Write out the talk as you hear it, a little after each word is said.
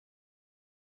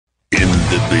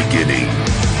the beginning,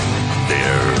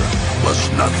 there was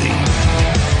nothing.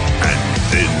 And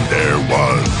then there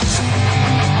was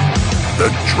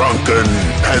the Drunken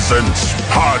Peasants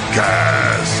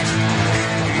Podcast.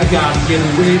 I gotta get a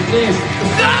witness.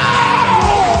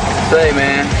 No! Say,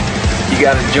 man, you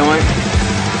got a joint?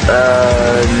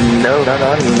 No, not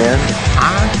on me, man.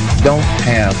 I don't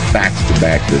have facts to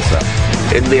back this up.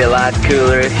 It'd be a lot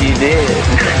cooler if you did.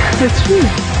 That's true.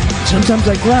 Sometimes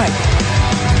I cry.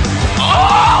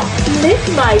 Oh! Lick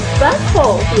my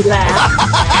butthole, he laughed.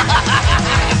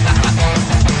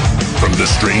 From the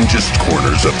strangest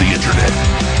corners of the internet,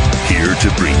 here to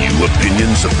bring you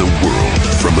opinions of the world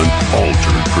from an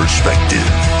altered perspective.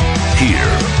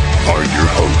 Here are your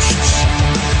hosts,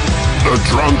 the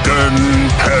Drunken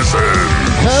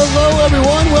Peasants. Hello,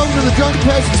 everyone. Welcome to the Drunken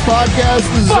Peasants Podcast.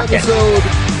 This is episode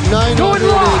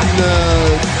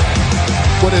 900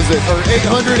 what is it? Or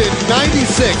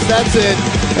 896. That's it.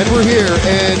 And we're here.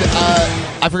 And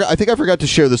I think I forgot to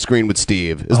share the screen with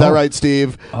Steve. Is that right,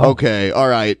 Steve? Okay. All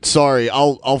right. Sorry.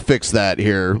 I'll fix that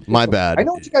here. My bad. I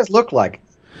know what you guys look like,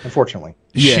 unfortunately.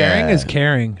 Yeah. Sharing is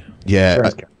caring. Yeah. Sharing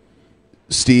is caring.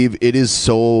 Steve, it is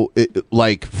so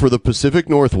like for the Pacific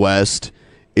Northwest,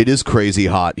 it is crazy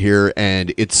hot here,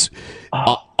 and it's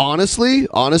honestly,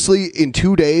 in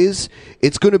 2 days,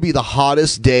 it's going to be the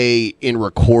hottest day in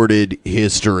recorded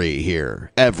history here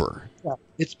ever. Yeah,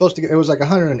 it's supposed to get. It was like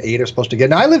 108. It's supposed to get.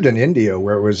 Now I lived in India,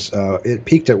 where it was. It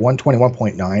peaked at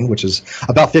 121.9, which is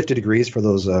about 50 degrees for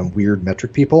those weird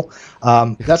metric people.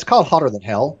 That's called hotter than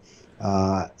hell.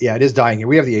 Yeah, it is dying here.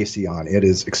 We have the AC on. It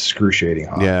is excruciating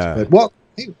hot. Yeah. But, well,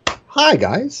 hey, hi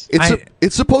guys.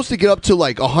 It's supposed to get up to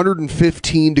like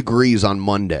 115 degrees on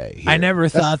Monday. Here. I never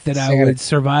thought that I insanity. would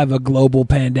survive a global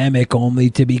pandemic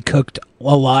only to be cooked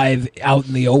alive out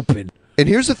in the open. And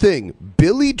here's the thing: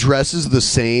 Billy dresses the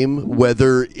same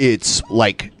whether it's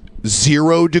like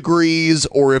 0 degrees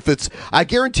or if it's. I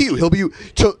guarantee you, he'll be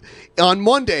on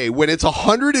Monday when it's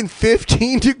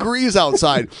 115 degrees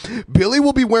outside. Billy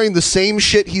will be wearing the same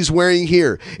shit he's wearing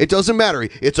here. It doesn't matter.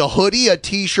 It's a hoodie, a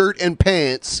t-shirt, and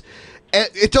pants.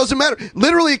 It doesn't matter.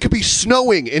 Literally, it could be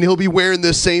snowing, and he'll be wearing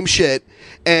this same shit.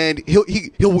 And he'll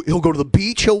go to the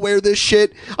beach. He'll wear this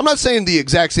shit. I'm not saying the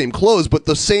exact same clothes, but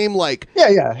the same like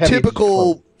heavy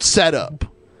typical clothes. Setup.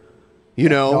 You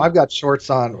know, No, I've got shorts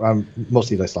on.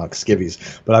 Mostly just like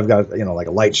skivvies, but I've got like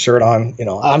a light shirt on.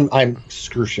 I'm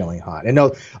excruciatingly hot. And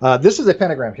no, this is a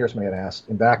pentagram here. Somebody had asked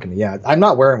in back of me. Yeah, I'm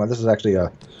not wearing one. This is actually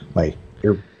my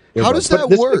ear. How does that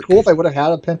this would work? be cool if I would have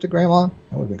had a pentagram on.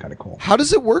 That would have been kind of cool. How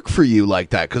does it work for you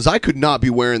like that? Because I could not be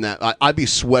wearing that. I'd be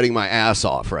sweating my ass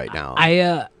off right now.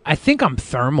 I think I'm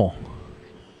thermal.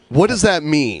 What does that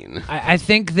mean? I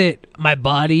think that my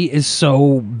body is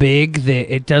so big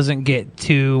that it doesn't get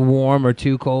too warm or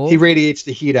too cold. He radiates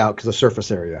the heat out because of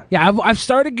surface area. Yeah, I've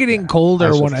started getting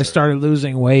colder when I started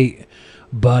losing weight,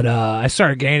 but I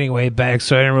started gaining weight back,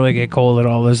 so I didn't really get cold at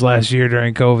all this last year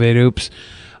during COVID. Oops.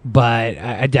 But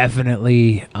I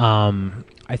definitely,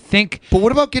 I think... But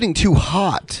what about getting too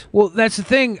hot? Well, that's the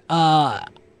thing.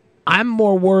 I'm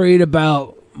more worried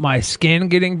about my skin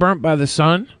getting burnt by the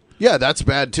sun. Yeah, that's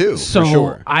bad too, So for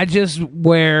sure. I just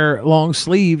wear long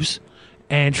sleeves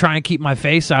and try and keep my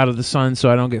face out of the sun so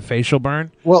I don't get facial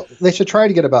burn. Well, they should try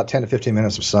to get about 10 to 15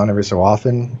 minutes of sun every so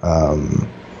often, but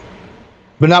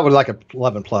not with like a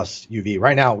 11 plus UV.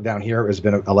 Right now down here has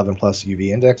been an 11 plus UV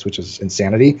index, which is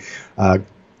insanity.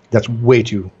 That's way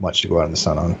too much to go out in the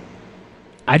sun on.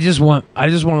 I just want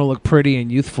to look pretty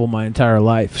and youthful my entire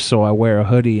life, so I wear a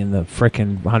hoodie in the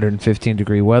frickin' 115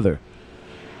 degree weather.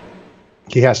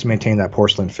 He has to maintain that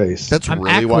porcelain face. That's I'm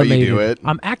really why you do it.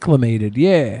 I'm acclimated,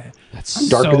 yeah. I'm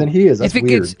darker than he is. That's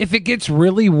weird. If it gets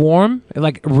really warm,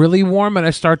 like really warm, and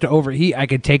I start to overheat, I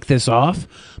could take this off.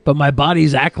 But my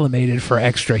body's acclimated for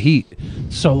extra heat,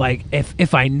 so like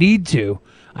if I need to,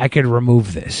 I could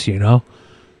remove this.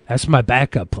 That's my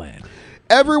backup plan.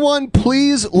 Everyone,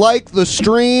 please like the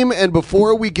stream. And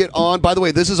before we get on, by the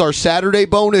way, this is our Saturday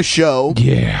bonus show.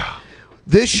 Yeah.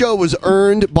 This show was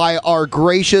earned by our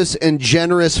gracious and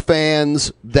generous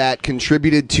fans that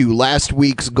contributed to last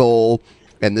week's goal,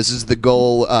 and this is the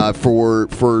goal for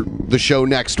the show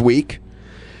next week.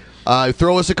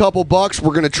 Throw us a couple bucks.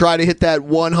 We're going to try to hit that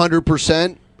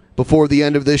 100% before the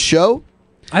end of this show.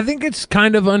 I think it's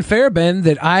kind of unfair, Ben,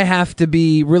 that I have to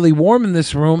be really warm in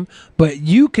this room, but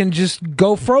you can just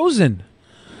go frozen.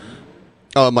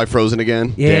 Oh, am I frozen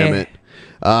again? Yeah. Damn it.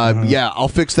 Yeah, I'll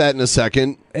fix that in a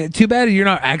second. Too bad you're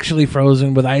not actually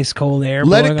frozen with ice cold air.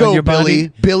 Let it blowing on go, your Billy.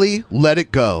 body. Billy, let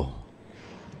it go.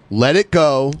 Let it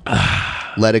go.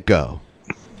 Let it go.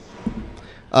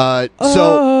 So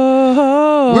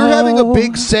We're having a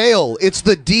big sale. It's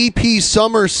the DP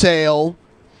Summer Sale.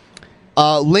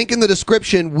 Link in the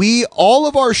description. All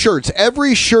of our shirts,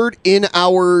 every shirt in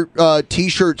our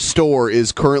t-shirt store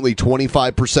is currently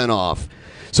 25% off.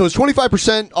 So it's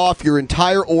 25% off your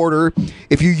entire order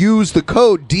if you use the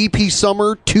code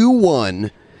DPSummer21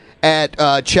 at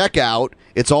checkout.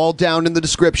 It's all down in the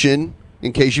description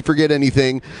in case you forget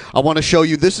anything. I want to show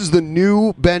you. This is the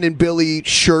new Ben and Billy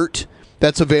shirt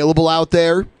that's available out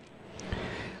there.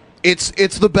 It's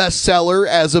the best seller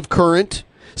as of current.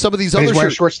 Some of these other he's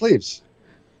wearing short sleeves.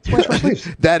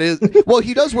 That is, well,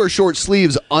 he does wear short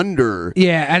sleeves under.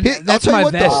 Yeah, and that's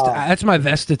my vest. That's my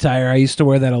vest attire. I used to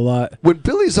wear that a lot. When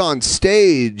Billy's on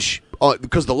stage,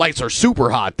 because the lights are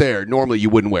super hot there, normally you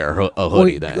wouldn't wear a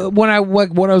hoodie then. When I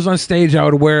was on stage, I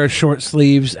would wear short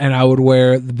sleeves and I would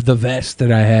wear the vest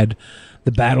that I had,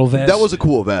 the battle vest. That was a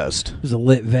cool vest. It was a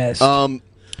lit vest.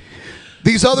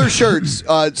 These other shirts,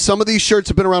 some of these shirts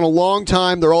have been around a long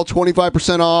time. They're all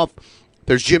 25% off.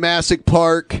 There's Gymnastic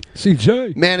Park,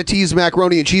 CJ, Manatees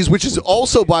Macaroni and Cheese, which is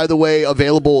also, by the way,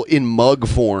 available in mug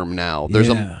form now. There's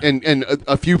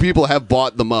a few people have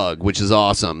bought the mug, which is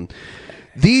awesome.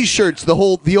 These shirts, the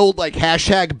old like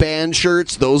hashtag band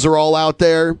shirts, those are all out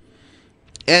there,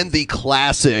 and the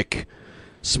classic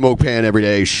Smoke Pan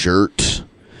Everyday shirt.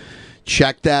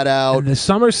 Check that out. And the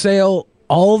summer sale,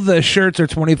 all the shirts are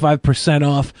 25%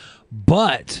 off,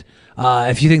 but.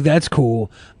 If you think that's cool,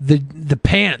 the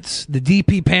pants, the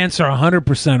DP pants are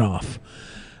 100% off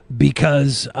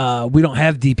because we don't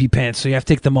have DP pants, so you have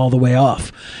to take them all the way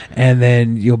off, and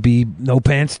then you'll be no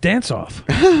pants dance off.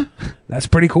 That's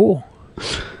pretty cool.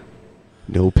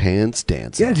 No pants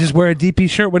dance. Yeah, just wear a DP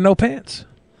shirt with no pants.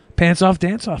 Pants off,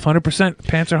 dance off. 100%.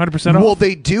 Pants are 100% off. Well,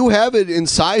 they do have it in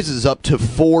sizes up to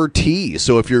 4T.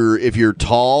 So if you're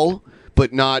tall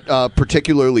but not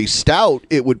particularly stout,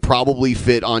 it would probably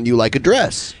fit on you like a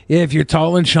dress. Yeah, if you're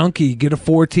tall and chunky, get a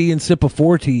 4T and sip a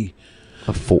 4T.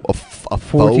 A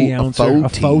 40 ounce or a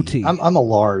faux T. I'm a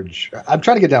large. I'm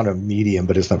trying to get down to a medium,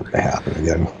 but it's never going to happen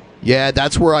again. Yeah,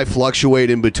 that's where I fluctuate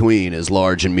in between, is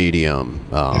large and medium.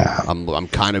 I'm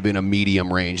kind of in a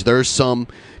medium range. There's some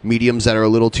mediums that are a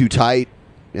little too tight.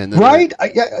 And right?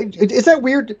 Is that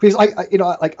weird? Because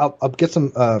I'll get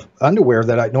some underwear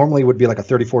that I normally would be like a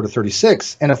 34 to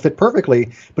 36, and it fit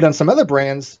perfectly. But on some other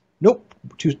brands, nope,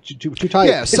 too tight.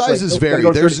 Yeah, sizes vary.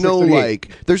 There's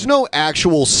no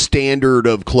actual standard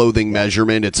of clothing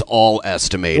measurement. It's all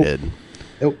estimated.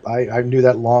 Nope. I knew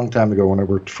that long time ago when I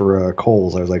worked for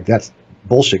Kohl's. I was like, that's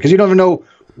bullshit, because you don't even know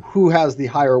who has the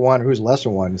higher one, who's the lesser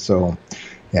one. So,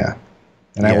 yeah.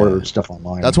 And I ordered stuff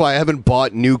online. That's why I haven't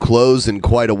bought new clothes in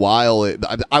quite a while.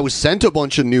 I was sent a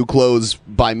bunch of new clothes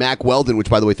by Mack Weldon, which,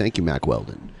 by the way, thank you, Mack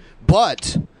Weldon.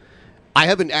 But I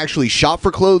haven't actually shopped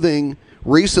for clothing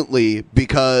recently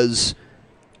because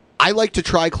I like to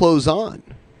try clothes on,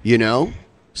 you know?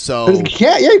 So you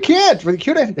can't. For the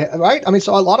cute, right? I mean,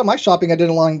 so a lot of my shopping I did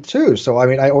online too. So, I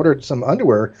mean, I ordered some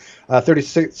underwear,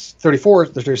 34,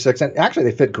 36, and actually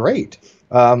they fit great.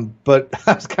 But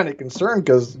I was kind of concerned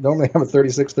because normally I'm a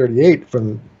 36, 38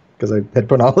 because I had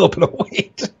put on a little bit of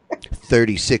weight.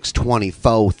 36,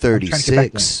 24,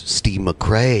 36, Steve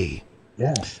McRae.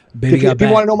 Yeah. If you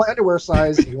want to know my underwear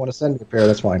size, if you want to send me a pair,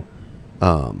 that's fine.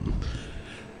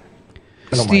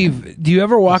 Steve, do you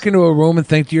ever walk into a room and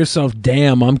think to yourself,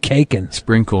 damn, I'm caking?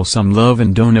 Sprinkle some love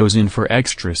and donos in for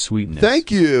extra sweetness.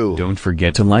 Thank you. Don't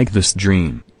forget to like this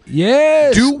dream.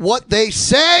 Yes. Do what they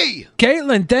say.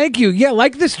 Caitlin, thank you. Yeah,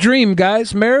 like this dream,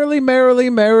 guys. Merrily, merrily,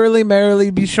 merrily,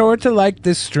 merrily. Be sure to like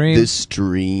this stream. This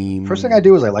stream. First thing I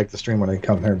do is I like the stream when I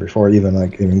come here before I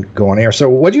even go on air. So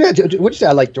what'd you say?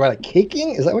 Do I like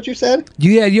caking? Is that what you said?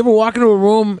 Yeah, you ever walk into a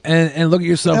room and look at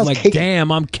yourself like, caking.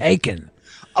 Damn, I'm caking.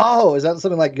 Oh, is that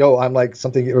something like, I'm like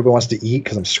something everybody wants to eat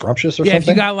because I'm scrumptious or something? Yeah, if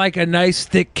you got like a nice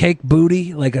thick cake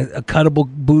booty, like a cuttable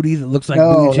booty that looks like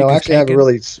booty No, actually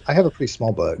I have a pretty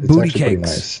small butt. It's booty actually cakes. Pretty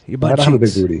nice. Your butt I don't have a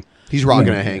big booty. He's rocking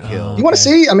a Hank Hill. You want to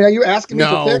see? I mean, are you asking me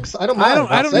for pics? I don't know.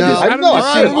 I don't know. All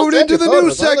right, moving into the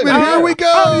news segment. Here we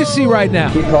go. How do you see right now?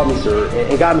 He called me sir.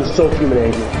 It got me so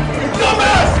humiliated.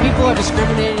 People are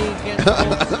discriminating against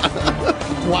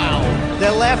us. Wow.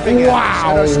 They're laughing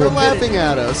at us. They're laughing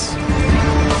at us.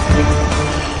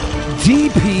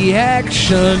 DP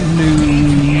Action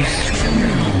News.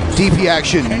 DP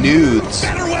Action Nudes.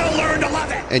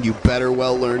 And you better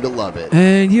well learn to love it.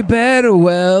 And you better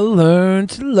well learn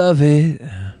to love it.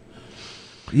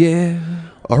 Yeah.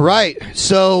 All right,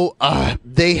 so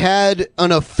they had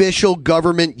an official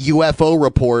government UFO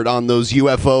report on those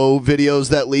UFO videos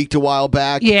that leaked a while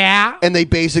back. Yeah. And they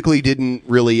basically didn't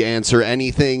really answer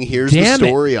anything. Here's the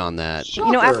story on that.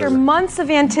 You know, after months of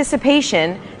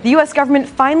anticipation, the U.S. government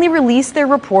finally released their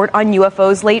report on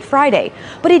UFOs late Friday.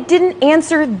 But it didn't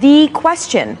answer the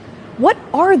question. What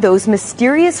are those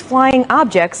mysterious flying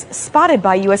objects spotted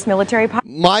by U.S. military pilots?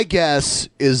 My guess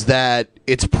is that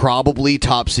it's probably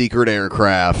top secret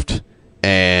aircraft,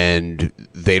 and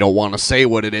they don't want to say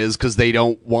what it is because they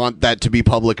don't want that to be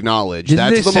public knowledge.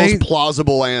 That's the most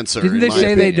plausible answer. Didn't they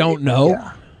say they don't know?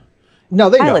 Yeah. No,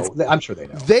 they know. I'm sure they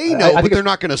know. They know, but they're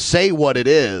not going to say what it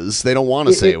is. They don't want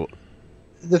to say.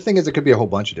 The thing is, it could be a whole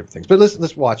bunch of different things. But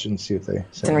let's watch and see if they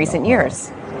say in recent years.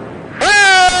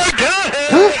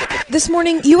 This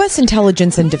morning, U.S.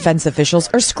 intelligence and defense officials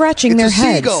are scratching their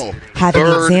heads, having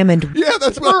examined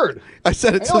that's a bird. I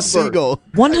said it's a seagull.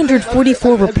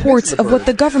 144 reports of what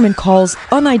the government calls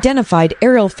unidentified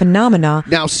aerial phenomena.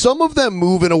 Now, some of them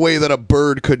move in a way that a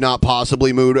bird could not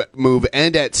possibly move,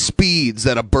 and at speeds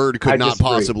that a bird could not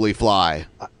possibly fly.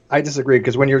 I disagree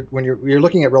because when you're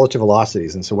looking at relative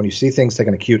velocities, and so when you see things take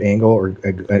an acute angle, or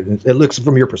it looks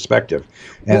from your perspective,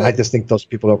 and I just think those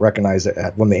people don't recognize it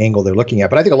from the angle they're looking at.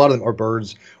 But I think a lot of them are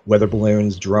birds, weather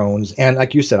balloons, drones, and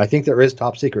like you said, I think there is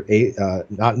top secret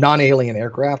non-alien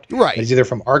aircraft. Right, it's either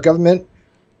from our government,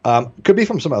 could be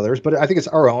from some others, but I think it's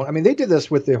our own. I mean, they did this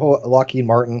with the whole Lockheed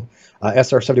Martin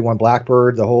SR-71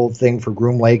 Blackbird, the whole thing for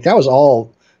Groom Lake. That was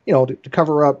all to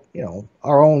cover up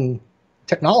our own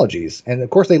technologies, and of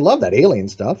course they love that alien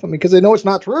stuff. I mean, because they know it's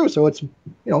not true, so it's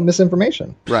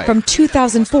misinformation. Right. From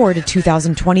 2004 to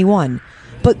 2021,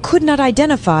 but could not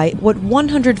identify what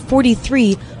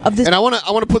 143 of the. And I want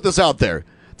to put this out there: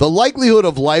 the likelihood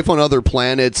of life on other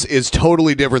planets is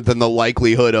totally different than the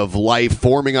likelihood of life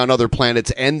forming on other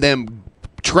planets and them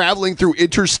traveling through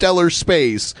interstellar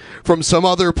space from some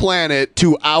other planet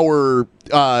to our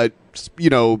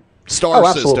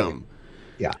star system.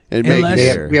 Yeah, and we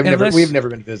have never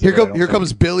been visited. Here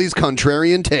comes Billy's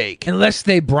contrarian take. Unless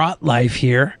they brought life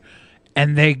here,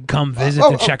 and they come visit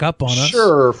to check up on us.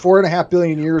 Sure, 4.5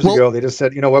 billion years ago, they just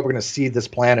said, you know what, we're going to seed this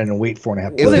planet and wait 4.5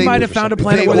 billion. Well, they might have found a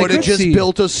planet where they would have just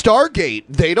built a Stargate.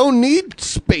 They don't need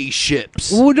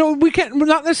spaceships. Well, no, we can't.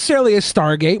 Not necessarily a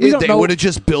Stargate. They would have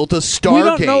just built a Stargate. We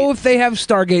don't know if they have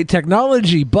Stargate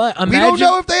technology, but imagine. We don't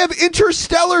know if they have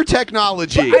interstellar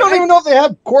technology. We don't even know if they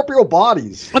have corporeal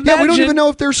bodies. We don't even know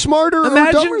if they're smarter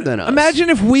or dumber than us. Imagine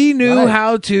if we knew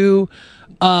how to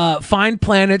find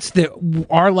planets that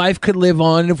our life could live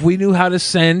on, if we knew how to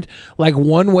send like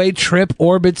one-way trip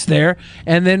orbits there,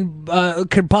 and then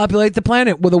could populate the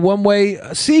planet with a one-way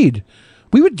seed.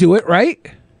 We would do it, right?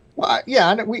 Well,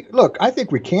 yeah, and I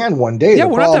think we can one day. Yeah,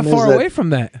 we're not that far away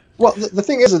from that. Well, the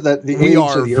thing is that we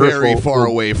are very far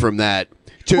away from that.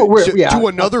 To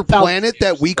another planet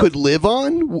that we could live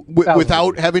on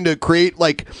without having to create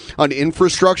like an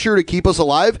infrastructure to keep us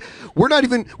alive.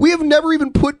 We have never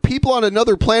even put people on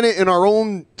another planet in our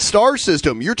own star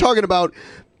system. You're talking about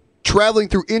traveling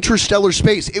through interstellar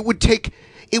space. It would take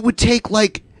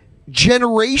like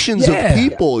generations of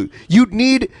people. You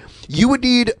would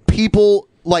need people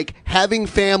like having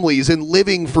families and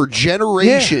living for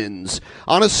generations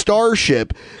on a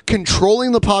starship,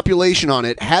 controlling the population on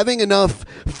it, having enough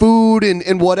food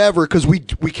and whatever, because we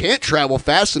can't travel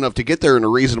fast enough to get there in a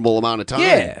reasonable amount of time.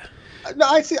 Yeah. No,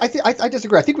 I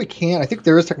disagree. I think we can. I think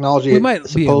there is technology, we might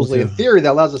supposedly in theory,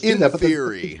 that allows us to do that. In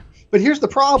theory. But here's the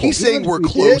problem. He's saying we're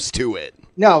close to it.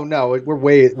 No, we're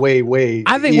way.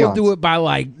 I think we'll do it by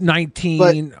like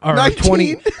 19 or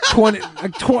 20.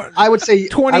 I would say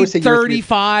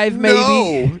 2035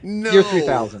 maybe. No. Year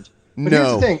 3000. But no.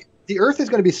 Here's the thing: the Earth is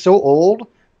going to be so old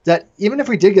that even if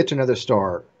we did get to another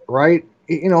star, right?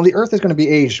 The Earth is going to be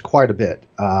aged quite a bit,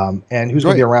 and who's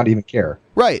going to be around to even care?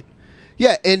 Right.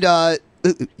 Yeah, and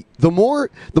the more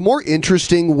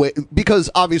interesting way, because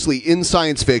obviously in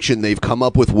science fiction they've come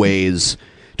up with ways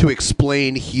to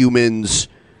explain humans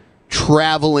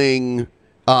traveling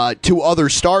to other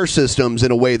star systems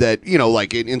in a way that,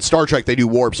 like in Star Trek they do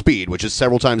warp speed, which is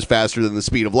several times faster than the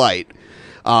speed of light.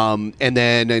 And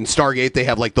then in Stargate they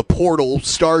have like the portal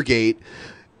Stargate.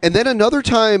 And then another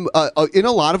time, in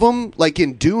a lot of them, like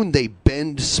in Dune, they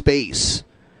bend space.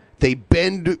 They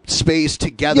bend space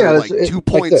together, like 2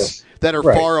 points that are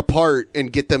far apart,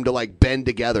 and get them to like bend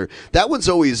together. That one's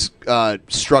always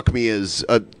struck me as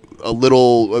a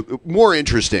little more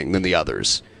interesting than the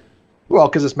others. Well,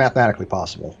 because it's mathematically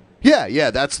possible. Yeah,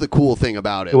 that's the cool thing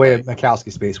about it. The way a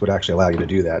Minkowski space would actually allow you to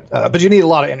do that, but you need a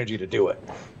lot of energy to do it.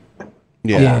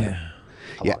 Yeah.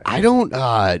 I don't.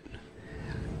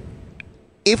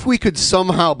 if we could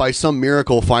somehow, by some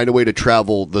miracle, find a way to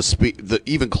travel the speed,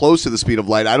 even close to the speed of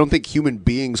light, I don't think human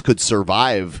beings could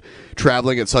survive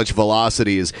traveling at such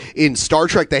velocities. In Star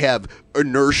Trek, they have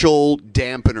inertial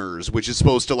dampeners, which is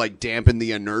supposed to like dampen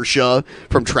the inertia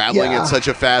from traveling at such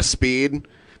a fast speed.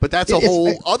 But that's a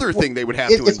whole other thing they would have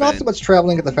to invent. It's not so much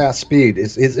traveling at the fast speed.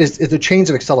 It's the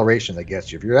change of acceleration that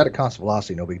gets you. If you're at a constant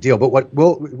velocity, no big deal. But what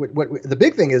the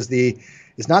big thing is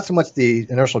it's not so much the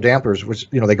inertial dampers, which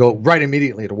they go right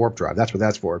immediately to warp drive. That's what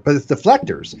that's for. But it's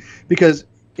deflectors, because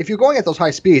if you're going at those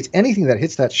high speeds, anything that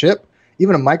hits that ship,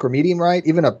 even a micrometeorite,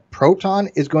 even a proton,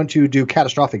 is going to do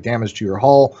catastrophic damage to your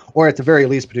hull, or at the very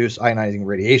least produce ionizing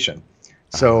radiation.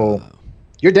 So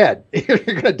you're dead. You're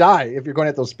going to die if you're going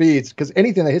at those speeds, because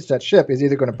anything that hits that ship is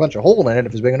either going to punch a hole in it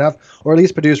if it's big enough, or at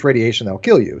least produce radiation that will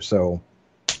kill you. So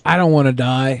I don't want to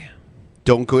die.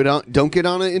 Don't get on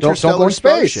an interstellar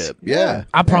spaceship. Yeah,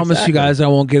 I promise you guys I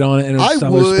won't get on an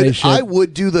interstellar spaceship. I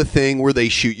would do the thing where they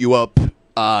shoot you up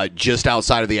just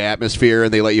outside of the atmosphere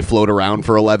and they let you float around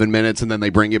for 11 minutes and then they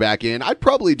bring you back in. I'd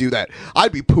probably do that.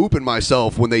 I'd be pooping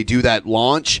myself when they do that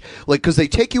launch, like, because they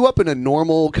take you up in a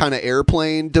normal kind of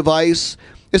airplane device.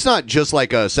 It's not just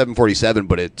like a 747,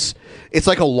 but it's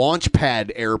like a launch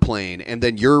pad airplane, and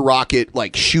then your rocket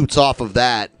like shoots off of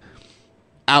that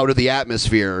out of the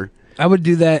atmosphere. I would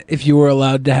do that if you were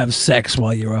allowed to have sex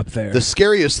while you were up there. The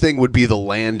scariest thing would be the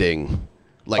landing.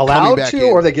 Like allowed to,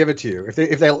 or they give it to you.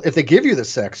 If they give you the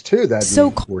sex too, that'd be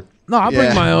worth. No, I'll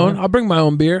bring my own. I'll bring my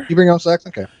own beer. You bring your own sex?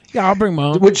 Okay. Yeah, I'll bring my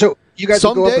own. So you guys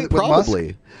someday would go up with probably.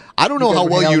 Musk? I don't know how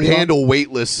well you'd handle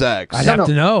weightless sex. I'd have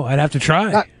to know. I'd have to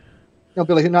try. No,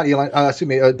 Billy, not Elon. Excuse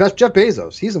me. Jeff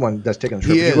Bezos. He's the one that's taking the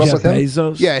trip. He is. You go up with him?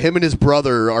 Bezos. Yeah, him and his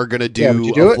brother are going to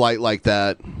do a flight like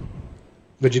that.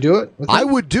 Would you do it? I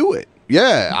would do it.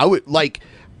 Yeah, I would. Like,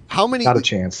 how many? Not a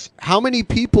chance. How many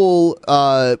people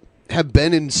have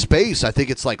been in space? I think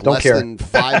it's like less than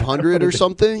 500 or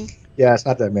something. Yeah, it's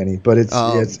not that many, but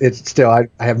it's still. I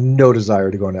have no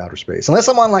desire to go into outer space unless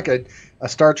I'm on like a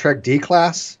Star Trek D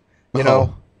class. You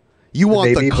know. You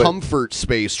want the comfort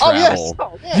space travel.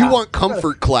 Oh, yes. You want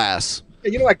comfort class.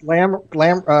 You know, like glam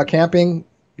camping,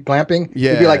 glamping?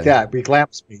 Yeah. It'd be like that. Be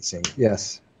glamp spacing.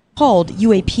 Yes. Called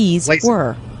UAPs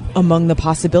were. Among the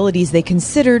possibilities they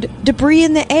considered, debris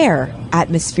in the air,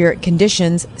 atmospheric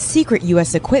conditions, secret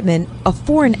U.S. equipment, a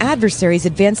foreign adversary's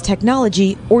advanced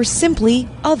technology, or simply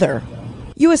other.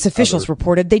 U.S. officials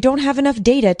reported they don't have enough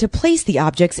data to place the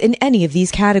objects in any of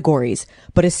these categories,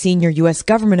 but a senior U.S.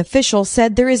 government official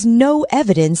said there is no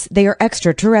evidence they are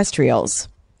extraterrestrials.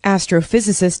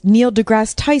 Astrophysicist Neil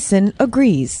deGrasse Tyson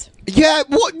agrees. Yeah,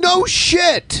 what? No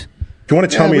shit! If you want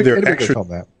to tell me they're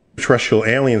extraterrestrial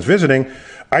aliens visiting,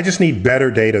 I just need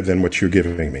better data than what you're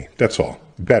giving me. That's all.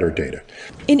 Better data.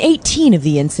 In 18 of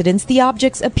the incidents, the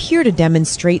objects appear to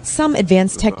demonstrate some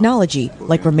advanced technology,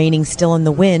 like remaining still in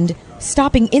the wind,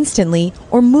 stopping instantly,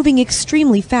 or moving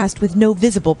extremely fast with no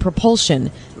visible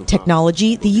propulsion.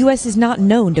 Technology the U.S. is not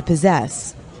known to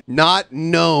possess. Not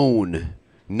known.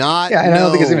 Not and known. I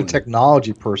don't think it's even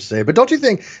technology per se. But don't you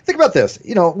think about this.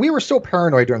 You know, we were so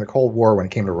paranoid during the Cold War when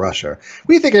it came to Russia.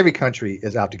 We think every country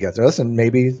is out to get us, and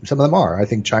maybe some of them are. I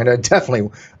think China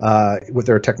definitely, with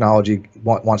their technology,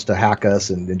 wants to hack us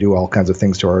and do all kinds of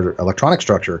things to our electronic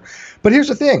structure. But here's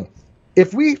the thing.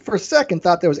 If we, for a second,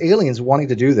 thought there was aliens wanting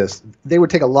to do this, they would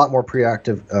take a lot more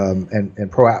proactive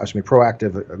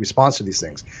response to these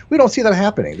things. We don't see that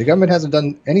happening. The government hasn't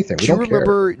done anything. We don't care.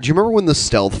 Do you remember when the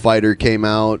stealth fighter came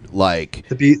out? Like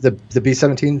the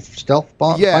B-17 stealth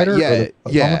bomber fighter?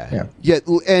 Yeah.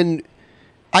 And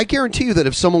I guarantee you that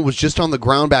if someone was just on the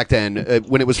ground back then,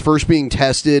 when it was first being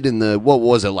tested in the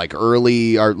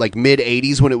early or like mid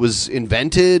 '80s when it was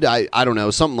invented, I don't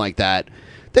know, something like that.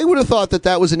 They would have thought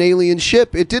that was an alien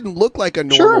ship. It didn't look like a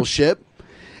normal ship.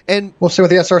 And we'll say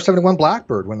with the SR-71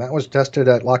 Blackbird, when that was tested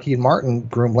at Lockheed Martin,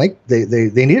 Groom Lake, they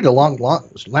needed a long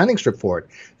landing strip for it.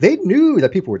 They knew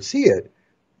that people would see it.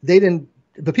 They didn't.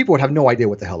 The people would have no idea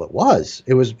what the hell it was.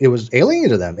 It was alien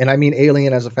to them, and I mean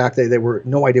alien as a fact that they were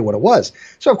no idea what it was.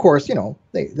 So of course,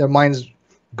 their minds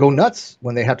go nuts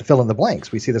when they have to fill in the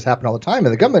blanks. We see this happen all the time,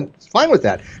 and the government's fine with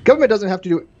that. Government doesn't have to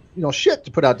do shit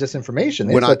to put out disinformation.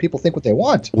 They let people think what they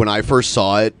want. When I first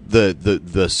saw it,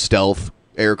 the stealth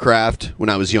aircraft when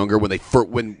I was younger, when like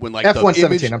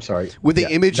F-117, I'm sorry. When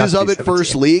the images of it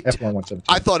first leaked,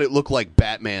 I thought it looked like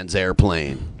Batman's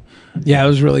airplane. Yeah, it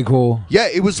was really cool. Yeah,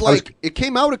 it was like it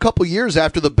came out a couple years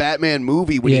after the Batman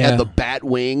movie when he Yeah. had the bat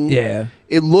wing. Yeah.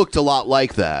 It looked a lot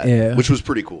like that. Yeah. Which was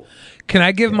pretty cool. Can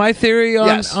I give my theory on,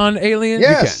 Yes. on aliens?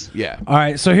 Yes. You can, yeah. All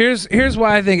right. So here's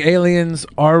why I think aliens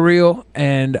are real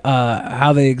and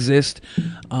how they exist.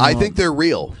 I think they're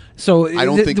real. So I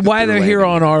don't think that why they're here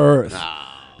landing. on our Earth.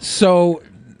 So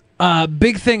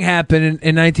big thing happened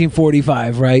in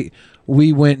 1945, right?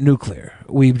 We went nuclear.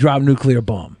 We dropped nuclear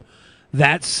bomb.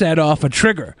 That set off a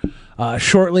trigger.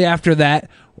 Shortly after that,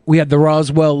 we had the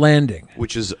Roswell landing,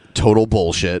 which is total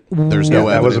bullshit. There's no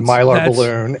that was evidence. a Mylar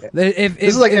balloon. This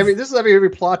is like every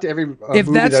plot to every. If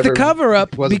movie that's that the ever cover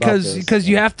up, was about this. because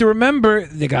you have to remember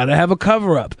they got to have a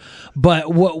cover up.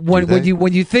 But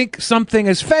when you think something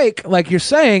is fake, like you're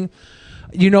saying,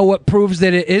 you know what proves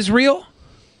that it is real?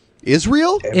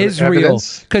 Israel? Israel,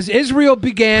 Evidence? because Israel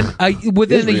began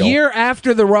within a Israel. year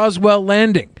after the Roswell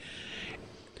landing.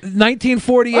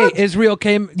 1948, Israel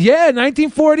came. Yeah,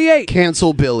 1948.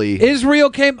 Cancel Billy.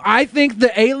 Israel came. I think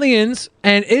the aliens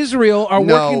and Israel are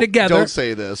No, working together. don't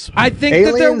say this. I think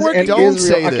that they're Aliens working. and Don't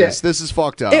Israel- say okay. this. This is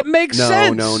fucked up. It makes no,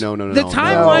 sense. No. The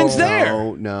timeline's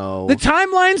there. No. The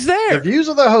timeline's there. The views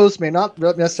of the host may not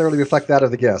necessarily reflect that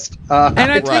of the guest. And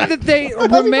I think that they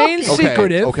remain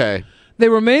secretive. Okay. They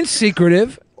remain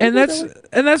secretive, and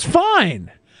that's fine.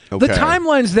 The Okay.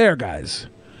 timeline's there, guys.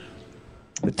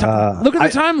 Look at the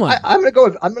timeline. I'm gonna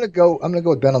go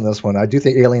with Ben on this one. I do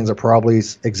think aliens are probably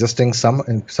existing in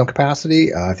some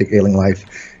capacity. I think alien life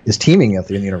is teeming out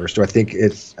there in the universe. Do I think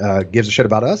it gives a shit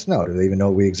about us? No. Do they even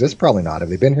know we exist? Probably not. Have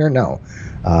they been here? No.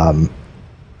 And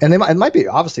it might be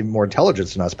obviously more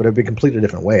intelligence than us, but it'd be a completely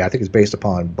different way. I think it's based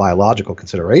upon biological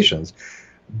considerations.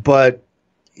 But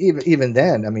even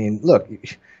then, I mean, look,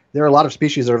 there are a lot of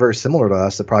species that are very similar to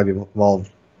us that probably evolved,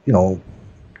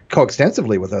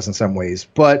 coextensively with us in some ways.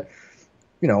 But,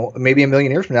 maybe a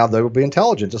million years from now, they will be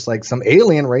intelligent, just like some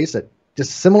alien race that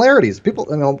just similarities. People,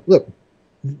 look,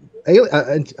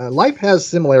 life has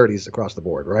similarities across the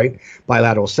board, right?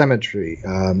 Bilateral symmetry,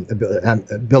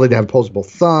 ability to have opposable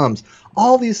thumbs.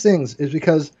 All these things is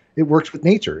because it works with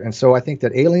nature. And so I think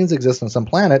that aliens exist on some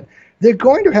planet. They're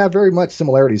going to have very much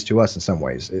similarities to us in some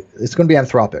ways. It's going to be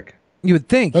anthropic. You would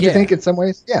think, Don't you think in some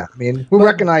ways? Yeah. I mean, we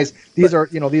recognize these are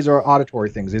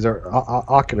auditory things. These are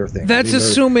ocular things. That's These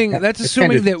assuming are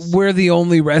that we're the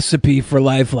only recipe for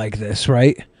life like this,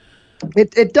 right?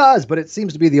 It does, but it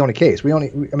seems to be the only case. If the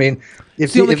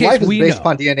only if case life is we based know.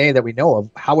 upon DNA that we know of,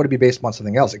 how would it be based upon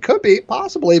something else? It could be,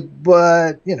 possibly,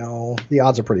 but the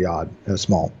odds are pretty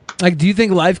small. Like, do you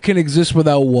think life can exist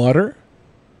without water?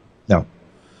 No.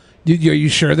 Are you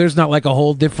sure there's not like a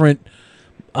whole different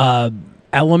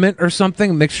element or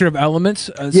something, mixture of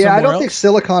elements? Yeah, I don't think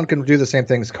silicon can do the same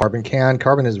thing as carbon can.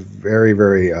 Carbon is very,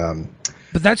 very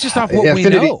But that's just off what we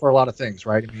affinity know. for a lot of things,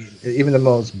 right? I mean, even the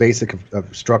most basic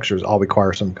of structures all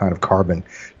require some kind of carbon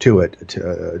to it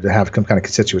to have some kind of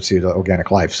constituency to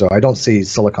organic life. So I don't see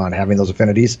silicon having those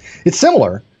affinities. It's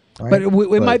similar. Right? But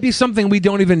it might be something we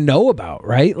don't even know about,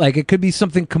 right? Like it could be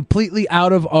something completely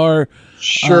out of our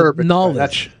but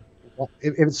knowledge.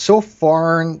 If it's so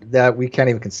foreign that we can't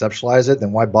even conceptualize it,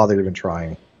 then why bother even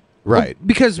trying? Right. Well,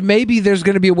 because maybe there's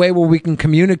going to be a way where we can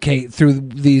communicate through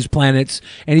these planets,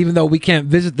 and even though we can't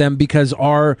visit them because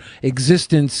our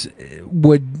existence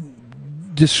would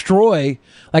destroy.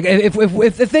 Like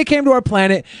if they came to our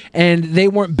planet and they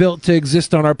weren't built to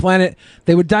exist on our planet,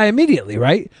 they would die immediately,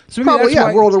 right? So maybe Probably, that's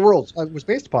why- World of Worlds was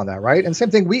based upon that, right? And same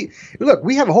thing. We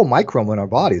have a whole microbe in our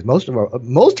bodies. Most of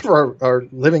our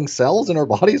living cells in our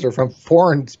bodies are from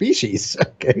foreign species.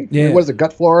 Okay, Yeah. What is it?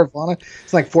 Gut flora, fauna.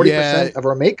 It's like 40% of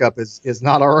our makeup is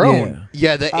not our own.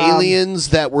 Yeah, the aliens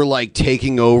that were like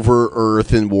taking over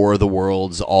Earth in War of the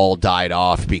Worlds all died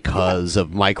off because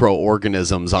of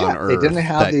microorganisms on Earth They didn't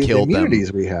have that the killed immunities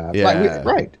them. we have. Yeah.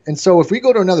 Right. And so if we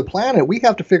go to another planet, we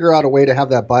have to figure out a way to have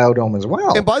that biodome as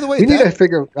well. And by the way, we need to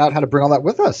figure out how to bring all that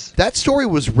with us. That story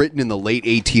was written in the late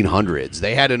 1800s.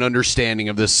 They had an understanding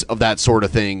of that sort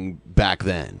of thing back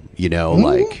then.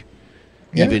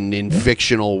 Even in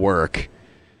fictional work.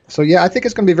 So yeah, I think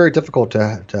it's going to be very difficult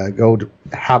to go to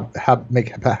make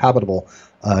habitable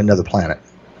another planet.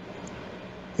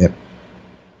 Yep.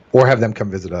 Or have them come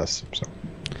visit us. So.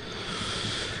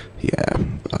 Yeah.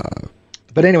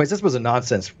 But anyways, this was a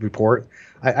nonsense report.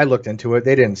 I looked into it.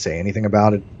 They didn't say anything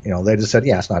about it. They just said,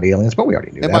 yeah, it's not aliens, but we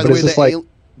already knew And that. by the But way, it's just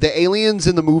the aliens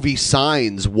in the movie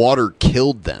Signs, water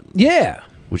killed them. Yeah.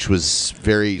 Which was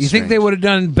very You think they would have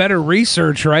done better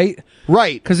research, right?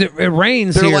 Right. Because it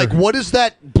rains They're here. like, what is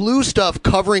that blue stuff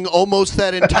covering almost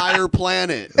that entire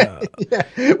planet? Yeah,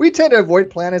 we tend to avoid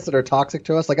planets that are toxic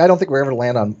to us. Like, I don't think we're ever to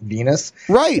land on Venus.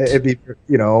 Right. It'd be,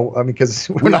 because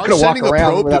we're We not are going to walk sending a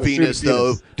around probe to without a suit of Venus,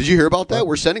 though. Did you hear about that?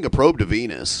 We're sending a probe to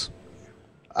Venus.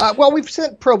 Well, we've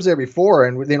sent probes there before,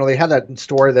 and they had that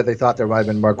story that they thought there might have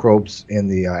been microbes in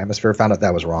the atmosphere. Found out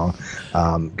that was wrong,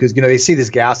 because they see these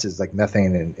gases like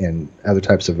methane and other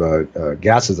types of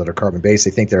gases that are carbon based.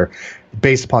 They think they're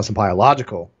based upon some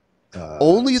biological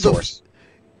Only source.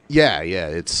 Yeah,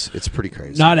 it's pretty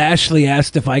crazy. Not Ashley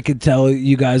asked if I could tell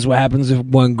you guys what happens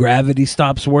when gravity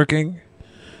stops working.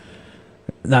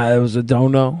 Nah, it was a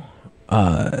don't know.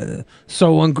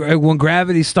 So when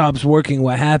gravity stops working,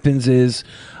 what happens is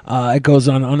it goes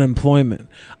on unemployment.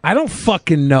 I don't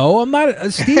fucking know. I'm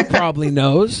not. Steve probably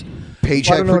knows.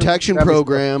 Paycheck protection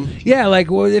program. Yeah, like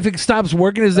if it stops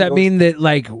working, does that mean that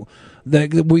like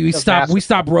we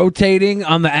stop rotating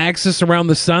on the axis around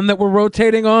the sun that we're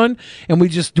rotating on, and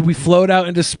we float out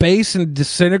into space and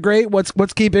disintegrate?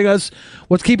 What's keeping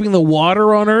the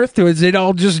water on Earth? Does it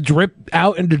all just drip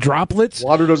out into droplets?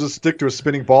 Water doesn't stick to a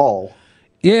spinning ball.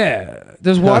 Yeah.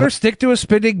 Does water stick to a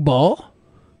spinning ball?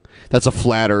 That's a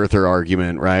flat earther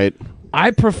argument, right?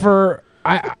 I prefer.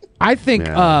 I think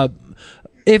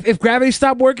if gravity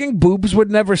stopped working, boobs would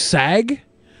never sag.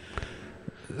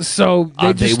 So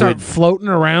they just start floating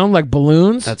around like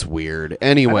balloons. That's weird. I don't think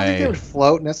Anyway, they would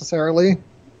float necessarily,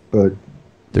 but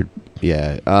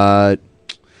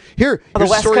here's The a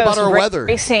West story about Coast our weather.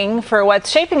 racing for what's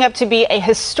shaping up to be a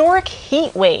historic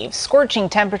heat wave. Scorching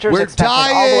temperatures We're expected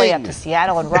all the way up dying. to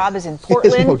Seattle, and Rob is in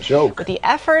Portland no joke. with the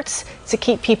efforts to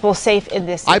keep people safe in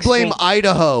this I blame extreme-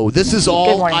 Idaho. This is Good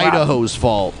all morning, Rob. Idaho's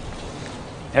fault.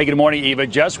 Hey, good morning, Eva.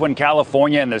 Just when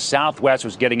California and the Southwest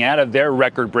was getting out of their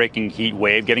record-breaking heat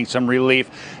wave, getting some relief,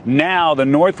 now the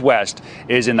Northwest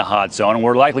is in the hot zone, and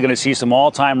we're likely going to see some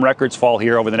all-time records fall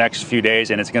here over the next few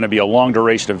days, and it's going to be a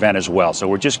long-duration event as well. So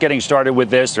we're just getting started with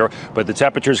this, but the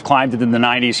temperatures climbed into the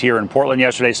 90s here in Portland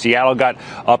yesterday. Seattle got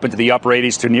up into the upper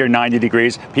 80s to near 90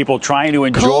 degrees. People trying to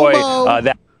enjoy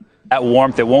that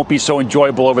warmth. It won't be so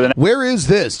enjoyable over the next. Where is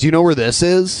this? Do you know where this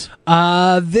is?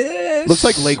 This Looks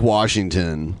like Lake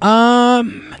Washington.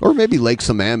 Or maybe Lake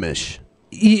Sammamish.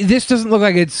 This doesn't look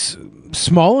like it's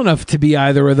small enough to be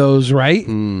either of those, right?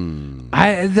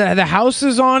 The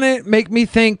houses on it make me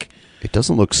think it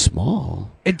doesn't look small.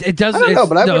 It doesn't. I don't know,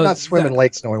 but I would not swim in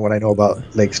lakes knowing what I know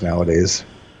about lakes nowadays,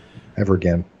 ever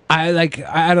again. I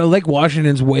Lake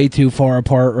Washington's way too far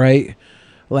apart, right?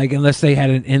 Like, unless they had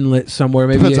an inlet somewhere,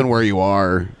 maybe Depends on where you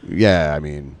are. Yeah, I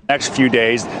mean, next few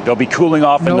days they'll be cooling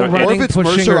off. No in the, running, or if it's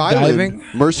pushing, Mercer or Island, diving?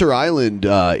 Mercer Island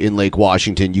in Lake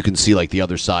Washington, you can see like the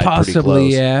other side pretty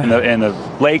Possibly, close. yeah. and the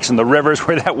lakes and the rivers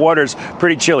where that water's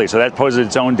pretty chilly, so that poses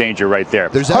its own danger right there.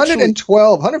 There's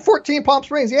 112, 114 Palm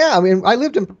Springs. Yeah, I mean, I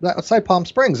lived outside Palm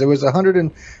Springs. It was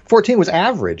 114 was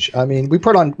average. I mean, we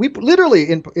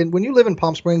literally when you live in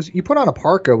Palm Springs, you put on a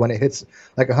parka when it hits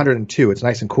like 102. It's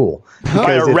nice and cool.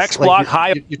 Because a Rex block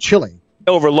high. You're chilling.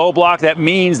 Over low block, that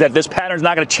means that this pattern's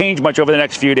not going to change much over the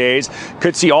next few days.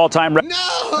 Could see all-time records.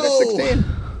 No! 16.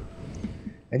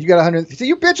 And you got 100. So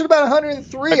you bitching about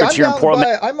 103.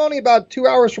 I'm only about 2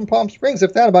 hours from Palm Springs,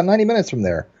 if that, about 90 minutes from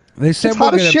there. They said It's we're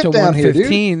hot as going shit up to down here, dude.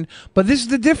 115, but this is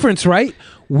the difference, right?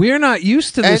 We're not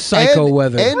used to this psycho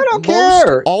weather. I don't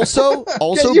care. Also,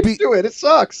 Get used to it. It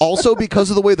sucks. Also, because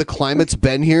of the way the climate's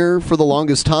been here for the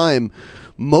longest time,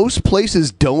 most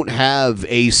places don't have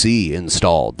AC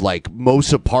installed. Like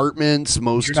most apartments,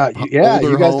 most older you guys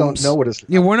homes. don't know what it's.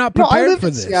 Yeah, we're not No, I prepared lived for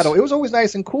in this. Seattle. It was always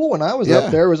nice and cool when I was Yeah.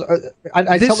 up there. It was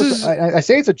I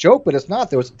say it's a joke, but it's not.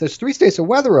 There's 3 states of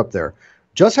weather up there.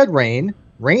 Just had rain,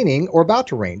 raining, or about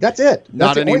to rain. That's it. That's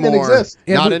Not the only anymore. that exists.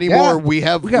 Not anymore. Yeah. We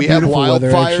have got beautiful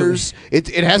weather, wildfires.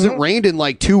 It hasn't rained in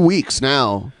like 2 weeks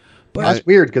now. But that's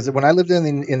weird because when I lived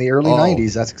in the early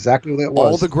 90s, that's exactly what it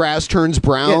was. All the grass turns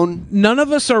brown. None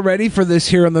of us are ready for this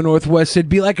here in the Northwest. It'd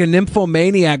be like a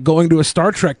nymphomaniac going to a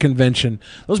Star Trek convention.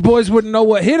 Those boys wouldn't know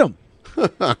what hit them.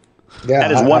 Yeah,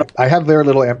 That is one. I have very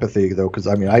little empathy though, because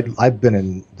I mean I've been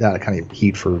in that kind of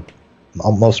heat for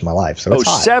most of my life, so it's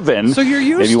hot. 07. So you're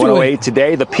used maybe to 108 it.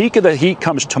 today. The peak of the heat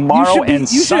comes tomorrow and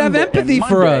you should have Sunday empathy and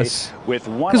for Monday us. with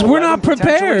Because we're not 111,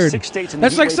 potentially prepared. 6 states in the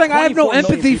That's heat like wave, saying I have no 24 million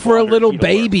empathy people for a under little heat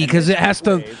alert. baby because it has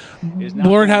to is not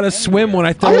learn how to going swim when I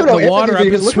I throw it have in no the water. empathy I've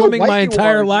been because look how swimming white my you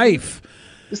entire are. life.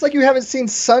 It's like you haven't seen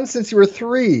sun since you were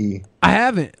 3. I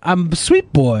haven't. I'm a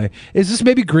sweet boy. Is this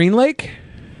maybe Green Lake?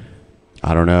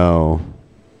 I don't know.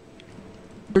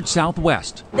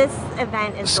 Southwest. This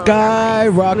event is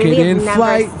Skyrocket really in have never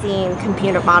flight. seen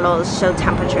computer models show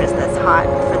temperatures this hot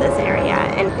for this area,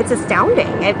 and it's astounding.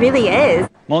 It really is.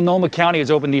 Multnomah County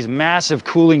has opened these massive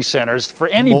cooling centers for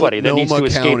anybody that needs to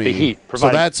escape the heat. So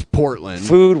that's Portland.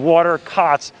 Food, water,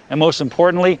 cots, and most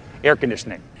importantly, air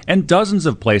conditioning. And dozens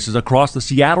of places across the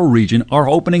Seattle region are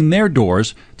opening their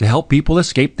doors to help people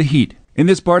escape the heat. In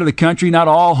this part of the country, not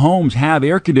all homes have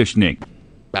air conditioning.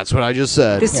 That's what I just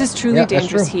said. This is truly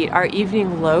dangerous heat. Our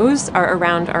evening lows are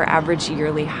around our average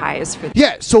yearly highs for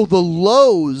Yeah, so the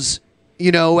lows,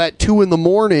 at 2 in the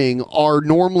morning are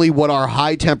normally what our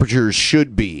high temperatures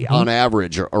should be on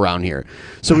average around here.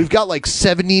 So we've got like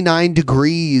 79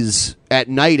 degrees at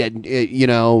night at,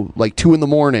 like 2 in the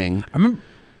morning. I remember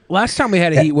last time we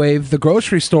had a heat wave, the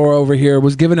grocery store over here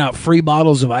was giving out free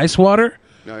bottles of ice water.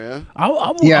 Oh, yeah? I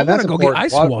want to go get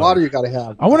ice water. Water you got to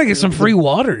have. I want to get some free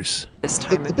waters.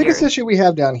 The biggest issue we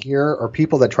have down here are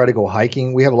people that try to go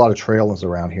hiking. We have a lot of trails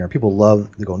around here. People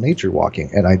love to go nature walking,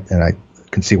 and I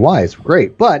can see why. It's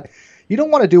great, but you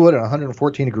don't want to do it at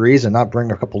 114 degrees and not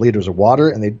bring a couple liters of water.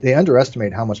 And they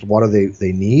underestimate how much water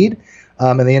they need,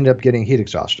 and they end up getting heat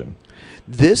exhaustion.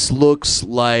 This looks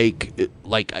like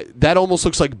that almost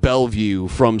looks like Bellevue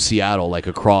from Seattle, like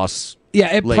across.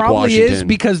 Yeah, it Lake probably Washington. is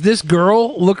because this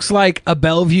girl looks like a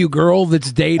Bellevue girl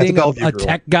that's dating a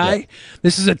tech guy. Yeah.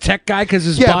 This is a tech guy because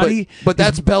his body. But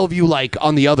that's Bellevue, like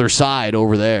on the other side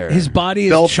over there. His body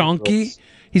is chunky. Girls.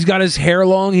 He's got his hair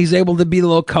long. He's able to be a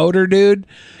little coder dude,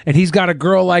 and he's got a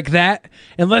girl like that.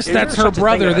 Unless that's her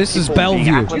brother, this is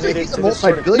Bellevue.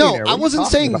 No, I wasn't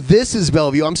saying this is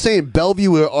Bellevue. I'm saying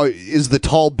Bellevue is the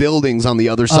tall buildings on the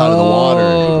other side of the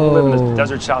water. People live in the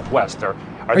desert Southwest. Are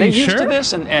they you used sure? to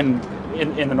this? And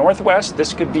in the Northwest,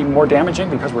 this could be more damaging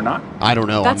because we're not? I don't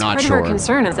know. That's I'm not part sure. of our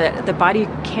concern is that the body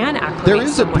can acclimate. There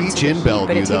is a somewhat beach to the in heat, Bellevue,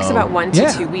 but it takes though. about 1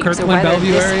 to 2 weeks. Kirkland, so whether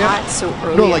Bellevue this area? hot so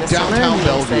early No, like in the downtown summer means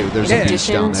Bellevue, that there's in a beach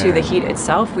addition down to there. the heat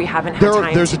itself, we haven't had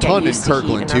time There's to a get ton in used to heat,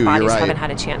 Kirkland, and too, our you're bodies right. haven't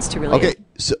had a chance to really. Okay,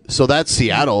 so that's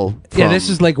Seattle. Yeah, this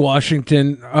is Lake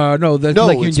Washington. No, that's No,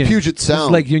 Lake it's Union. Puget This is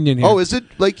Sound. Lake Union here. Oh, is it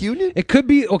Lake Union? It could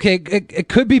be It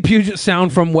could be Puget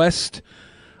Sound from west,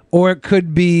 or it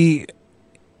could be.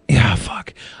 Yeah,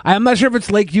 fuck. I'm not sure if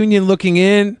it's Lake Union looking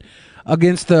in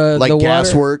against the Like the water.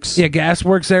 Gasworks? Yeah,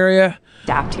 Gasworks area.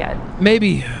 Adapt yet.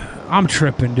 Maybe. I'm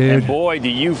tripping, dude. And boy, do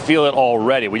you feel it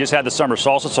already. We just had the summer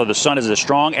solstice, so the sun is as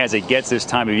strong as it gets this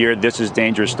time of year. This is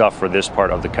dangerous stuff for this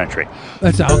part of the country.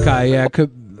 That's Alki, yeah.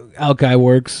 Alki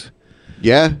works.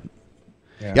 Yeah.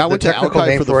 Yeah, I went to technical Alki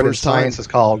name for the it in first time. science is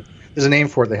called. There's a name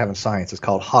for it they have in science. It's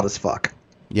called hot as fuck.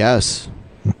 Yes.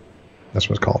 That's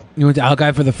what it's called. You went to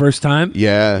Alki for the first time?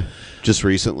 Yeah, just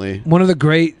recently. One of the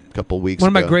great couple weeks One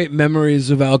of ago. my great memories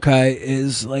of Alki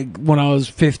is like when I was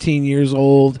 15 years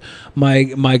old,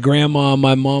 my grandma,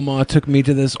 my mama took me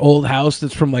to this old house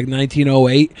that's from like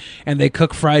 1908, and they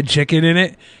cook fried chicken in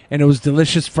it, and it was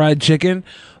delicious fried chicken.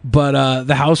 But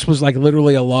the house was like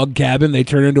literally a log cabin. They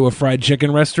turned into a fried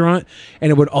chicken restaurant,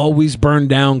 and it would always burn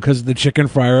down because the chicken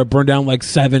fryer burned down like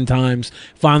 7 times.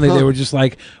 Finally, they were just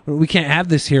like, we can't have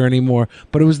this here anymore.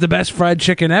 But it was the best fried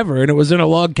chicken ever, and it was in a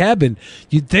log cabin.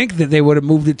 You'd think that they would have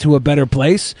moved it to a better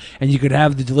place, and you could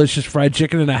have the delicious fried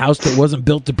chicken in a house that wasn't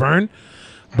built to burn.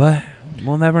 But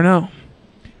we'll never know.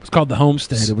 It's called the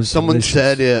Homestead. It was Someone delicious.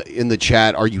 said in the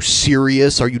chat, "Are you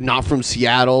serious? Are you not from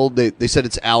Seattle?" They said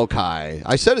it's Alki.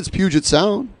 I said it's Puget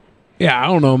Sound. Yeah, I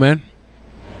don't know, man.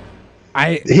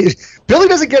 Billy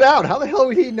doesn't get out. How the hell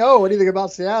would he know anything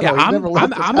about Seattle? Yeah, He's never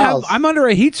left his house. I'm under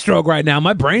a heat stroke right now.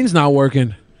 My brain's not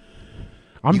working.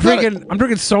 I'm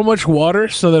drinking so much water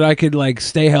so that I could like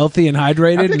stay healthy and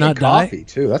hydrated and not coffee die.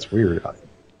 too. That's weird.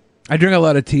 I drink a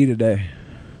lot of tea today.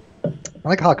 I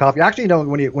like hot coffee. Actually,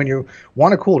 when you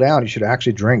want to cool down, you should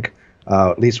actually drink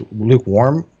at least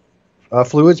lukewarm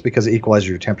fluids because it equalizes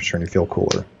your temperature and you feel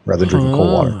cooler rather than drinking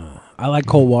cold water. I like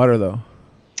cold water though.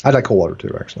 I like cold water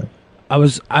too, actually.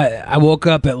 I woke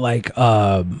up at like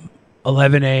 11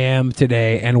 a.m.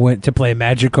 today and went to play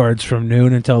Magic Cards from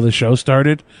noon until the show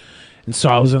started. And so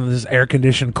I was in this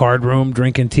air-conditioned card room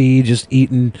drinking tea, just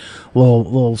eating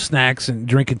little snacks and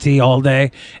drinking tea all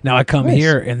day. Now I come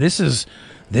here and this is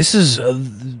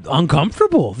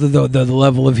uncomfortable. The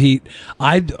level of heat.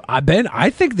 I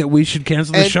think that we should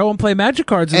cancel the show and play Magic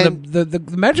Cards in the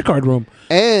Magic Card room.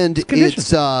 And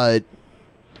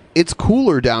it's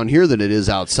cooler down here than it is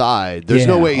outside. There's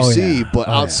no AC, but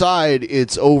outside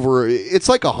it's over. It's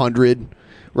like 100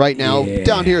 right now. Yeah.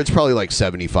 Down here it's probably like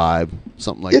 75,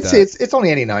 something like that. It's only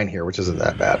 89 here, which isn't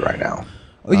that bad right now.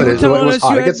 Oh, you were telling us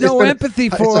you had no empathy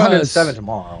for us. It's 107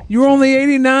 tomorrow. You were only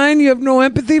 89. You have no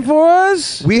empathy for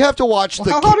us. We have to watch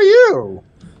How hot are you?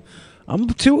 I'm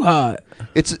too hot.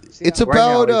 It's Right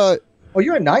about now oh,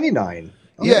 you're at 99.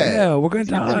 Okay. yeah. We're gonna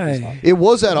die. It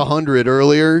was at 100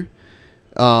 earlier.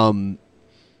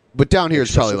 But down here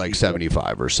it's probably like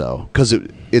 75 or so because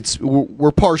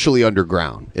we're partially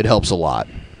underground. It helps a lot.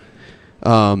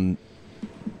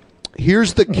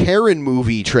 Here's the Karen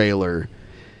movie trailer,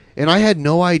 and I had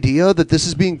no idea that this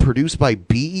is being produced by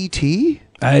BET. Yeah,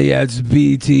 it's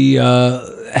BET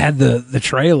had the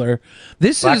trailer.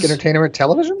 This Black is Entertainment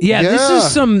Television. Yeah, this is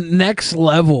some next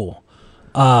level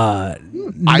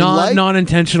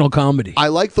non-intentional comedy. I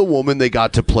like the woman they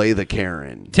got to play the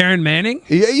Karen. Taryn Manning?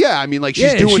 Yeah. I mean, like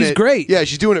she's she's great. Yeah,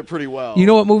 she's doing it pretty well. You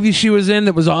know what movie she was in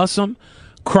that was awesome?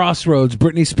 Crossroads.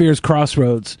 Britney Spears'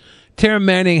 Crossroads. Taryn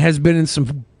Manning has been in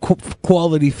some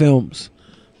quality films.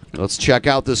 Let's check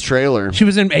out this trailer. She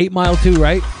was in 8 Mile too,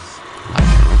 right?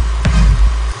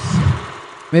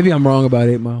 Maybe I'm wrong about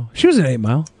 8 Mile. She was in 8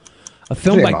 Mile. A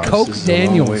film by Coke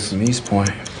Daniels. Away from East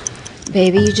Point.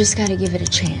 Baby, you just gotta give it a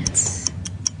chance.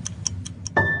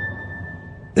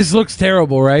 This looks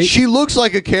terrible, right? She looks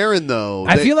like a Karen, though.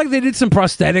 I feel like they did some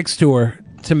prosthetics to her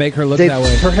to make her look that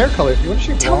way. Her hair color. What's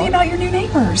she? Tell me about your new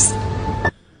neighbors.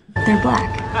 They're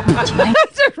black.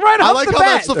 Right I off like the how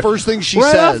bat. that's the first thing she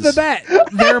right says. Off the bat,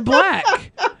 they're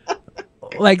black.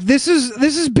 Like this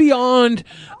is beyond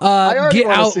Get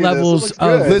Out levels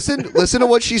of. Listen to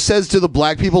what she says to the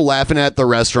black people laughing at the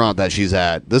restaurant that she's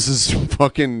at. This is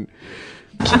fucking.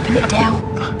 Keeping it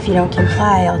down. If you don't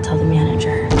comply, I'll tell the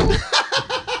manager.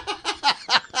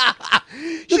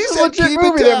 She is a said, legit "Keep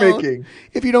movie it they're down. making."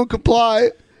 If you don't comply,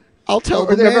 I'll tell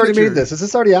the They've already manager." made this. Is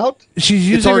this already out? She's It's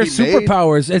using her already made.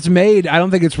 superpowers. It's made. I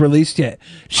don't think it's released yet.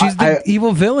 She's the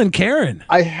evil villain, Karen.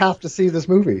 I have to see this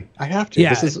movie. I have to. Yeah,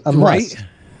 This is a right? must.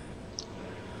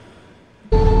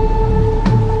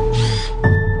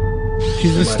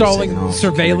 She's installing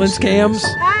surveillance cams.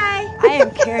 Hi, I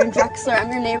am Karen Drexler.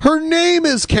 I'm your neighbor. Her name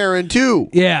is Karen too.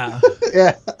 Yeah.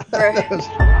 Yeah.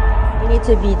 You need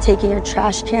to be taking your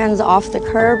trash cans off the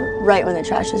curb right when the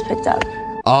trash is picked up.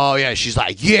 Oh yeah, she's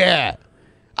like, yeah.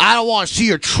 I don't want to see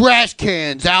your trash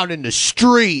cans out in the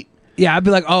street. Yeah, I'd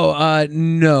be like,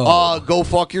 no. Go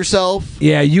fuck yourself.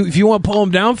 Yeah, if you want to pull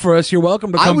them down for us, you're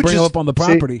welcome to I come would bring them just- up on the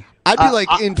property. I'd be like,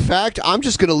 in fact, I'm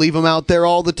just going to leave them out there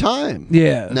all the time.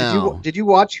 Yeah. Now, Did you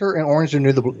watch her in Orange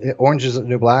is the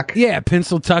New Black? Yeah,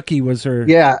 Pennsyltucky was her.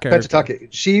 Yeah, character.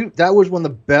 Pennsyltucky. That was one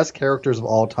of the best characters of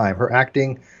all time. Her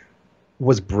acting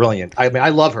was brilliant. I mean, I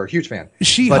love her. Huge fan.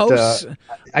 She But, hosts.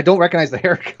 I don't recognize the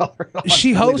hair color.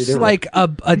 She hosts different. like a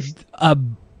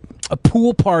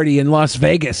pool party in Las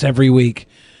Vegas every week.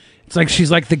 It's like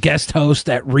she's like the guest host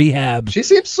at rehab. She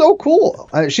seems so cool.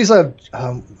 She's the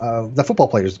football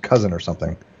player's cousin or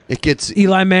something. it gets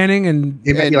Eli Manning and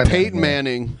Eli Peyton Manning,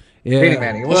 Manning. yeah. Peyton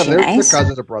Manning. Well, they're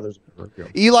cousins or brothers.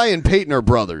 Eli and Peyton are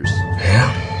brothers.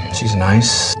 Yeah, she's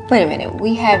nice. Wait a minute.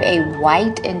 We have a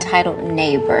white entitled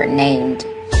neighbor named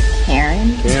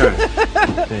Karen. Karen,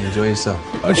 okay, enjoy yourself.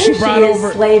 Oh, she brought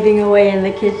over. slaving away in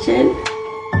the kitchen.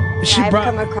 She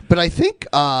brought. But I think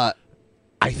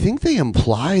they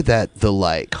imply that the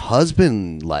like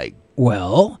husband like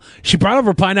Well, she brought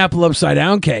over pineapple upside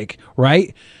down cake,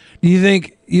 right? Do you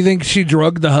think she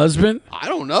drugged the husband? I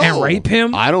don't know. And rape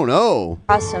him? I don't know.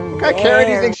 Awesome. What kind of Karen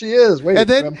do you think she is? Wait,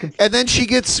 And then she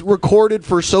gets recorded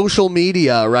for social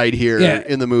media right here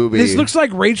in the movie. This looks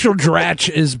like Rachel Dratch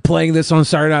is playing this on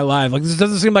Saturday Night Live. Like this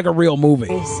doesn't seem like a real movie.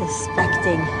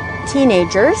 Suspecting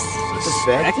teenagers.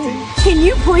 Suspecting? Can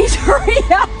you please hurry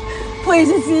up? Please,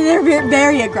 they're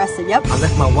very aggressive. Yep. I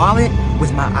left my wallet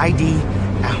with my ID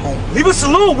at home. Leave us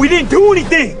alone. We didn't do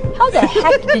anything. How the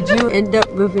heck did you end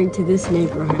up moving to this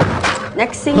neighborhood?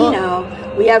 Next thing you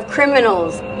know, we have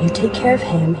criminals. You take care of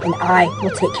him, and I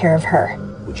will take care of her.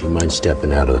 Would you mind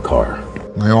stepping out of the car?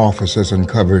 My office has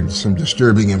uncovered some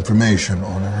disturbing information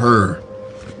on her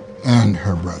and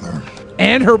her brother.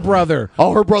 And her brother.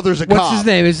 Oh, her brother's a cop. What's his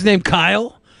name? Is his name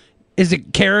Kyle? Is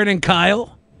it Karen and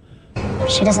Kyle?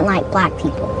 She doesn't like black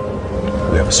people.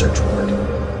 We have a search warrant.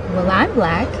 Well, I'm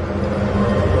black.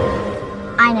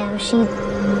 I know, she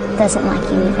doesn't like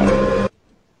you either.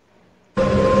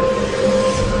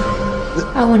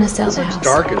 I want to sell the It's house.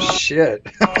 dark as shit.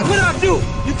 What I do?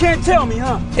 You can't tell me,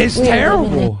 huh? It's We are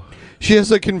terrible. She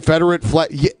has a Confederate flag.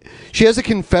 Yeah, she has a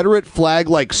Confederate flag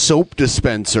like soap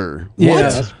dispenser.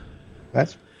 Yeah.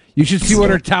 That's You should see what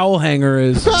her towel hanger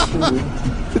is.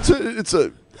 It's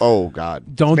a. Oh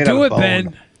God! Don't made do out it, of Ben.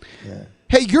 bone.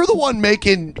 Hey, you're the one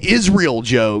making Israel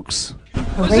jokes.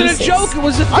 It wasn't a joke. It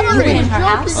was a I don't theory. even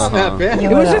joking on that, Ben.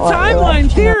 It was a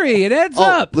timeline theory. It adds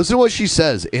up. Listen to what she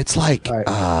says. It's like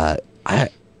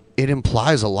it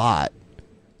implies a lot.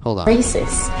 Hold on.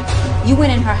 Racist. You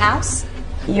went in her house?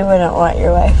 You wouldn't want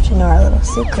your wife to know our little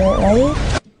secret,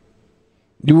 right?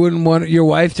 You wouldn't want your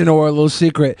wife to know our little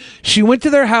secret. She went to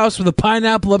their house with a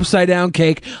pineapple upside down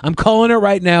cake. I'm calling it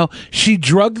right now. She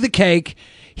drugged the cake.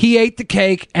 He ate the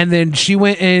cake, and then she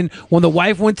went in. When the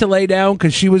wife went to lay down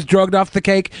because she was drugged off the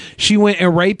cake, she went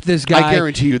and raped this guy. I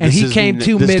guarantee you, and he came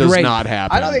to this does mid-rape. not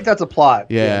happen. I don't think that's a plot.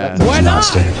 Yeah. Why not?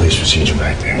 Standard police procedure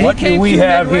back there. What do we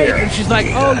have here? And she's like,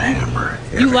 "Oh,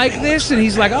 you like this?" And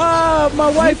he's like, "Oh,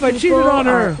 my wife, I cheated on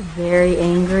her." Very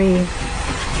angry.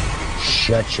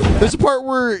 Shut your mouth. There's a part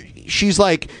where she's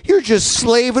like, "You're just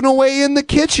slaving away in the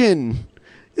kitchen."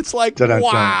 It's like,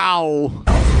 wow.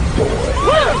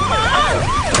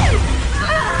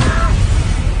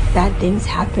 Bad things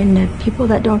happen to people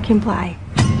that don't comply.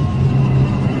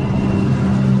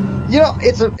 You know,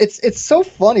 it's so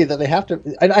funny that they have to.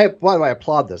 And by the way, I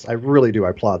applaud this. I really do. I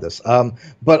applaud this.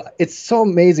 But it's so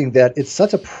amazing that it's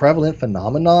such a prevalent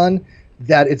phenomenon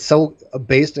that it's so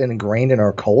based and ingrained in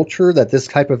our culture that this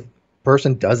type of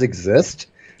person does exist.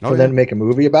 For them to make a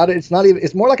movie about it, it's not even.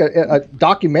 It's more like a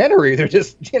documentary. They're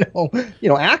just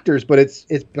actors, but it's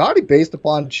probably based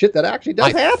upon shit that actually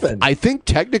does happen. I think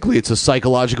technically it's a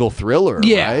psychological thriller.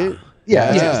 Yeah. Right?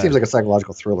 Yeah, it seems like a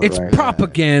psychological thriller. It's right?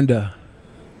 propaganda.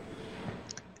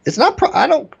 It's not. I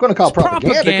don't going to call it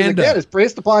propaganda because again, it's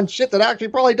based upon shit that actually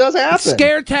probably does happen.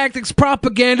 Scare tactics,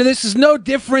 propaganda. This is no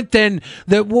different than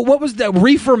what was that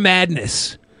Reefer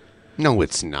Madness? No,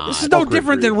 it's not. This is no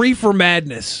different than Reefer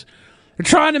Madness. They're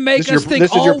trying to make us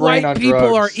think all white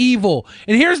people are evil.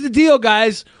 And here's the deal,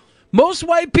 guys. Most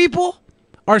white people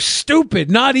are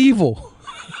stupid, not evil.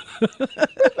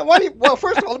 Well,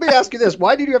 first of all, let me ask you this.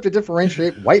 Why do you have to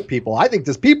differentiate white people? I think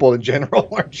just people in general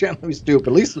are generally stupid.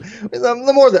 At least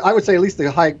the more that I would say, at least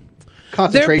the high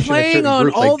concentration. They're playing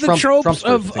on all the tropes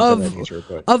of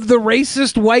the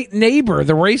racist white neighbor,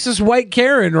 the racist white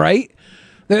Karen, right?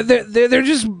 They're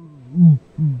just...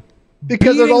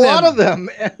 Because there's a lot of them,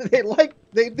 and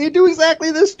they do exactly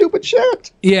this stupid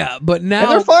shit. Yeah, but now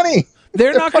and they're funny.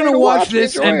 They're not going to watch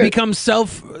this and become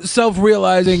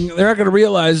self-realizing. They're not going to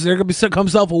realize. They're going to become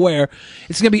self-aware.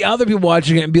 It's going to be other people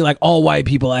watching it and be like, all white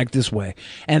people act this way.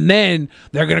 And then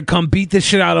they're going to come beat the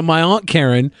shit out of my Aunt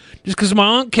Karen just because my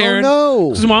Aunt Karen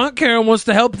wants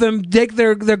to help them take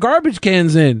their garbage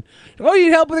cans in. Oh,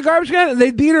 you help with the garbage can? And they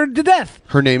beat her to death.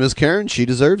 Her name is Karen. She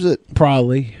deserves it.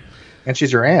 Probably. And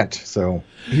she's your aunt, so...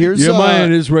 Here's my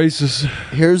aunt is racist.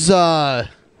 Here's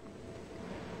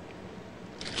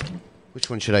which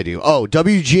one should I do? Oh,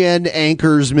 WGN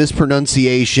anchors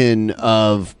mispronunciation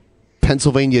of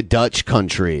Pennsylvania Dutch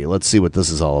country. Let's see what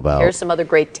this is all about. Here's some other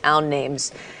great town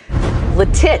names.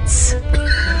 Letitz.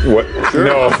 What? Sure.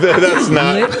 No, that's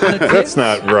not. That's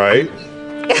not right.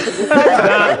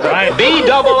 Right.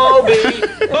 B-double-O-B.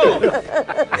 Boom.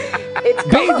 It's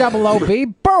B-double-O-B.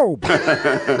 Boom.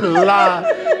 La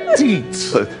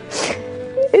teats.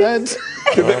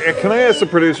 Can I ask the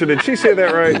producer, did she say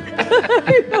that right?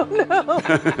 I don't know.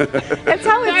 That's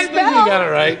how it's spelled. You got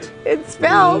it right. It's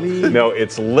spelled. No,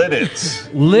 it's Lidditz.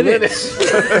 Lidditz.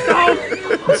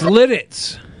 It's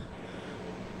Lidditz.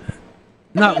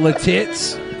 Not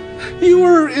Letitz. You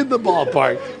were in the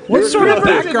ballpark. What sort of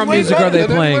background music are they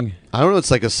playing? I don't know.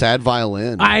 It's like a sad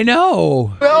violin. I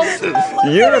know.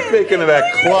 You're thinking of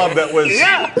that club that was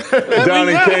down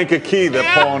in Kankakee that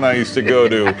Paul and I used to go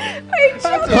to. Wait,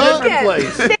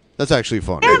 place. That's actually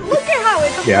funny. And look at how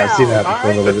it's Yeah, I've seen spelled. that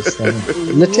before. The Lidditz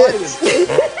thing. The tits.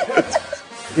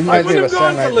 It reminds me of a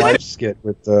Saturday Night Live skit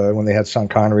with when they had Sean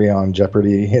Connery on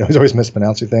Jeopardy. He was always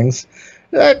mispronouncing things.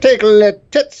 Take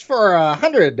tits for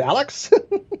 100, Alex.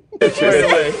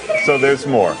 So there's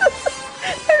more.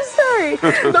 I'm sorry.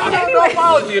 No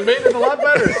apology. It made it a lot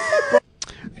better.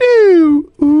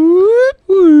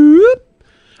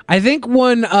 I think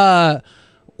when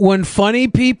funny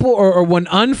people or when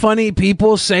unfunny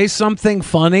people say something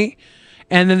funny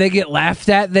and then they get laughed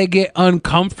at, they get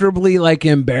uncomfortably like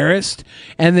embarrassed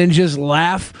and then just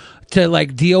laugh to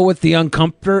like deal with the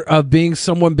uncomfort of being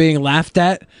someone being laughed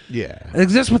at. Yeah. Like,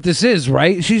 that's what this is,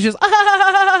 right? She's just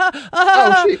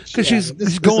because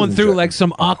she's going through like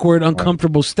some awkward,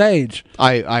 uncomfortable stage.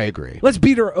 I agree. Let's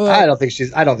beat her. I don't think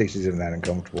she's even that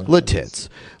uncomfortable.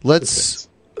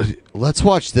 Let's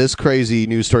watch this crazy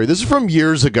news story. This is from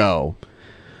years ago,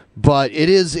 but it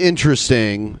is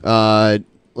interesting.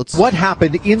 What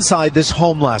happened inside this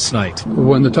home last night?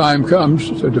 When the time comes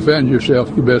to defend yourself,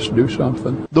 you best do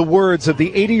something. The words of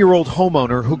the 80-year-old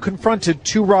homeowner who confronted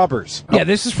two robbers. Yeah,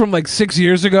 this is from like 6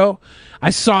 years ago.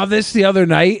 I saw this the other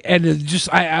night, and it just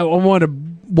I want to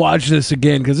watch this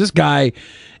again because this guy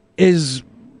he's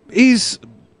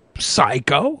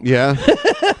psycho. Yeah.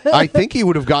 I think he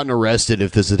would have gotten arrested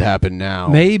if this had happened now.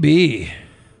 Maybe.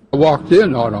 I walked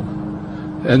in on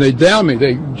him, and they downed me.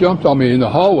 They jumped on me in the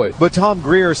hallway. But Tom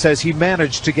Greer says he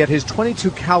managed to get his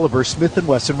 .22 caliber Smith &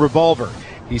 Wesson revolver.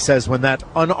 He says when that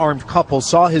unarmed couple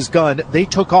saw his gun, they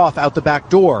took off out the back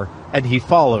door, and he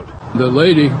followed. The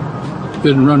lady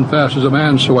didn't run fast as a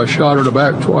man, so I shot her in the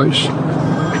back twice.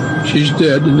 She's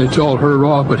dead, and it's all her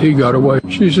off, but he got away.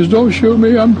 She says, "Don't shoot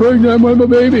me, I'm pregnant with a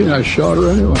baby," and I shot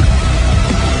her anyway.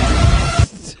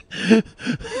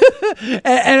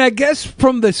 And I guess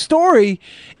from the story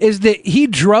is that he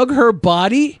drug her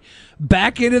body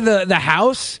back into the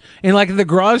house in like the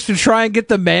garage to try and get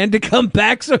the man to come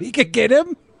back so he could get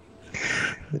him.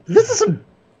 This is some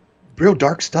real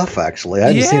dark stuff, actually. I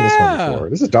haven't seen this one before.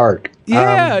 This is dark.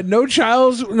 Yeah, no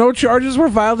charges were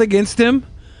filed against him.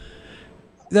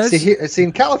 See,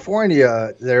 in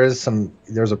California, there's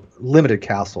a limited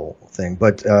castle thing,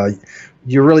 but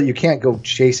you can't go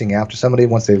chasing after somebody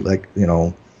once they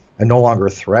are no longer a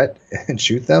threat and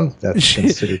shoot them. That's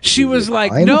considered. She was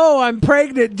like, "No, I'm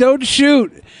pregnant. Don't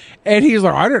shoot." And he's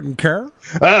like, "I didn't care.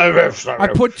 I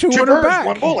put two in her back.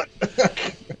 One bullet."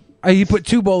 He put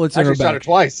 2 bullets in her back. Shot her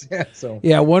twice. Yeah,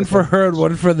 yeah, one for her and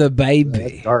one for the baby. Yeah,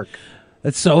 that's dark.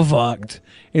 That's so fucked.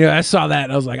 I saw that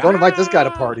and I was like, don't invite this guy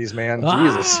to parties, man.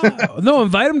 Jesus. No,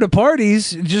 invite him to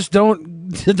parties. Just don't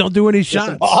do any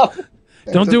shots.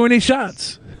 Don't do any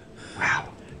shots. Wow.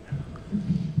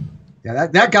 Yeah,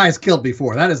 that guy's killed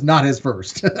before. That is not his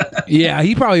first. Yeah,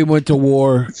 he probably went to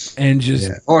war and just.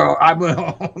 Yeah. Or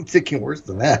I'm thinking worse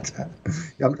than that.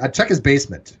 I check his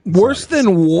basement. Worse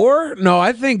than war? No,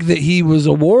 I think that he was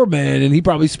a war man, and he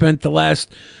probably spent the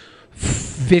last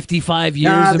 55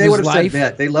 years of they his would have life. Said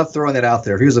vet. They love throwing that out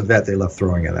there. If he was a vet, they love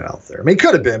throwing that out there. I mean, he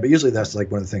could have been, but usually that's like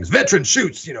one of the things. Veteran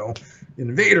shoots,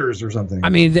 invaders or something. I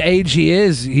mean, the age he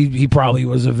is, he probably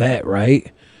was a vet,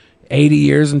 right? 80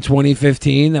 years in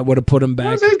 2015, that would have put him back.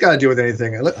 What's that got to do with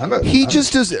anything? He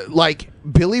just does, like,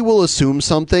 Billy will assume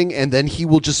something, and then he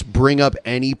will just bring up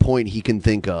any point he can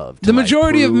think of. The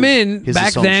majority of men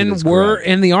back then were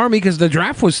in the army because the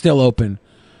draft was still open,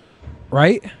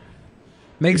 right?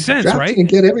 Makes sense, Draft right? Didn't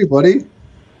get everybody.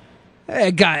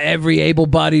 It got every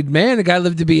able-bodied man. The guy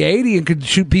lived to be 80 and could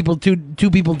shoot people two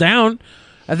people down.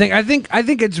 I think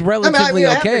it's relatively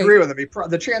I have okay. to agree with him.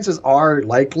 The chances are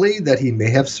likely that he may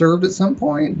have served at some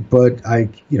point, but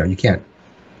you can't.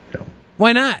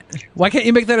 Why not? Why can't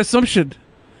you make that assumption?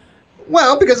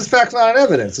 Well, because it's facts, not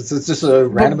evidence. It's just a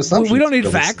random assumption. We don't need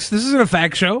facts. This isn't a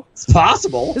fact show. It's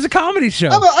possible. It's a comedy show.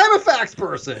 I'm a facts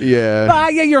person. Yeah.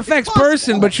 Yeah, you're a facts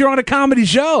person, but you're on a comedy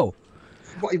show.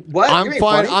 What? I'm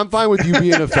fine. I'm fine with you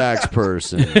being a facts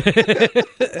person.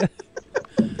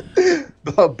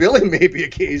 Billy maybe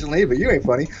occasionally, but you ain't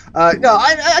funny. No,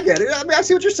 I get it. I mean, I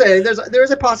see what you're saying. There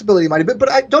is a possibility he might have been,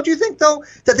 but don't you think though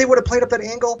that they would have played up that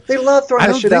angle? They love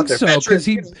throwing that shit out there. I don't think so because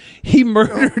he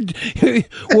murdered.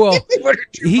 Well, he murdered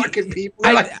 2 fucking people.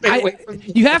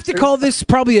 You have to call this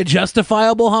probably a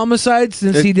justifiable homicide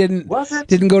since he didn't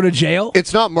go to jail.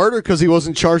 It's not murder because he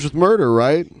wasn't charged with murder,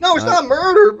 right? No, it's not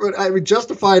murder, but I mean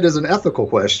justified as an ethical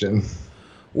question.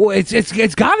 Well,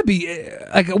 it's got to be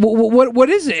like what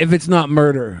is it if it's not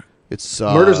murder? It's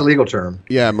murder's a legal term.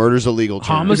 Yeah, murder's a legal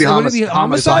term. Homicide.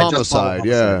 Homicide.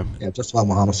 Yeah. Yeah,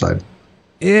 justifiable homicide.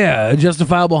 Yeah, a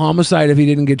justifiable homicide if he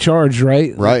didn't get charged,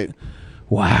 right? Right.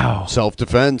 Wow.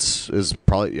 Self-defense is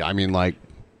probably. I mean, like.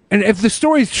 And if the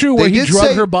story's true, where he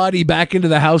drug her body back into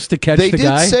the house to catch the guy, they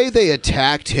did say they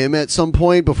attacked him at some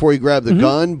point before he grabbed the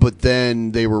gun, but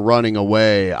then they were running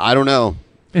away. I don't know.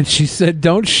 And she said,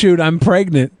 "Don't shoot, I'm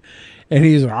pregnant." And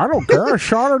he's like, "I don't care. I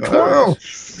shot her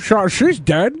twice. She's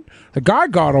dead. The guy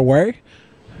got away."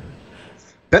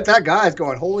 Bet that guy's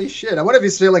going, "Holy shit!" I wonder if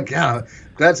he's feeling, I'm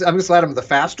just glad I'm the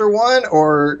faster one,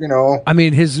 or I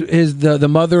mean, the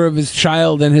mother of his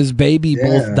child and his baby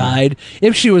both died.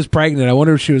 If she was pregnant, I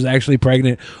wonder if she was actually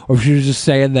pregnant, or if she was just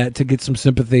saying that to get some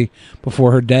sympathy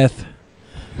before her death.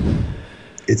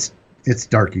 It's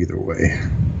dark either way.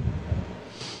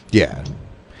 Yeah.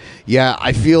 Yeah,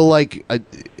 I feel like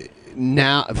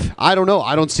now, I don't know.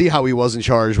 I don't see how he wasn't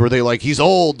charged. Were they like, he's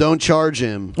old, don't charge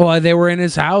him? Well, they were in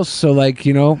his house, so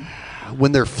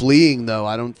when they're fleeing, though,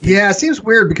 I don't think... Yeah, it seems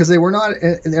weird because they're not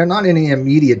in any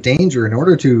immediate danger. In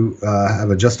order to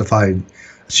have a justified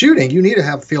shooting, you need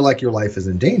to feel like your life is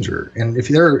in danger. And if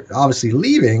they're obviously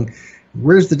leaving,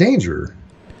 where's the danger?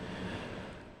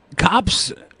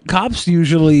 Cops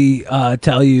usually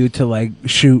tell you to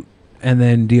shoot and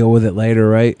then deal with it later,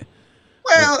 right?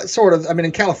 Well, sort of. I mean,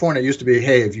 in California, it used to be,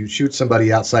 hey, if you shoot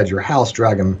somebody outside your house,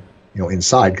 drag them,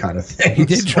 inside, kind of thing. He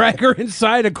did drag her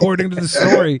inside, according to the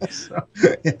story.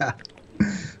 Yeah.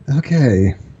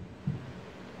 Okay.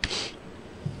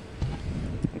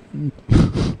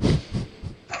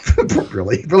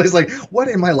 Billy's like, what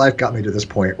in my life got me to this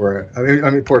point where I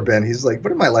mean, poor Ben. He's like,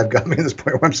 what in my life got me to this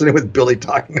point where I'm sitting with Billy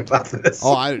talking about this?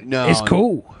 Oh, I no, It's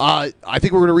cool. I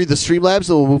think we're going to read the Streamlabs,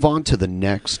 and we'll move on to the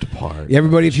next part. Yeah,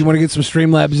 everybody, if you want to get some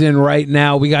Streamlabs in right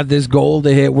now, we got this goal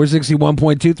to hit. We're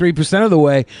 61.23% of the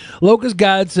way. Locust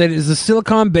God said, is the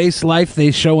silicon-based life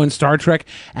they show in Star Trek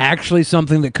actually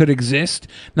something that could exist?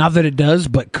 Not that it does,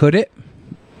 but could it?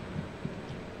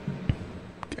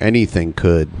 Anything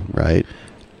could, right?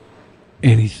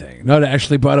 Anything. No, it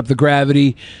actually brought up the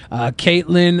gravity.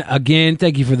 Caitlin, again,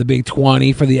 thank you for the big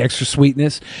 20 for the extra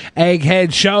sweetness.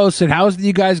 Egghead Show said, how do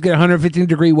you guys get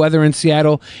 115-degree weather in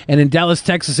Seattle and in Dallas,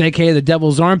 Texas, a.k.a. the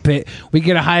Devil's Armpit? We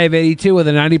get a high of 82 with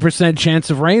a 90% chance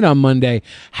of rain on Monday.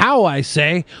 How, I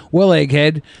say? Well,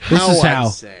 Egghead,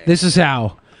 This is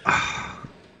how.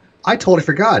 I totally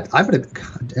forgot. I'm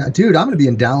gonna be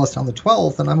in Dallas on the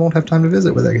 12th, and I won't have time to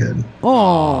visit with Egghead.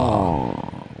 Oh,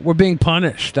 we're being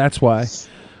punished. That's why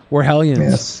we're hellions.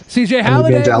 Yes. CJ I'm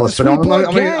Halliday, in Dallas, but I'm Sweetboy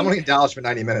only Gang. in Dallas for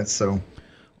 90 minutes. So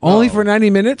Only for 90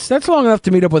 minutes? That's long enough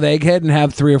to meet up with Egghead and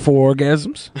have 3 or 4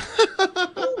 orgasms.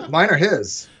 Mine or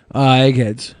his?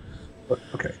 Egghead's.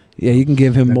 Okay. Yeah, you can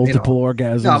give him multiple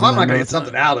orgasms. No, if I'm not and gonna I get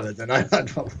something out of it, then I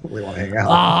don't really want to hang out.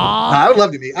 Ah. I would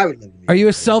love to meet. Are you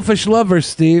a selfish lover,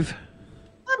 Steve?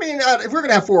 I mean, if we're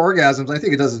gonna have 4 orgasms, I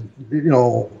think it doesn't.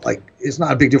 It's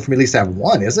not a big deal for me at least to have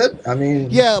 1, is it? I mean,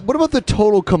 Yeah, what about the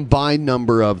total combined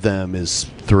number of them is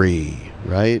 3,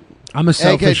 right? I'm a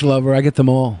selfish lover. I get them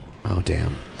all. Oh,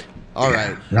 damn. All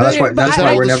right. No, that's why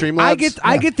we're never. I get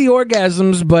the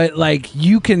orgasms, but like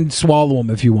you can swallow them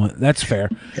if you want. That's fair.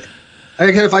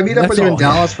 Okay, if I meet up with you in all.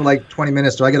 Dallas for like 20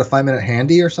 minutes, do I get a 5-minute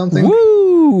handy or something?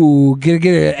 Woo! Get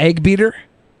an egg beater.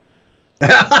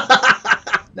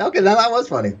 Okay, that was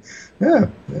funny. Yeah.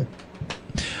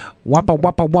 Wappa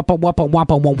wappa wappa wappa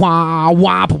wappa wappa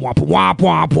wappa wappa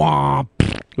wappa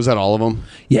wappa. Was that all of them?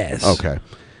 Yes. Okay.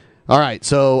 All right.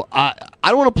 So I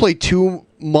don't want to play too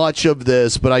much of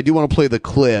this, but I do want to play the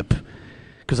clip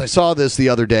because I saw this the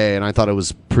other day and I thought it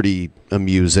was pretty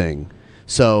amusing.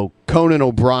 So Conan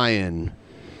O'Brien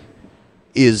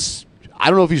is, I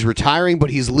don't know if he's retiring, but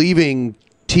he's leaving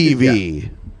TV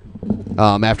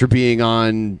after being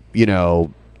on,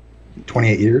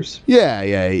 28 years.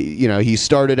 Yeah. He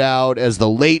started out as the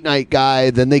late night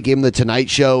guy. Then they gave him the Tonight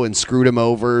Show and screwed him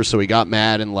over. So he got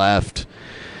mad and left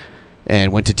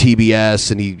and went to TBS.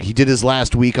 And he did his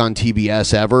last week on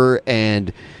TBS ever.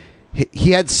 And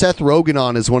he had Seth Rogen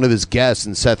on as one of his guests.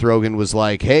 And Seth Rogen was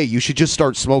like, hey, you should just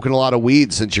start smoking a lot of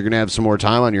weed since you're going to have some more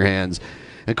time on your hands.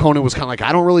 And Conan was kind of like,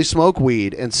 I don't really smoke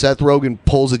weed. And Seth Rogen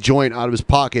pulls a joint out of his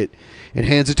pocket and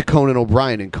hands it to Conan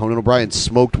O'Brien. And Conan O'Brien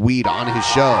smoked weed on his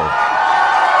show.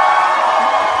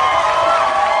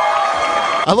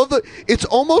 I love it's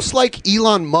almost like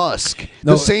Elon Musk.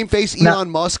 The same face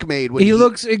Elon Musk made. When he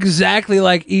looks exactly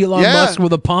like Elon Musk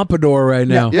with a pompadour right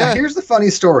now. Yeah. Here's the funny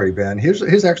story, Ben.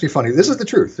 Here's actually funny. This is the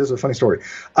truth. This is a funny story.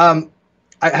 I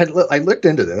looked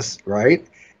into this, right?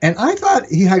 And I thought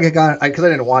he had got, because I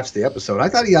didn't watch the episode, I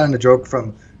thought he got in a joke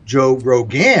from Joe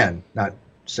Rogan, not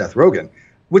Seth Rogen,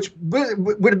 which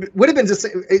would have been just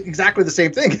exactly the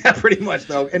same thing, pretty much,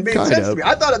 though, and made sense to me.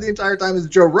 I thought it the entire time it was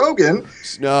Joe Rogan.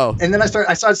 No. And then I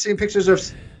started seeing pictures of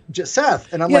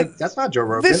Seth, and I'm like, that's not Joe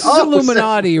Rogan. This is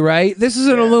Illuminati, right? This is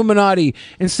an Illuminati.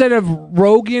 Instead of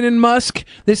Rogan and Musk,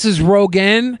 this is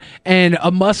Rogan and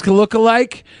a Musk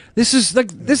lookalike. This is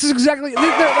exactly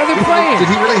they're playing. Did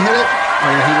he really hit it?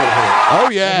 Oh,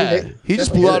 yeah, he really hit it. Oh yeah, he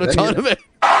just blew out a ton of it.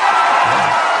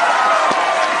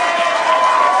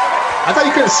 I thought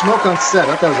you couldn't smoke on set.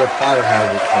 I thought it was a fire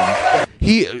hazard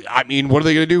thing. What are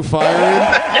they going to do? Fire him?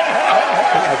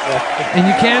 And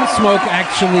you can smoke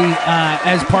actually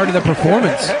as part of the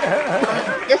performance.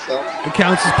 I guess so. It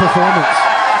counts as performance.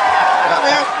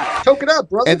 Yeah, toke it up,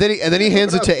 brother. And then he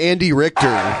hands it to Andy Richter.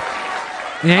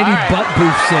 And Andy butt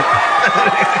boofs it.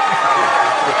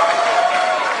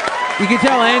 You can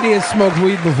tell Andy has smoked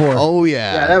weed before. Oh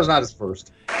yeah. Yeah, that was not his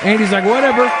first. Andy's like,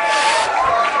 whatever.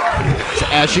 He's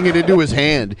ashing it into his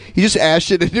hand. He just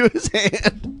ashed it into his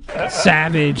hand.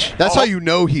 Savage. That's how you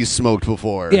know he's smoked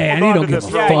before. Yeah, Andy don't give a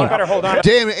fuck. You better hold on.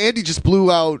 Damn, Andy just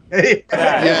blew out. Yeah.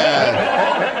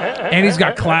 Andy's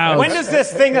got clouds. When does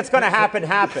this thing that's going to happen?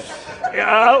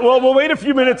 Well, we'll wait a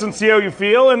few minutes and see how you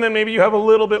feel, and then maybe you have a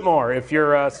little bit more if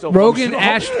you're still. Rogan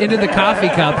ashed into the coffee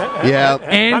cup. Yeah. I'm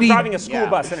Andy driving a school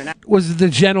bus in an. was the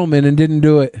gentleman and didn't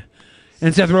do it.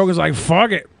 And Seth Rogen's like,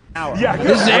 fuck it. Yeah,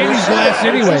 This is Andy's last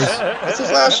anyways. It's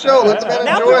his last show. Let the man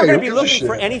Now enjoy. people are going Who to be gives a looking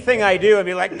for shit? anything I do and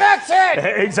be like, that's it!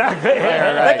 Exactly.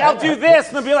 Like, I'll do this,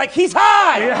 and they'll be like, he's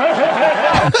high!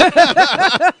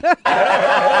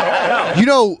 You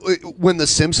know, when The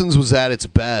Simpsons was at its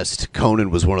best, Conan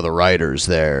was one of the writers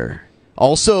there.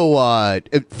 Also,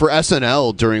 for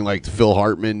SNL during like the Phil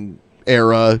Hartman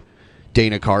era,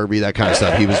 Dana Carvey, that kind of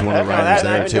stuff, he was one of the writers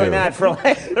there I've been too. doing that for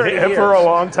like 30 years. For a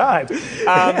long time.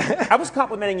 I was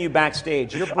complimenting you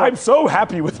backstage. I'm so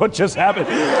happy with what just happened.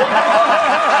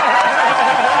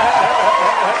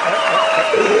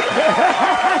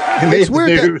 It's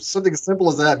weird. Something as simple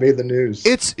as that made the news.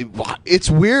 It's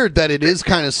weird that it is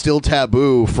kind of still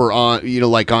taboo for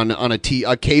like on a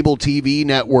cable TV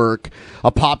network,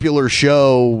 a popular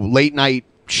show, late night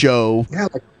show. Yeah,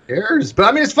 like who cares? But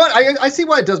I mean, it's fun. I see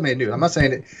why it does make news. I'm not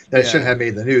saying that it shouldn't have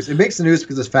made the news. It makes the news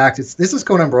because it's fact. This is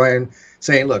Conan O'Brien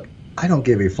saying, "Look, I don't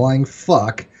give a flying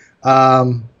fuck.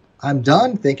 I'm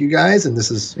done. Thank you guys." And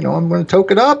this is, I'm going to toke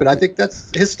it up. And I think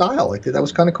that's his style. I think that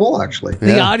was kind of cool, actually.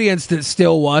 The audience that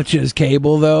still watches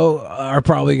cable, though, are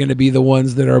probably going to be the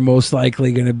ones that are most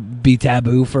likely going to be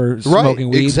taboo for smoking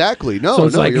weed. Exactly. No, So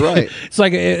it's like, you're right. It's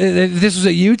like this was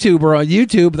a YouTuber on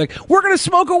YouTube, like, we're going to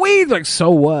smoke a weed. Like, so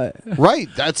what? Right.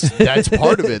 That's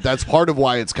part of it. That's part of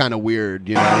why it's kind of weird,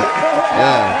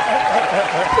 Yeah.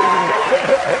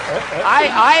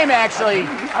 I am actually.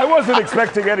 I wasn't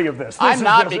expecting any of this. I'm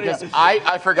not because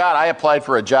I forgot I applied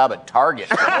for a job at Target.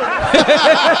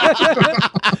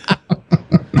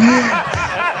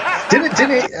 Didn't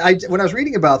he? When I was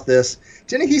reading about this,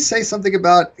 didn't he say something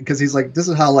about, because he's like, this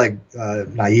is how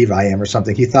naive I am or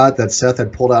something. He thought that Seth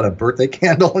had pulled out a birthday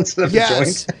candle instead of a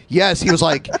joint. Yes. He was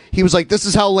like, this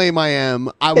is how lame I am.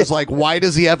 I was like, why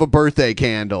does he have a birthday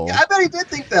candle? Yeah, I bet he did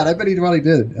think that. I bet he probably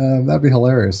did. That'd be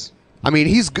hilarious. I mean,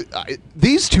 he's good.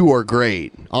 These two are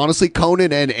great. Honestly,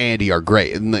 Conan and Andy are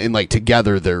great, and like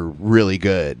together, they're really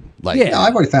good. Like,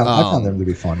 I've already found I found them to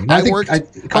be funny. I worked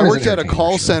at a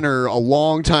call center a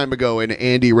long time ago, and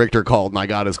Andy Richter called, and I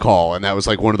got his call, and that was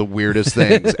like one of the weirdest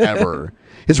things ever.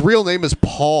 His real name is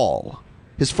Paul.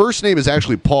 His first name is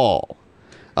actually Paul.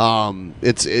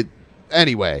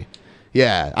 Anyway.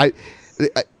 Yeah,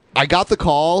 I got the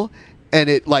call, and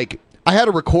it like. I had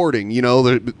a recording,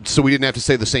 so we didn't have to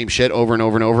say the same shit over and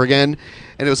over and over again.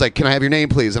 And it was like, can I have your name,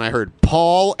 please? And I heard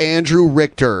Paul Andrew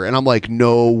Richter. And I'm like,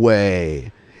 no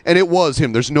way. And it was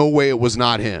him. There's no way it was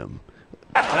not him.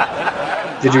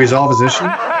 Did you resolve his issue?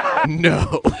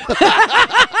 No.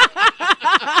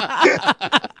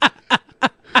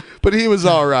 But he was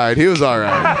all right. He was all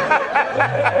right.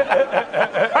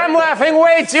 I'm laughing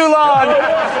way too long.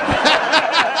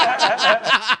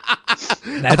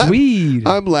 That's weed.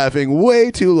 I'm laughing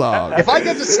way too long. If I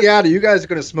get to Seattle, you guys are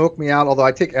going to smoke me out. Although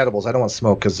I take edibles, I don't want to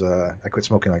smoke because I quit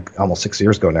smoking like almost 6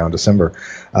 years ago now in December.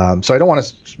 So I don't want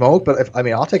to smoke, but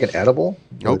I'll take an edible.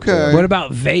 Okay. What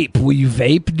about vape? Will you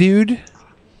vape, dude?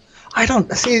 I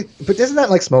don't see, but isn't that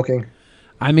like smoking?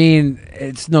 I mean,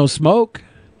 it's no smoke.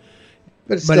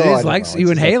 But But it is like you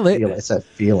inhale it. It's that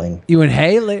feeling. You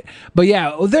inhale it. But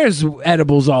yeah, there's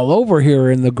edibles all over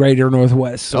here in the greater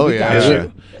Northwest. So we got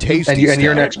you. Tasty and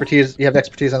you're an expertise. You have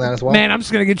expertise on that as well. Man, I'm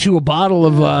just gonna get you a bottle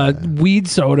of weed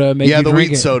soda. Make Yeah, you the drink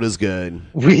weed it. soda's good.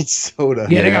 Weed soda.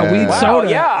 Yeah, they got weed soda.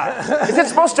 Yeah. Is it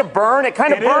supposed to burn? It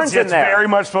kind of burns in It's there. very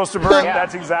much supposed to burn.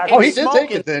 That's exactly. Oh, he did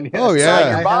take it then. Oh,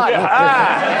 yeah.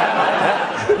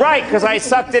 Right, because I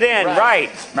sucked it in. Right.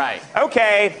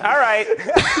 Okay. All right.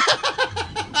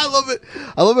 I love it.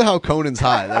 I love it how Conan's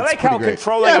high. That's I like how pretty great.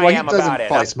 controlling Yeah, well, I he am doesn't about it.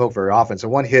 probably smoke very often. So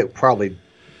one hit probably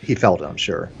he felt it, I'm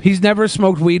sure. He's never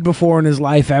smoked weed before in his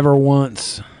life ever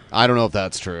once. I don't know if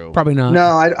that's true. Probably not. No,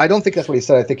 I don't think that's what he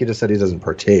said. I think he just said he doesn't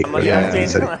partake. I'm like a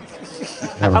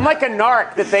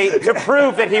narc to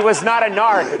prove that he was not a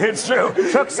narc. It's true.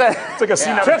 Took some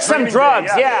training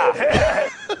drugs, day, yeah.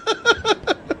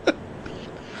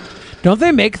 Don't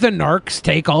they make the narcs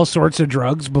take all sorts of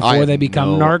drugs before they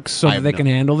become narcs so that they can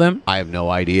handle them? I have no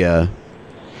idea.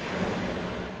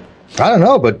 I don't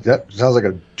know, but that sounds like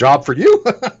a job for you.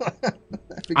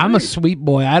 I'm a sweet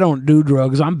boy. I don't do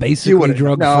drugs. I'm basically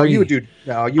drug free. No, you would do.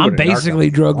 No, you. I'm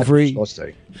basically drug free.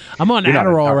 I'm on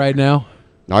Adderall right now.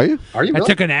 Are you? Are you? I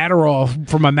took an Adderall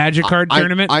for my Magic Card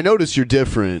tournament. I noticed you're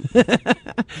different.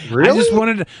 Really? I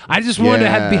just wanted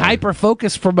to be hyper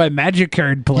focused for my Magic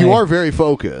Card play. You are very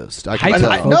focused. I can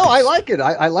tell. No, I like it.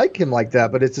 I like him like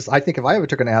that. But it's just, I think if I ever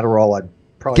took an Adderall, I'd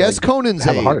probably Guess Conan's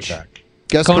have a heart age. attack.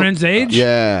 Guess Conan's age?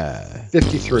 Yeah.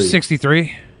 53.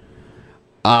 63.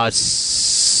 You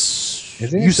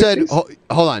said, hold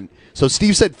on. So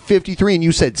Steve said 53 and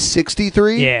you said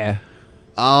 63? Yeah.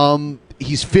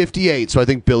 He's 58, so I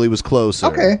think Billy was closer.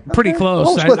 Okay. Pretty close.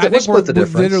 We'll split I think split the we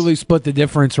difference. literally split the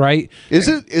difference, right? Is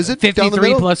it? Down the 53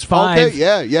 middle? plus 5? Okay,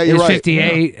 yeah, you're is right.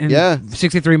 58, and Yeah.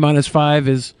 63 minus 5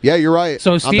 is. Yeah, you're right.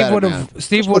 So I'm Steve bad at would have math.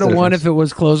 Steve Split would the have won difference. if it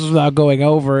was closest without going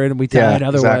over, and we tied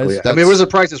otherwise. Exactly. I mean, it was the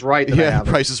Price is Right. That I Yeah, have it.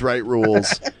 Price is Right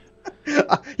rules.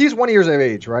 He's 1 year of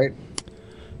age, right?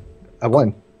 I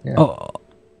won. Yeah. Oh,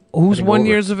 who's I think 1 over.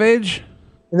 years of age?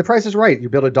 And the Price is Right. You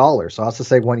build $1, so I have to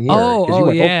say 1 year. 'cause you Oh, went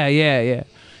over.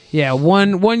 yeah.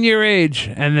 One year age,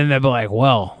 and then they'll be like,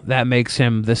 "Well, that makes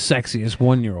him the sexiest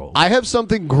 1-year-old." I have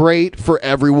something great for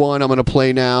everyone I'm going to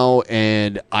play now,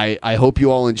 and I hope you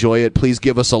all enjoy it. Please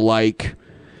give us a like,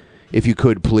 if you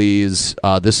could, please.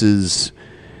 This is...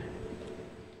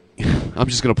 I'm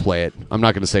just going to play it. I'm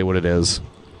not going to say what it is.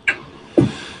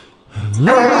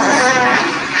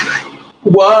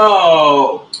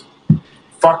 Whoa!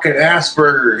 Fucking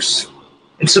Asperger's.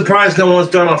 I'm surprised no one's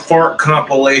done a fart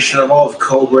compilation of all of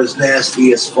Cobra's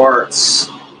nastiest farts.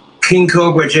 King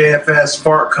Cobra JFS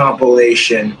fart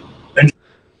compilation. And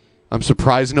I'm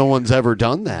surprised no one's ever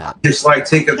done that. just like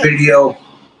take a video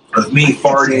of me I can't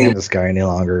farting. stand this guy any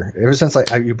longer. Ever since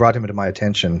you brought him into my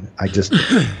attention, he's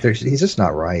just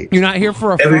not right. You're not here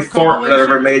for a Every fart fart that I've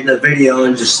ever made in a video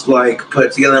and just like put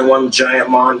it together in one giant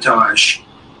montage.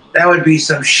 That would be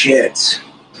some shit.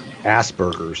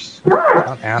 Asperger's.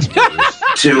 Not Asperger's.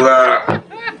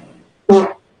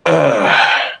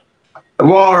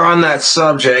 While we're on that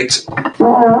subject,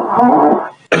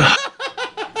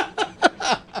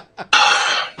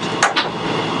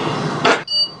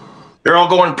 they're all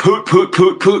going poot, poot,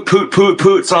 poot, poot, poot, poot,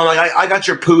 poot. So I'm like, I got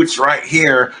your poots right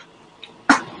here.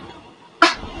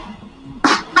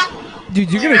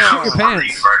 Dude, you're gonna shit your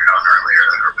pants.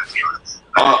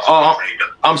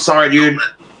 I'm sorry, dude.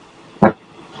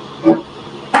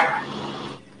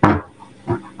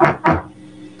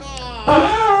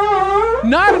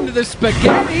 Not into the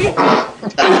spaghetti.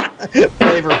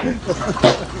 Flavor.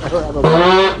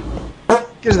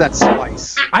 Gives that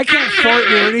spice. I can't fart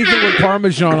near anything with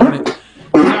Parmesan on it.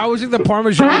 I always think the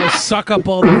Parmesan will suck up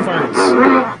all the farts.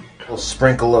 A little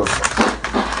sprinkle of.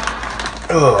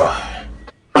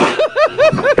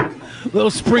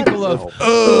 Little sprinkle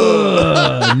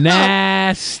of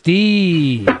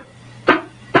nasty.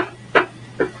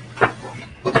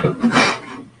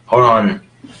 Hold on.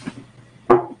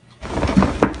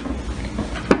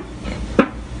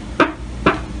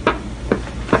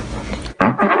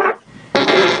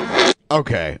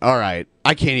 Okay, all right.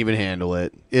 I can't even handle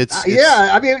it. It's Yeah,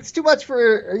 I mean, it's too much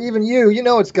for even you. You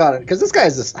know it's got it. Because this guy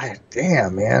is just,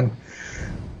 damn, man.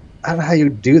 I don't know how you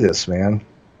do this, man.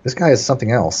 This guy is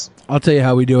something else. I'll tell you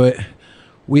how we do it.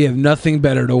 We have nothing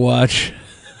better to watch.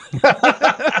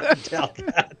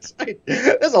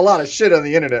 There's a lot of shit on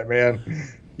the internet, man.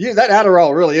 That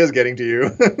Adderall really is getting to you.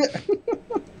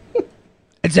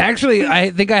 It's actually,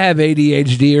 I think I have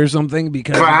ADHD or something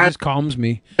because it just calms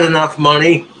me. Enough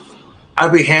money,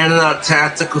 I'd be handing out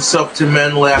tactical soap to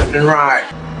men left and right.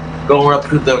 Going up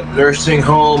to the nursing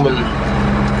home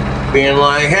and being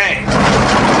like, hey.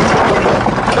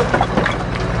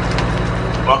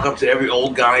 Walk up to every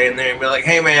old guy in there and be like,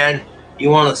 hey man, you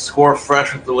want to score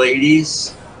fresh with the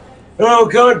ladies? Oh,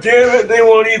 god damn it, they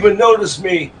won't even notice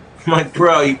me. I'm like,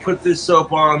 bro, you put this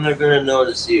soap on, they're going to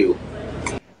notice you.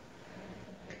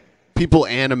 people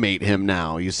animate him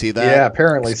now. You see that? Yeah,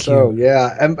 apparently so.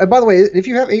 Yeah, and by the way, if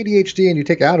you have ADHD and you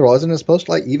take Adderall, isn't it supposed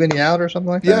to like even you out or something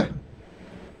like that?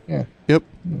 Yeah. Yep.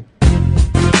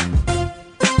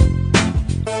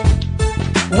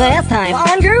 Last time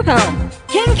on Group Home,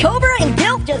 King Cobra and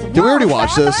Dilf just Did we already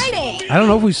watch this? fighting. I don't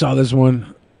know if we saw this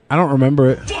one. I don't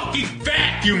remember it.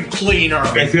 Vacuum cleaner.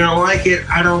 If you don't like it,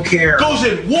 I don't care. Goes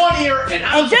in one ear and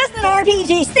out. And just an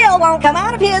RPG still won't come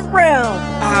out of his room.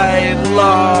 I love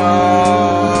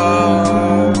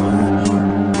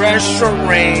restaurant.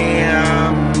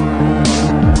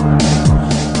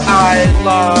 I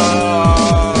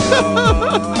love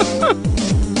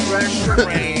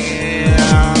restaurant.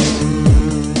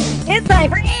 It's time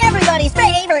for everybody's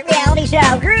favorite reality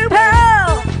show, Group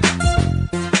Home.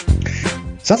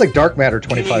 Sounds like Dark Matter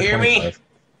Can you hear me? 2525.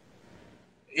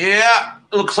 Yeah,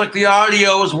 looks like the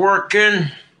audio is working.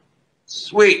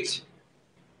 Sweet.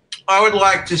 I would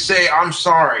like to say I'm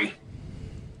sorry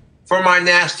for my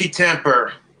nasty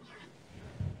temper.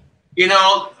 You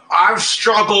know, I've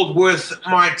struggled with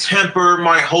my temper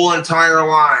my whole entire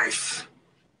life.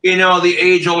 You know, the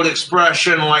age-old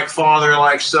expression, like father,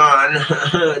 like son.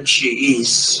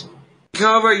 Jeez.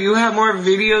 Cobra, you have more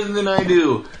videos than I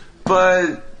do,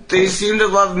 but they seem to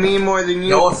love me more than you.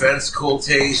 No offense, cool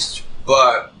taste,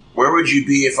 but where would you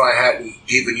be if I hadn't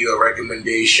given you a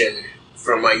recommendation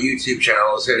from my YouTube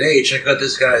channel and said, hey, check out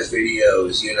this guy's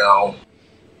videos, you know.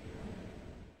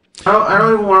 I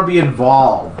don't even want to be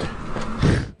involved.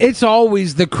 It's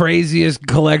always the craziest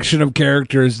collection of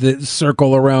characters that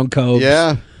circle around Cobes.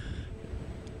 Yeah.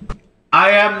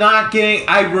 I am not getting...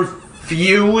 I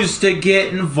refuse to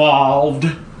get involved.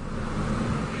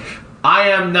 I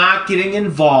am not getting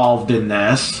involved in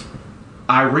this.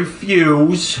 I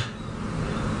refuse.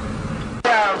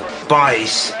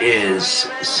 Spice is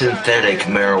synthetic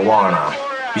marijuana.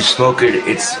 You smoke it,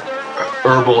 it's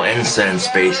herbal incense,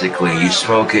 basically. You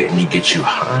smoke it and you get you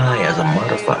high as a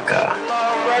motherfucker.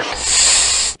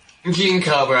 Gene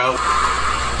Cobra.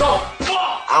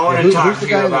 I want to talk to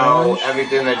you about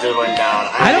everything that just went down.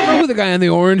 I don't know who the guy in the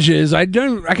orange is. I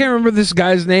can't remember this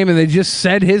guy's name, and they just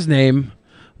said his name.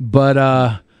 But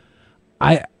I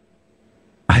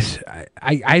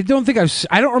don't think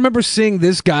I don't remember seeing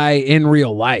this guy in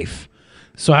real life.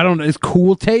 So I don't. Is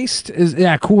Cool Taste?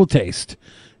 Cool Taste.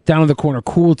 Down in the corner,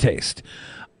 Cool Taste.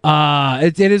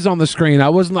 It is on the screen. I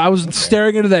wasn't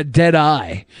staring into that dead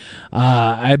eye.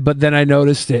 But then I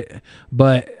noticed it.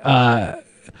 But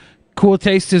Cool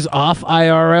Taste is off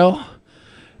IRL.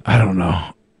 I don't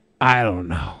know. I don't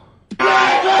know.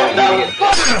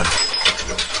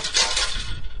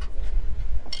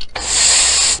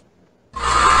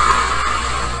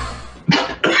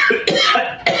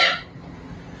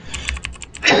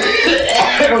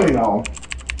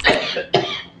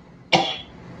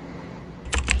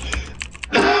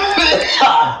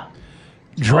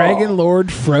 Dragon Lord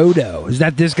Frodo. Is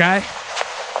that this guy?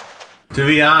 To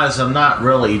be honest, I'm not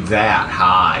really that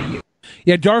high.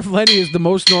 Yeah, Darth Lenny is the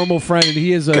most normal friend, and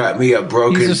he is Got me a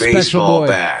broken he's a special baseball boy.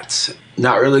 bat.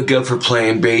 Not really good for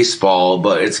playing baseball,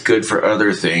 but it's good for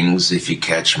other things if you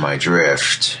catch my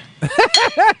drift.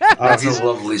 That's a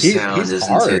lovely sound, he's isn't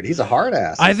hard. it? He's a hard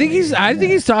ass. I think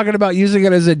he's talking about using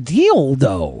it as a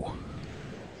dildo.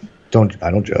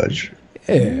 I don't judge.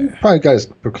 Yeah. Probably got his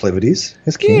proclivities,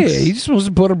 his kinks. Yeah, he just wants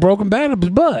to put a broken bat up his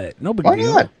butt. No big Why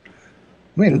deal. not?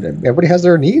 I mean, everybody has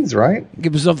their needs, right?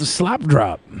 Give himself the slap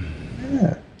drop.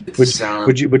 Yeah.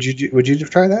 Would you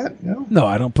try that? No. No,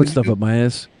 I don't put stuff up my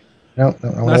ass. No.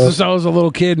 That's since I was a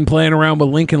little kid and playing around with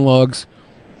Lincoln Logs.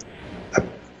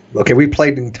 Okay, we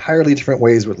played entirely different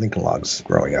ways with Lincoln Logs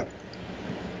growing up.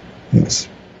 Yes.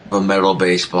 A metal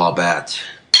baseball bat.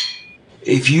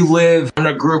 If you live in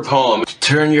a group home,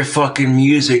 turn your fucking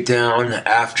music down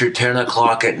after 10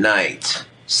 o'clock at night.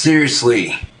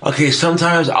 Seriously. Okay,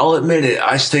 sometimes, I'll admit it,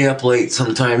 I stay up late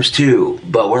sometimes too.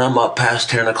 But when I'm up past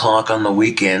 10 o'clock on the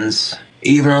weekends,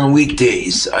 even on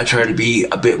weekdays, I try to be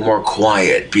a bit more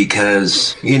quiet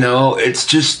because, you know, it's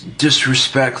just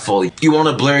disrespectful. You want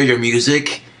to blare your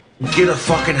music? Get a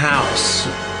fucking house.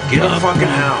 Get a fucking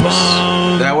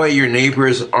house. That way your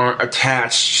neighbors aren't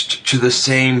attached to the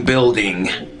same building,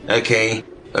 okay?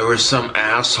 There was some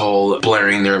asshole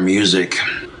blaring their music.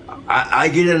 I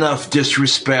get enough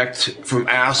disrespect from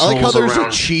assholes I like how there's a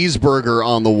around. cheeseburger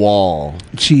on the wall.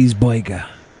 Cheeseburger.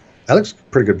 That looks a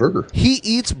pretty good burger. He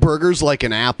eats burgers like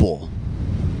an apple.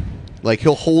 Like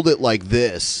he'll hold it like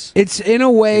this. It's in a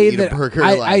way And eat a that burger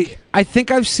I think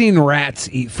I've seen rats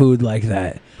eat food like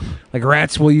that. Like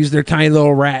rats will use their tiny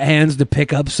little rat hands to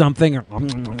pick up something.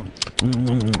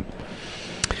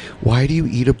 Why do you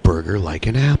eat a burger like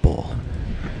an apple?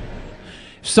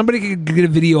 Somebody could get a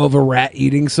video of a rat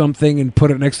eating something and put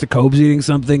it next to Cobes eating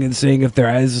something and seeing if there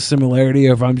is a similarity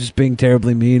or if I'm just being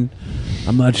terribly mean.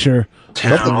 I'm not sure.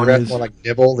 Most of the rats more like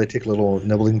nibble. They take little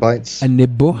nibbling bites. A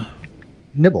nibble?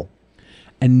 Nibble.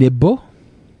 A nibble?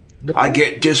 I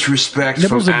get disrespect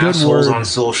Nibble's from a good assholes word. on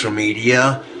social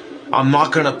media. I'm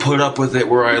not gonna put up with it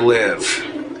where I live.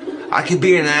 I could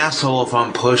be an asshole if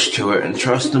I'm pushed to it, and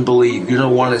trust and believe, you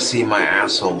don't want to see my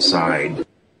asshole side.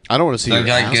 I don't want to see I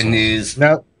got good news.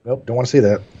 Nope, don't want to see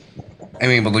that. I'm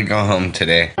able to go home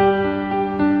today.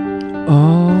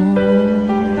 Oh.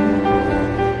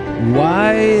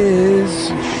 Why is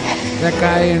that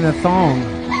guy in a thong?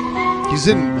 He's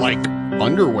in, like,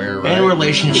 underwear, right? In a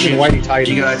relationship, whitey tighties.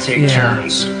 you gotta take Yeah.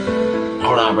 turns.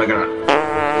 Hold on, we're gonna...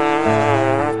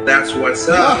 That's what's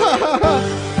up.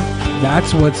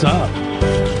 That's what's up.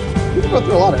 People go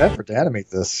through a lot of effort to animate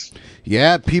this.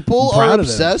 Yeah, people I'm proud are of them.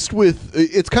 obsessed with.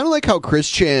 It's kind of like how Chris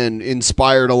Chan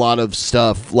inspired a lot of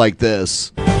stuff like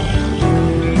this. I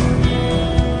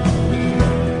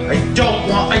don't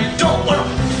want to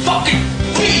fucking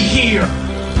be here.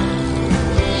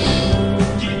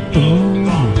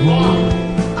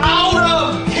 Out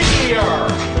of here.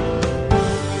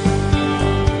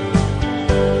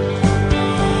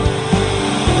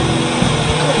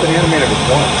 It's been animated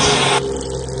once.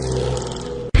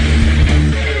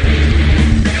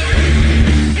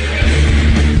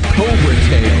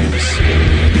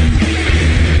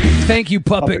 Thank you,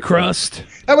 Puppet Crust.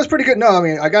 That was pretty good. No, I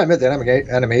mean, I gotta admit that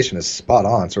animation is spot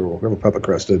on. So whoever Puppet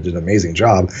Crust did an amazing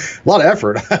job. A lot of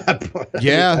effort.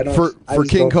 Yeah, for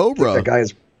King Cobra. That guy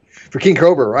is for King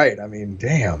Cobra, right? I mean,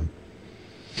 damn.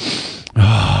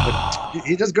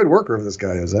 He does good work. Whoever this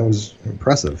guy is, that was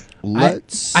impressive. I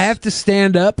have to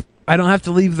stand up. I don't have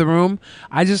to leave the room.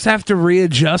 I just have to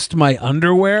readjust my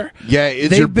underwear. Yeah,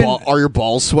 are your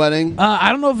balls sweating?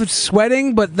 I don't know if it's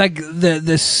sweating, but like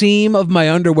the seam of my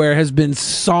underwear has been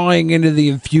sawing into the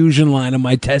infusion line of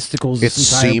my testicles. It's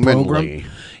this entire seemingly. program.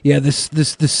 Yeah, the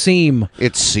seam.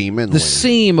 It's seemingly. The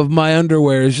seam of my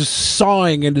underwear is just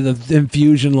sawing into the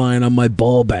infusion line on my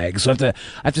ball bag. So I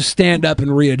have to stand up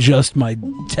and readjust my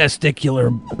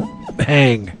testicular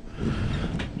hang.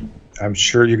 I'm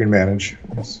sure you can manage.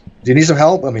 Do you need some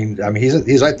help? I mean,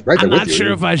 he's right there I'm with not you.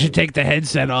 sure if I should take the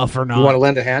headset off or not. You want to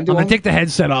lend a hand to I'm him? gonna take the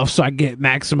headset off so I get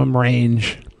maximum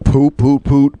range. Poot, poot,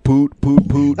 poot, poot, poot,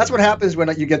 poot. That's what happens when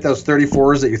you get those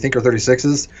 34s that you think are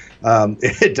 36s.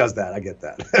 It does that. I get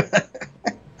that.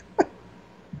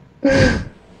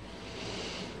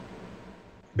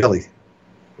 Billy.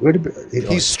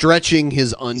 He's stretching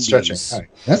his undies. Stretching. All right.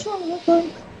 That's fine. That's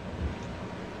fine.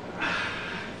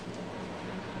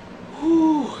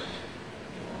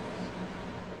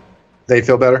 They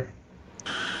feel better?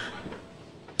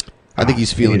 I think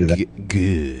he's feeling good.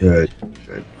 Good.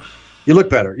 You look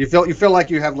better. You feel like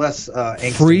you have less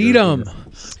angst. Freedom.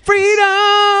 Less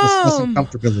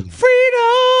uncomfortability. Freedom.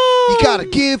 You gotta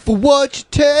give for what you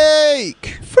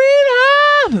take.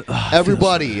 Freedom.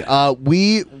 Everybody,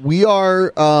 we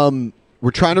are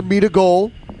we're trying to meet a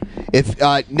goal. If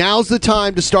now's the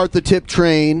time to start the tip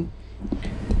train.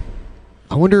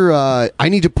 I wonder. I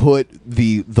need to put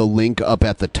the link up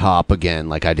at the top again,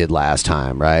 like I did last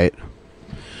time, right?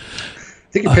 I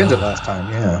think you pinned it last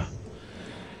time. Yeah.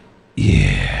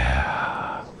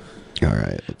 Yeah. All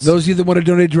right. Those of you that want to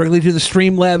donate directly to the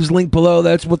Streamlabs link below,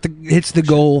 that's what hits the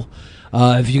goal.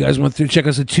 If you guys want to check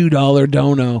us a $2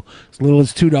 dono, as little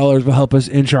as $2 will help us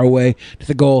inch our way to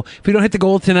the goal. If we don't hit the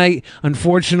goal tonight,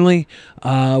 unfortunately,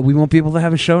 we won't be able to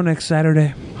have a show next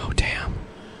Saturday. Oh, damn.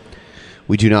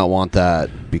 We do not want that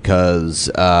because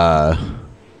our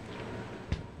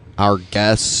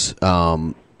guest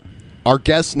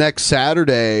next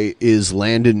Saturday is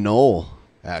Landon Knoll.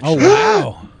 Actually. Oh,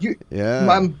 wow.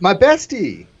 Yeah. My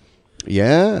bestie.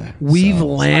 Yeah. We've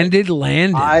landed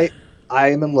Landon. I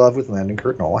am in love with Landon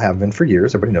Kurt Knoll. I have been for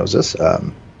years. Everybody knows this.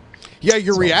 Yeah,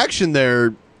 your reaction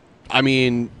there, I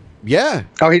mean, yeah.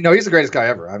 Oh, he's the greatest guy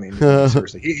ever. I mean,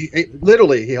 seriously. He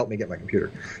literally helped me get my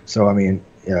computer. So, I mean,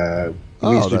 we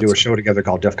used to do a show together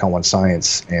called DEF CON 1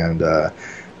 Science, and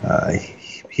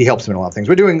he helps me in a lot of things.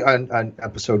 We're doing an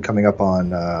episode coming up on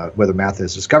whether math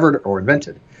is discovered or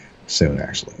invented soon,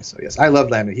 actually. So, yes, I love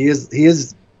Landon.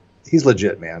 He's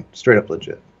legit, man. Straight up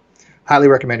legit. Highly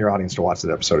recommend your audience to watch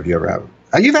that episode if you ever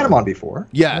have. You've had him on before.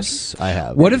 Yes, I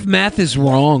have. What if math is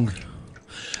wrong?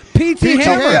 PT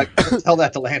Hammer. Tell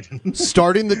that to Landon.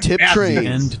 Starting the tip train.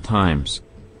 End times.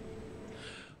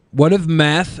 What if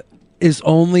math is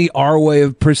only our way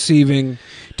of perceiving?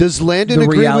 Does Landon the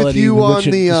agree with reality you on which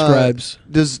it the? describes?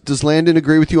 Does Landon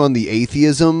agree with you on the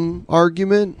atheism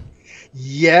argument?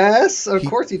 Yes, of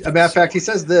course. As a matter of fact, he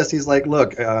says this. He's like,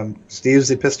 "Look, Steve's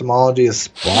epistemology is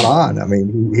spot on. I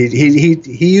mean,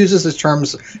 he uses his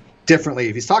terms differently.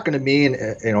 If he's talking to me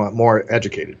and more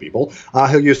educated people,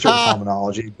 he'll use certain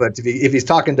terminology. But if he's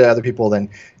talking to other people, then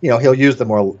he'll use the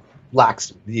more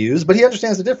lax views. But he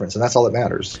understands the difference, and that's all that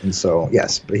matters. And so,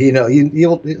 yes, but he'll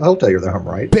tell you they're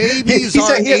right. Babies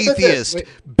are atheist.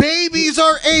 Babies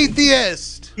are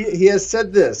atheist. He has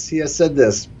said this. He has said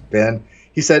this, Ben.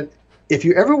 He said, if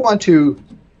you ever want to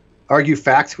argue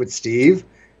facts with Steve,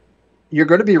 you're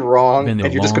going to be wrong, and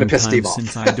you're just going to piss Steve off.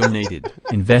 Since I donated,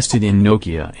 invested in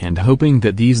Nokia, and hoping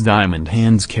that these diamond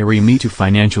hands carry me to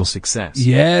financial success.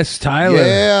 Yes, Tyler.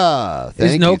 Yeah.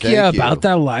 Is Nokia about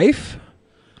that life?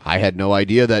 I had no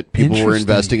idea that people were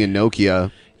investing in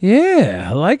Nokia. Yeah,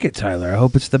 I like it, Tyler. I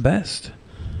hope it's the best.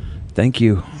 Thank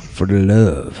you for the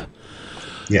love.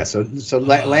 Yeah, so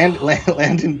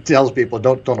Landon tells people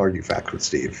don't argue facts with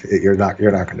Steve. You're not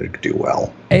going to do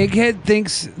well. Egghead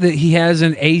thinks that he has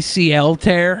an ACL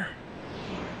tear.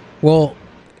 Well,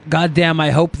 goddamn,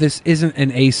 I hope this isn't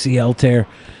an ACL tear.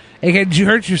 Egghead, did you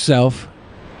hurt yourself?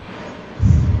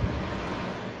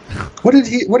 What did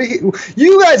he?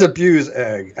 You guys abuse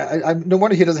Egg. No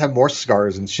wonder he doesn't have more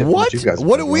scars and shit. What? You guys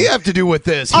what do we have to do with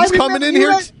this? He's coming in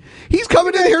here. He's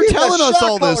coming in here telling us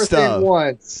all this stuff.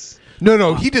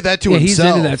 No, he did that to yeah, himself.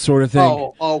 he's into that sort of thing.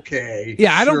 Oh, okay.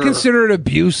 Yeah, I don't consider it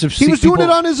abuse if He was doing it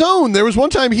on his own. There was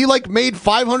one time he like made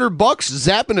 $500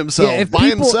 zapping himself by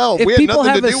himself. If We had people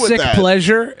nothing have to a do with sick that.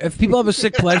 pleasure, if people have a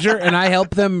sick pleasure, and I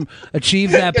help them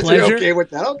achieve that Yes, you're pleasure, okay with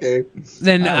that? Okay.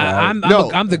 then I'm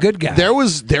the good guy. There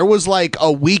was like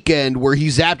a weekend where he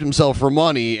zapped himself for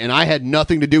money, and I had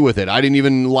nothing to do with it. I didn't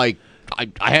even like.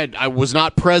 I was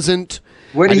not present.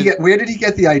 Where did he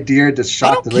get the idea to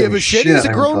shock I don't the give living a shit. shit He's a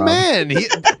out of grown him? man. He,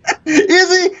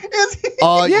 Is he?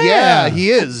 yeah,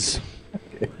 he is.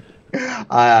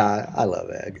 I love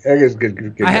Egg. Egg is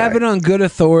good. I have it on good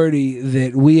authority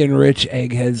that we enrich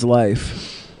Egghead's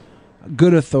life.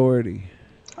 Good authority.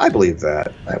 I believe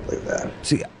that.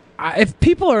 See, if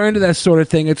people are into that sort of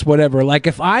thing, it's whatever. Like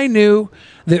if I knew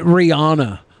that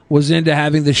Rihanna was into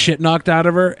having the shit knocked out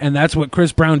of her, and that's what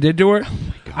Chris Brown did to her,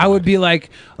 I would be like,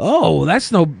 "Oh,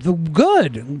 that's no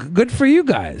good. Good for you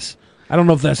guys." I don't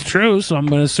know if that's true, so I'm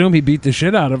going to assume he beat the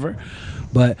shit out of her.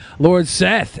 But Lord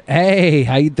Seth, hey,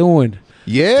 how you doing?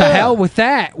 Yeah. To hell with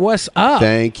that. What's up?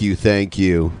 Thank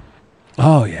you.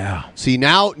 Oh yeah. See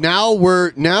now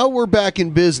we're back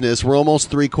in business. We're almost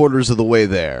 3/4 of the way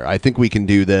there. I think we can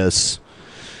do this.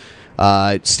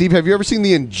 Steve, have you ever seen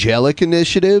the Angelic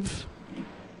Initiative?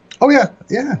 Oh yeah,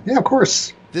 of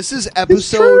course. This is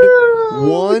episode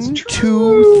 1,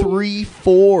 2, 3,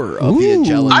 4 of the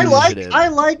Angelic Initiative. I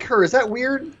like her. Is that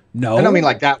weird? No, I don't mean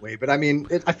like that way, but I mean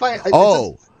I find.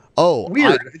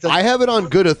 Weird. I have it on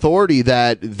good authority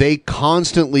that they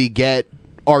constantly get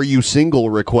 "Are you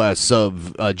single?" requests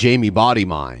of Jamie Body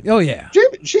Mine. Oh yeah,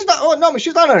 she's not. Oh no,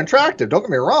 she's not unattractive. Don't get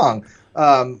me wrong.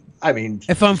 I mean,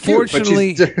 if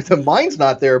unfortunately the mind's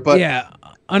not there, but yeah,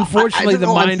 unfortunately the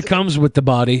mind comes with the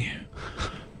body.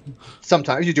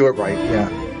 Sometimes you do it right. Yeah.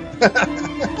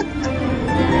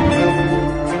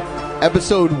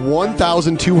 Episode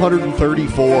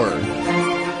 1234.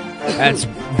 That's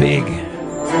big.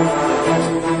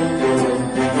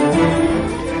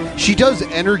 She does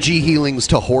energy healings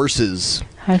to horses.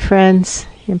 Hi, friends.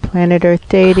 In Planet Earth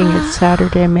Dating, it's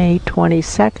Saturday, May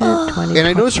 22nd, 2020. And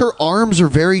I notice her arms are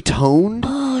very toned.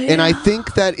 And I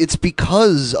think that it's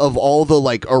because of all the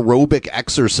like aerobic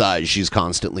exercise she's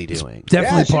constantly doing.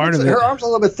 Definitely part of it. Her arms are a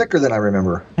little bit thicker than I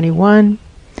remember. 21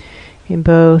 in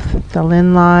both the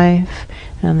Lynn Life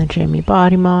and the Jamie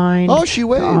Body Mind. Oh, she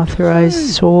waved. The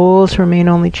authorized souls remain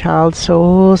only child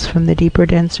souls from the deeper,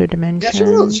 denser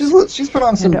dimensions. Yeah, she's put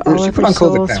on some. And all She of put her on COVID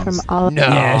souls pounds. from all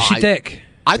Yeah, she thick.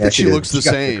 I think she looks the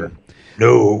same.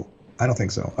 No, I don't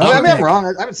think so. I mean, I'm wrong.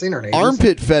 I haven't seen her in ages.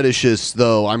 Armpit fetishists,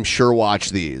 though, I'm sure watch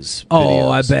these. Oh,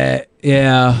 videos. I bet.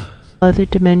 Yeah. other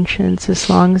dimensions, as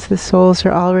long as the souls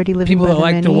are already living People by that the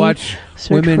like to many. watch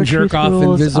Search women for jerk truth off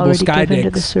rules invisible already sky given to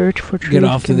the dicks search for get truth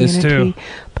off to this, too. community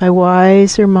by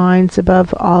wiser minds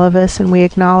above all of us, and we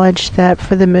acknowledge that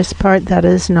for the most part that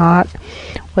is not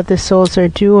what the souls are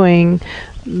doing.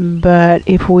 But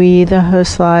if we, the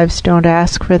host lives, don't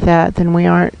ask for that, then we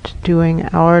aren't doing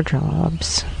our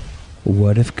jobs.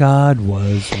 What if God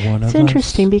was one of It's us?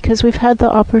 interesting because we've had the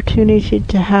opportunity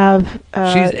to have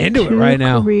She's into it two right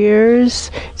now. careers.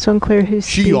 It's unclear who's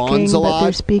She speaking, yawns a but they're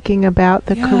lot. speaking about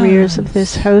the careers of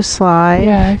this host live.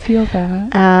 Yeah, I feel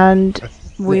that. And The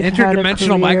we've had a interdimensional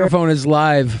career. microphone is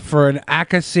live for an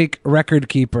Akashic record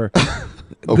keeper.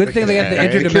 Good thing they got the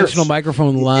interdimensional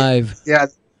microphone live. Yeah.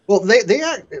 Well, they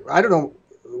I don't know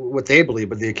what they believe,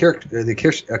 but the Akashic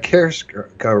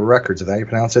records, if that you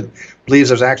pronounce it, believes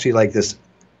there's actually like this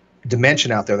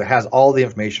dimension out there that has all the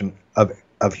information of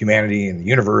humanity and the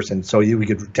universe, and so we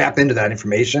could tap into that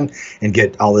information and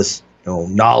get all this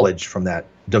knowledge from that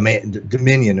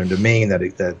dominion or domain that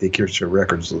the Akashic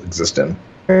records exist in.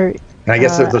 And I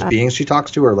guess those beings she talks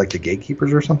to are like the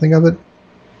gatekeepers or something of it.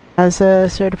 As a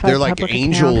certified They're like public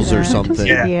angels or accountant, something.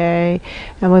 CPA,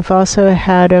 and we've also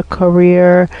had a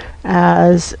career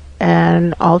as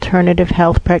an alternative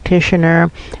health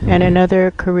practitioner and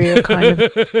another career kind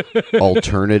of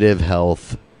Alternative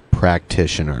health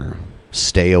practitioner.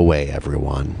 Stay away,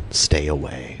 everyone. Stay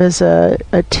away. as a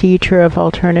teacher of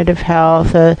alternative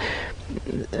health, a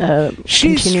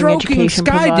She's continuing stroking education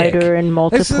Sky Dick. provider in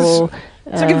multiple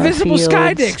It's like invisible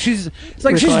Sky Dick. fields It's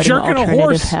like she's regarding jerking a alternative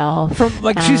horse health from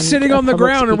she's and sitting a on the public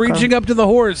ground and speaker. reaching up to the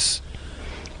horse.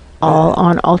 all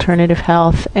on alternative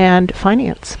health and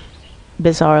finance.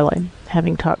 Bizarrely,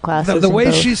 having taught classes. The in way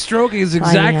both she's stroking is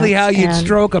exactly how finance you'd and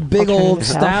stroke a big old alternative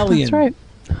health. stallion. That's right.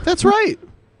 That's right.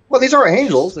 Well, these are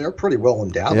angels. They're pretty well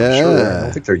endowed. I'm sure. I Yeah.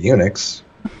 don't think they're eunuchs.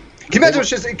 Can you imagine?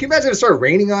 Can you imagine it started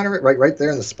raining on her right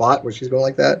there in the spot where she's going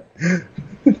like that?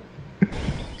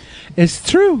 It's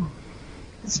true.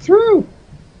 It's true.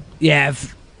 Yeah,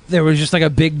 there was just like a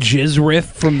big jizz riff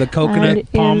from the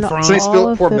coconut palm frond.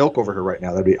 Somebody pour milk over her right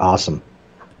now. That'd be awesome.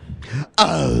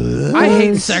 I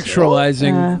hate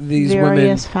sexualizing these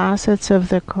various women. facets of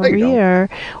the career.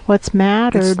 What's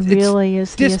mattered really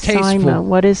is the distasteful. assignment.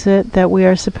 What is it that we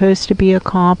are supposed to be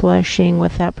accomplishing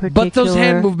with that particular? But those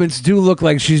hand movements do look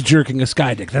like she's jerking a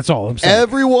sky dick. That's all I'm saying.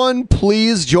 Everyone,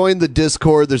 please join the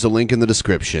Discord. There's a link in the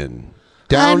description.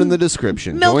 Down in the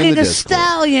description. Join the Discord.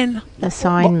 stallion.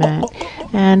 Assignment.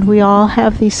 And we all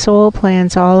have these soul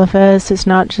plans, all of us. It's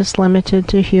not just limited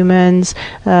to humans.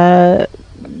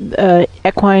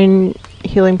 Equine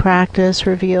healing practice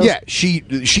reveals. Yeah, she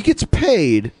gets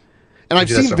paid, and I've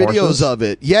seen videos of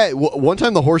it. Yeah, one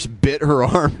time the horse bit her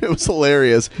arm. It was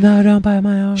hilarious. No, don't bite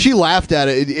my arm. She laughed at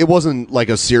it. It wasn't like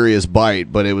a serious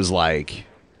bite, but it was like...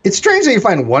 It's strange that you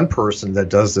find one person that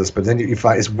does this, but then you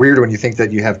find it's weird when you think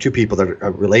that you have two people that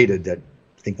are related that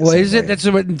think the Well, same is it? way. That's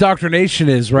what indoctrination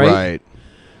is, right? Right.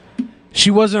 She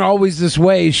wasn't always this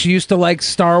way. She used to like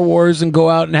Star Wars and go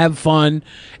out and have fun.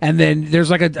 And then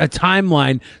there's like a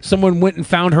timeline. Someone went and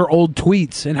found her old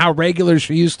tweets and how regular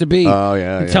she used to be. Oh,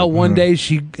 yeah. Until yeah. one day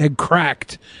she had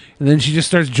cracked. And then she just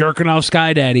starts jerking off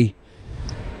Sky Daddy.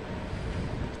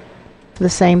 The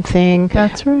same thing.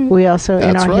 That's right. We also,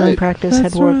 in That's our healing right. practice,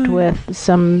 That's had worked right. with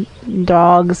some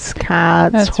dogs,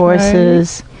 cats, That's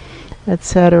horses,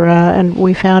 etc., and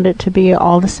we found it to be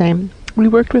all the same. We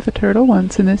worked with a turtle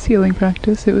once in this healing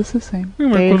practice. It was the same. We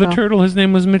worked with a turtle. His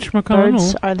name was Mitch McConnell.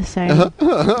 Birds are the same.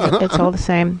 It's all the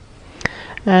same.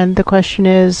 And the question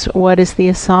is, what is the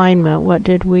assignment? What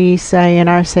did we say in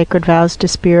our sacred vows to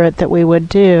Spirit that we would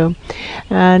do?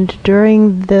 And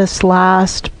during this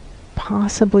last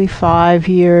possibly 5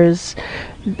 years,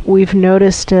 we've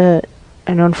noticed an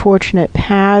unfortunate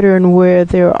pattern where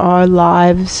there are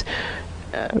lives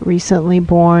recently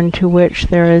born to which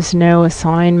there is no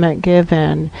assignment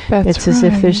given. It's as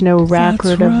if there's no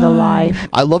record of the life.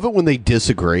 I love it when they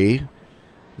disagree.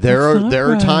 There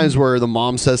are times where the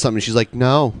mom says something and she's like,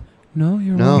 no. No,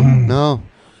 you're no.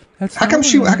 How come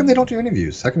they don't do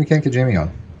interviews? How come you can't get Jamie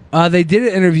on? They did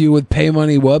an interview with Pay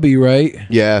Money Wubby, right?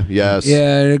 Yeah, yes.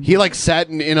 Yeah. He like sat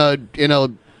in a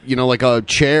like a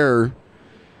chair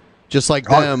just like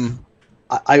them.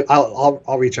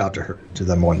 I'll reach out to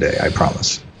them one day. I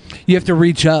promise. You have to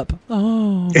reach up.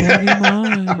 Oh, buddy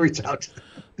mine. I'll reach out.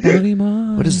 Buddy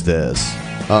mine. What is this?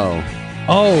 Oh.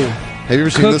 Have you ever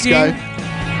seen this guy?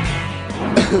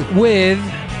 With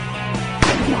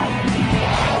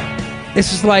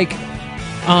this is like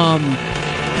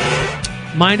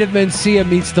Mind of Mencia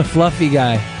meets the fluffy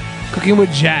guy. Cooking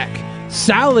with Jack.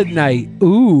 Salad night.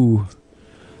 Ooh.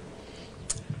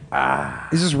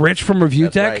 Is this Rich from Review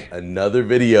Tech? Right. Another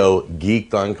video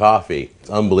geeked on coffee. It's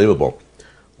unbelievable.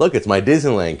 Look, it's my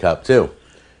Disneyland cup too.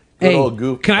 Good Hey, old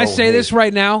goof. can I say this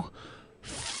right now?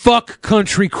 Fuck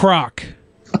Country Crock.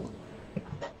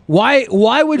 Why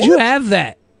would you have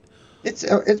that? It's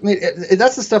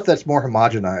that's the stuff that's more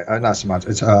homogenized. Not so much.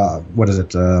 It's what is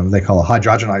it? They call it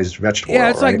hydrogenized vegetable Yeah,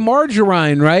 oil, it's right? like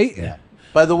margarine, right? Yeah.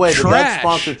 By the way, did that Trash.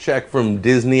 sponsor check from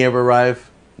Disney ever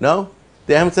arrive? No?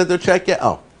 They haven't sent their check yet?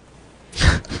 Oh.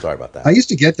 Sorry about that. I used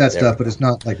to get that There stuff, we but it's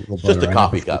not like real It's just a butter.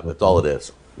 coffee cup. That's all it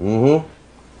is. Mm-hmm.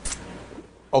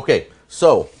 Okay,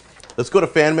 so let's go to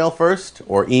fan mail first,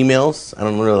 or emails. I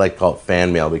don't really like to call it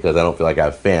fan mail because I don't feel like I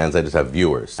have fans. I just have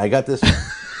viewers. I got this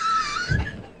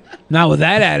Not with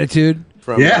that attitude.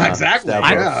 from Stavros,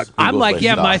 I'm Google like, Play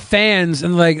yeah, Store. my fans,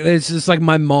 and like it's just like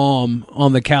my mom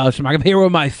on the couch. I'm like, I'm here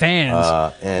with my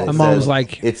fans. And my it mom says, was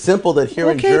like, it's simple that here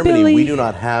in "Okay, Germany Billy." we do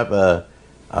not have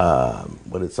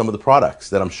some of the products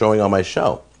that I'm showing on my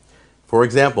show. For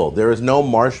example, there is no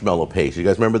marshmallow paste. You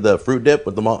guys remember the fruit dip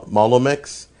with the mallow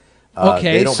mix?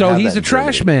 Okay, they don't so have he's that a in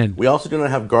trash Germany. man. We also do not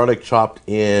have garlic chopped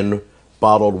in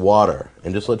bottled water.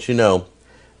 And just to let you know,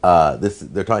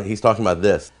 he's talking about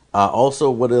this. Also,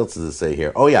 what else does it say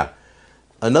here? Oh yeah,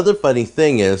 another funny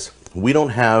thing is we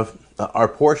don't have our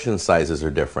portion sizes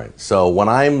are different. So when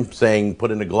I'm saying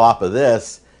put in a glop of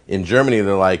this, in Germany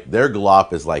they're like their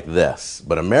glop is like this,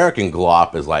 but American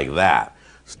glop is like that.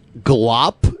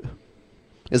 Glop?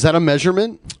 Is that a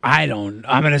measurement? I'm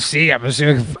gonna see. I'm gonna see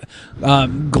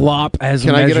glop as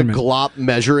Can a I get a measurement. glop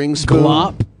measuring spoon?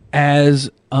 Glop as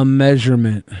a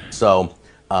measurement. So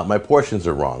my portions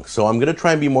are wrong. So I'm going to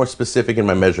try and be more specific in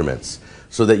my measurements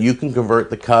so that you can convert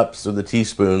the cups or the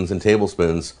teaspoons and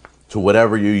tablespoons to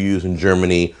whatever you use in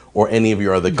Germany or any of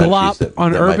your other countries Glop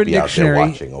on that Urban might be out there Dictionary.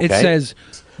 watching. Okay? It says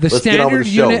the Let's get on with standard the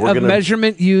show. unit We're of gonna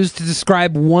measurement used to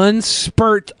describe one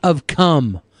spurt of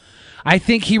cum. I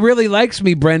think he really likes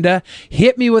me, Brenda.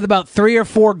 Hit me with about 3 or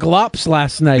 4 glops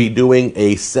last night. Be doing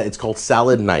it's called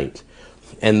salad night.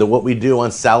 And what we do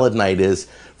on salad night is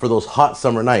for those hot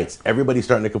summer nights. Everybody's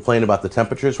starting to complain about the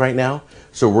temperatures right now.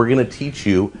 So we're going to teach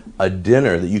you a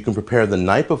dinner that you can prepare the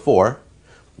night before,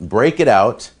 break it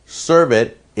out, serve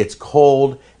it. It's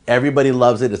cold. Everybody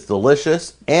loves it. It's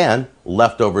delicious. And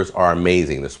leftovers are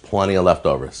amazing. There's plenty of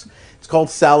leftovers. It's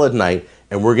called salad night,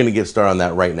 and we're going to get started on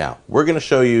that right now. We're going to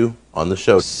show you on the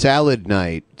show. Salad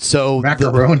night. So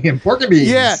macaroni and pork and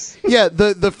beans. Yeah.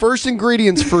 The first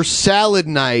ingredients for salad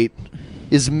night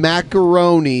is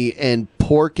macaroni and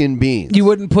pork and beans. You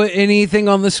wouldn't put anything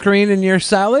on the screen in your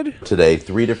salad? Today,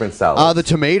 3 different salads. The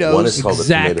tomatoes. One is called a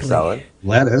tomato salad.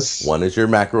 Lettuce. One is your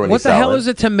macaroni What the salad. hell is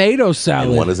a tomato salad?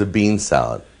 And one is a bean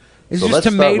salad. Is so just let's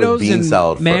start with tomatoes bean and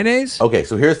salad first. mayonnaise? Okay,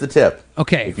 so here's the tip.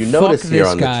 Okay, If you fuck notice here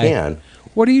this on guy. the can,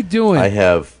 What are you doing? I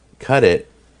have cut it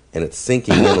and it's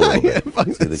sinking in a little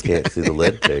bit. See the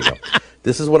lid? There you go.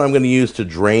 This is what I'm going to use to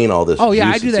drain all this Oh, yeah,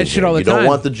 juice I do that's that in shit here. all the You time. don't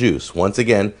want the juice. Once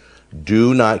again,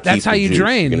 do not keep That's how the you juice.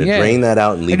 drain, You're going to yeah. drain that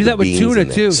out and leave I do the that with beans tuna, in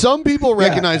there. too. Some people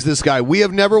recognize this guy. We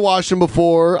have never watched him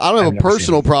before. I don't have a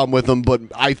personal problem with him, but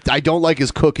I don't like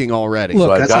his cooking already.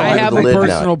 Look, I have a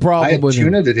personal I problem had with him.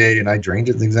 tuna today, and I drained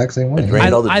it the exact same way. I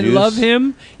love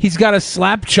him. He's got a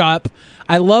slap chop.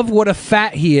 I love what a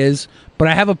fat he is, but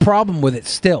I have a problem with it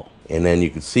still. And then you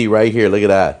can see right here, look at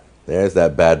that. There's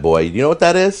that bad boy. You know what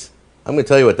that is? I'm going to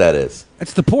tell you what that is.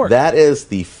 It's the pork. That is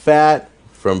the fat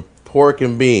from pork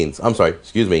and beans. I'm sorry,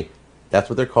 excuse me. That's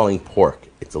what they're calling pork.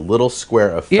 It's a little square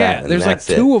of fat. Yeah, and there's like that's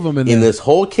 2 it. of them in there. In this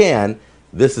whole can,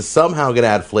 this is somehow going to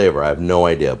add flavor. I have no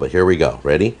idea, but here we go.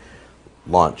 Ready?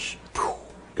 Launch.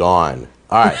 Gone.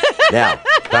 All right, now,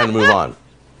 time to move on.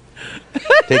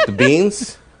 Take the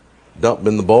beans, dump them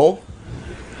in the bowl.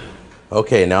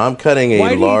 Okay, now I'm cutting a Why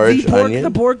do you large de-pork onion.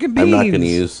 the pork and I'm not going to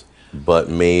beans? use, but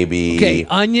maybe. Okay,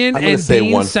 onion I'm gonna and say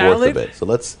bean 1/4 salad? of it. So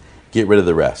let's get rid of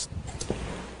the rest.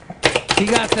 He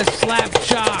got the slap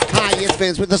chop. Hi, it's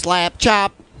Vince with the slap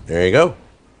chop. There you go.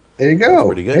 There you go. That's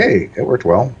pretty good. Hey, it worked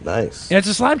well. Nice. Yeah, it's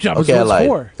a slap chop. Okay, I That's what it's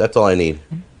lied. for. That's all I need.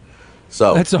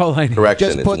 So That's all I need. Correction,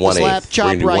 Just it's put the 1/8. slap chop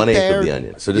We're gonna do right 1/8 there. of the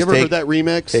onion. So You just ever take heard that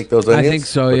remix? Take those I onions. think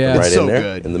so, put them yeah. Right It's so in there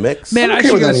good. in the mix. Man, I Okay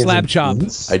should with get a onions slap and chop.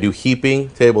 beans. I do heaping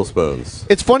tablespoons.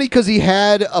 It's funny because he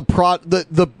had a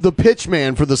the pitch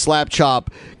man for the slap chop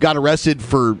got arrested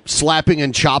for slapping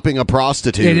and chopping a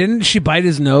prostitute. Yeah, didn't she bite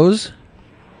his nose?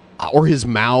 Or his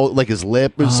mouth, like his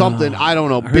lip or something. I don't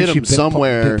know. I heard Bit she him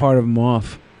somewhere. Bit part of him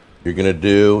off. You're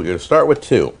gonna start with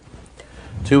 2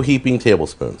 heaping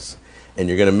tablespoons, and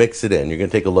you're gonna mix it in. You're gonna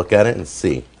take a look at it and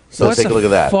see. So What take a the look at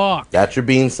that. fuck? That's your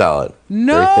bean salad.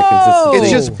 No! Very thick consistency.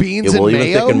 It's just beans It will and even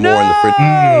mayo? thicken more in the fridge.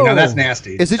 No, that's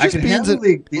nasty. Is it I just can beans handle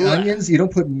and- the onions? You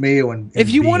don't put mayo in.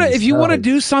 If you want to,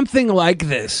 do something like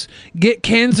this, get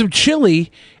cans of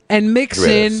chili and mix Get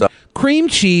rid of in some. cream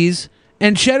cheese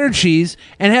and cheddar cheese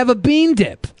and have a bean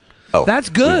dip. Oh, That's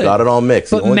good. You've got it all mixed.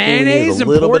 But the only thing you need mayonnaise is a and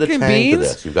little pork bit of and tang to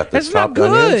beans? this. You've got the That's not chopped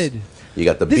onions. good. You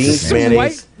got the This is beans, some mayonnaise.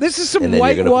 white- this is some and then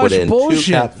you're gonna whitewash put in bullshit.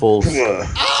 2 capfuls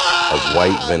of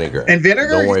white vinegar. And vinegar?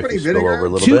 Don't He's worry if putting you spill vinegar? over a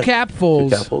little 2 bit. capfuls.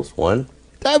 2 capfuls. 1,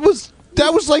 That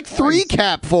was like 3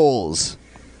 capfuls.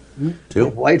 2.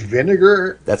 White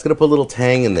vinegar. That's gonna put a little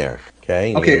tang in there.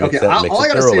 Okay. Okay, Mix okay. that, mix All I it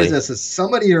gotta say thoroughly. is this: is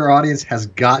somebody in your audience has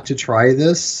got to try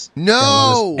this.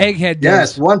 No. Egghead does.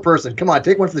 Yes, one person. Come on,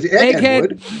 take one for the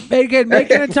Egghead, make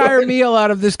an entire meal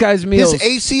out of this guy's meals. His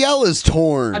ACL is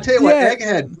torn. I tell you what, Yeah.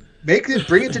 Egghead,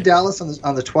 bring it to Dallas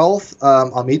on the 12th.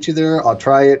 I'll meet you there. I'll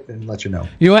try it and let you know.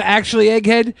 You know what? Actually,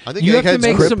 Egghead, I think you have to Egghead's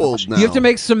make crippled some. now. You have to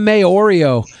make some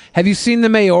Mayo-Oreo. Have you seen the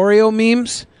Mayo-Oreo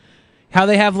memes? How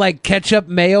they have like ketchup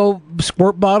mayo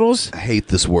squirt bottles? I hate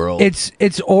this world. It's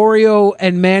Oreo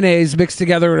and mayonnaise mixed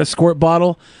together in a squirt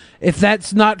bottle. If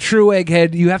that's not true,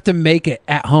 Egghead, you have to make it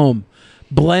at home.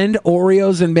 Blend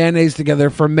Oreos and mayonnaise together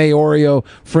for Mayo-Oreo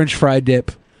French fry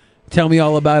dip. Tell me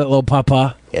all about it, little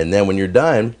papa. And then when you're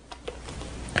done,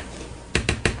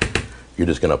 you're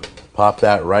just gonna pop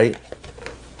that right.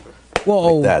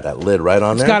 Whoa. Like that lid right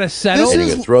on It's there. gotta settle? And This you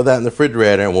is- can throw that in the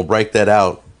refrigerator, and we'll break that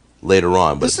out later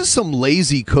on. But This is some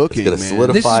lazy cooking, it's going to man.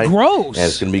 solidify. This is gross. And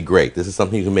it's going to be great. This is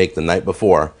something you can make the night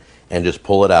before and just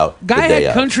pull it out. Guy the day had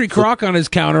of. country crock on his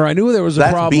counter. I knew there was a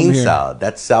That's problem bean here. salad.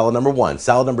 That's salad number 1.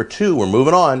 Salad number 2, we're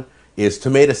moving on, is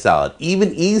tomato salad.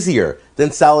 Even easier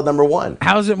than salad number 1.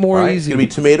 How's it more All right? easy? It's going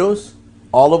to be tomatoes,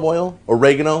 olive oil,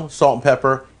 oregano, salt and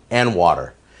pepper, and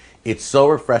water. It's so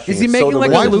refreshing. Is he It's so making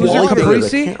like a delicious. loser The only thing is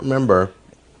caprese? I can't remember.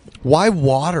 Why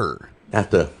water? I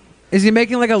have to Is he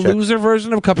making like a loser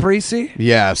version of Caprese?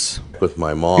 Yes. with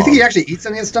my mom. You think he actually eats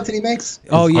any of the stuff that he makes?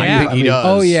 Oh yeah, I think he does.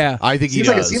 Oh yeah. I think he Seems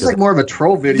does. like it seems like more of a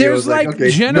troll video. There's It's like okay,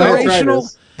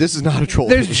 generational. This is not a troll.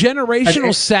 There's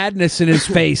generational sadness in his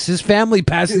face. His family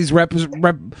passed these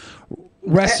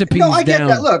recipes No, I get down.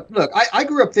 that. Look. I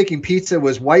grew up thinking pizza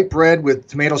was white bread with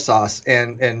tomato sauce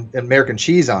and American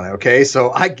cheese on it. Okay,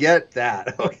 so I get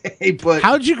that. Okay, but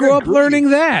how'd you grow up learning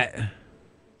that?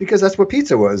 Because that's what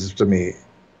pizza was to me.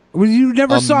 Well, you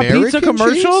never saw American pizza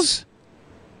commercials?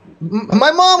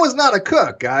 My mom was not a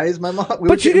cook, guys. My mom.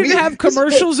 But you didn't have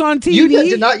commercials on TV. You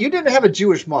did not. You didn't have a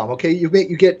Jewish mom. Okay, you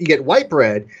get white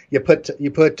bread. You put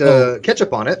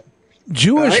ketchup on it.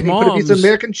 Jewish You put a piece of moms-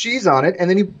 American cheese on it, and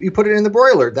then you put it in the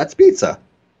broiler. That's pizza.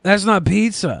 That's not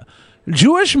pizza.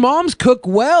 Jewish moms cook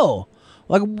well.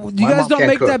 Like, you My guys mom don't can't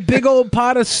make cook. that big old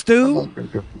pot of stew?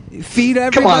 Feed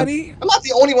Come on, everybody? I'm not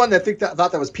the only one that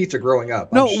thought that was pizza growing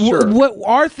up. No, I'm sure. what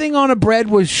our thing on a bread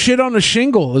was shit on a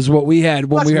shingle is what we had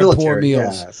when That's we had poor military,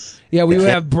 meals. yes. Yeah, we would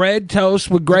have bread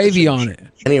toast with gravy on it. I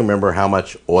can't even remember how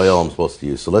much oil I'm supposed to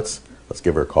use, so let's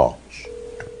give her a call.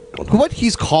 What?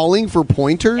 He's calling for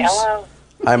pointers? Hello.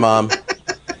 Hi, Mom.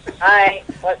 Hi.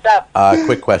 What's up?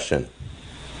 Quick question.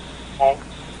 Okay.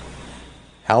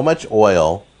 How much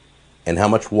oil and how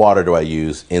much water do I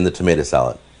use in the tomato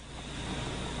salad?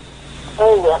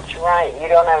 Oh, that's right. You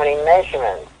don't have any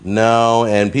measurements. No,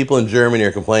 and people in Germany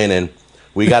are complaining.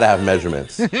 We got to have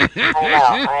measurements.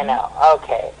 I know.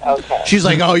 Okay. She's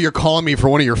like, oh, you're calling me for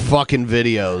one of your fucking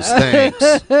videos. Thanks.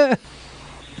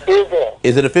 Do this.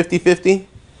 Is it a 50-50?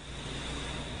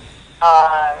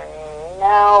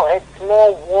 No, it's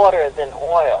more water than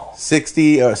oil.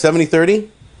 70-30?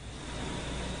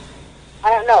 I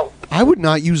don't know. I would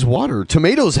not use water.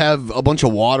 Tomatoes have a bunch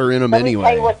of water in them Let me tell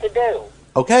anyway. you what to do.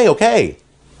 Okay.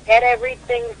 Add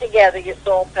everything together, your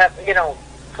salt, pepper,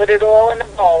 put it all in a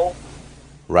bowl,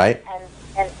 Right?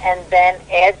 and then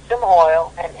add some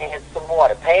oil and add some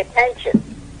water. Pay attention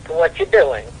to what you're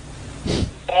doing.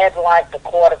 Add like a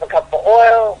quarter of a cup of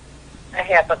oil, a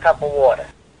half a cup of water.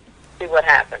 See what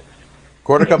happens.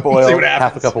 Quarter cup of See oil, what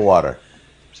half a cup of water.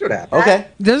 See what happens. Okay.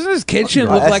 Doesn't his kitchen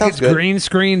That look like sounds it's good. green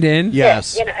screened in?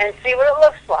 Yes. And see what it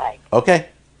looks like. Okay.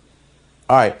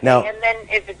 All right. Now, And then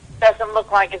if it doesn't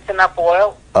look like it's enough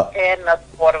oil, add another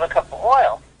quarter of a cup of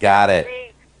oil. got it.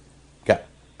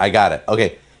 I got it.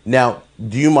 Okay. Now,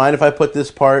 do you mind if I put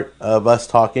this part of us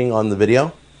talking on the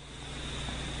video?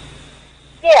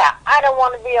 Yeah, I don't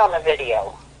want to be on the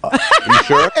video. You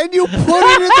sure? And you put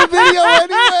it in the video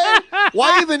anyway?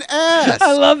 Why even ask?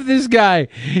 I love this guy.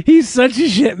 He's such a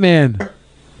shit man.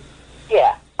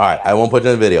 Yeah. All right. I won't put it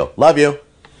in the video. Love you.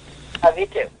 Love you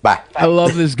too. Bye. I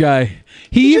love this guy.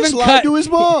 He even just lied cut to his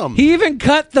mom. He even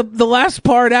cut the last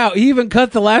part out. He even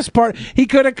cut the last part. He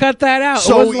could have cut that out.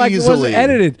 So it wasn't like it easily. wasn't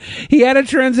edited. He had a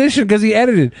transition because he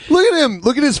edited. Look at him.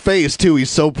 Look at his face too. He's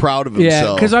so proud of Yeah,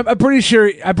 himself. because I'm pretty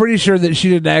sure that she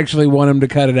didn't actually want him to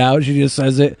cut it out. She just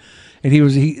says it, and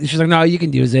she's like, "No, you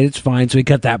can use it. It's fine." So he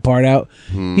cut that part out.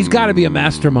 He's got to be a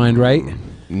mastermind, right?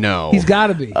 No, He's got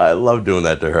to be. I love doing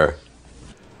that to her.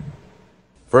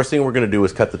 First thing we're going to do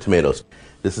is cut the tomatoes.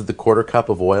 This is the quarter cup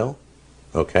of oil.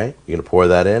 Okay, you're going to pour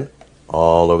that in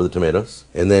all over the tomatoes.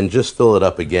 And then just fill it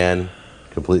up again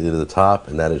completely to the top,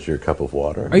 and that is your cup of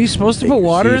water. Are you supposed to put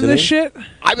water in this shit?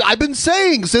 I've been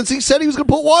saying since he said he was going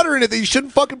to put water in it that you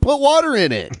shouldn't fucking put water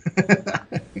in it.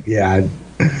 Yeah.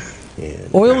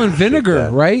 Oil and vinegar,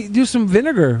 right? Do some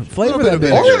vinegar. Flavor that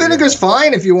bitch. Oil and vinegar's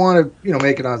fine if you want to,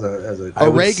 make it as a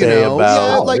Oregano.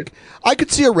 Yeah, like I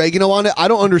could see oregano on it. I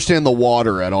don't understand the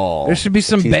water at all. There should be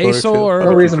some basil or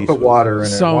no reason to put water in it.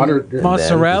 some Water,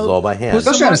 mozzarella. all by hand. Put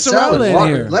some especially on a salad. mozzarella in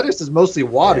Water, here. lettuce is mostly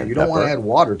water. Yeah, You don't want to pepper. add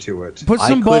water to it. Put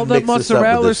some I could balled up mix this up with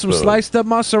mozzarella, this some spoon, sliced up but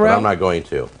mozzarella. I'm not going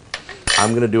to.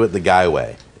 I'm going to do it the guy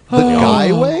way. The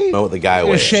guy way? No, the guy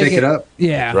Yeah, way. Shake it up.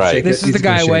 Yeah, Right. This is the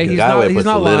guy way. He's guy not. way He's puts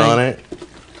not the lid on lying. it.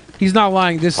 He's not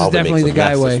lying. This is Probably definitely the makes a guy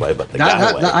mess way. this way, but the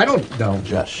guy way. I don't know.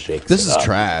 Just shakes This it is up.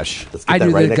 trash. Let's get I that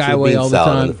do right the next guy to the way bean all the salad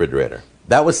in time. the refrigerator.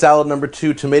 That was salad number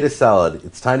 2, tomato salad.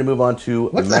 It's time to move on to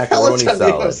What the hell macaroni is a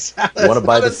tomato salad. salad? You want to It's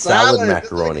buy not the a salad salad.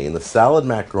 macaroni, and the salad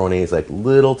macaroni is like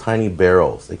little tiny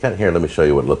barrels. They can't here. Let me show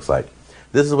you what it looks like.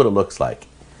 This is what it looks like.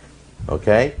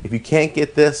 Okay, if you can't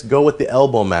get this, go with the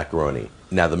elbow macaroni.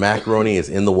 Now the macaroni is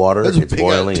in the water. That's a It's big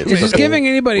boiling. ass It's Is this cooking. giving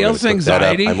anybody We're gonna else cook that up.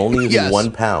 anxiety? I'm only using Yes.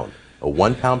 1 pound. A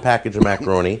 1 pound package of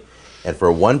macaroni, and for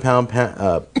a 1 pound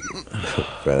try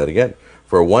that again.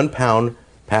 For a 1 pound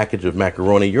package of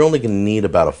macaroni, you're only going to need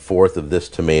about a fourth of this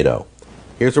tomato.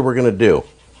 Here's what we're going to do.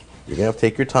 You're going to have to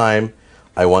take your time.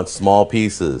 I want small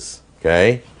pieces.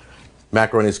 Okay,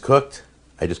 macaroni's cooked.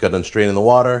 I just got done straining the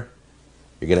water.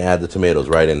 You're going to add the tomatoes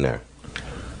right in there.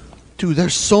 Dude,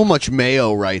 there's so much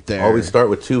mayo right there. Always start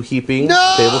with 2 heaping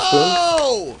No!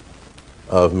 tablespoons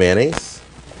of mayonnaise.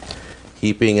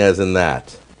 Heaping as in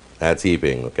that. That's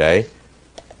heaping, okay?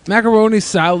 Macaroni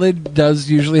salad does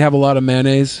usually have a lot of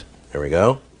mayonnaise. There we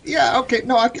go. Yeah, okay.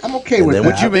 No, I'm okay And with then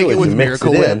that. what you make it with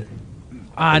Miracle Whip.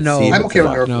 I know. See if I'm it's okay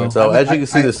with enough. Miracle Whip. So as you can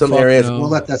see, there's some areas. We'll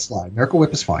let that slide. Miracle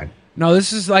Whip is fine. No,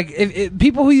 this is like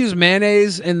people who use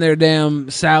mayonnaise in their damn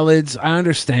salads. I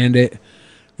understand it.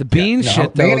 The bean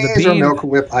shit though. Mayonnaise The or bean, Miracle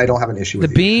Whip, I don't have an issue the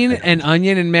with. bean and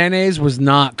onion and mayonnaise was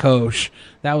not kosher.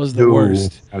 That was the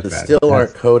worst. They still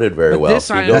aren't coated very But well. this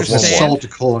So you I go understand.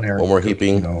 for one more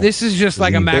heaping. This is just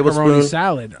like a macaroni Tablespoon.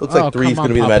 salad. Looks like 3 is going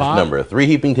to be the magic number. 3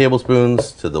 heaping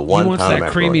tablespoons to the 1 He wants pound of that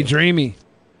macaroni. creamy dreamy.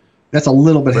 That's a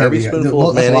little bit For every heavy. spoonful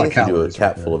of That's a lot mayonnaise, of you do a calories.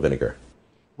 capful of vinegar.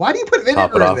 Why do you put vinegar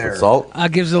Top it in off there? with salt.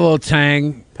 Gives it a little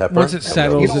tang. Pepper. Once it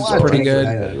settles, You know it's what? pretty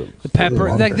good. The pepper,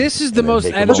 longer. like this is the And then most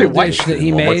take them edible over. dish that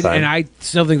he One more made, time. and I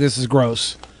still think this is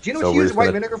gross. Do you know So what you we're use just white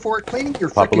gonna vinegar for? Cleaning your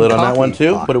Pop a freaking lid on that coffee one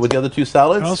too. pot. Put it with the other 2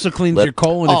 salads. It also cleans your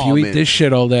colon if you eat this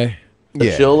shit all day.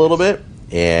 Let chill a little bit,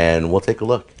 and we'll take a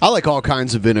look. I like all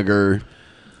kinds of vinegar.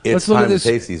 It's Let's look time at this. to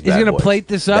taste these Is bad he gonna boys. plate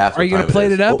this up? That's Are you what gonna time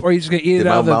plate is. it up, or are you just gonna eat Did it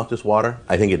my out of the? mouth just water?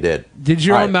 I think it did. Did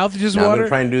your All own mouth just now I'm water? gonna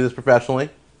try and do this professionally.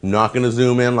 Not gonna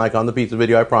zoom in like on the pizza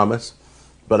video, I promise.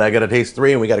 But I gotta taste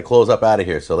 3, and we gotta close up out of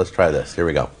here. So let's try this. Here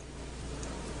we go.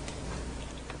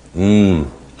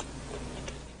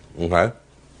 Okay.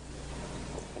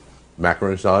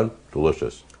 Macaroni salad,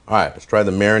 delicious. All right, let's try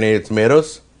the marinated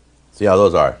tomatoes. See how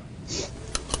those are.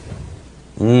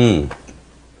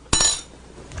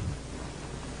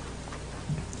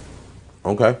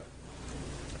 Okay.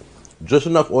 Just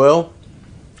enough oil,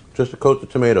 just to coat the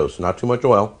tomatoes. Not too much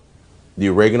oil. The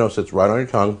oregano sits right on your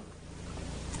tongue.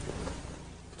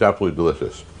 It's absolutely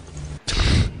delicious.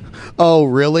 Oh,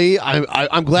 really?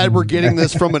 I'm glad we're getting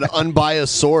this from an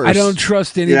unbiased source. I don't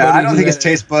trust anybody. Yeah, I don't who- think his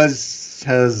taste buds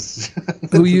has.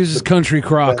 who uses country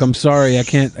crock. I'm sorry, I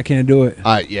can't do it.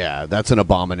 Yeah, that's an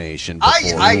abomination. I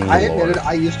admit it.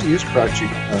 I used to use crunchy.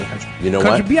 You know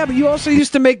Country, yeah, but you also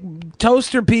used to make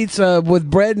toaster pizza with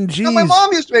bread and cheese. No, my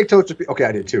mom used to make toaster pizza. Okay,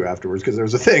 I did too afterwards because there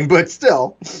was a thing, but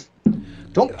still.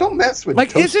 Don't mess with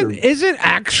Like, toaster. isn't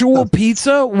actual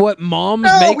pizza what moms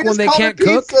No, make we when just they call can't it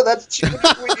cook? pizza. That's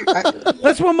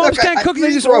That's when moms can't cook.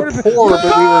 They just were order. poor, but we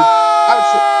were.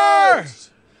 I would say,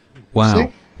 Wow. See?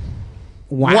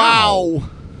 Wow.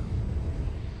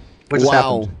 What just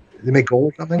Wow. happened? Did they make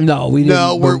gold or something? No, we didn't.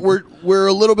 No, we're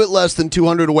a little bit less than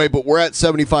 200 away, but we're at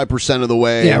 75% of the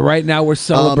way. Yeah, right now we're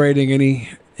celebrating any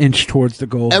inch towards the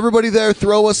goal. Everybody there,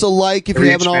 throw us a like if you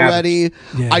haven't already.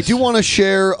 Yes. I do want to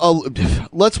share.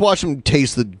 Let's watch them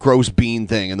taste the gross bean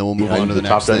thing, and then we'll move on to the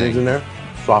next chopped onions thing. in there,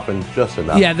 softened just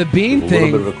enough. Yeah, the bean There's thing-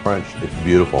 A little bit of a crunch. It's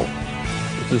beautiful.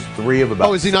 This is 3 of about.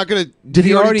 Oh, is he not going to? Did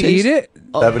he already eat it?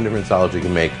 7 different salads you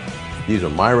can make. These are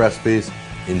my recipes.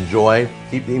 Enjoy.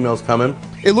 Keep the emails coming.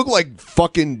 It looked like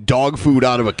fucking dog food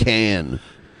out of a can.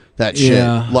 That shit.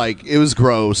 Yeah. Like, it was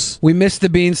gross. We missed the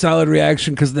bean salad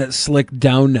reaction because that slick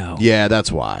down now. Yeah,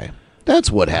 that's why. That's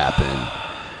what happened.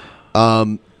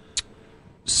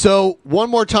 So, one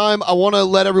more time, I want to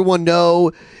let everyone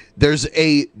know there's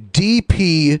a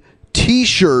DP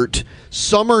t-shirt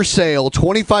summer sale,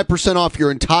 25% off your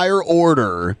entire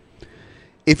order.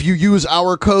 If you use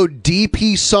our code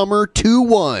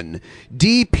DPSummer21,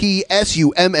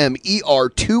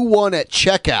 DPSUMMER21 at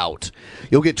checkout,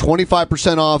 you'll get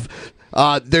 25% off.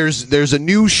 There's a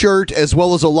new shirt as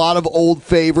well as a lot of old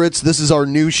favorites. This is our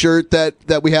new shirt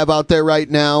that we have out there right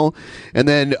now. And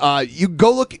then you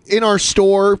go look in our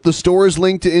store. The store is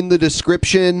linked in the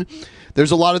description.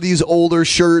 There's a lot of these older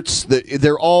shirts.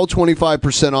 They're all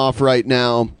 25% off right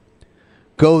now.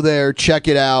 Go there, check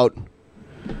it out.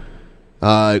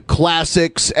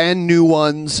 Classics and new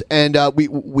ones, and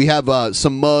we have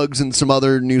some mugs and some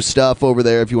other new stuff over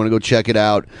there if you want to go check it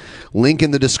out. Link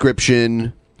in the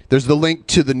description. There's the link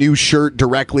to the new shirt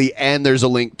directly, and there's a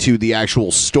link to the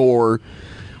actual store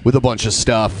with a bunch of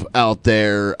stuff out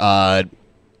there.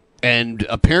 And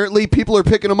apparently people are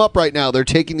picking them up right now. They're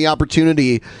taking the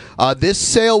opportunity. This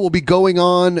sale will be going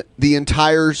on the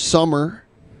entire summer,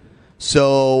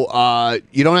 so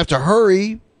you don't have to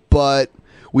hurry, but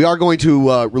we are going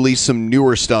to release some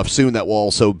newer stuff soon that will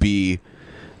also be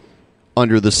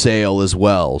under the sale as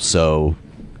well. So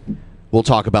we'll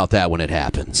talk about that when it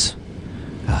happens.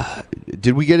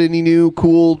 Did we get any new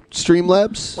cool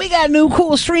Streamlabs? We got new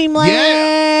cool Streamlabs.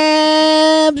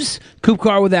 Coop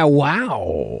Car with that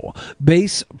wow.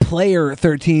 Bass Player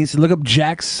 13 said, look up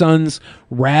Jack's son's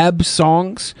rap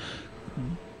songs.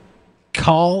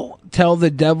 Tell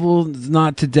the devil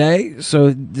not today.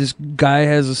 So this guy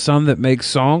has a son that makes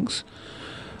songs.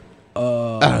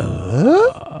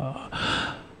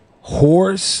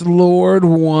 Horse Lord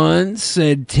 1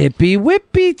 said Tippy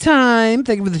Whippy time.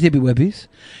 Thank you for the Tippy Whippies.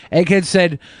 Egghead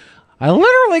said, I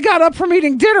literally got up from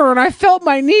eating dinner and I felt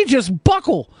my knee just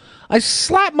buckle. I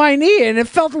slapped my knee and it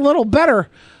felt a little better.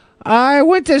 I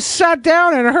went to sat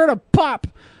down and I heard a pop.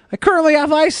 I currently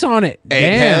have ice on it.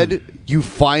 Egghead, you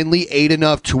finally ate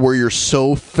enough to where you're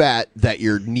so fat that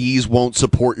your knees won't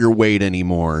support your weight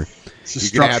anymore. It's a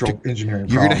structural engineering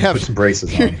You're gonna problem. have Put some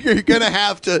braces on. You're gonna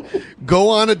have to go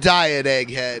on a diet,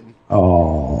 Egghead.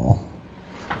 Oh.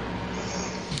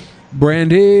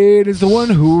 Branded is the one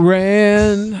who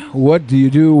ran. What do you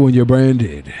do when you're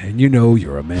branded and you know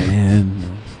you're a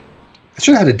man? I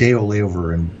should have had a day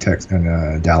layover in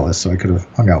Dallas, so I could have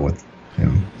hung out with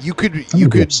him. You could be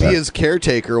be upset. his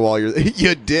caretaker while you're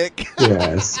you dick.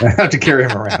 Yes, I have to carry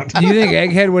him around. Do you think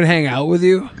Egghead would hang out with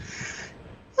you?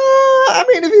 I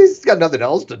mean, if he's got nothing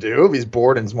else to do, if he's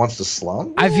bored and wants to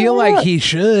slum, I feel like he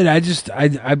should. I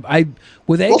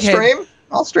with Egghead.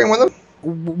 I'll stream with him.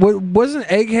 Wasn't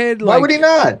Egghead like? Why would he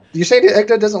not? You say that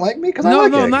Egghead doesn't like me? Because I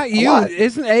like Egg not a you. lot.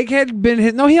 Isn't Egghead been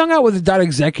hit? No, he hung out with the Dot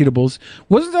Executables.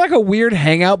 Wasn't there like a weird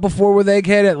hangout before with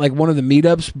Egghead at like one of the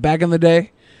meetups back in the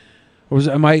day? Or was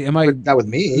am I not with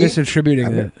me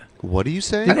misattributing it? What are you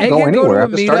saying? Did Egghead go to a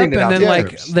meetup and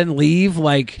then then leave?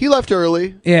 Like he left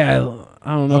early. Yeah,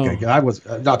 I don't know. Okay, I was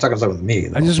not talking about with me.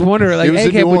 Though. I just wonder, like,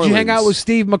 Egghead, would you hang out with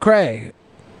Steve McRae?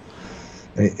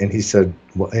 And he said,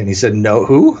 no.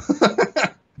 Who?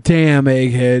 Damn,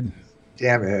 Egghead.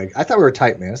 Damn, Egg. I thought we were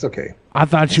tight, man. It's okay. I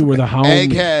thought you were the homie.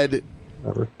 Egghead,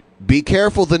 be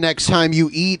careful the next time you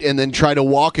eat and then try to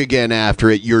walk again after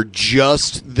it. You're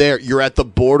just there. You're at the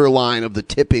borderline of the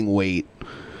tipping weight.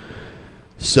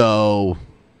 So,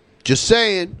 just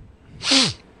saying.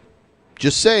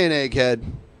 Just saying, Egghead.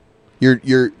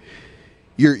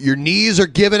 Your knees are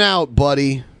giving out,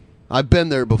 buddy. I've been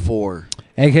there before.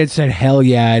 Egghead said, "Hell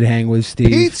yeah, I'd hang with Steve."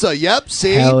 Pizza, yep.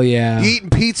 See, hell yeah, eating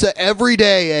pizza every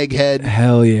day, Egghead.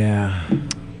 Hell yeah.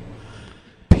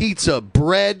 Pizza,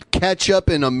 bread, ketchup,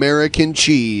 and American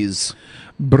cheese.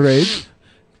 Bread,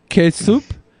 ketchup,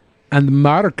 and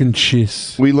American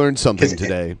cheese. We learned something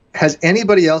today. Has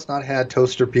anybody else not had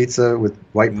toaster pizza with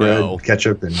white bread,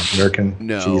 ketchup, and American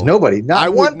cheese? Nobody.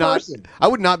 Not one person. I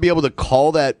would not be able to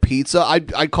call that pizza.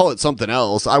 I'd call it something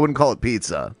else. I wouldn't call it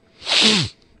pizza.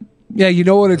 Yeah, you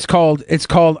know what it's called? It's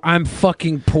called "I'm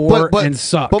fucking poor and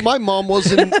suck." But my mom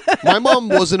wasn't. My mom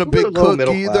wasn't a big cook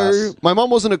either. My mom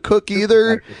wasn't a cook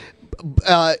either.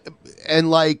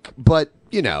 And like, but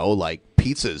you know, like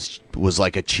pizzas was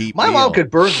like a cheap. My mom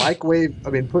could burn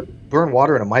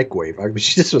water in a microwave. I mean,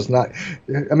 she just was not.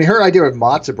 I mean, her idea of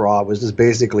matzo ball was just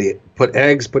basically put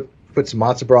eggs, put some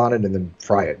matzo ball on it, and then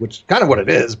fry it, which is kind of what it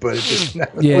is. But it's just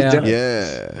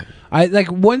yeah. I like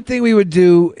one thing we would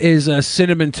do is a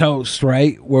cinnamon toast,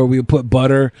 right? Where we would put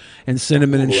butter and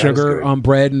cinnamon and sugar on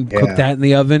bread and cook that in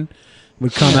the oven.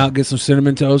 We'd come out, get some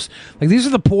cinnamon toast. Like these are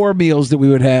the poor meals that we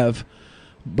would have.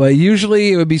 But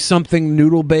usually it would be something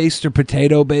noodle based or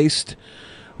potato based,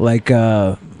 like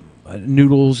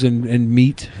noodles and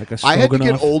meat. Like a I had to get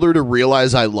stroganoff. older to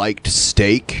realize I liked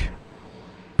steak.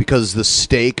 Because the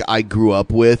steak I grew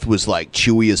up with was like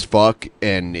chewy as fuck,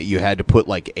 and you had to put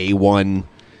like A1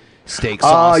 steak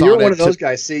sauce on it. You're one of those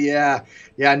guys. See, yeah.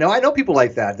 No, I know people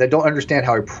like that don't understand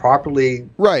how a properly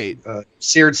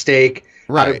seared steak,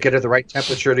 how to get it at the right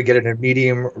temperature to get it in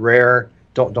medium rare.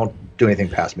 Don't do anything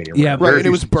past medium rare. Right, and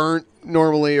it was burnt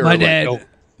normally. Or My like, dad,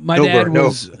 my dad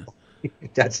was.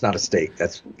 That's not a steak.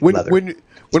 That's leather.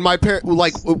 When my parent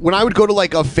when I would go to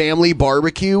like a family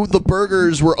barbecue, the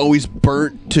burgers were always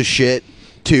burnt to shit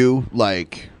too.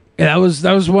 Like Yeah,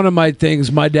 that was one of my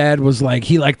things. My dad was like,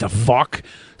 he liked to fuck,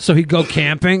 so he'd go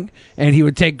camping and he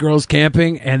would take girls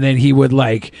camping, and then he would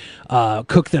like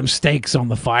cook them steaks on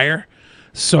the fire.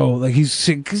 So like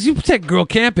because you take a girl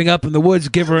camping up in the woods,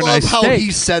 give her a nice how steak.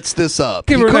 he sets this up.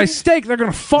 Give her a nice steak. They're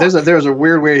gonna fuck. There's a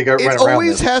weird way to go right It around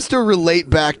always this. has to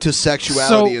relate back to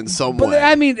sexuality in some but way.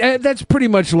 I mean, that's pretty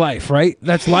much life, right?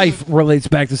 That's life relates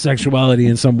back to sexuality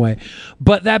in some way.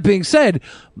 But that being said,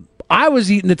 I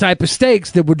was eating the type of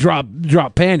steaks that would drop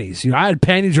panties. You know, I had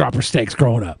panty dropper steaks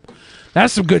growing up.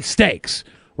 That's some good steaks,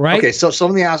 right? Okay, so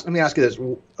let me ask you this: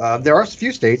 there are a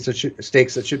few steaks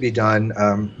that should be done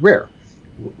rare.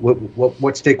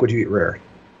 What steak would you eat rare?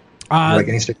 Like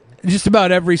any steak? Just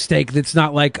about every steak that's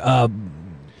not like a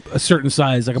certain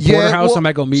size, like a porterhouse. I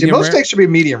might go medium most rare. steaks should be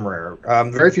medium rare.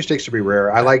 Very few steaks should be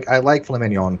rare. I like filet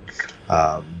mignon,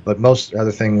 but most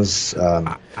other things.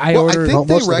 I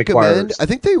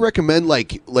think they recommend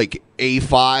like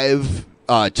A5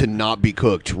 to not be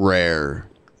cooked rare,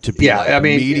 to be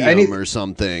medium or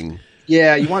something.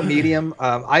 Yeah, you want medium.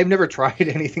 I've never tried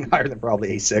anything higher than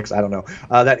probably A6. I don't know.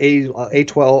 That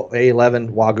A12,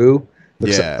 A11 Wagyu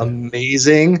looks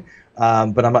amazing.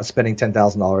 but I'm not spending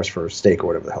 $10,000 for a steak or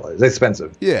whatever the hell it is. It's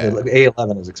expensive. Yeah.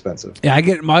 A11 is expensive. Yeah, I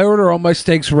get my order all my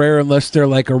steaks rare unless they're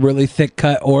like a really thick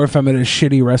cut, or if I'm at a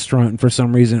shitty restaurant and for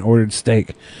some reason ordered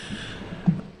steak.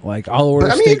 Like I'll order.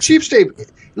 But, I mean, cheap steak.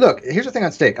 Look, here's the thing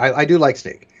on steak. I do like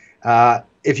steak.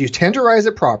 If you tenderize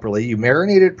it properly, you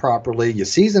marinate it properly, you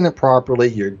season it properly,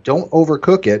 you don't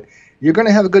overcook it, you're going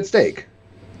to have a good steak.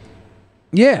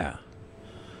 Yeah.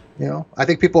 You know, I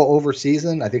think people over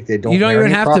season. I think they don't. You don't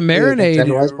even have to marinate.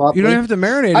 You don't have to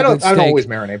marinate. I a good don't steak. always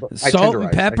marinate, but salt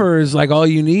and pepper is like all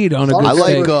you need on a good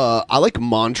steak. I like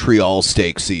Montreal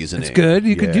steak seasoning. It's good.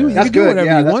 You could do. You That's could do good. whatever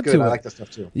Yeah, you that's want good. to I it. like that stuff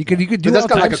too. You could do But that's all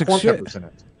got like types a of corn shit. peppers in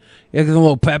it. Yeah,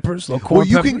 little peppers, little corn. Well,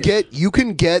 you pepper.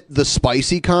 can get the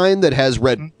spicy kind that has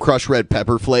crushed red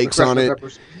pepper flakes on it,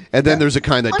 and then there's a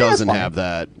kind that doesn't have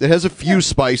that. It has a few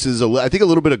spices. I think a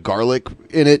little bit of garlic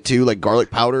in it too, like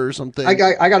garlic powder or something. I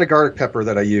got a garlic pepper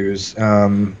that I use,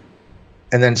 and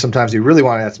then sometimes you really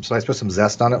want to add some spice, put some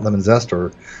zest on it, lemon zest,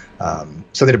 or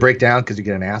something to break down because you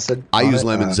get an acid. I on use it.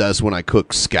 lemon zest when I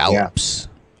cook scallops.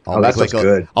 Yeah. That stuff's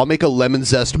good. I'll make a lemon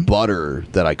zest butter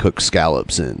that I cook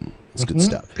scallops in. It's good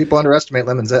stuff. People underestimate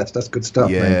lemon zest. That's good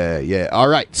stuff. Yeah, man. yeah. All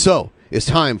right, so it's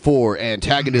time for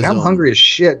antagonism. I'm hungry as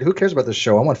shit. Who cares about this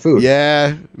show? I want food.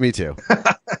 Yeah, me too.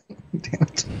 Damn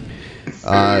it.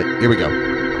 Here we go.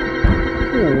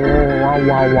 Wow,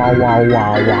 wow, wow, wow,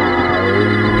 wow,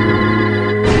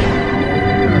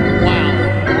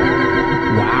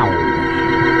 wow.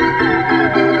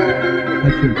 I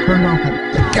can turn off the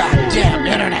goddamn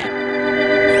internet.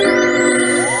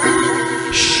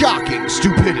 Shocking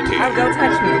stupidity. Oh, don't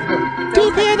touch me.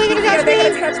 Don't touch me. They're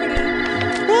gonna touch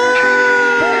me.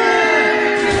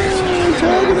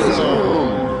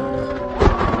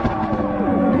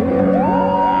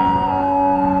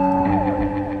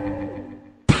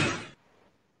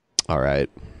 All right.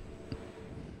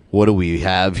 What do we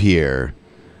have here?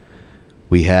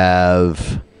 We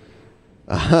have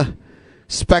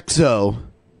Spexo.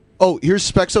 Oh, here's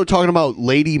Spexo talking about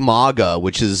Lady Maga,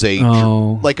 which is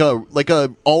like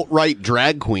a alt-right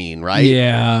drag queen, right?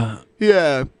 Yeah.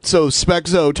 Yeah. So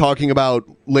Spexo talking about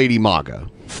Lady Maga.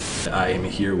 I am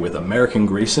here with American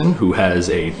Grayson, who has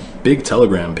a big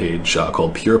Telegram page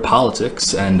called Pure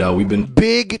Politics, and we've been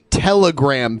Big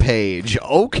Telegram page.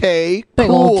 Okay, Big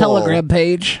cool. old Telegram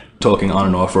page. Talking on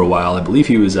and off for a while. I believe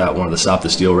he was at one of the Stop the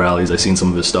Steal rallies. I've seen some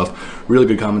of his stuff. Really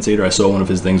good commentator. I saw one of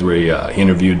his things where he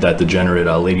interviewed that degenerate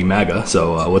Lady Maga.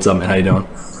 So what's up, man? How you doing?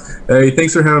 Hey,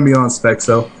 thanks for having me on,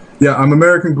 Spexo. Yeah, I'm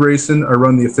American Grayson. I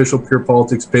run the official Pure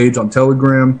Politics page on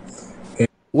Telegram.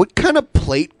 What kind of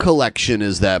plate collection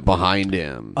is that behind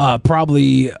him?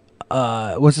 Probably.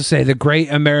 What's to say? The Great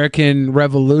American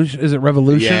Revolution. Is it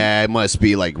Revolution? Yeah, it must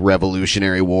be like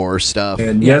Revolutionary War stuff.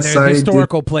 And Yeah, they're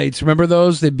historical plates. Remember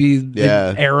those? They'd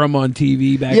air them on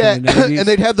TV back in the 90s. and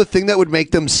they'd have the thing that would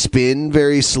make them spin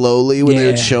very slowly when they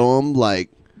would show them. Like,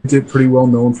 did pretty well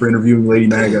known for interviewing Lady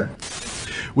Maga.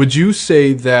 Would you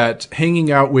say that hanging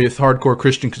out with hardcore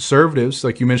Christian conservatives,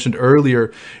 like you mentioned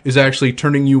earlier, is actually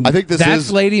turning you? I think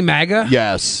That's Lady Maga?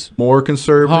 Yes. More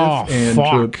conservative Oh, and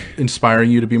fuck.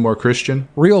 inspiring you to be more Christian?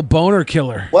 Real boner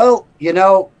killer. Well, you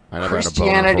know, I never had a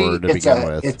boner Christianity, for her to begin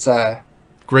with. it's a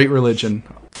great religion.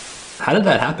 How did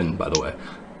that happen, by the way?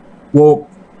 Well,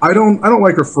 I don't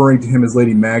like referring to him as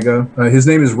Lady Maga. His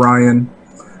name is Ryan.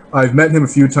 I've met him a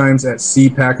few times at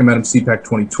CPAC. I met him CPAC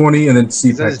 2020 and then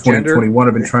CPAC 2021.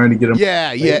 I've been trying to get him.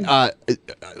 Yeah.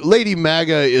 Lady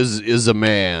Maga is a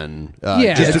man.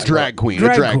 Just a drag queen.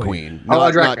 A drag queen. Oh,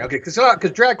 a drag queen. Okay,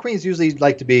 because drag queens usually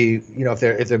like to be, you know, if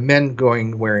they're men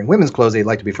wearing women's clothes, they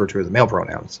like to be referred to as male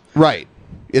pronouns. Right.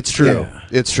 It's true.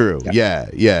 It's true. Yeah.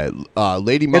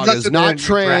 Lady Maga is not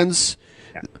trans.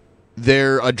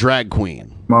 They're a drag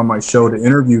queen. On my show to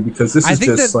interview because this I is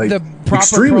think just that like the proper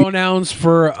extremely pronouns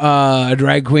for a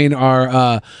drag queen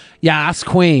are Yas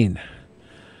Queen.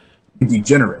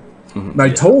 degenerate. And I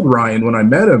told Ryan when I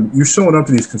met him, you're showing up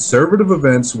to these conservative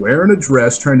events wearing a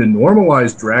dress, trying to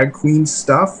normalize drag queen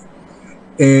stuff.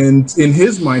 And in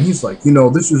his mind, he's like, you know,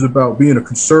 this is about being a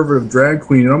conservative drag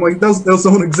queen. And I'm like, those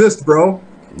don't exist, bro.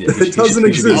 It doesn't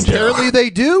exist. Apparently they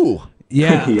do.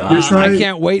 Yeah, You're trying- I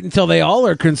can't wait until they all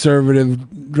are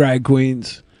conservative drag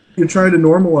queens. You're trying to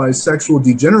normalize sexual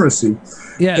degeneracy.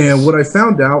 Yes. And what I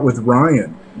found out with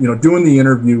Ryan, you know, doing the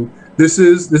interview, this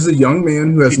is a young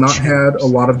man who has not had a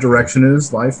lot of direction in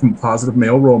his life from a positive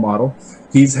male role model.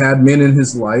 He's had men in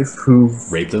his life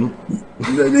who've raped him.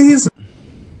 He's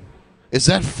Is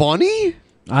that funny?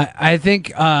 I think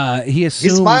he assumes.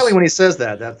 He's smiling when he says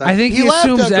that. I think he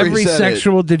assumes every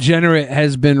sexual degenerate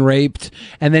has been raped,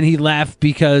 and then he laughed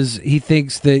because he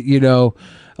thinks that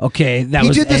okay, that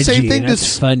was He did the same edgy, thing and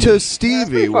that's funny. to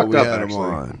Stevie when we up, had him actually.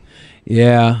 on.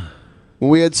 Yeah. When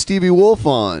we had Stevie Wolf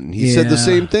on, he said the Yeah.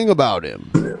 same thing about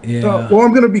him. Yeah. Well, I'm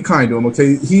going to be kind to him.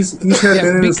 Okay, he's had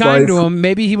men in Be his kind life to him.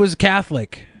 Maybe he was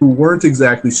Catholic. who weren't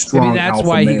exactly strong. that's alpha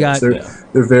why he males. got-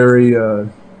 They're very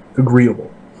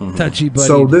agreeable. Touchy buddy.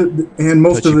 So and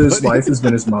most of Touchy his buddy. life has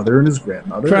been his mother and his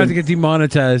grandmother. Trying and to get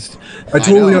demonetized. I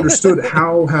totally understood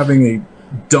how having a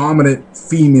dominant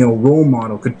female role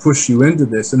model could push you into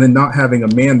this, and then not having a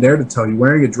man there to tell you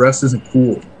wearing a dress isn't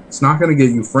cool. It's not going to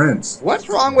get you friends. What's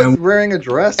wrong with wearing a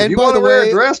dress? If and you by want to the wear way-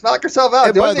 a dress, knock yourself out.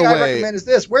 and The by only thing the I way- recommend is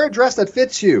this: wear a dress that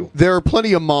fits you. There are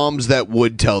plenty of moms that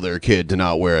would tell their kid to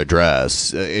not wear a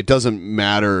dress. It doesn't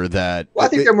matter that. Well, I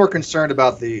think they're more concerned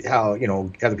about how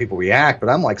other people react. But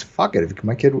I'm like, fuck it. If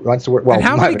my kid wants to wear, well, And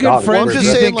how my many good dog friends? I'm wears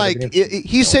just a saying, dress. like,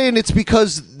 he's saying it's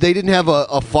because they didn't have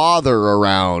a father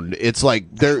around. It's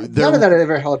like they're None of that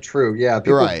ever held true. Yeah,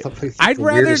 people Right. think I'd the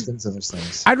rather- weirdest things in those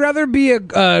things. I'd rather be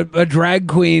a drag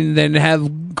queen than have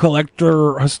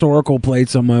collector historical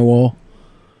plates on my wall.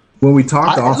 When we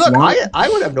talked I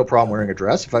would have no problem wearing a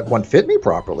dress if one fit me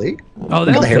properly. Oh, Look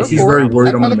at the hair he's for it. very worried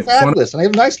I'm I'm gonna not make fun of- fabulous, and I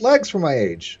have nice legs for my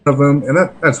age. Of him, and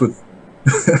that's what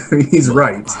he's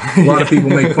right. A lot of people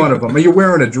make fun of him. You're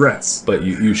wearing a dress. But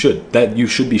you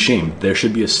should be shamed. There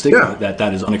should be a stigma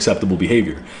that is unacceptable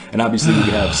behavior. And obviously we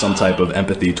have some type of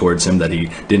empathy towards him that he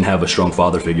didn't have a strong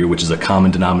father figure, which is a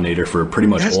common denominator for pretty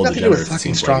much It has all nothing to do with degenerates. It fucking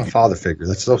seems strong like. father figure.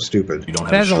 That's so stupid. You don't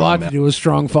It has a lot to do with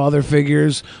strong father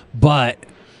figures, but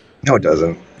no, it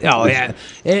doesn't. Oh yeah.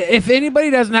 If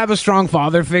anybody doesn't have a strong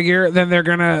father figure, then they're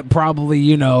gonna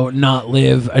probably not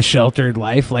live a sheltered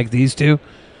life like these two.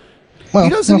 he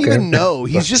doesn't even know.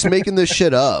 He's just making this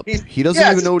shit up. He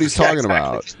doesn't even know what he's talking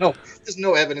about. There's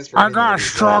no evidence for I got a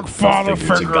strong father figure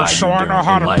to figure, guide so you I know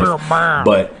how to in be a life. man.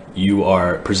 But you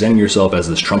are presenting yourself as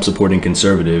this Trump-supporting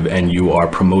conservative, and you are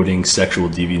promoting sexual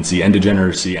deviancy and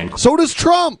degeneracy. And so does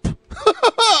Trump.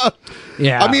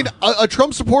 Yeah, I mean, a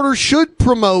Trump supporter should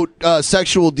promote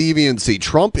sexual deviancy.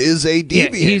 Trump is a Yeah,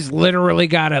 deviant. he's literally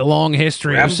got a long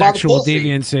history Grab of him by the sexual pussy.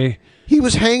 deviancy. He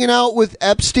was hanging out with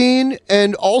Epstein,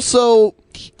 and also,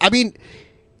 I mean,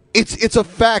 it's a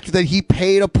fact that he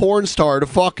paid a porn star to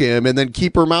fuck him and then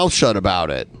keep her mouth shut about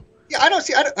it. Yeah, I don't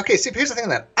see. Okay, see, here's the thing on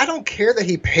that. I don't care that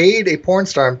he paid a porn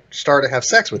star to have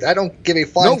sex with. I don't give a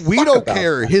flying No, we fuck don't about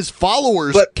care. that. His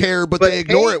followers care, but they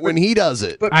ignore it when he does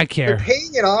it. I care. But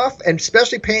paying it off, and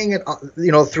especially paying it,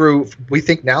 through we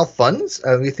think now funds.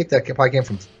 We think that probably came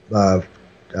from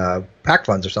PAC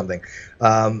funds or something.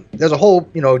 There's a whole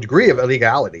degree of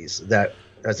illegalities that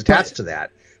is attached to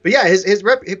that. But yeah,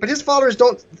 his followers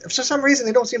don't. For some reason,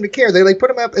 they don't seem to care. They put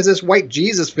him up as this white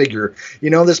Jesus figure,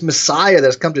 this Messiah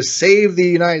that's come to save the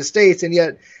United States, and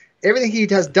yet everything he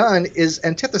has done is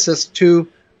antithesis to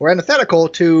or antithetical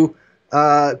to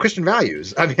Christian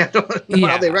values. I mean, I don't know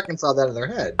how they reconcile that in their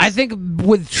head. I think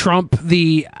with Trump,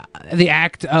 the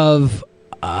act of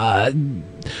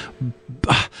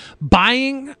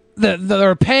buying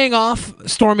or paying off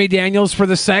Stormy Daniels for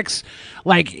the sex,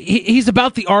 like he's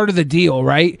about the art of the deal,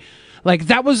 right? Like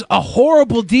that was a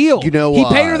horrible deal. He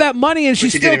paid her that money, and she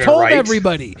she still didn't even told write.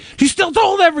 everybody. She still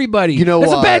told everybody. That's a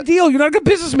what? bad deal. You're not a good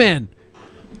businessman.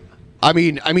 I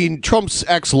mean, Trump's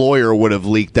ex-lawyer would have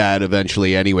leaked that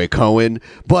eventually anyway, Cohen.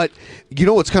 But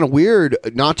what's kind of weird?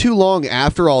 Not too long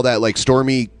after all that, like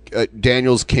Stormy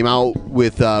Daniels came out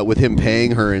with him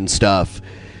paying her and stuff.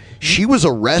 She was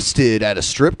arrested at a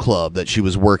strip club that she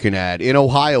was working at in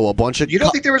Ohio. A bunch of You don't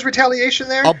think there was retaliation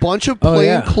there? a bunch of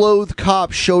plainclothes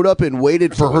cops showed up and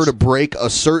waited for her to break a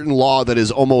certain law that is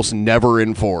almost never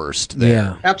enforced.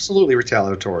 There. Absolutely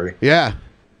retaliatory. Yeah.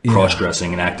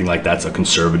 cross-dressing and acting like that's a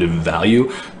conservative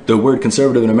value. The word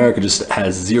conservative in America just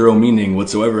has zero meaning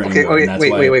whatsoever anymore. Okay, and that's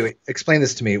why wait. Explain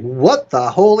this to me. What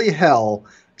the holy hell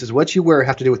does what you wear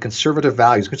have to do with conservative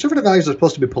values? Conservative values are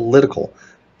supposed to be political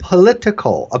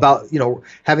about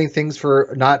having things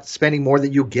for not spending more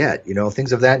than you get,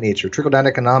 things of that nature. Trickle down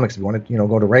economics, if you want to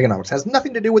go to Reaganomics, has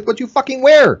nothing to do with what you fucking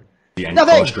wear. and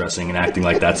Nothing. cross-dressing and acting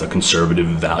like that's a conservative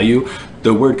value.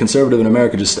 The word conservative in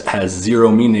America just has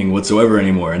zero meaning whatsoever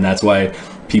anymore, and that's why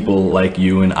people like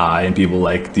you and I and people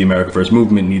like the America First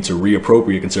movement need to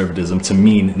reappropriate conservatism to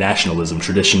mean nationalism,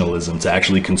 traditionalism, to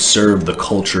actually conserve the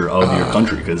culture of your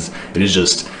country, because it is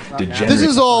just degenerate. This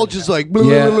is all just like, blah,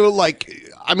 blah, blah, like,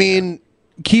 I mean,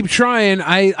 keep trying.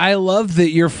 I love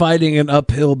that you're fighting an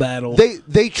uphill battle.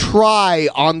 They try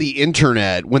on the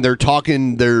internet when they're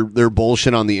talking their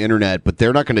bullshit on the internet, but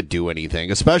they're not going to do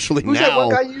anything, especially Who's now. that one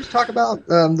guy you used to talk about?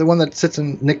 The one that sits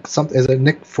in Nick something? Is it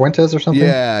Nick Fuentes or something?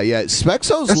 Yeah.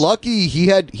 Spexo's lucky. He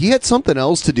had something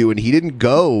else to do, and he didn't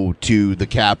go to the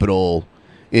Capitol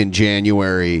in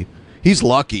January. He's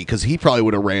lucky because he probably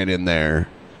would have ran in there.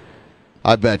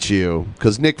 I bet you,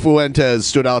 because Nick Fuentes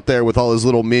stood out there with all his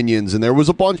little minions, and there was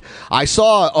a bunch. I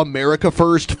saw America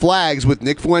First flags with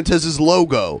Nick Fuentes'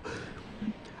 logo.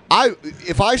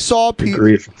 If I saw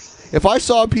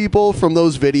people from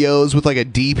those videos with like a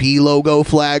DP logo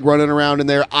flag running around in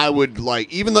there, I would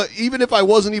like even if I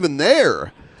wasn't even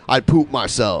there, I'd poop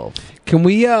myself. Can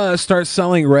we start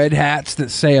selling red hats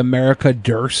that say America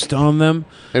Durst on them?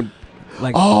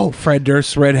 Like Fred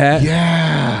Durst's red hat?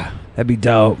 Yeah. That'd be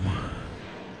dope.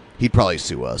 He'd probably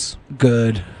sue us.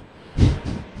 Good.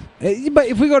 But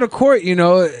if we go to court,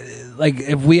 like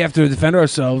if we have to defend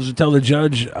ourselves, tell the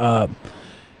judge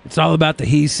it's all about the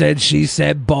he said, she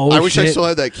said bullshit. I wish I still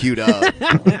had that queued up.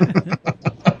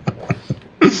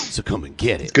 So come and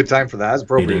get it. It's a good time for that. It's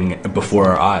appropriate. Before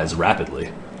our eyes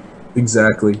rapidly.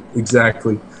 Exactly.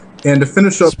 And to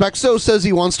finish up, Spexo says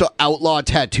he wants to outlaw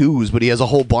tattoos, but he has a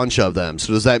whole bunch of them.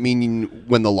 So does that mean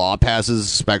when the law passes,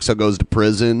 Spexo goes to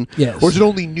prison? Yes. Or is it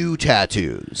only new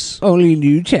tattoos? Only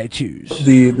new tattoos.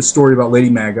 The story about Lady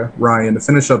Maga, Ryan, to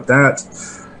finish up that,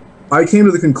 I came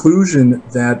to the conclusion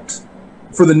that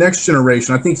for the next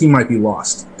generation, I think he might be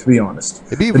lost, to be honest.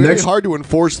 It'd be very hard to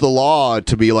enforce the law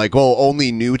to be like, oh,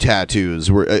 only new tattoos.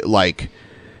 Like,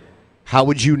 how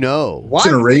would you know? Why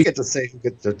do he get to say who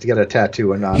gets to get a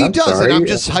tattoo or not? He I'm doesn't. sorry. I'm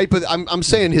just I'm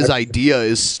saying his idea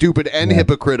is stupid and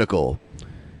hypocritical.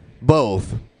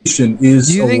 Both. Is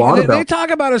Do you a think lot they about talk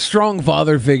about a strong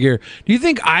father figure? Do you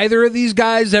think either of these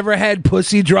guys ever had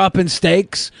pussy dropping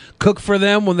steaks cook for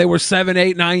them when they were 7,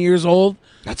 8, 9 years old?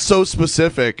 That's so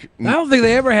specific. I don't think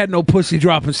they ever had no pussy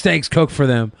dropping steaks cooked for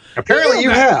them. Apparently you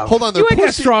have. Hold on, You ain't got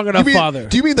pussy- strong enough you mean- father.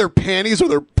 Do you mean their panties or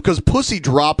their because pussy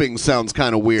dropping sounds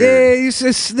kind of weird? Yeah,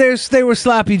 they were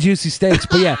sloppy, juicy steaks,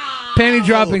 but yeah, panty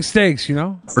dropping steaks.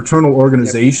 fraternal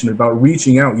organization about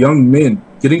reaching out, young men,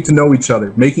 getting to know each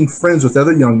other, making friends with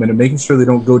other young men, and making sure they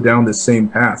don't go down the same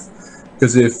path.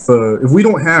 Because if we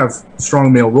don't have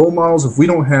strong male role models, if we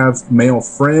don't have male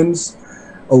friends,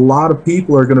 a lot of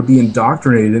people are going to be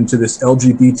indoctrinated into this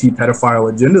LGBT pedophile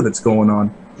agenda that's going on.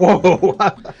 Whoa!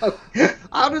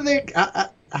 How do they?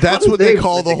 That's what they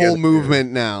call the whole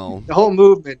movement now. The whole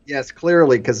movement, yes,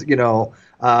 clearly, because there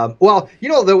was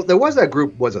that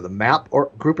group. Was it the MAP or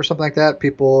group or something like that?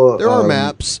 People. There are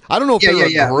maps. I don't know if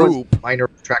they're a group, minor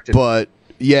attracted, but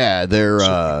yeah, they're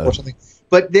or something.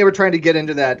 But they were trying to get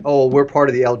into that. Oh, we're part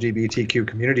of the LGBTQ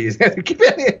communities.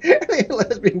 The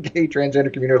lesbian, gay,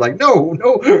 transgender community are like, no,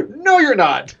 you're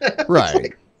not.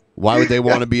 right. Why would they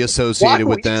want to be associated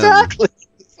with them? Exactly.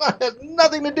 It has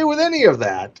nothing to do with any of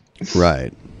that.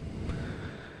 Right.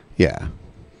 Yeah.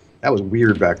 That was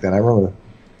weird back then. I remember.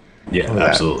 Yeah,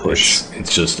 absolutely.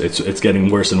 It's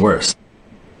getting worse and worse.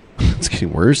 It's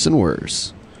getting worse and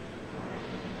worse.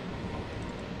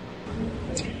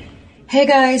 Hey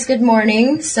guys, good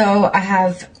morning. So I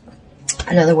have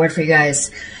another word for you guys.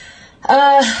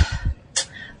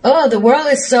 The world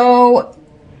is so,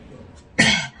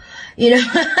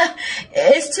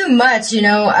 it's too much,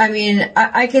 I mean,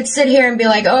 I could sit here and be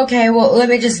like, okay, well, let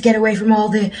me just get away from all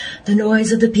the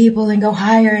noise of the people and go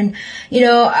higher. And,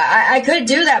 I could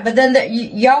do that, but then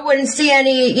y'all wouldn't see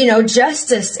any,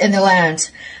 justice in the land,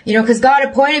 because God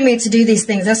appointed me to do these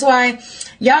things. That's why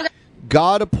y'all.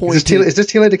 God appointed. Is this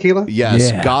Tila Tequila?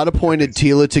 Yes, Yeah. God appointed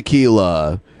Tila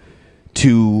Tequila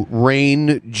to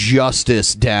rain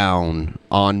justice down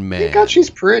on man. God, she's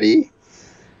pretty.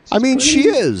 She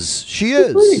is. She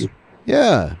is. Pretty.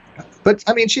 Yeah. But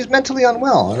I mean, she's mentally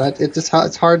unwell, and it's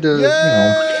hard to.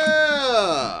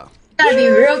 Gotta be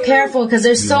real careful because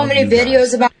there's so many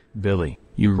videos about Billy,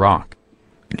 you rock.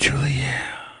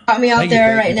 me out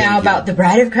there right now about the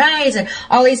bride of Christ and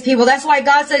all these people. That's why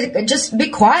God said, just be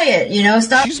quiet,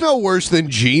 stop. She's no worse than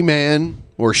G-Man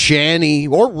or Shani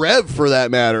or Rev for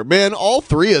that matter. Man, all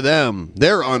three of them,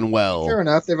 they're unwell. Sure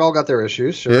enough, they've all got their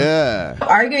issues. Sure. Yeah.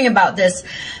 Arguing about this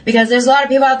because there's a lot of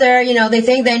people out there, they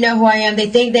think they know who I am. They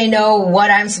think they know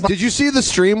what I'm supposed to. Did you see the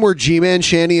stream where G-Man,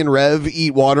 Shani, and Rev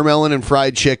eat watermelon and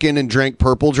fried chicken and drank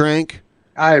purple drink?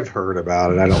 I've heard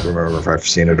about it. I don't remember if I've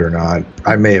seen it or not.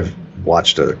 I may have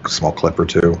watched a small clip or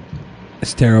two.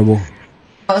 It's terrible.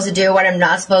 Supposed to do what I'm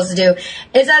not supposed to do.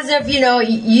 It's as if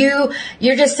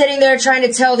you're just sitting there trying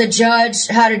to tell the judge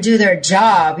how to do their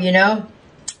job.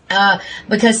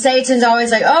 Because Satan's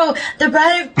always like, oh, the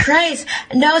bride of Christ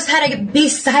knows how to be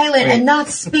silent and not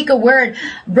speak a word.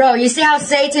 Bro, you see how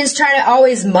Satan's trying to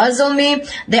always muzzle me?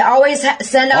 They always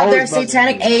send out their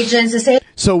satanic agents to say...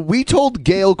 So we told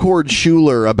Gail Cord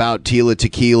Schuler about Tila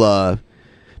Tequila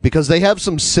because they have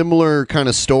some similar kind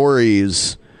of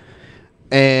stories.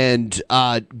 And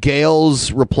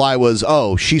Gail's reply was,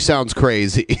 oh, she sounds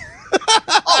crazy.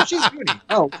 Oh, she's goody.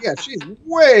 Oh, yeah, she's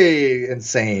way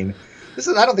insane.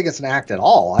 I don't think it's an act at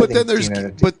all. But then there's,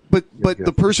 but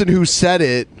the person who said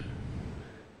it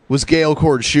was Gail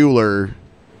Cord Schuler.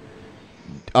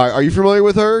 Are you familiar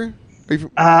with her?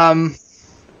 Why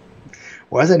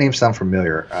does that name sound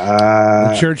familiar?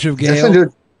 The Church of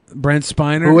Gail. Brent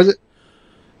Spiner. Who was it?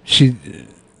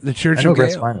 The Church of Gail.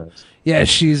 Brent Spiner is. Yeah,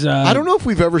 she's. I don't know if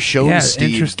we've ever shown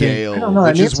Steve Gale. I don't know.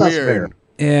 Which is weird.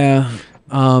 Yeah.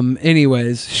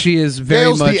 Anyways, she is very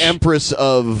Gail's much the Empress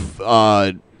of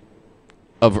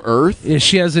Earth. Yeah,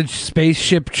 she has a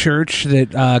spaceship church that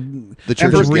the Church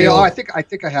Empress of Gale. Gail. I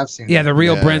think I have seen. Yeah, that. the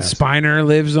real Brent Spiner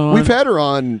lives on. We've had her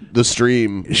on the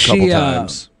stream a couple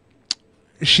times.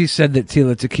 She said that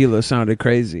Tila Tequila sounded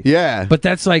crazy. Yeah. But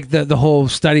that's like the whole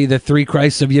study, the Three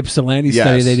Christs of Ypsilanti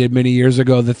study Yes. they did many years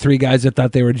ago. The three guys that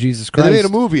thought they were Jesus They Christ. made a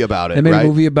movie about it. They made right? a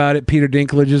movie about it. Peter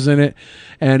Dinklage is in it,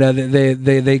 and they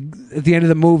at the end of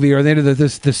the movie or the end of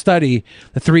the study,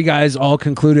 the three guys all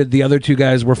concluded the other two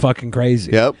guys were fucking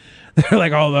crazy. Yep. They're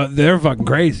like, oh, they're fucking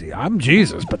crazy. I'm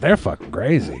Jesus, but they're fucking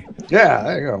crazy. Yeah,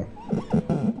 there you go.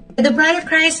 The bride of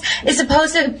Christ is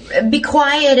supposed to be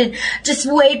quiet and just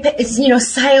wait,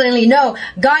 silently. No,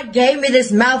 God gave me this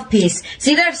mouthpiece.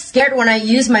 See, they're scared when I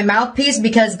use my mouthpiece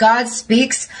because God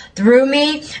speaks through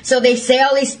me. So they say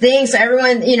all these things. So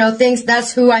everyone, thinks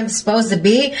that's who I'm supposed to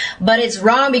be. But it's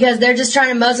wrong because they're just trying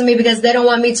to muzzle me because they don't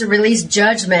want me to release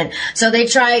judgment. So they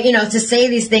try, to say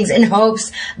these things in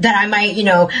hopes that I might,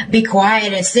 be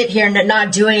quiet and sit here and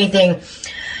not do anything.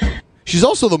 She's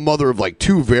also the mother of like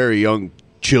two very young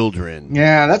children.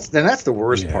 Yeah, that's the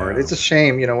worst part. It's a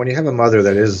shame, when you have a mother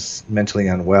that is mentally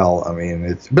unwell. I mean,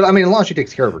 as long as she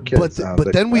takes care of her kids.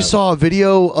 But then we saw a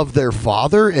video of their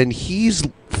father, and he's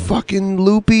fucking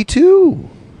loopy too.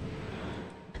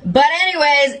 But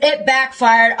anyways, it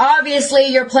backfired. Obviously,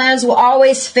 your plans will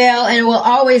always fail and it will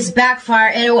always backfire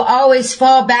and it will always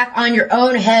fall back on your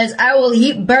own heads. I will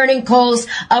heap burning coals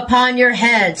upon your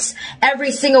heads.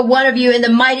 Every single one of you in the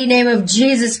mighty name of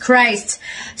Jesus Christ.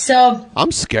 So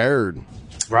I'm scared.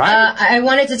 Right. I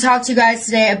wanted to talk to you guys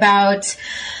today about...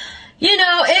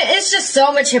 it's just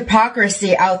so much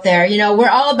hypocrisy out there. We're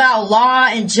all about law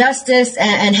and justice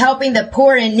and helping the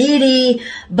poor and needy.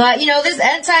 But, this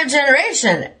end-time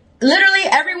generation, literally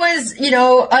everyone's,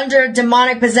 under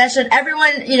demonic possession.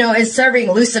 Everyone, is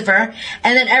serving Lucifer.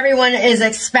 And then everyone is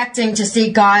expecting to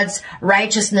see God's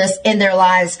righteousness in their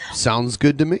lives. Sounds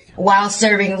good to me. While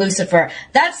serving Lucifer.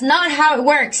 That's not how it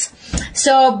works.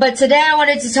 So, but today I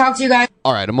wanted to talk to you guys.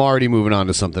 All right, I'm already moving on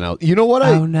to something else. You know what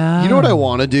Oh, no. You know what I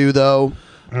want to do though?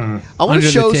 I want Under to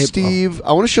the show table. Steve.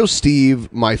 I want to show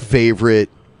Steve my favorite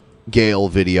Gail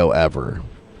video ever.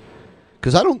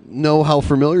 Because I don't know how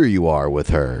familiar you are with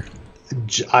her.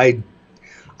 I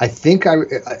think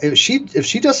if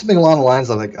she does something along the lines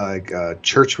of like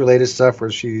church related stuff where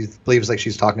she believes like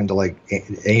she's talking to like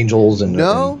angels and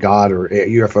God or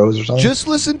UFOs or something. Just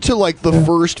listen to like the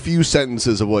first few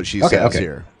sentences of what she says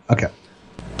here. Okay.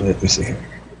 Let me see here.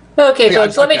 Okay,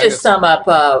 folks, let me just sum up.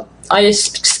 I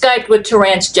just Skyped with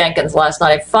Terrence Jenkins last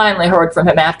night. I finally heard from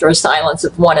him after a silence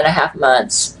of 1.5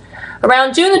 months.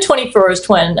 Around June the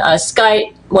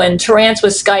 21st, when Terrence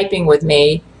was Skyping with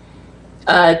me,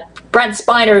 Brent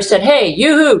Spiner said, hey,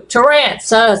 yoo-hoo, Terrence,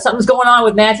 something's going on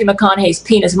with Matthew McConaughey's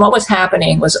penis. And what was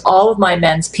happening was all of my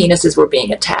men's penises were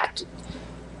being attacked.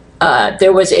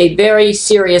 There was a very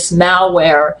serious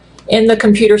malware in the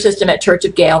computer system at Church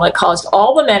of Gael, and it caused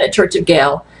all the men at Church of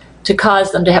Gael to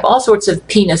cause them to have all sorts of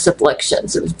penis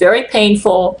afflictions. It was very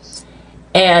painful,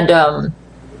 and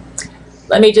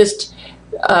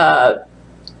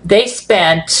they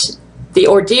spent, the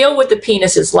ordeal with the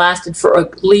penises lasted for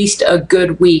at least a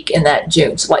good week in that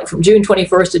June. So like from June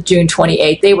 21st to June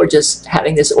 28th, they were just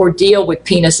having this ordeal with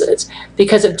penises.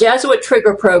 Because of Jesuit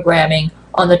trigger programming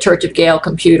on the Church of Gael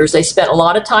computers, they spent a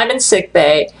lot of time in sick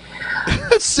bay.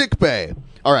 Sick bay.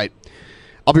 All right.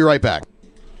 I'll be right back.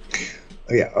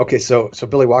 Yeah. Okay. So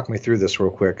Billy, walk me through this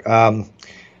real quick.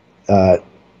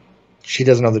 She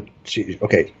doesn't know that she.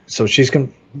 Okay. So she's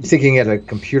thinking that a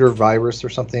computer virus or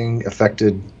something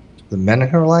affected the men in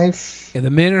her life. And the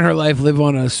men in her life live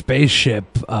on a spaceship,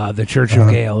 the Church of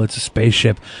Gale. It's a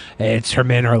spaceship. It's her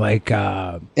men are like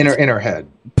in her head.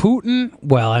 Putin.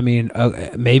 Well, I mean,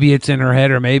 maybe it's in her head,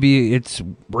 or maybe it's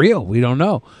real. We don't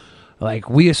know. Like,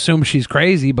 we assume she's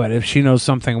crazy, but if she knows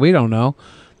something we don't know,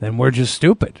 then we're just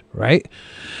stupid, right?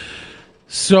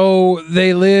 So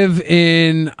they live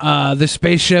in the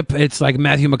spaceship. It's like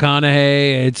Matthew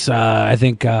McConaughey. It's I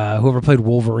think whoever played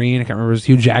Wolverine. I can't remember. It was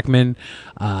Hugh Jackman.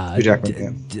 Hugh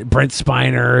Jackman. Brent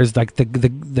Spiner is like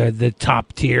the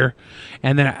top tier,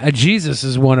 and then Jesus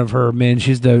is one of her men.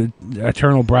 She's the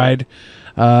eternal bride,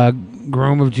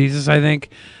 groom of Jesus, I think.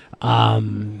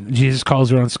 Jesus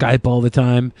calls her on Skype all the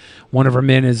time. One of her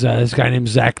men is this guy named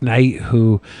Zach Knight,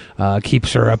 who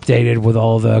keeps her updated with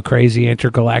all the crazy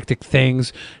intergalactic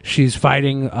things. She's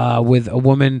fighting with a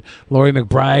woman, Laurie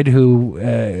McBride,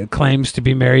 who claims to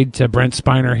be married to Brent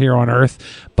Spiner here on Earth,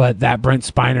 but that Brent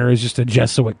Spiner is just a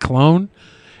Jesuit clone.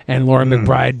 And Laurie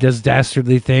McBride does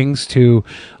dastardly things to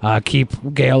keep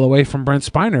Gale away from Brent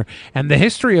Spiner. And the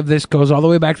history of this goes all the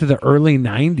way back to the early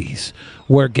 90s,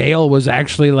 where Gale was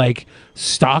actually like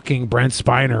stalking Brent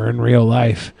Spiner in real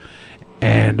life.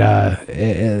 And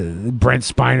Brent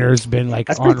Spiner's been like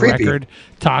on record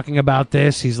talking about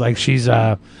this. He's like, she's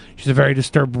a very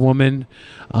disturbed woman.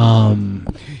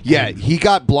 Yeah, he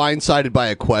got blindsided by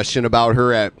a question about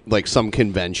her at like some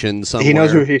convention somewhere. He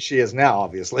knows who she is now,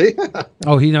 obviously.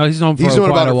 Oh, he knows. He's known for He's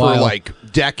known about her while. for like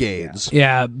decades.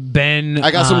 Yeah, Ben. I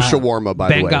got some shawarma, by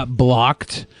the way. Ben got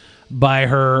blocked by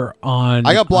her on.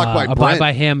 I got blocked by Brent.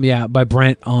 By him, yeah, by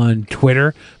Brent on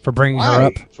Twitter for bringing her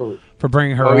up. For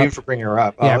bringing her up. Even for bringing her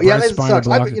up. Yeah, Oh, yeah, Brent that Spiner sucks.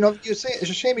 blocked. It's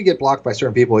a shame you get blocked by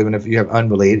certain people, even if you have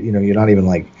unrelated. You're not even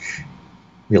like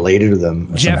related to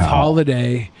them. Jeff somehow.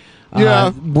 Holiday.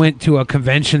 Went to a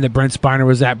convention that Brent Spiner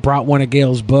was at, brought one of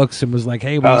Gale's books, and was like,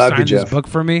 "Hey, will you sign this book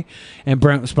for me?" And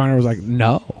Brent Spiner was like,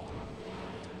 "No."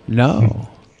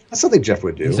 That's something Jeff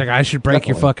would do. He's like, "I should break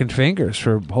your fucking fingers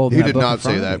for holding." He that did book in not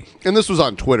front say of that. me." And this was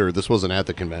on Twitter. This wasn't at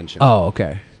the convention. Oh,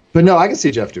 okay. But no, I can see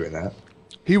Jeff doing that.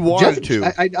 He wanted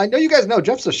to. I know you guys know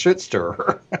Jeff's a shit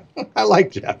stirrer. I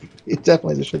like Jeff. He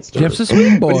definitely is a shit stirrer. Jeff's a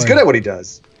sweet boy. But he's good at what he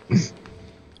does.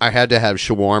 I had to have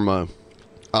shawarma.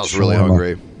 I was really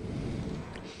hungry.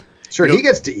 Sure, he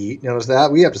gets to eat. Notice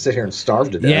that? We have to sit here and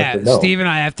starve to death. Yeah, but no. Steve and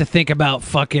I have to think about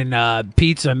fucking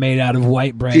pizza made out of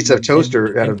white bread. Pizza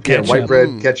toaster out of ketchup. white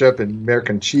bread, ketchup, and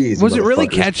American cheese. Was it really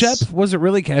motherfuckers. ketchup? Was it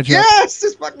really ketchup? Yes,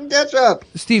 it's fucking ketchup.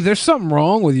 Steve, there's something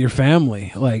wrong with your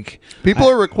family. Like, people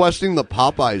are requesting the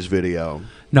Popeyes video.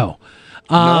 No.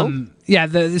 Yeah,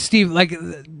 the Steve, like,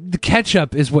 the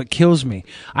ketchup is what kills me.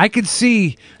 I could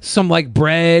see some like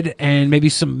bread and maybe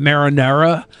some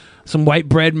marinara, some white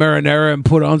bread marinara, and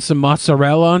put on some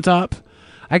mozzarella on top.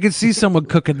 I could see someone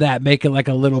cooking that, making like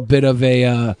a little bit of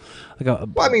a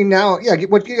Well, I mean, now, yeah,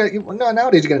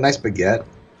 nowadays you get a nice baguette,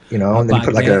 and then you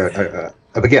put like a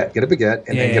baguette. Get a baguette,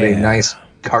 and then get a nice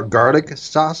garlic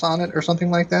sauce on it, or something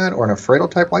like that, or an Alfredo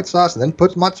type white sauce, and then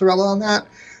put mozzarella on that.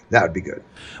 That would be good.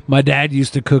 My dad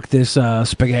used to cook this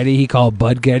spaghetti he called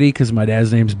Budgetti because my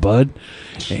dad's name's Bud.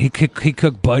 And he cooked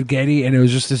Budgetti, and it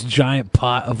was just this giant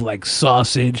pot of like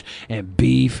sausage and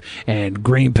beef and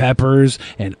green peppers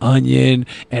and onion,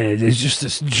 and it is just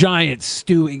this giant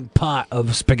stewing pot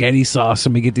of spaghetti sauce.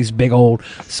 And we get these big old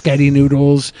sketty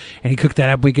noodles, and he cooked that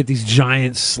up. We get these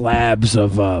giant slabs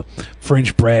of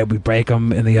French bread. We break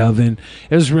them in the oven.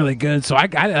 It was really good. So I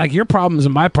like your problems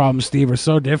and my problems, Steve, are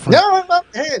so different.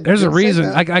 There's a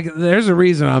reason. There's a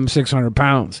reason I'm 600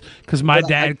 pounds because my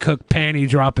dad cooked panty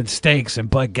dropping steaks and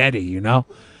Budgetti.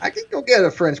 I can go get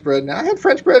a French bread now. I had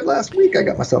French bread last week. I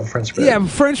got myself a French bread. Yeah, but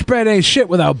French bread ain't shit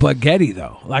without Budgetti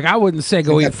though. Like I wouldn't say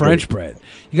go eat French bread.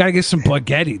 You got to get some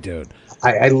Budgetti, dude.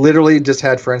 I literally just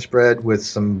had French bread with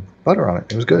some butter on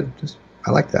it. It was good.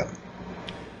 I like that.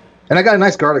 And I got a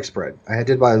nice garlic spread. I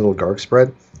did buy a little garlic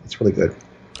spread. It's really good.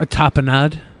 A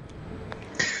tapenade?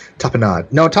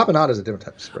 Tapenade. No, tapenade is a different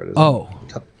type of spread.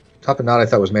 Tapenade I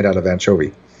thought was made out of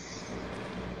anchovy.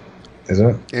 Isn't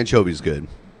it? Anchovy's good.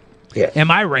 Yeah. Am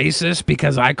I racist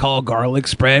because I call garlic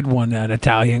spread when an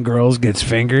Italian girl gets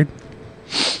fingered?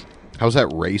 How's that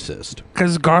racist?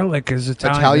 Because garlic is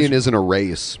Italian. Italian isn't a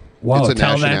race. Whoa, it's a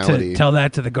nationality. Tell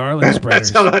that to the garlic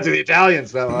spreaders. Tell that to the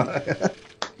Italians, though.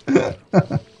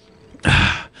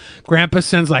 Grandpa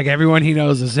sends like everyone he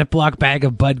knows a Ziploc bag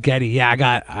of Budgetti. Yeah, I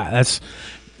got that's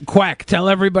Quack. Tell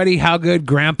everybody how good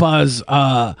Grandpa's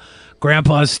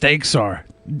steaks are.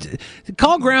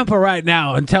 Call Grandpa right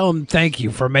now and tell him thank you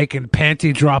for making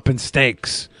panty dropping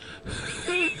steaks.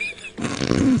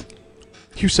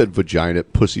 You said vagina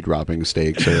pussy dropping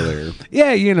steaks earlier. Yeah,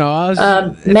 I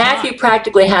was. Matthew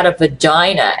practically had a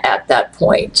vagina at that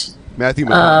point. Matthew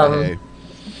McConaughey.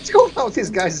 What's going on with these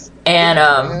guys?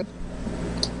 And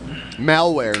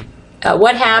malware.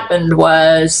 What happened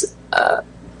was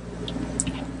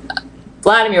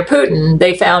Vladimir Putin,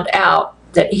 they found out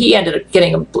that he ended up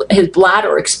getting his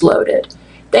bladder exploded.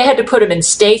 They had to put him in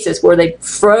stasis where they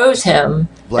froze him,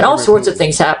 and all sorts of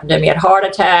things happened to him. He had heart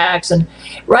attacks, and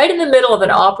right in the middle of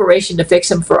an operation to fix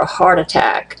him for a heart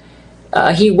attack,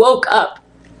 he woke up,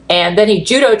 and then he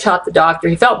judo chopped the doctor.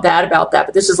 He felt bad about that,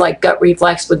 but this is like gut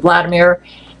reflex with Vladimir,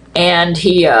 and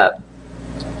he, and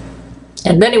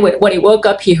then when he woke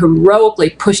up, he heroically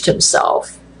pushed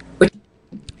himself.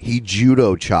 He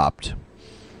judo chopped.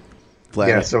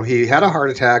 Vladimir. Yeah, so he had a heart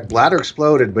attack, bladder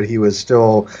exploded, but he was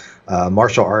still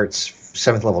martial arts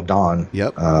 7th level Dan.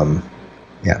 Yep.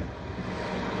 Yeah.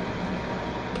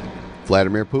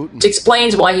 Vladimir Putin. Which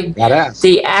explains why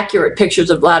the accurate pictures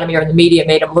of Vladimir in the media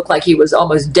made him look like he was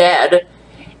almost dead.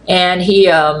 And he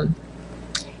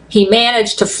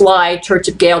managed to fly Church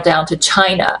of Gale down to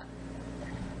China.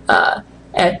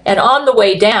 And on the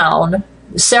way down,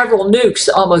 several nukes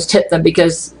almost hit them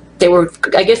because they were,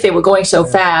 I guess they were going so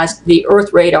fast, the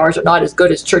Earth radars are not as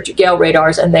good as Church of Gale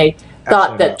radars, and they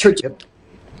thought that Church of...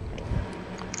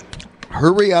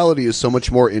 Her reality is so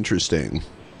much more interesting.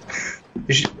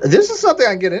 This is something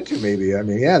I can get into, maybe. I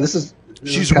mean, yeah,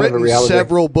 She's written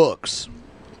several books.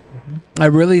 I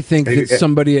really think that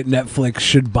somebody at Netflix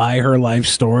should buy her life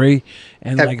story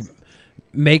and like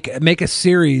make a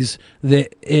series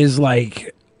that is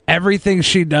like everything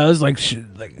she does,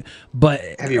 but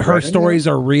her stories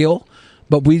are real.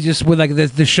 But we just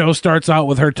the show starts out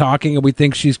with her talking, and we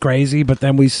think she's crazy, but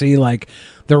then we see like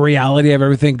the reality of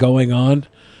everything going on.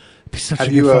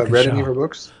 Have you read any of her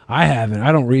books? I haven't.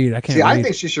 I don't read. I can't. See, I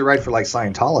think she should write for like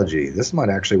Scientology. This might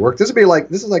actually work. This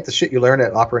is like the shit you learn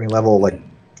at operating level like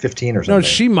 15 or something. No,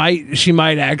 she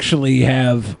might actually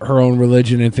have her own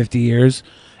religion in 50 years.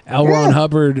 L. Ron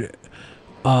Hubbard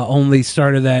only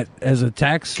started that as a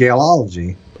tax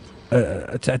Scaleology,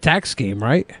 a tax scheme,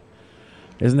 right?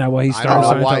 Isn't that why he started? I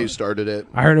don't know why he started it.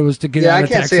 I heard it was to get out of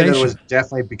taxation. I can't say that it was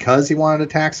definitely because he wanted a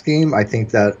tax scheme. I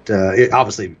think that it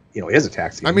obviously is a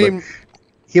tax scheme. I mean,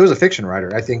 he was a fiction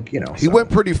writer. I think he went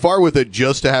pretty far with it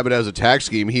just to have it as a tax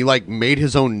scheme. He like made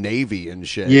his own navy and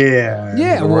shit.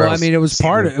 Yeah. Well, I mean, it was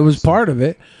part of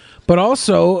it, but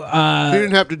also he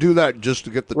didn't have to do that just to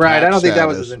get the right. Tax I don't think status. that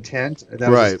was his intent. That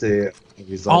was the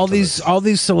result. All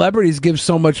these celebrities give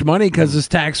so much money because it's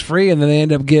tax free, and then they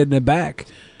end up getting it back.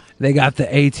 They got the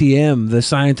ATM, the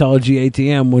Scientology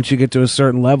ATM. Once you get to a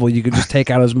certain level, you can just take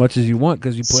out as much as you want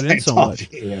because you put in so much.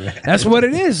 That's what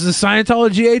it is. The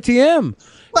Scientology ATM.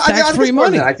 Well, tax-free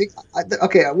money. I think.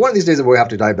 Okay, one of these days we'll have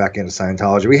to dive back into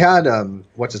Scientology. We had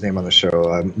what's his name on the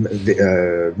show?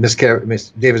 David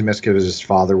Miscavige's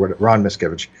father, Ron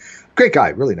Miscavige. Great guy,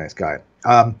 really nice guy.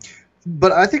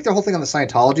 But I think the whole thing on the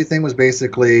Scientology thing was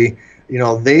basically,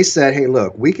 they said, hey,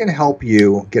 look, we can help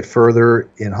you get further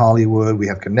in Hollywood. We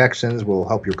have connections. We'll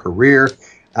help your career.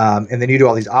 And then you do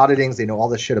all these auditings. They know all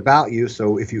this shit about you.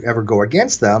 So if you ever go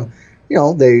against them,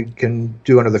 they can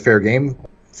do under the fair game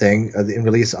thing and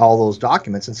release all those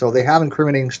documents. And so they have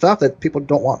incriminating stuff that people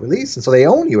don't want released. And so they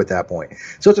own you at that point.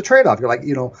 So it's a trade-off. You're like,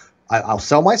 I'll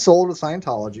sell my soul to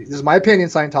Scientology. This is my opinion,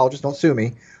 Scientologists. Don't sue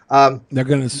me. They're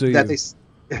going to sue you.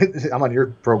 I'm on your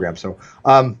program, so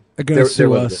they're going to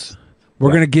sue us.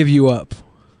 We're going to give you up.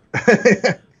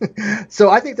 So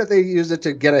I think that they use it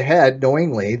to get ahead,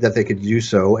 knowingly that they could do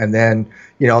so, and then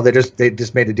they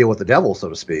just made a deal with the devil, so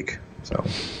to speak. So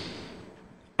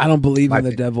I don't believe in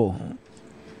the devil.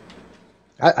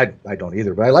 I don't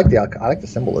either, but I like the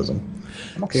symbolism.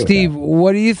 I'm okay Steve, with that.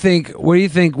 what do you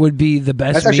think would be the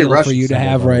best meal for you to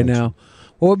have right now?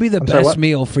 What would be the best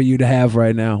meal for you to have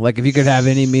right now? Like if you could have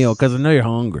any meal, because I know you're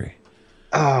hungry.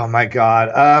 Oh my God.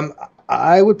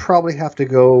 I would probably have to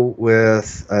go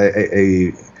with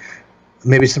a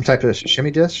maybe some type of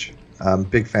sashimi dish.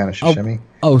 Big fan of sashimi.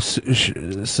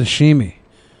 Sashimi.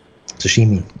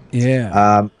 Sashimi.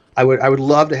 Yeah. I would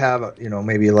love to have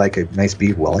maybe like a nice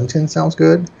beef Wellington. Sounds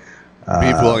good.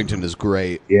 Beef Wellington is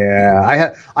great.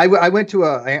 Yeah, I went to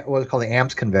what's called the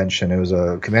AMPS convention. It was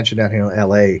a convention down here in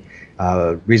L.A.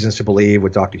 Reasons to Believe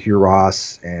with Dr. Hugh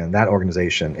Ross and that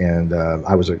organization, and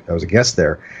I was a guest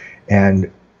there.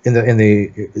 And in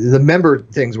the member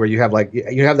things where you have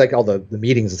like all the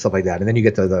meetings and stuff like that, and then you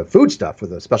get to the food stuff with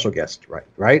the special guest,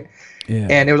 right? Yeah.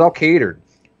 And it was all catered,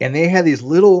 and they had these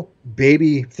little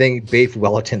baby beef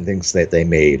Wellington things that they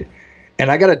made,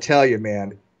 and I got to tell you,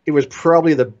 man, it was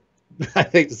probably I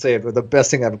hate to say it, but the best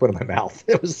thing I ever put in my mouth.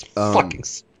 It was fucking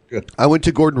good. I went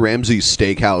to Gordon Ramsay's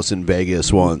steakhouse in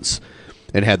Vegas once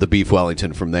and had the beef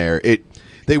Wellington from there.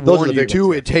 They warn you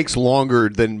too. It takes longer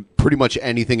than pretty much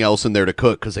anything else in there to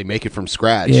cook because they make it from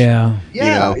scratch. Yeah,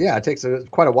 it takes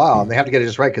quite a while, and they have to get it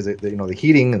just right because the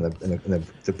heating and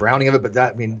the browning of it. But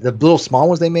that, I mean, the little small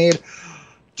ones they made,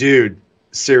 dude,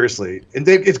 seriously, and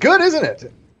it's good, isn't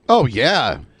it? Oh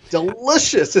yeah,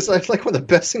 delicious. It's like one of the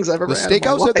best things I've ever The had. in my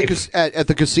steakhouse life. at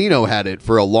the casino had it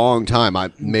for a long time.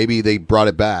 Maybe they brought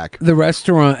it back. The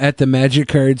restaurant at the Magic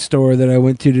Card store that I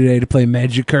went to today to play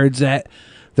Magic Cards at,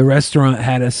 the restaurant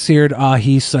had a seared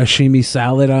ahi sashimi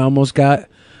salad I almost got,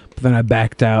 but then I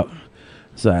backed out.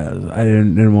 So I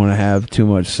didn't want to have too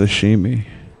much sashimi.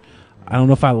 I don't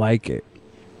know if I like it.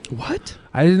 What?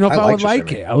 I didn't know if I like would like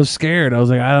sashimi. it. I was scared. I was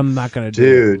like, I'm not going to do it.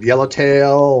 Dude,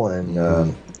 yellowtail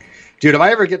and dude, if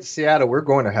I ever get to Seattle, we're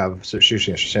going to have sushi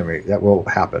and sashimi. That will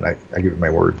happen. I give you my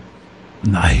word.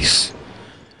 Nice.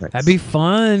 That'd be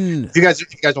fun. If you guys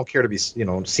don't care to be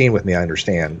seen with me, I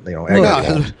understand.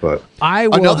 Yeah. But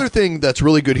Another thing that's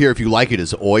really good here, if you like it,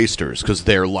 is oysters because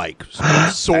they're like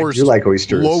sourced I do like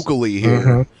oysters. locally here.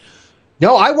 Mhm.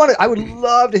 No, I would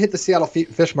love to hit the Seattle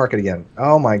fish market again.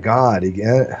 Oh my god,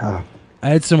 again. Oh. I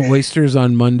had some oysters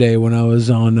on Monday when I was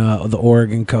on the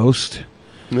Oregon coast.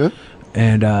 Yeah.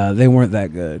 And they weren't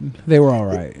that good. They were all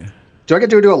right. Do I get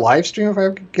to do a live stream if I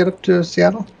ever get up to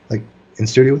Seattle, like in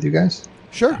studio with you guys?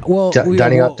 Sure. Well,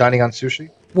 dining on sushi.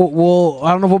 We'll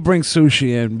I don't know if we'll bring sushi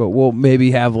in, but we'll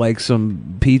maybe have like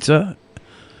some pizza.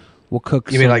 We'll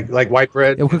cook. You mean like white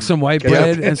bread? Yeah, we'll cook some white Ketchup?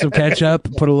 bread and some ketchup.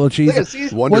 Put a little cheese. Look at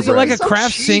these- Wonder Was it like Bread. a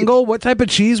Kraft single? What type of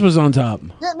cheese was on top?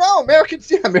 Yeah, no, American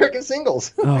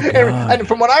singles. Oh, and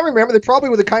from what I remember, they probably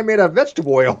were the kind made out of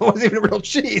vegetable oil. It wasn't even real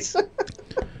cheese.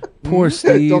 Poor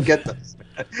Steve. Don't get those.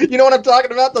 You know what I'm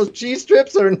talking about? Those cheese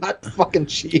strips are not fucking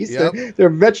cheese. Yep. They're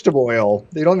vegetable oil.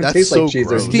 They don't even That's taste like so cheese.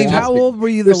 They're gross. Steve, how nasty. old were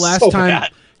you They're the last so time?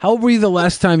 bad. How old were you the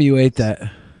last time you ate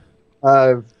that?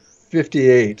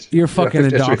 58. You're fucking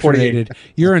 48. indoctrinated.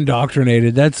 You're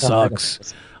indoctrinated. That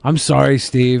sucks. I'm sorry,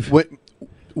 Steve.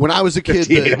 When I was a kid,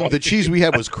 58. the cheese we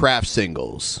had was Kraft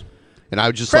singles, and I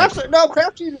would just Kraft, like. no,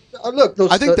 Kraft cheese. Look,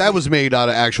 those. I think that was made out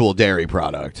of actual dairy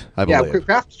product. I yeah, believe.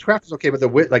 Kraft is okay, but the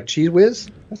like Cheese Whiz,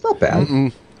 that's not bad.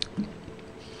 Mm-mm.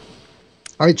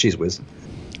 I eat Cheese Whiz.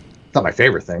 Not my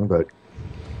favorite thing, but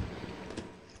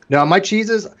no, my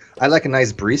cheeses. I like a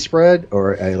nice brie spread,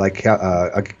 or I like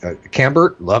a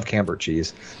Camembert. Love Camembert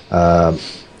cheese.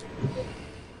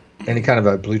 Any kind of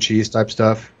a blue cheese type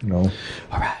stuff, you know.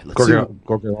 All right, let's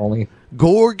Gorgonzola.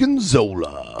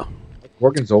 Gorgonzola.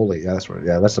 Gorgonzola. Yeah, that's what.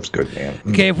 Yeah, that stuff's good, man.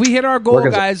 Okay, if we hit our goal,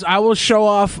 Gorgonzola. guys, I will show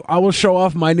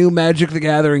off my new Magic the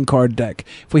Gathering card deck.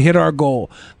 If we hit our goal,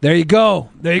 there you go,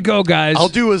 guys. I'll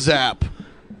do a zap.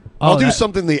 Oh, I'll do that-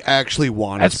 something they actually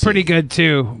want. That's pretty good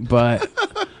too, but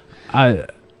I'll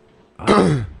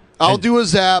do a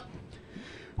zap.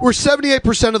 We're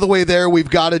 78% of the way there. We've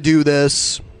got to do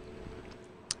this.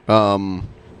 One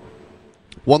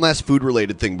last food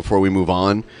related thing before we move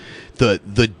on.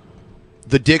 The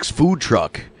Dick's food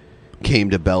truck came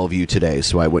to Bellevue today,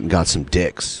 so I went and got some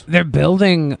Dick's. they're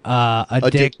building a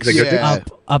Dick's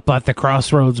up at the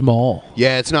Crossroads Mall.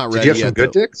 Yeah, it's not Did ready you have yet. some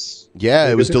good though. dicks? Yeah,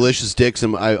 Good it was Dicks? delicious Dicks,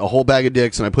 and a whole bag of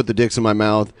Dicks, and I put the Dicks in my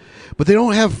mouth. But they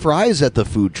don't have fries at the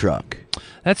food truck.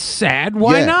 That's sad.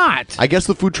 Why Yeah. not? I guess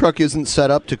the food truck isn't set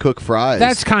up to cook fries.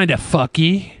 That's kind of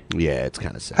fucky. Yeah, it's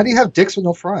kind of sad. How do you have dicks with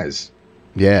no fries?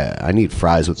 Yeah, I need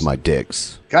fries with my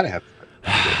Dicks. Gotta have.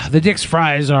 The Dick's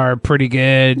fries are pretty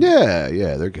good. Yeah,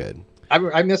 they're good.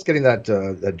 I miss getting that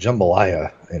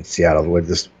jambalaya in Seattle. Where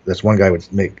this one guy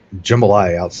would make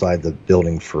jambalaya outside the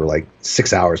building for like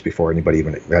 6 hours before anybody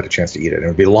even had a chance to eat it. And it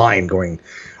would be a line going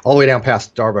all the way down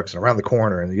past Starbucks and around the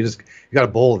corner, and you got a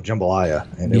bowl of jambalaya.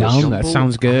 And it was Yum, that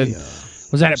sounds good.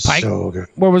 Was that at Pike? So good.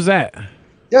 Where was that?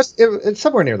 Yes, it's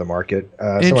somewhere near the market.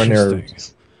 Somewhere near.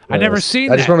 Interesting. I never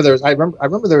seen I just that. remember there was. I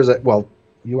remember there was a. Well,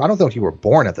 I don't know if you were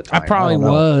born at the time. I probably don't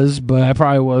know. was, but I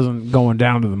probably wasn't going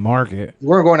down to the market. You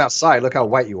weren't going outside. Look how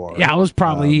white you are. Yeah, I was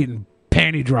probably eating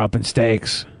panty dropping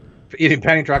steaks. Eating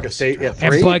panty dropper steak at 3.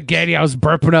 And Bud Getty, I was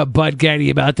burping up Bud Getty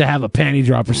about to have a panty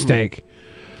dropper steak.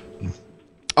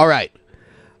 All right.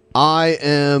 I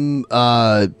am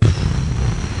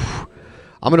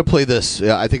I'm going to play this.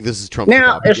 Yeah, I think this is Trump.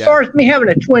 Now, as far as me having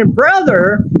a twin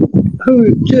brother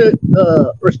who took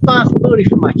responsibility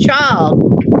for my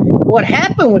child, what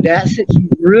happened with that, since you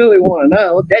really want to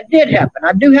know, that did happen.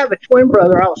 I do have a twin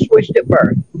brother. I was switched at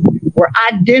birth. We're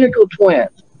identical twins.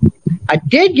 I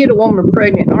did get a woman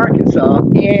pregnant in Arkansas,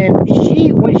 and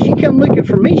when she come looking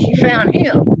for me, she found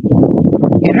him.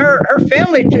 And her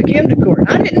family took him to court. And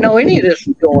I didn't know any of this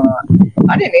was going on.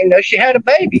 I didn't even know she had a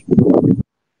baby.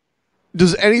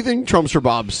 Does anything Trumpster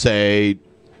Bob say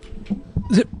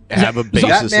have a basis?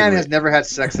 That man in has never had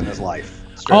sex in his life.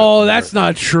 Oh, that's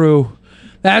not true.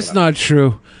 That's not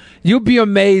true. You'll be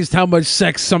amazed how much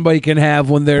sex somebody can have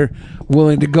when they're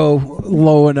willing to go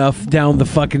low enough down the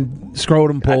fucking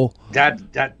scrotum pole.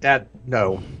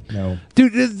 No.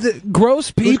 Dude, the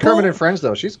gross people. Who's Kermit and Friends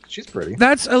though? She's pretty.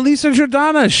 That's Elisa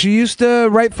Jordana. She used to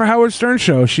write for Howard Stern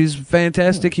show. She's a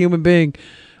fantastic human being.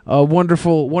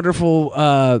 Wonderful.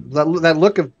 That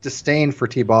look of disdain for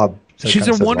T-Bob. She's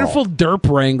a wonderful derp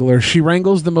wrangler. She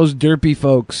wrangles the most derpy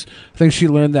folks. I think she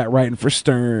learned that writing for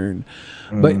Stern.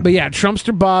 But yeah,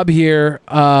 Trumpster Bob here.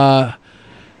 The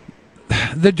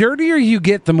dirtier you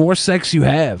get, the more sex you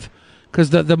have. Because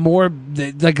the more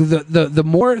the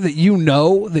more that you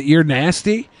know that you're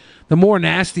nasty, the more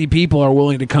nasty people are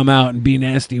willing to come out and be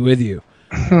nasty with you.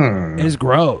 It's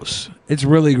gross. It's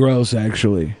really gross,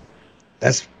 actually.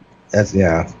 That's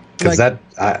yeah. Because that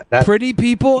pretty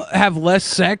people have less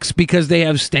sex because they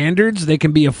have standards. They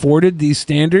can be afforded these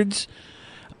standards.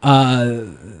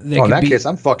 In that case,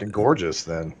 I'm fucking gorgeous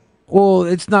then. Well,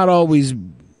 it's not always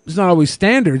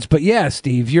standards, but yeah,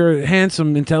 Steve, you're a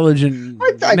handsome, intelligent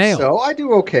male. So I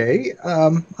do okay.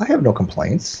 I have no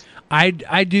complaints.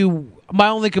 I do. My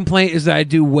only complaint is that I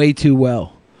do way too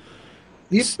well.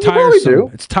 It's you probably do.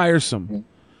 It's tiresome.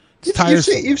 You've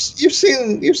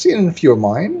seen a few of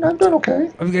mine. I've done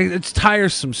okay. It's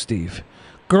tiresome, Steve.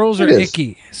 Girls are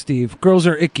icky, Steve. Girls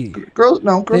are icky. Girls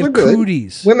are good.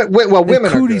 Cooties. Women are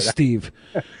cooties, good. Steve.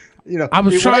 You know, I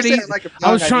was trying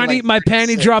to eat my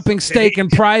panty dropping steak in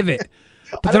private,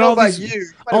 but then all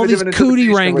these cootie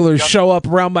wranglers show up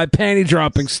around my panty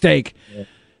dropping steak. Yeah.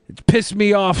 It pissed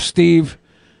me off, Steve.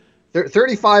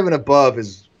 35 and above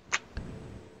is.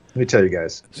 Let me tell you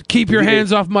guys. So keep your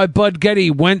hands off my Bud Getty,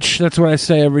 wench. That's what I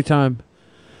say every time.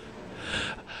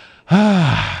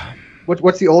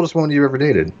 What's the oldest woman you ever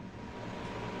dated?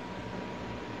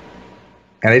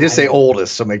 And I did say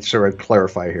oldest, so make sure I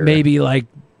clarify here. Maybe like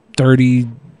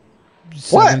 37,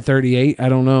 38. I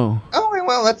don't know. Oh,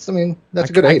 well, that's a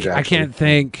good age, actually. I can't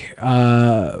think.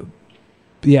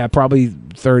 Yeah, probably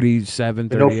 37,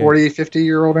 38. No 40,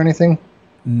 50-year-old or anything?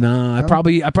 No, I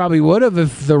probably would have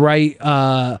if the right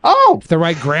if the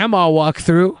right grandma walked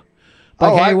through.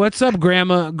 Like, hey, what's up,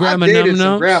 grandma? Grandma I've dated Num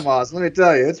some Nums? grandmas. Let me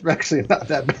tell you, it's actually not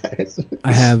that bad.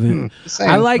 I haven't.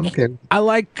 I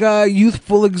like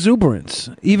youthful exuberance.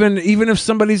 Even if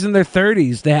somebody's in their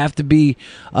 30s, they have to be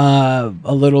a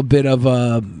little bit of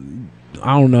a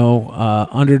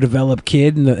underdeveloped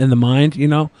kid in the mind. You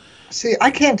know. See, I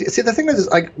can't. See, the thing is,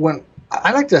 like when.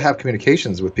 I like to have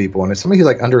communications with people, and if somebody who's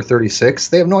like under 36,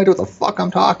 they have no idea what the fuck I'm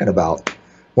talking about.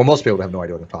 Well, most people have no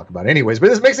idea what I'm talking about anyways, but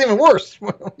this makes it even worse.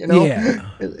 You know? Yeah.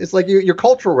 It's like your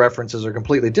cultural references are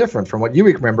completely different from what you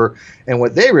remember and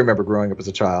what they remember growing up as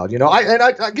a child. You know,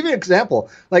 I give you an example.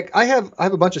 Like I have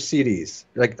a bunch of CDs,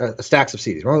 like stacks of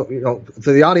CDs. Well, you know,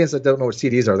 for the audience that don't know what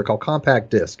CDs are, they're called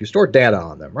compact discs. You store data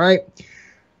on them, right?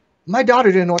 My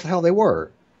daughter didn't know what the hell they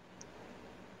were.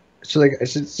 So like,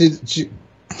 she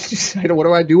I don't. What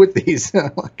do I do with these?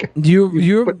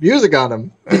 You put music on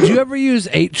them. Did you ever use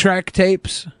 8-track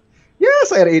tapes?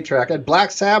 Yes, I had 8-track. I had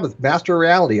Black Sabbath, Master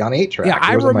Reality on 8-track. Yeah,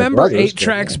 I remember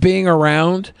 8-tracks being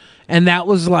around, and that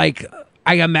was like,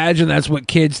 I imagine that's what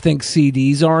kids think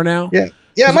CDs are now. Yeah.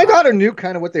 My daughter knew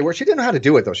kind of what they were. She didn't know how to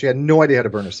do it though. She had no idea how to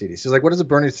burn a CD. She's like, "What does a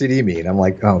burner CD mean?" I'm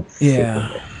like, "Oh,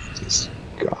 yeah."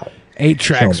 God.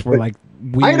 8-tracks were like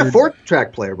weird. I had a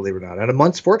 4-track player, believe it or not. I had a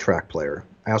month's 4-track player.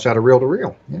 I also had a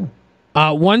reel-to-reel.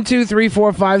 Yeah. 1, 2, 3,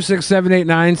 4, 5, 6, 7, 8,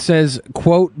 9 says,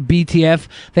 quote, BTF,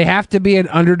 they have to be an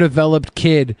underdeveloped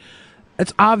kid.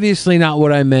 That's obviously not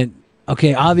what I meant.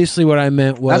 Okay, obviously what I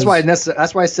meant was...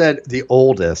 That's why I said the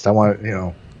oldest. I want, you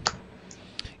know...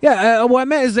 Yeah, what I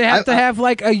meant is they have to have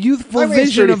like a youthful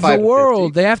vision of the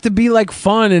world. They have to be like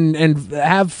fun and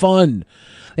have fun.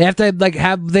 They have to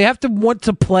they have to want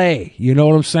to play. You know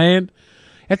what I'm saying?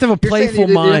 They have to have a playful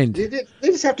mind. They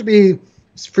just have to be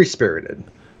free-spirited.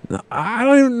 I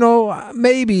don't even know.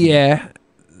 Maybe, yeah.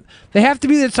 They have to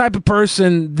be the type of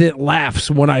person that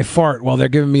laughs when I fart while they're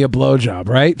giving me a blowjob,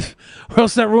 right? Or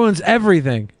else that ruins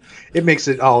everything. It makes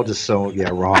it all just so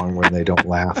wrong when they don't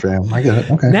laugh. Yeah, I get it.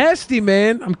 Okay. Nasty,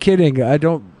 man. I'm kidding. I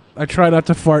try not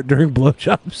to fart during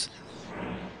blowjobs.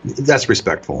 That's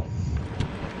respectful.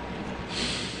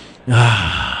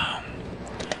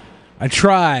 I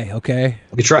try, okay?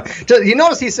 You try. You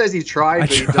notice he says he tried, but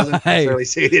he doesn't necessarily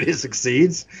say that he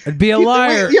succeeds. I'd be a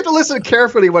liar. You have to listen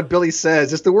carefully to what Billy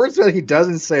says. It's the words that he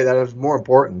doesn't say that have more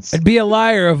importance. I'd be a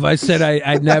liar if I said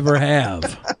I never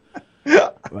have.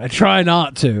 I try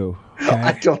not to. Okay?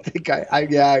 I don't think I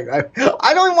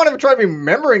don't even want to try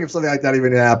remembering if something like that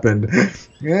even happened.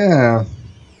 Yeah.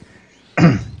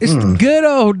 It's the good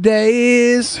old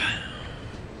days.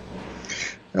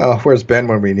 Oh, where's Ben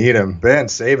when we need him? Ben,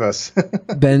 save us.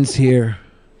 Ben's here.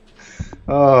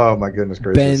 Oh my goodness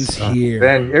gracious. Ben's here.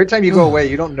 Ben, every time you go away,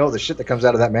 you don't know the shit that comes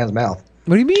out of that man's mouth.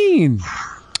 What do you mean?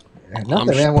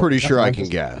 I'm pretty sure I can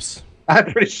guess.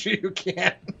 I'm pretty sure you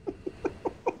can.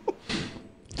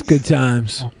 It's good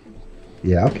times.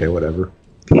 Yeah, okay, whatever.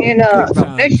 And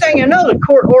next thing you know, the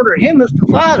court ordered him as the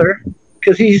father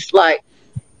because he's like,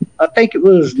 I think it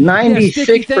was 96%.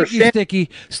 Thank you, Sticky.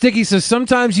 Sticky says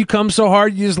sometimes you come so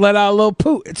hard you just let out a little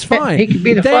poo. It's fine. He could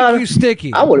be the Thank father. you,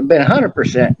 Sticky. I would have been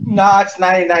 100%. No, it's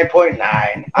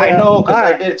 99.9. I know because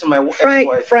I did it to my wife.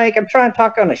 Frank, I'm trying to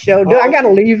talk on the show. Dude, I got to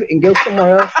leave and go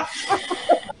somewhere else.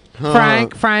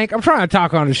 Frank, I'm trying to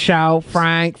talk on the show.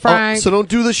 Frank. So don't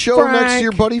do the show next to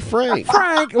your buddy Frank.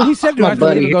 Frank, he said do I have to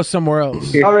leave and go somewhere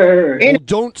else. Well,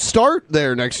 don't start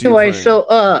there next to Anyway, your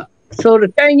Frank. so the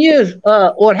thing is,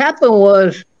 what happened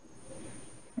was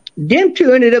them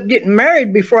two ended up getting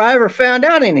married before I ever found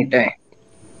out anything.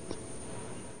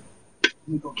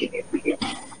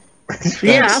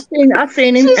 Yeah, I've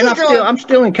seen him, and I'm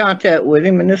still in contact with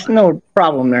him, and there's no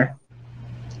problem there.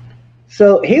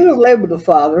 So he was labeled the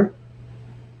father.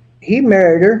 He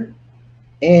married her,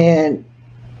 and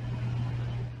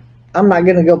I'm not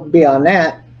gonna go beyond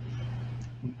that.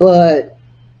 But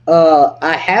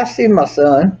I have seen my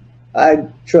son.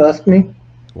 Trust me.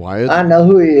 Why? I know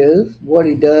who he is, what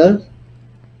he does.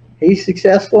 He's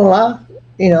successful in life.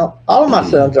 You know, all of my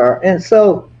sons are, and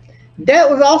so that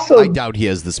was also. I doubt he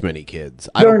has this many kids.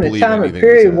 I don't during the believe time and anything.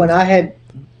 period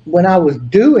when I was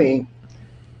doing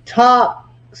top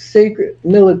secret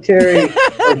military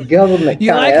or government.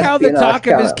 You like how the talk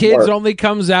of his kids work. only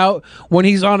comes out when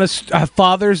he's on a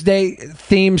Father's Day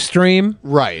theme stream?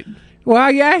 Right. Well,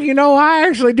 yeah, you know, I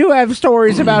actually do have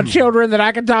stories about children that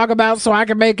I can talk about so I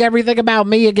can make everything about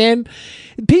me again.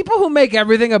 People who make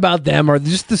everything about them are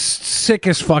just the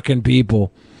sickest fucking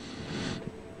people.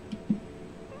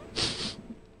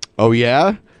 Oh,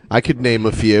 yeah? I could name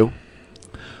a few.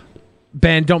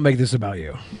 Ben, don't make this about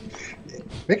you.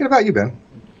 Make it about you, Ben.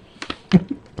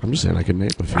 I'm just saying I could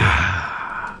name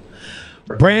a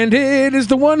few. Brandon is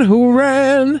the one who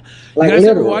ran. You guys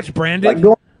ever watch Brandon? Like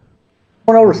going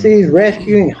overseas,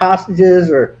 rescuing hostages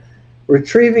or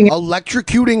retrieving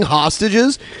electrocuting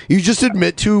hostages. You just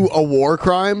admit to a war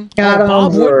crime.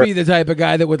 Bob would be the type of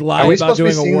guy that would lie about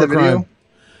doing a war crime.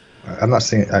 I'm not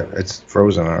seeing it's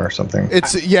frozen or something.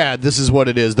 It's this is what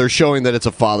it is. They're showing that it's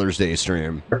a Father's Day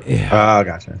stream. Oh,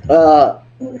 gotcha.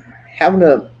 Having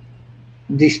to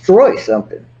destroy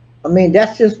something. I mean,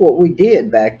 that's just what we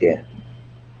did back then.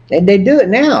 And they do it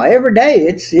now every day.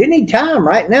 It's any time.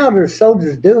 Right now, there's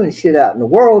soldiers doing shit out in the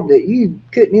world that you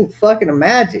couldn't even fucking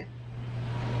imagine.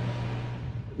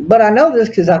 But I know this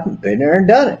because I've been there and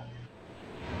done it.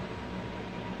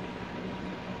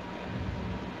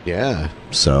 Yeah.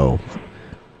 So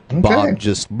Bob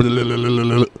just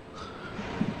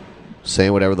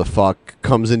saying whatever the fuck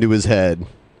comes into his head.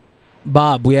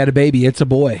 Bob, we had a baby. It's a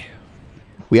boy.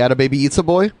 We had a baby. It's a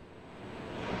boy.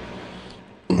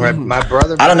 My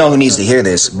brother. I don't know who needs to hear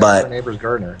this, but neighbor's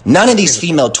gardener. none of these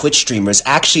female Twitch streamers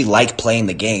actually like playing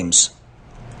the games.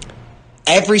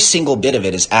 Every single bit of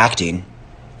it is acting.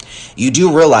 You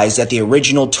do realize that the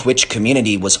original Twitch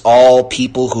community was all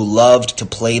people who loved to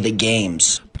play the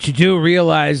games. But you do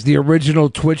realize the original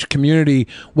Twitch community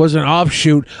was an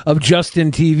offshoot of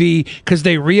Justin TV because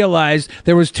they realized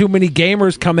there was too many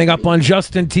gamers coming up on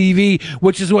Justin TV,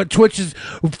 which is what Twitch's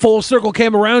full circle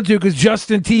came around to because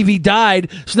Justin TV died.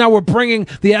 So now we're bringing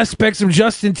the aspects of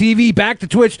Justin TV back to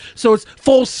Twitch. So it's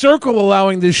full circle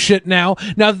allowing this shit now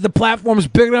that the platform's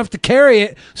big enough to carry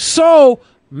it. So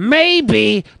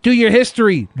maybe do your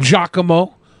history,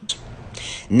 Giacomo.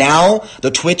 Now,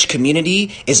 the Twitch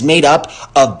community is made up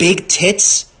of big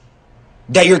tits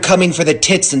that you're coming for the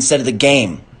tits instead of the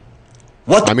game.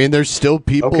 What? I mean, there's still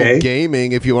people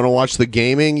gaming. If you want to watch the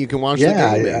gaming, you can watch the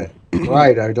gaming.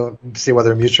 Right. I don't see why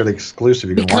they're mutually exclusive.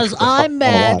 You can Because watch what the fuck I'm you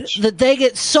wanna mad watch. that they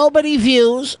get so many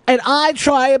views, and I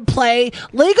try and play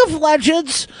League of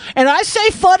Legends, and I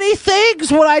say funny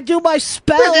things when I do my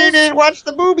spells. But you didn't watch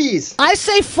the boobies. I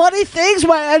say funny things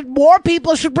and more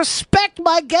people should respect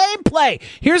my gameplay.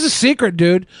 Here's a secret,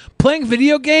 dude. Playing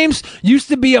video games used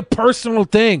to be a personal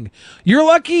thing. You're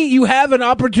lucky you have an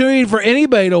opportunity for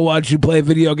anybody to watch you play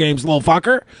video games, little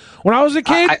fucker. When I was a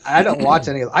kid, I don't watch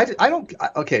any. I don't.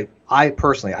 Okay, I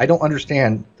personally, I don't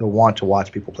understand the want to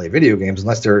watch people play video games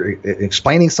unless they're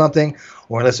explaining something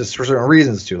or unless it's for certain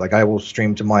reasons too. Like I will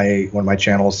stream to one of my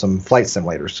channels some flight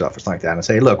simulator stuff or something like that, and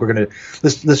say, look,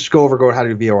 let's go over how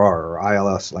to do VOR or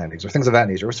ILS landings or things of that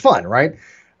nature. It's fun, right?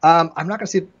 I'm not going to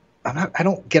see. I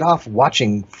don't get off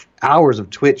watching hours of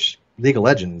Twitch League of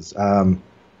Legends.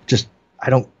 just I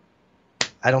don't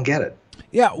get it.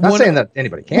 Yeah, not saying that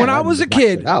anybody can. When I was a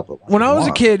kid,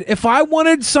 if I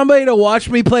wanted somebody to watch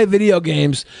me play video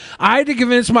games, I had to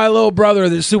convince my little brother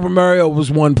that Super Mario was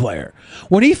one player.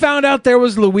 When he found out there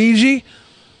was Luigi,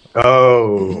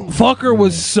 fucker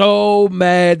was so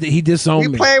mad that he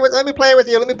disowned me. Let me play with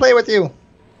you. Let me play with you.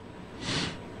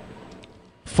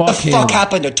 What the fuck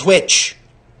happened to Twitch?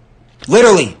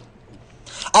 Literally.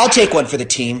 I'll take one for the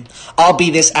team. I'll be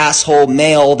this asshole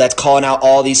male that's calling out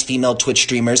all these female Twitch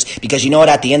streamers because you know what?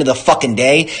 At the end of the fucking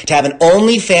day, to have an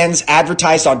OnlyFans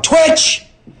advertised on Twitch,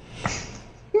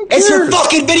 it's for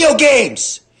fucking video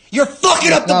games. You're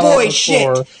fucking up the boys'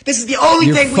 shit. This is the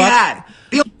only thing we had.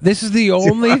 This is the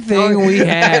only thing we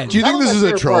had. Do you think this is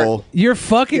a troll? You're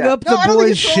fucking up the I don't think boys'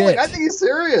 he's trolling. shit. I think he's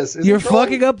serious. You're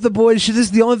fucking up the boys' shit. This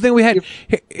is the only thing we had.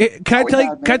 Can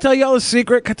I tell y'all a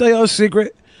secret? Can I tell y'all a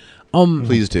secret?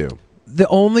 Please do. The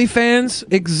OnlyFans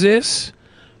exists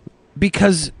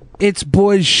because it's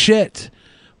boys' shit.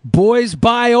 Boys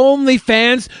buy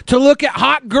OnlyFans to look at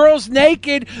hot girls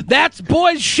naked. That's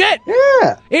boys' shit.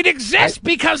 Yeah. It exists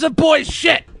because of boys'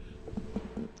 shit.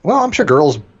 Well, I'm sure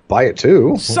girls buy it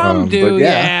too. Some do,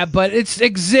 but it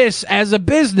exists as a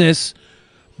business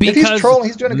If he's because trolling,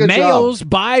 he's doing a good males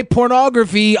buy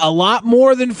pornography a lot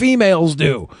more than females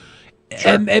do.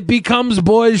 And it becomes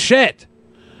boys' shit.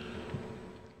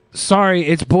 Sorry,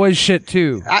 it's boys' shit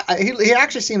too. He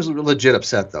actually seems legit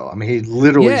upset, though. I mean, he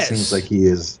literally seems like he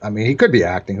is. I mean, he could be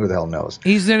acting. Who the hell knows?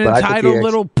 He's an But I think entitled he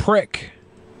little prick.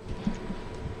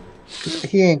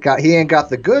 He ain't got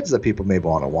the goods that people may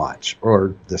want to watch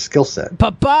or the skill set.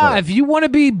 Papa, if you want to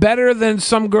be better than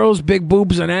some girls' big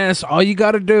boobs and ass, all you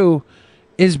got to do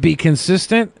is be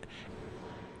consistent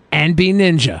and be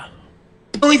ninja.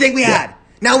 The only thing we had.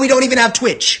 Now we don't even have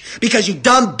Twitch because you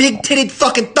dumb big-titted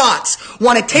fucking thoughts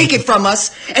want to take it from us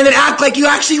and then act like you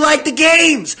actually like the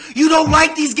games. You don't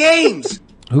like these games.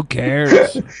 Who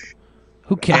cares?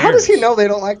 Who cares? How does he know they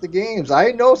don't like the games?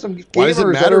 I know some Why does it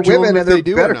gamers that matter are to him women if and they're they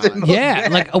do or better not? than most Yeah,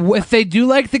 men. like if they do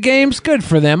like the games, good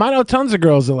for them. I know tons of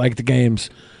girls that like the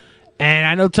games. And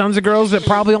I know tons of girls that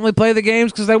probably only play the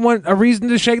games because they want a reason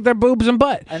to shake their boobs and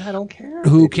butt. And I don't care.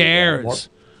 Who cares?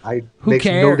 Who makes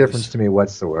no cares? difference to me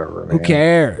whatsoever. Who man.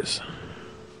 cares?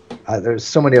 There's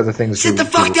so many other things Sit the to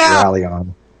fuck down. rally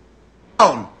on.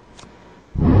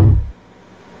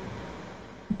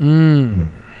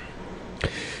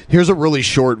 Here's a really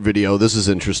short video. This is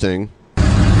interesting.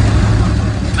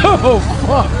 Oh,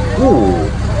 fuck. Ooh.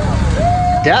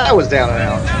 That was down and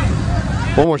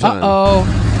out. One more time. Uh-oh.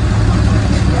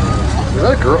 Was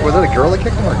that a girl? Was that a girl that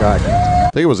kicked him or a guy? I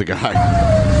think it was a guy.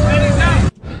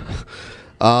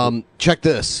 Check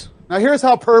this. Now here's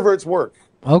how perverts work.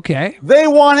 Okay. They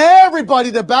want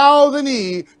everybody to bow the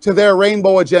knee to their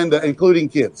rainbow agenda, including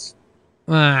kids.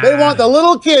 They want the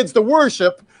little kids to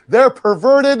worship their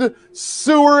perverted,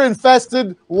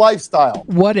 sewer-infested lifestyle.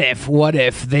 What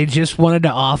if they just wanted to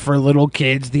offer little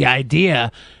kids the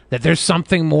idea that there's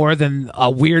something more than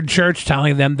a weird church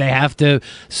telling them they have to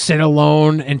sit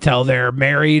alone until they're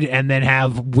married and then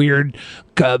have weird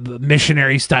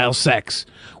missionary-style sex?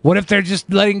 What if they're just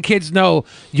letting kids know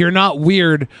you're not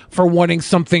weird for wanting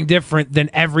something different than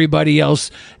everybody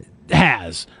else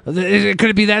has? It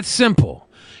could be that simple.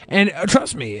 And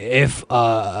trust me, if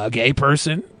a gay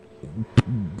person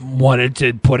wanted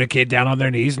to put a kid down on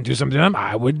their knees and do something to them,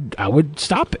 I would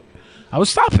stop it. I would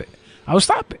stop it.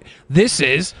 This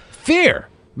is fear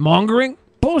mongering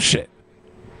bullshit.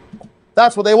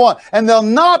 That's what they want. And they'll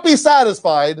not be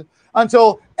satisfied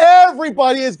until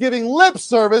everybody is giving lip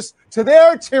service to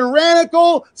their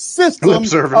tyrannical system of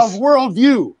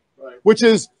worldview, which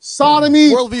is sodomy,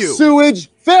 sewage,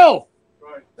 filth.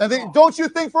 And don't you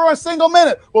think for a single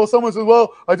minute, well, someone says,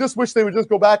 well, I just wish they would just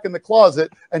go back in the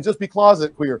closet and just be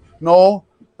closet queer. No,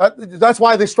 that's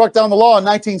why they struck down the law in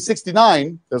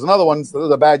 1969. There's another one. This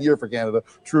was a bad year for Canada.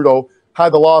 Trudeau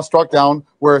had the law struck down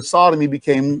where sodomy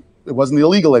it wasn't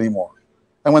illegal anymore.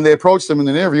 And when they approached him in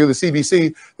an interview, the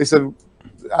CBC, they said,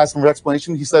 asked him for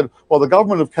explanation. He said, well, the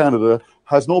government of Canada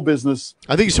has no business.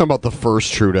 I think he's talking about the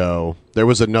first Trudeau. There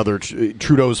was another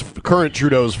Trudeau's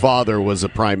father was a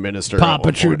prime minister.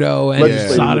 Papa Trudeau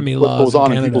and sodomy what laws goes on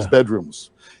in Canada. people's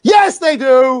bedrooms. Yes, they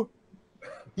do.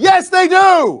 Yes, they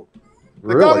do.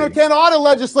 The governor of Canada ought to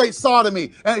legislate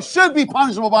sodomy, and it should be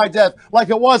punishable by death like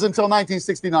it was until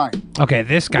 1969. Okay,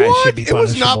 this guy should be It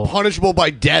was punishable. not punishable by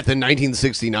death in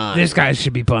 1969. This guy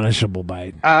should be punishable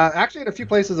by. Actually, in a few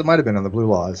places it might have been on the blue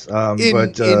laws.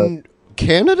 In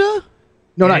Canada?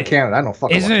 No, not in Canada. I don't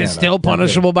fucking. Isn't it still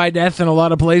punishable by death in a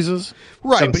lot of places?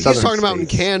 Right, but he's talking about in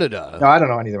Canada. No, I don't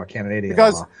know anything about Canadian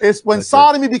Because law. it's when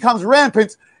sodomy becomes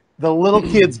rampant, the little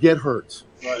kids get hurt.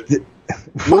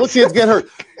 Little kids get hurt.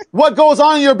 What goes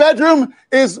on in your bedroom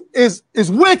is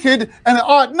wicked, and it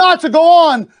ought not to go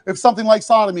on if something like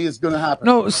sodomy is going to happen.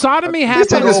 No, sodomy Please happens.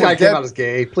 tell me this guy came out as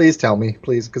gay. Please tell me,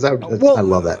 please, because I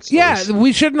love that. Yeah,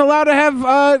 we shouldn't allow to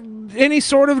have any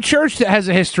sort of church that has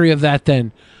a history of that.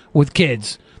 Then with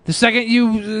kids, the second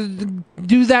you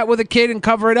do that with a kid and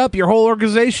cover it up, your whole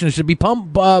organization should be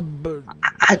pumped.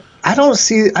 I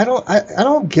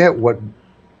don't get what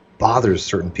bothers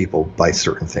certain people by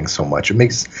certain things so much. It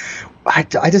makes I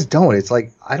just don't. It's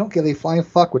like I don't give a flying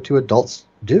fuck what two adults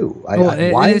do.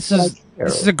 This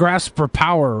is a grasp for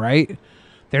power, right?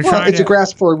 It's a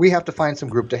grasp for we have to find some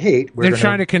group to hate. They're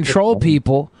trying to control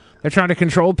people. They're trying to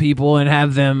control people and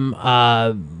have them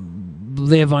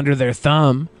live under their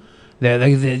thumb.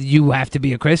 You have to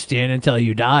be a Christian until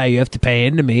you die. You have to pay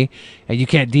into me, and you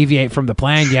can't deviate from the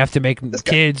plan. You have to make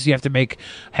kids. You have to make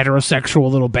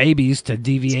heterosexual little babies to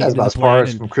deviate into the as far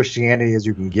as from Christianity as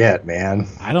you can get, man.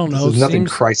 I don't know. There's nothing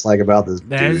Christ-like about this.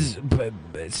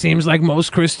 It seems like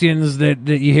most Christians that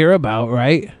you hear about,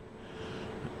 right?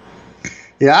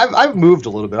 Yeah, I've moved a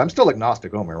little bit. I'm still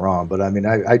agnostic. Don't get me wrong, but I mean,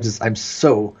 I'm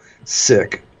so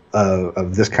sick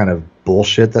of this kind of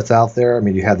bullshit that's out there. I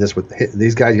mean, you had this with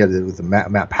these guys. You had it with the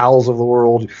Matt Powells of the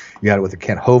world. You had it with the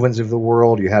Kent Hovens of the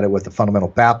world. You had it with the Fundamental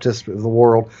Baptists of the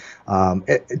world.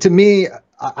 To me,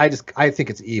 I think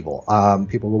it's evil.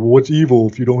 People go, well, what's evil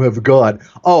if you don't have a God?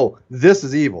 Oh, this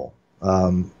is evil.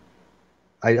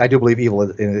 I do believe evil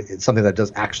is something that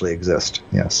does actually exist.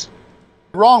 Yes.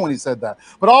 Wrong when he said that.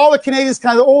 But all the Canadians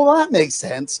kind of, oh, that makes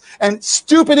sense. And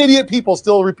stupid idiot people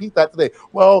still repeat that today.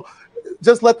 Well,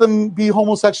 just let them be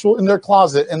homosexual in their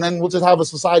closet, and then we'll just have a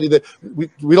society that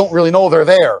we don't really know they're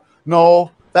there. No,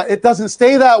 it doesn't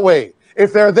stay that way.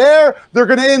 If they're there, they're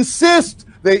going to insist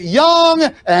that young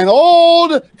and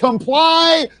old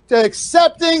comply to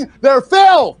accepting their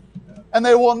filth. And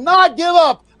they will not give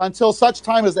up until such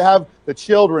time as they have the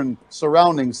children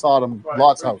surrounding Sodom,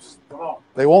 Lot's house.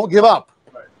 They won't give up.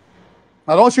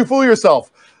 Now, don't you fool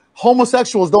yourself.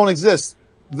 Homosexuals don't exist.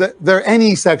 They're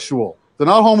anisexual. They're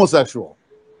not homosexual.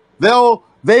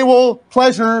 They will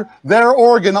pleasure their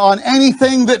organ on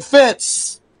anything that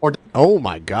fits. Oh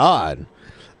my God.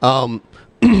 I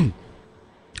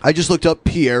just looked up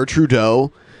Pierre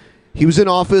Trudeau. He was in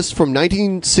office from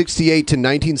 1968 to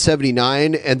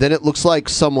 1979, and then it looks like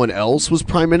someone else was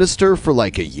prime minister for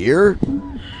like a year.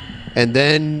 And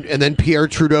then Pierre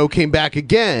Trudeau came back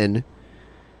again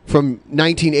from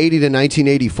 1980 to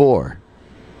 1984.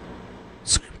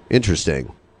 It's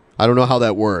interesting. I don't know how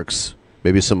that works.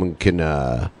 Maybe someone can.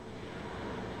 How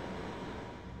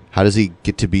does he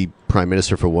get to be prime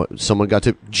minister for what? Someone got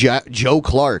to Joe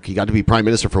Clark. He got to be prime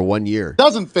minister for 1 year.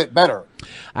 Doesn't fit better.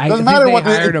 I think they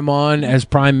hired him on as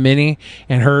prime mini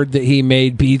and heard that he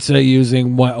made pizza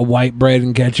using white bread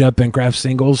and ketchup and Kraft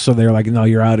singles. So they're like, "No,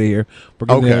 you're out of here. We're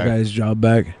giving the other guy's job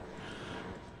back."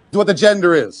 What the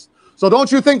gender is. So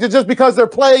don't you think that just because they're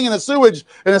playing in a sewage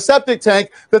in a septic tank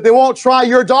that they won't try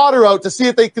your daughter out to see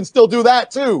if they can still do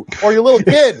that too, or your little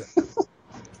kid?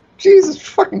 Jesus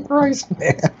fucking Christ,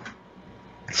 man!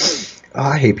 Oh,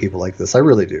 I hate people like this. I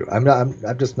really do. I'm not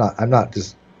just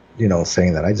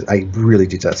saying that. I really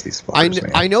detest these fuckers,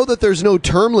 man. I know that there's no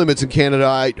term limits in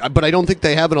Canada, but I don't think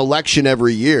they have an election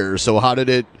every year. So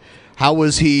how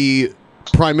was he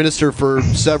prime minister for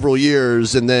several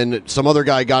years, and then some other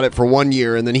guy got it for 1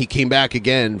 year, and then he came back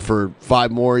again for 5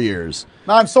 more years?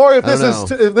 Now, I'm sorry if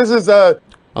this is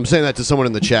I'm saying that to someone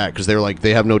in the chat because they're like,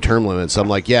 they have no term limits. I'm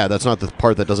like, yeah, that's not the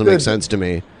part that doesn't make sense to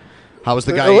me. How was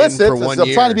the guy in for 1 year?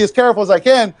 I'm trying to be as careful as I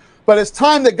can, but it's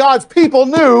time that God's people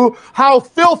knew how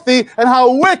filthy and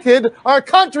how wicked our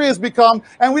country has become,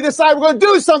 and we decide we're going to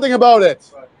do something about it.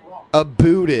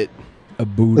 Aboot it.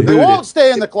 They won't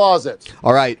stay in the closet.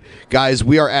 All right, guys,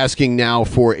 we are asking now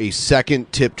for a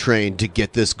second tip train to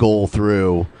get this goal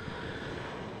through.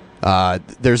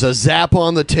 There's a zap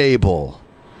on the table.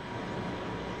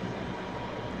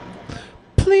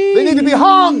 Please. They need to be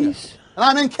hung. And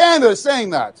I'm in Canada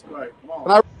saying that.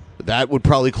 That would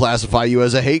probably classify you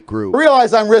as a hate group. I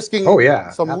realize I'm risking some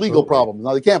absolutely. legal problems.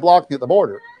 Now, they can't block me at the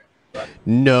border.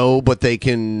 No, but they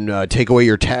can take away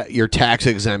your tax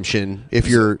exemption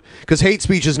because hate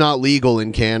speech is not legal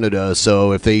in Canada.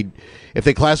 So if they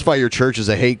classify your church as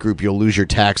a hate group, you'll lose your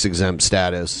tax exempt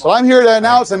status. Well, I'm here to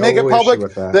announce and make it public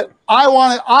that I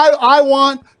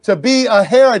want to be a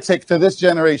heretic to this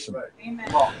generation.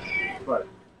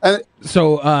 And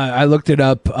so I looked it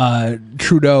up.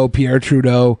 Pierre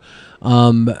Trudeau,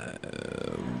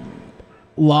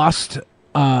 lost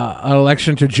an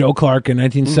election to Joe Clark in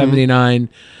 1979.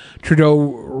 Trudeau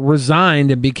resigned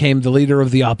and became the leader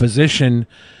of the opposition.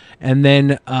 And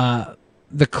then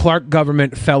the Clark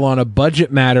government fell on a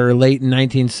budget matter late in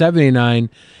 1979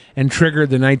 and triggered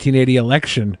the 1980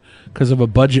 election because of a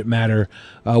budget matter,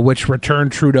 which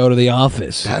returned Trudeau to the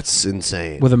office. That's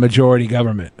insane. With a majority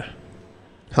government.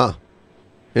 Huh.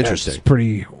 Interesting. That's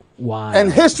pretty wild.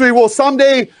 And history will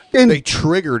someday they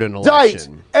triggered an indict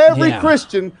election. every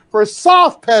Christian for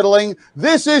soft peddling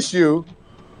this issue.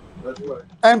 That's right.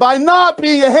 And by not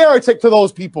being a heretic to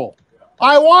those people.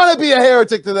 I want to be a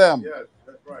heretic to them. Yes,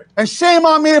 that's right. And shame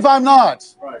on me if I'm not.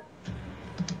 Right.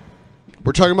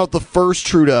 We're talking about the first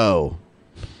Trudeau.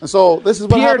 And so this is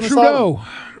what Pierre happened to Trudeau.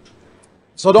 Solomon.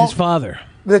 So don't. His father.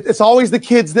 It's always the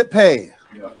kids that pay.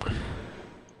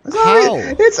 How?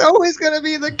 It's always going to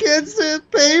be the kids that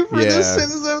pay for the Yeah.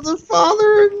 sins of the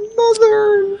father and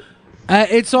mother.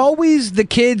 It's always the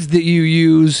kids that you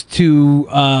use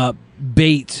to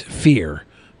bait fear,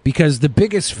 because the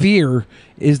biggest fear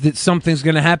is that something's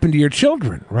going to happen to your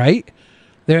children, right?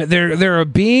 They're a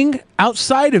being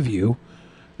outside of you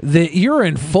that you're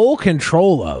in full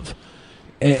control of,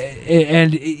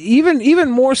 and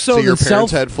even more so. So your than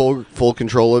parents had full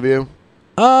control of you?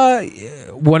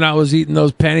 When I was eating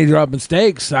those panty dropping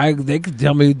steaks, they could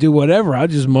tell me to do whatever. I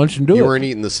just munch and do You it. weren't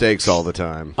eating the steaks all the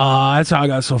time. That's how I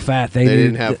got so fat. They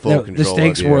didn't have full control The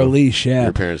steaks of you. were a leash. Yeah,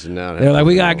 Your parents did not have They're like,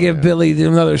 we control, gotta give yeah. Billy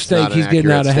another It's steak. not an He's getting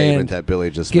accurate out of statement hand. that Billy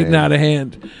just getting made. out of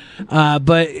hand.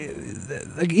 But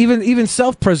like, even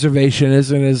self preservation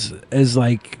isn't as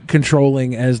like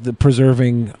controlling as the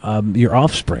preserving your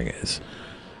offspring is.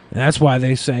 And that's why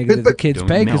they say that the kids Don't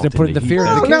pay, because they're melt putting in the the fear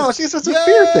heat. in the No, kids. no, it's a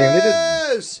fear thing. They did.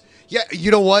 Yes. Yeah,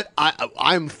 you know what?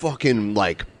 I'm fucking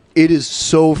like, it is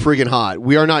so friggin' hot.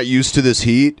 We are not used to this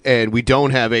heat, and we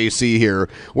don't have AC here.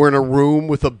 We're in a room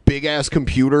with a big ass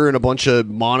computer and a bunch of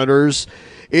monitors.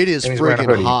 It is And he's wearing a friggin'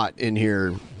 hoodie. hot in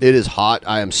here. It is hot.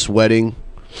 I am sweating.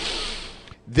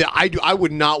 I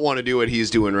would not want to do what he's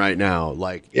doing right now.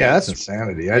 Like, Yeah, that's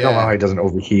insanity. I don't know how he doesn't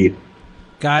overheat.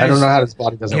 Guys, I don't know how his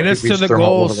body doesn't get us overheat. to the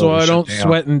goal so I don't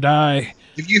sweat and die.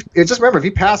 Just remember, if he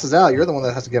passes out, you're the one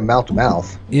that has to get mouth to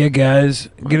mouth. Yeah, guys,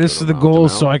 get us to the goal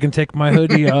so I can take my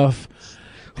hoodie off.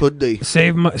 Hoodie.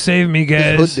 Save me,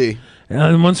 guys. Hoodie.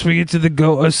 And once we get to the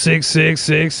goal,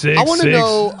 66666. I want to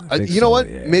know. You know what?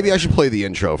 Maybe I should play the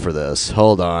intro for this.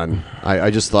 Hold on. I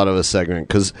just thought of a segment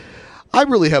because I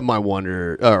really have my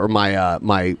wonder or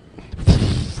my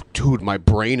dude. My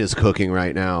brain is cooking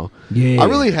right now. Yeah, I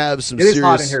really have some. It is serious,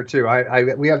 hot in here too.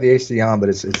 We have the AC on, but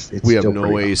it's We have still no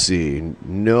pretty hot. AC.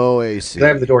 No AC. I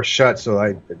have the door shut,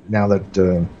 so now that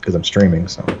because I'm streaming,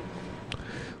 so.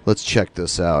 Let's check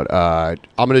this out.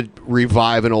 I'm going to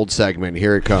revive an old segment.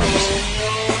 Here it comes.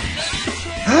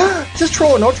 Is this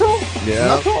troll or no troll? Yeah.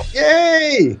 No troll?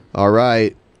 Yay! All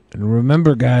right. And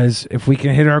remember, guys, if we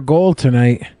can hit our goal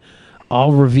tonight,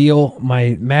 I'll reveal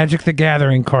my Magic the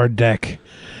Gathering card deck.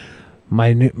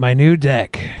 My new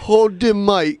deck. Hold the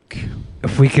mic.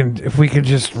 If we can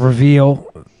just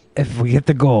reveal, if we hit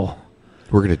the goal,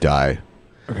 we're gonna die.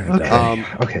 We're gonna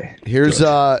die. Okay. Here's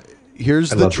I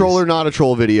the love troll or not a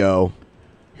troll video.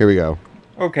 Here we go.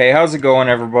 Okay, how's it going,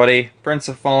 everybody? Prince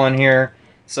of Fallen here.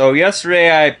 So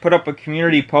yesterday I put up a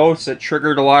community post that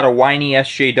triggered a lot of whiny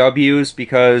SJWs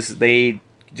because they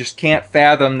just can't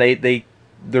fathom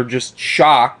they're just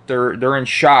shocked. They're in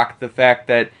shock the fact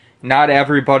that not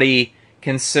everybody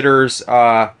considers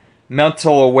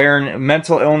mental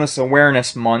illness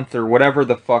awareness month, or whatever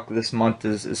the fuck this month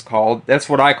is called. That's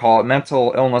what I call it,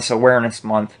 mental illness awareness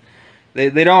month. They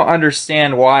don't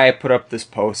understand why I put up this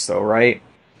post though, right?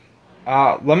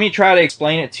 Let me try to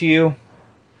explain it to you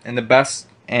in the best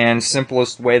and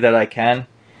simplest way that I can.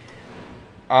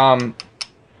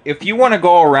 If you want to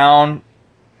go around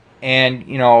and,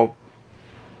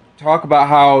 talk about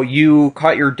how you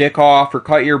cut your dick off or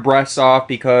cut your breasts off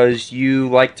because you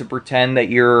like to pretend that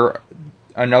you're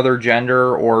another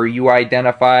gender, or you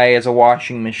identify as a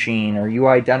washing machine, or you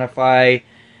identify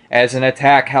as an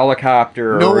attack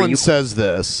helicopter. No or one you says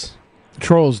this.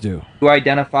 Trolls do. You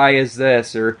identify as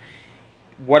this or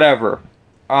whatever.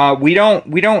 We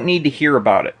don't need to hear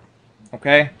about it.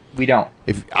 Okay? We don't.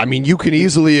 You can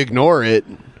easily ignore it.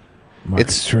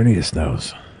 Marcus Trinius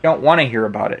knows. We don't want to hear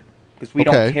about it because we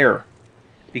Okay. don't care.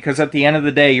 Because at the end of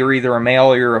the day, you're either a male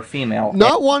or you're a female.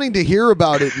 Not wanting to hear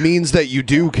about it means that you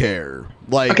do care.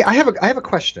 Like, Okay, I have a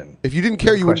question. if you didn't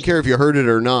care, you wouldn't care if you heard it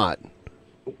or not.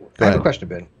 I have a question,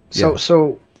 Ben.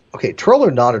 So okay, troll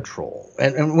or not a troll?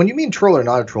 And when you mean troll or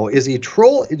not a troll, is he a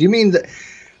troll? Do you mean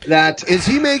that Is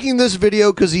he making this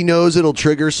video because he knows it'll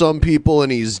trigger some people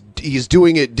and he's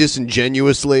doing it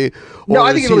disingenuously? No, Or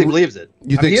I think is he really believes it.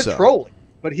 You think he is so? trolling,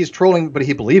 but he's trolling, but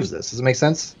he believes this. Does it make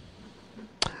sense?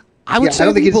 I would say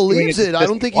don't think he he's doing believes it. I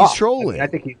don't think he's trolling. I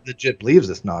think he legit believes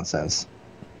this nonsense,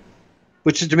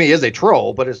 which to me is a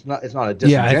troll, but it's not. It's not a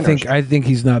Yeah, disingenuous. I think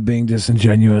he's not being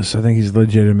disingenuous. I think he's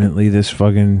legitimately this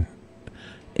fucking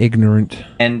ignorant.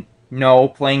 And no,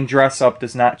 playing dress up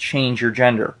does not change your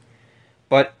gender.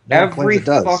 But every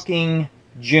fucking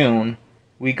June,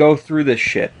 we go through this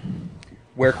shit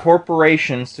where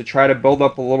corporations, to try to build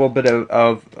up a little bit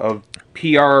of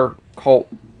PR cult,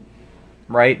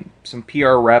 right? Some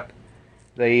PR rep,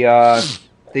 they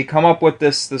come up with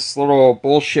this little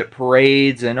bullshit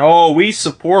parades and, oh, we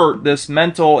support this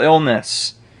mental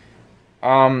illness.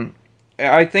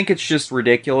 I think it's just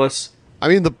ridiculous. I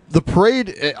mean, the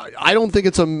parade, I don't think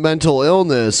it's a mental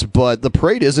illness, but the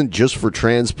parade isn't just for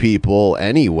trans people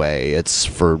anyway. It's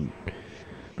for,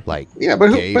 like, gay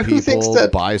who people, thinks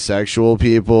that- bisexual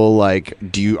people. Like,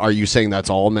 are you saying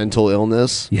that's all mental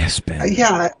illness? Yes, Ben.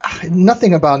 Yeah,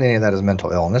 nothing about any of that is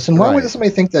mental illness. And why would somebody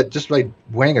think that just like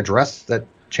wearing a dress that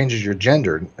changes your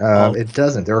gender? It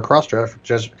doesn't. There are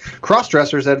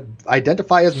cross-dressers that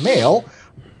identify as male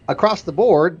across the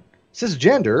board,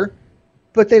 cisgender,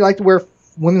 but they like to wear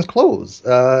women's clothes.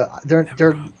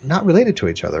 They're not related to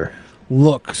each other.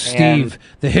 Look, Steve,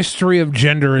 the history of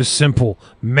gender is simple.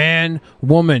 Man,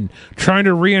 woman, trying to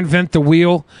reinvent the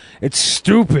wheel. It's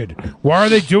stupid. Why are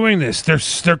they doing this?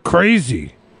 They're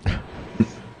crazy.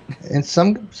 And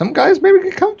some guys maybe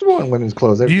get comfortable in women's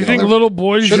clothes. Do you think little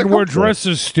boys should wear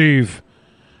dresses, Steve?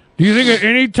 Do you think at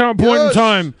any point in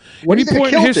time, any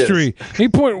point in history,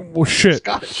 shit.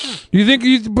 Scottish. Do you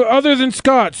think, but other than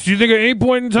Scots, do you think at any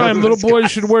point in time little boys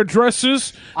should wear dresses?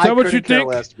 Is that what you think?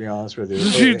 Less, to be honest with you.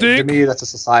 You think? To me, that's a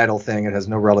societal thing. It has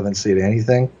no relevancy to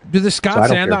anything. Do the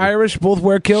Scots and the Irish both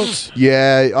wear kilts?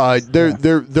 Yeah,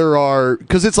 there are,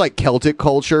 because it's like Celtic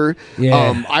culture.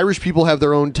 Yeah. Irish people have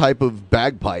their own type of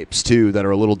bagpipes too that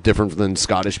are a little different than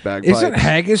Scottish bagpipes. Isn't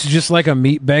haggis just like a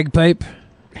meat bagpipe?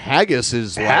 Haggis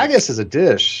is a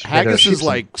dish. Haggis is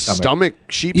like stomach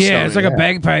sheep. Yeah, it's like a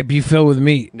bagpipe you fill with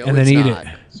meat and then eat it.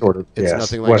 Sort of. It's yes.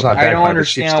 nothing Well, like it's not I don't bagpipe, it's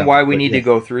understand sheep's why stomach, we but need yeah. to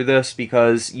go through this,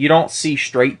 because you don't see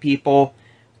straight people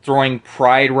throwing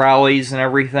pride rallies and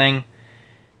everything.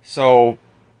 So,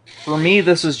 for me,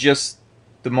 this is just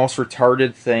the most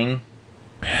retarded thing.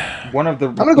 One of the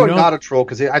I'm gonna go not a troll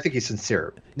because I think he's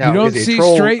sincere. Now, You don't is he a see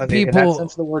troll straight in that people-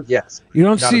 sense of the word? Yes. You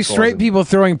don't Not see a troll, straight as in- people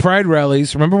throwing pride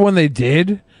rallies. Remember when they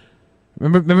did?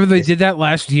 Remember they did that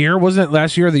last year? Wasn't it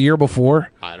last year or the year before?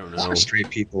 I don't know. Straight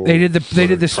people. They did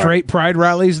the straight pride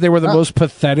rallies. They were the most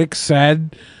pathetic,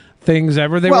 sad things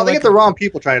ever. They Well, were they like, get the wrong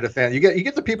people trying to defend. You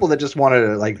get the people that just want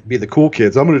to like be the cool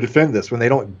kids. I'm going to defend this when they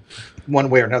don't, one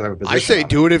way or another, have a position. I say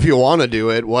do it if you want to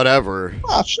do it. Whatever.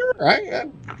 Oh, sure,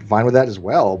 I'm fine with that as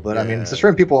well. But I mean, it's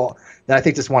certain people that I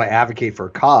think just want to advocate for a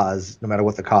cause, no matter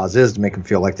what the cause is, to make them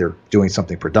feel like they're doing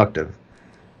something productive.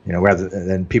 You know, rather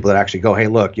than people that actually go, hey,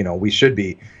 look, you know, we should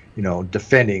be, you know,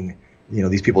 defending, you know,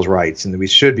 these people's rights, and we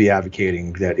should be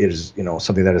advocating that it is, you know,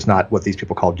 something that is not what these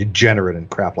people call degenerate and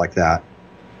crap like that.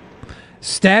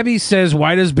 Stabby says,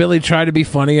 why does Billy try to be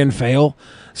funny and fail?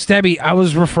 Stabby, I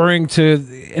was referring to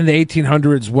in the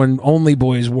 1800s when only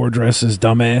boys wore dresses,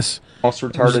 dumbass. most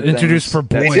It was retarded introduced for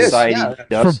things that boys. society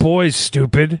does. For boys,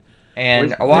 stupid.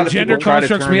 And a lot the of gender people try to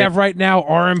constructs turn we it- have right now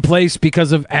are in place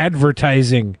because of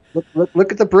advertising.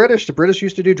 Look at the British. The British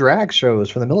used to do drag shows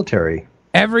for the military.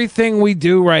 Everything we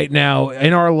do right now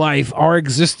in our life, our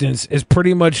existence, is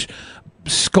pretty much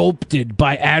sculpted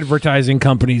by advertising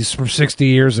companies from 60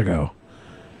 years ago,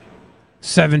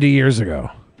 70 years ago.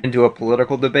 Into a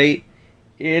political debate,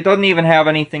 it doesn't even have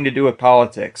anything to do with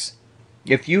politics.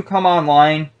 If you come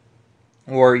online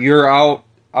or you're out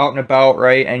and about,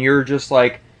 right, and you're just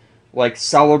like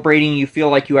celebrating, you feel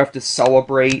like you have to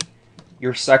celebrate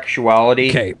your sexuality.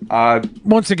 Okay.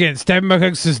 Once again, Stabby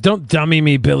McCook says, "Don't dummy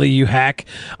me, Billy, you hack.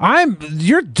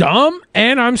 You're dumb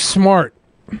and I'm smart."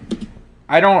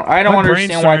 I don't My brain's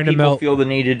understand why starting to people melt. feel the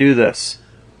need to do this,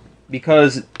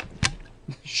 because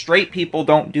straight people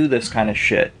don't do this kind of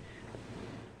shit.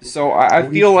 So I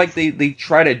feel like they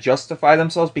try to justify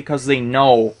themselves because they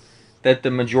know that the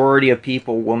majority of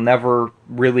people will never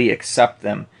really accept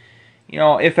them. You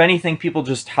know, if anything, people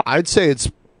just... I'd say it's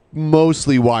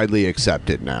mostly widely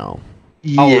accepted now.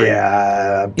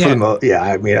 Yeah,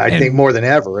 I mean, I think more than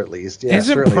ever, at least. Yeah,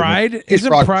 isn't certainly. pride It's isn't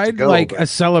progress pride to go, like but- a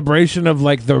celebration of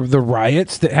like the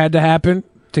riots that had to happen?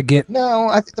 to get. No,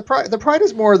 I think the pride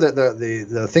is more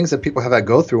the things that people have had to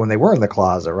go through when they were in the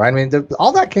closet, right? I mean,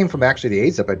 all that came from actually the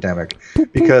AIDS epidemic,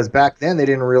 because back then they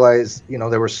didn't realize,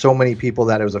 there were so many people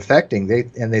that it was affecting.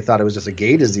 They thought it was just a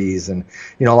gay disease, and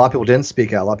a lot of people didn't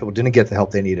speak out. A lot of people didn't get the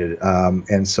help they needed,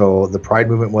 and so the pride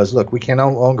movement was, look, we can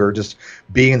no longer just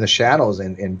be in the shadows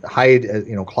and hide,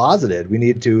 closeted. We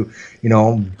need to,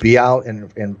 be out and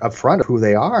upfront of who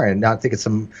they are, and not think it's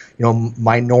some,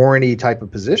 minority type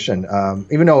of position.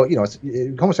 Even though,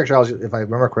 homosexuality, if I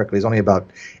remember correctly, is only about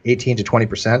 18 to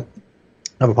 20%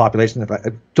 of a population. If I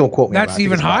don't quote me, That's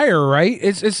even higher, right?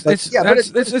 It's not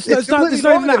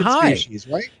even that high. Species,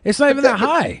 right? It's not even that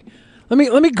high. Let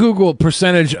me Google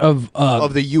percentage of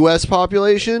the U.S.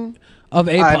 population of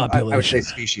a population. I would say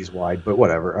species wide, but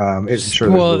whatever. It's sure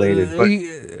related. But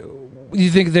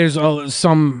you think there's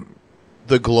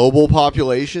the global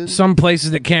population? Some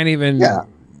places that can't even.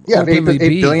 Yeah, 8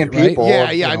 billion people.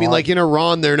 Right? Yeah. I mean, like in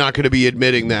Iran, they're not going to be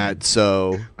admitting that.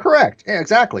 So correct. Yeah,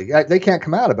 exactly. They can't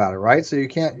come out about it, right? So you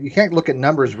can't look at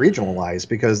numbers regionalized,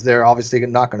 because they're obviously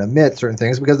not going to admit certain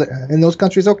things, because in those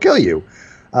countries they'll kill you.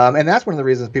 And that's one of the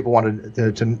reasons people wanted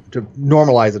to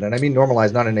normalize it. And I mean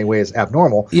normalize not in any way as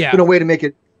abnormal, but in a way to make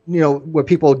it, where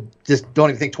people just don't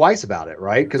even think twice about it,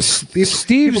 right? Because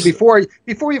people before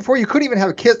you couldn't even have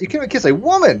a kiss. You couldn't even kiss a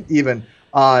woman even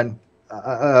on.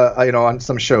 On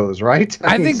some shows, right?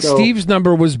 I think Steve's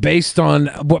number was based on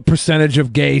what percentage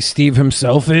of gay Steve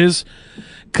himself is,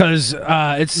 because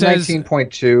it says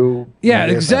 19.2. Yeah,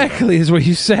 exactly is what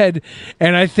you said,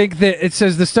 and I think that it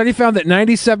says the study found that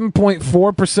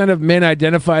 97.4% of men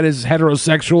identified as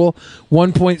heterosexual,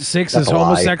 1.6 as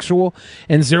homosexual,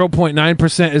 and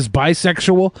 0.9% as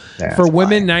bisexual. For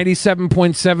women,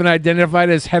 97.7 identified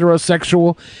as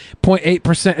heterosexual,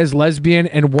 0.8% as lesbian,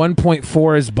 and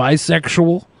 1.4 as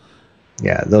bisexual.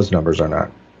 Yeah, those numbers are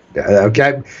not.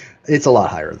 Okay, it's a lot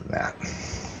higher than that.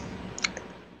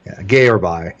 Yeah, gay or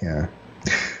bi. Yeah.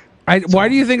 Why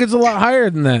do you think it's a lot higher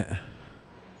than that?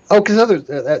 Oh, because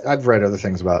I've read other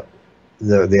things about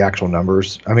the actual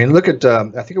numbers. I mean, look at I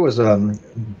think it was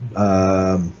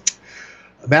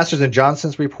Masters and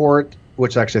Johnson's report,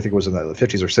 which actually I think was in the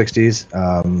 50s or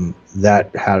 60s.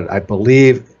 That had, I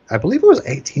believe it was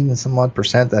 18 and some odd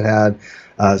percent that had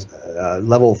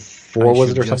level 4, was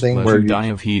it, or something? Where you die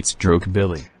of heat stroke,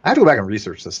 Billy. I have to go back and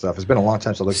research this stuff. It's been a long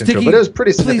time since I looked into it, but it was a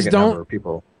pretty significant number of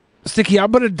people. Sticky,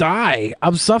 I'm gonna die.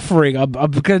 I'm suffering. I'm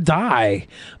gonna die.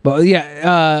 But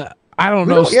yeah, I don't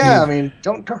know. Yeah, I mean,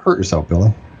 don't hurt yourself,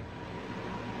 Billy.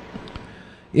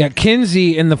 Yeah,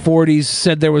 Kinsey in the 40s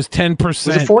said there was 10%. Was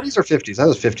it 40s or 50s? That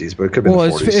was 50s, but it could be the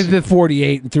 40s. It's the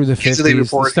 48 through the 50s.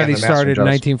 The study started in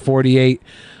 1948.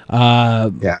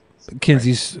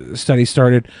 Kinsey's study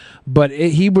started, but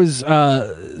he was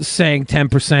saying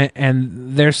 10%,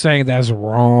 and they're saying that's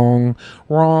wrong.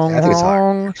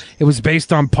 It was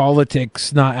based on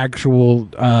politics, not actual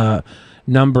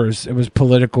numbers. It was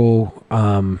political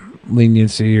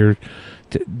leniency or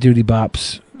duty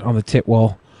bops on the tit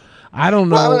wall. I don't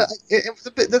know. Well,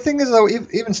 the thing is, though,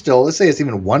 even still, let's say it's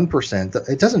even 1%.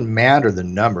 It doesn't matter the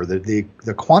number.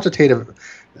 The quantitative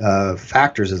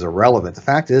factors is irrelevant. The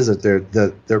fact is that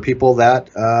there are people that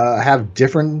have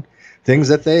different things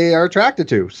that they are attracted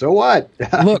to. So what?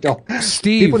 Look,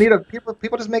 Steve,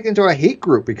 people just make it into a hate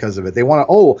group because of it. They want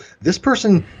to, this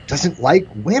person doesn't like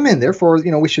women, therefore,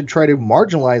 we should try to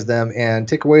marginalize them and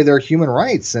take away their human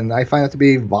rights. And I find that to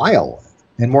be vile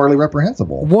and morally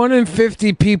reprehensible. 1 in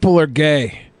 50 people are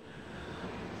gay.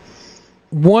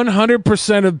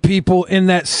 100% of people in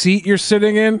that seat you're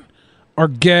sitting in are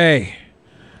gay.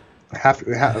 I'm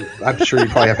sure you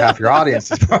probably have half your audience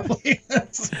is probably.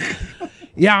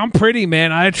 Yeah, I'm pretty,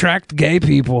 man. I attract gay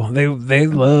people. They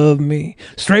love me.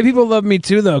 Straight people love me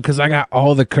too, though, because I got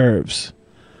all the curves.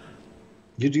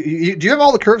 Do you have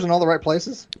all the curves in all the right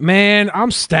places? Man,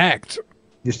 I'm stacked.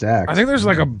 You're stacked. I think there's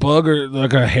like a bug or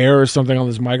like a hair or something on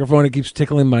this microphone. It keeps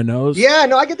tickling my nose. Yeah,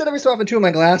 no, I get that every so often too in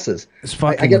my glasses. It's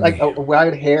fucking. I get like a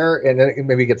white hair, and then it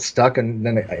maybe gets stuck, and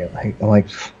then I'm like,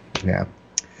 yeah.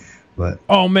 But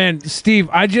oh man, Steve,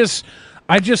 I just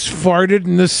farted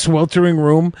in this sweltering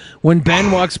room. When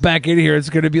Ben walks back in here, it's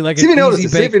going to be like see if he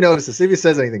notices. See if he notices. See if he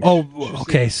says anything. Oh,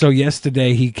 okay. So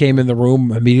yesterday he came in the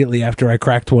room immediately after I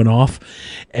cracked one off,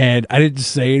 and I didn't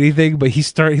say anything. But he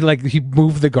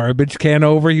moved the garbage can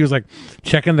over. He was like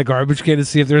checking the garbage can to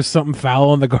see if there's something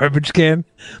foul in the garbage can,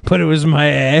 but it was my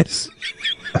ass.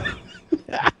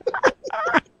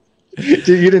 You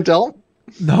didn't tell him?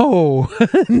 No,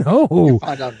 no. You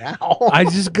find out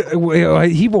now.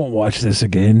 He won't watch this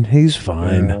again. He's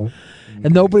fine.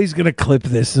 And nobody's gonna clip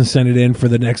this and send it in for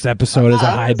the next episode as a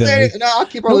high Billy. No, I'll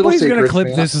keep our little Nobody's gonna secrets, clip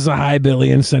man. this as a high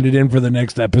Billy and send it in for the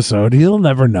next episode. He'll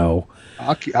never know.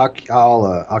 I'll keep our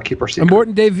secret. And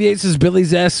Morton Dave V8 says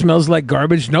Billy's ass smells like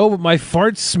garbage. No, but my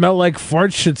farts smell like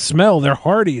farts should smell. They're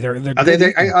hearty. They're Are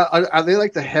they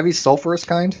like the heavy sulfurous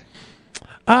kind?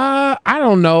 I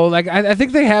don't know. Like I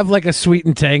think they have like a sweet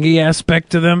and tangy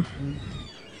aspect to them.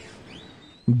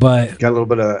 But got a little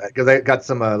bit of, because they got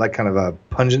some like kind of a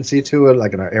pungency to it,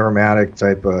 like an aromatic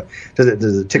type. Does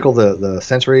it tickle the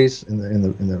sensories in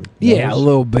the yeah, nose? a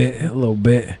little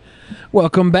bit.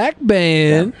 Welcome back,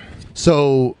 Ben.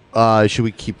 So, should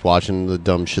we keep watching the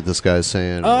dumb shit this guy's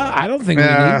saying? I don't think we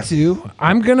need to.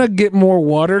 I'm gonna get more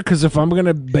water because if I'm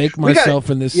gonna bake myself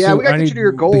in this, yeah, soup, we got I to get need you to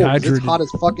your goal. 'Cause It's dehydrated. hot as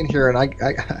fucking here, and I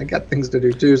got things to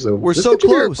do too. So We're let's so get you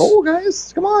to your close. goal,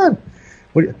 guys. Come on.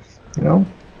 What you know?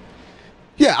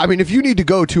 Yeah, I mean, if you need to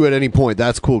go to at any point,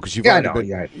 that's cool because you've Yeah, I already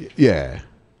know. been- Yeah. yeah.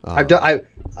 I've done.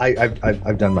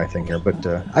 I've done my thing here, but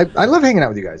I love hanging out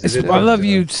with you guys. I love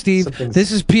you, Steve.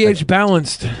 This is pH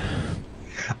balanced.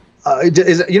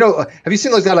 Is you know? Have you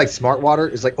seen like that? Like smart water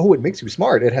is like, oh, it makes you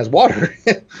smart. It has water.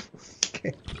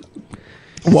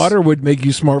 Water would make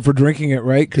you smart for drinking it,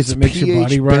 right? Because it makes your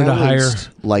body pH run at a higher. balanced,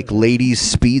 like ladies'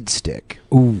 speed stick.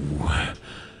 Ooh,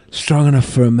 strong enough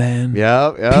for a man.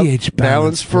 Yeah. pH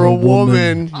balance for a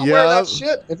woman. I'll wear that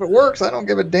shit if it works. I don't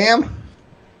give a damn.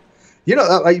 You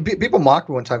know, people mocked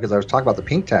me one time because I was talking about the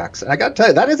pink tax, and I got to tell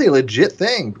you that is a legit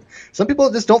thing. Some people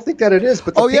just don't think that it is,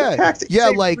 but the pink tax, is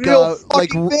a real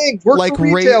fucking thing. Work like for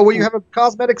retail where you have a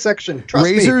cosmetic section. Trust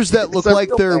me. razors that It's look a like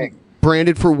real they're thing.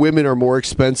 branded for women are more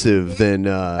expensive than.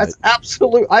 That's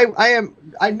absolute.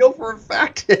 I know for a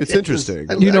fact. It's interesting.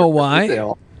 You know why?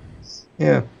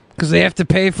 Yeah. Because they have to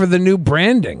pay for the new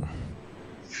branding.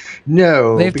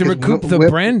 No, They have to because recoup the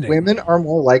branding. Women are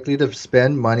more likely to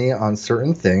spend money on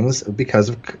certain things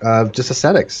because of just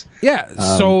aesthetics. Yeah,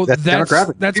 so that's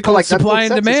demographic. that's People called that's supply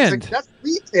not and sexist. It's demand. like, that's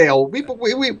retail.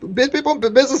 People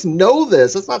in business know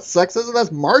this. It's not sexism.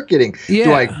 That's marketing. Do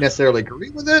Yeah. I necessarily agree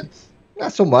with it?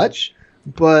 Not so much,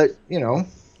 but you know,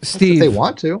 Steve, if they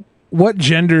want to. What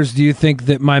genders do you think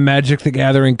that my Magic the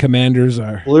Gathering commanders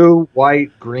are? Blue,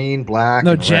 white, green, black.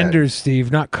 No, and red. genders,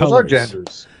 Steve, not Those colors. are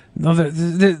genders. No, the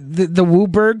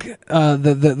Wooburg,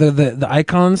 the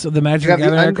icons of the Magic You the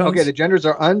have Gathering icons. okay, the genders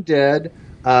are undead,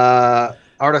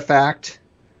 artifact.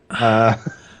 I'm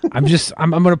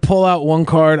gonna pull out one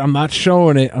card. I'm not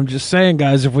showing it. I'm just saying,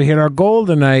 guys, if we hit our goal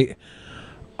tonight,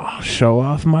 I'll show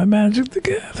off my Magic the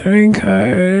Gathering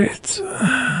cards.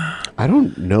 I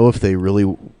don't know if they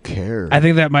really care. I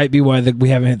think that might be why we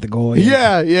haven't hit the goal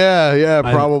yet. Yeah,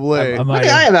 probably.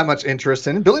 I have that much interest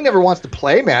in it. Billy never wants to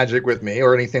play Magic with me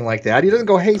or anything like that. He doesn't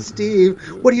go, "Hey, Steve,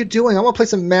 what are you doing? I want to play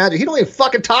some Magic." He don't even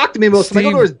fucking talk to me most of the time.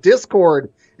 I go to his Discord,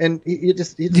 and you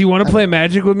just. Do you want to play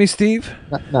Magic with me, Steve?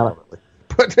 Not really.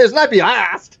 But it's not be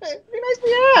asked. It'd be nice to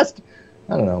be asked.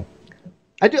 I don't know.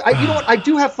 You know what? I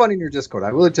do have fun in your Discord.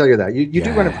 I will tell you that. You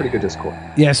do run a pretty good Discord.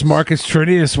 Yes, Marcus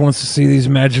Tritius wants to see these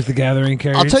Magic the Gathering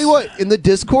cards. I'll tell you what, in the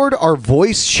Discord, our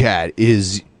voice chat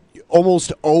is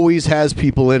almost always has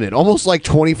people in it, almost like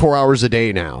 24 hours a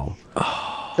day now.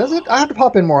 Does it? I have to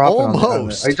pop in more often.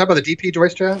 Almost. Are you talking about the DP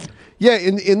voice chat? Yeah,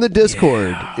 in the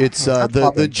Discord, it's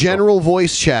the general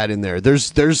voice chat in there.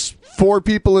 There's 4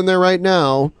 people in there right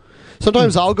now.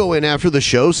 Sometimes I'll go in after the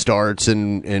show starts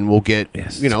and we'll get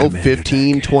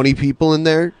 15, 20 people in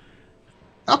there.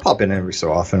 I'll pop in every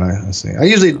so often. I see. I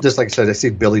usually just like I said, I see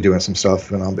Billy doing some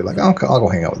stuff, and I'll be like, I'll go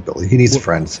hang out with Billy. He needs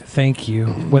friends. Thank you.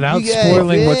 Without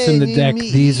spoiling what's in the deck,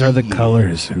 these are the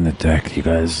colors in the deck, you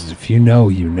guys. If you know,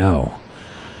 you know.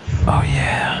 Oh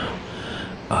yeah.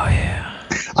 Oh yeah.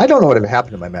 I don't know what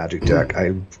happened to my Magic deck.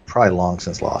 I probably long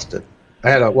since lost it.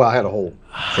 I had a whole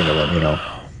thing of it. You know,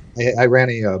 I ran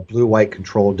a blue-white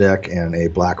control deck and a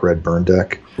black-red burn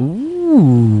deck.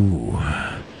 Ooh.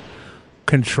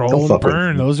 Control Don't and fuck with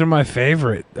burn. me. Those are my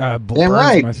favorite. Damn Burn's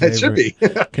right. my It should be.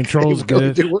 Control's They really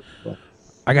good. do work.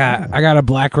 I got a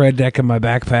black red deck in my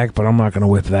backpack, but I'm not gonna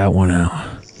whip that one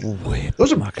out.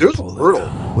 Those are brutal.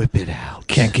 Whip it out.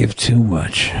 Can't give too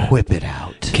much. Whip it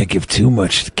out. Can't give too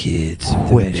much to kids.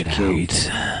 Whip it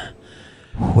Educate.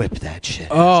 Whip that shit.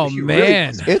 Oh You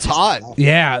man, really- It's hot.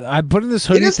 yeah! I put this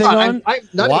hoodie It is thing hot. on I'm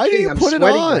not Why even do you kidding. I'm put it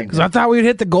sweating on? right because I thought we'd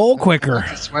hit the goal quicker.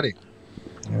 I'm sweating.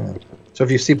 Yeah. So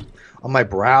if you see on my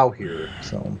brow here,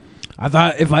 so I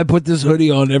thought if I put this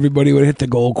hoodie on, everybody would hit the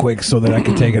goal quick so that I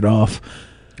could take it off.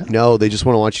 No, they just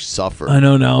want to watch you suffer. I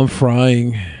know now I'm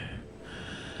frying.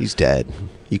 He's dead.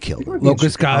 You killed him.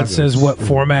 Locust God says, "What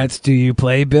formats do you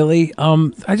play, Billy?"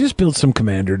 I just built some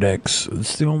Commander decks.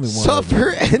 It's the only one. Suffer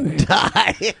and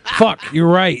die. Fuck, you're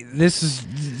right. This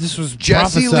was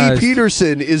Jesse Lee prophesized.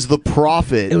 Peterson is the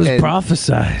prophet. It was and-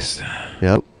 prophesized.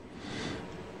 Yep.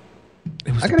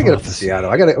 I gotta get up to Seattle.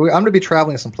 I'm gonna be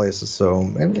traveling some places, so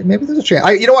maybe there's a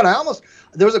chance. You know what?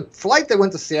 There was a flight that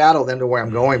went to Seattle, then to where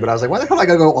I'm going, but I was like, why the hell I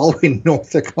gotta go all the way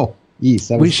north to go east?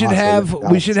 That We was should awesome.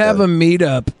 have a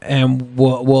meetup, and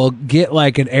we'll get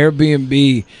like an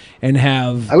Airbnb and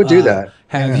have. I would do that.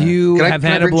 Have Yeah. you Can I have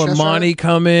bring Hannibal and Cheshire? Monty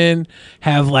come in?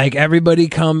 Have like everybody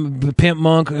come. Pimp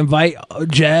Monk invite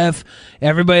Jeff.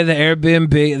 Everybody at the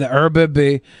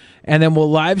Airbnb, and then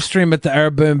we'll live stream at the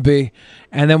Airbnb,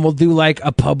 and then we'll do like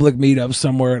a public meetup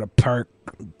somewhere at a park,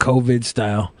 COVID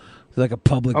style, like a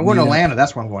public. I'm going to meetup. Atlanta.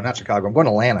 That's where I'm going, not Chicago. I'm going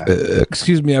to Atlanta.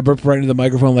 Excuse me, I burped right into the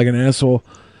microphone like an asshole.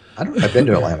 I've been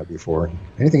to Atlanta before.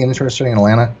 Anything interesting in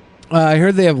Atlanta? I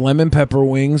heard they have lemon pepper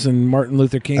wings and Martin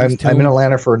Luther King's I'm in tomb.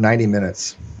 Atlanta for 90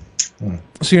 minutes.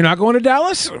 So you're not going to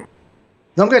Dallas? No,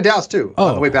 I'm going to Dallas too. Oh.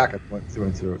 On the way back, I went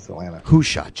through Atlanta. Who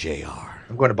shot JR?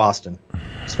 I'm going to Boston.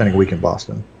 Spending a week in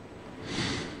Boston.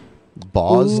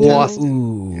 Boston?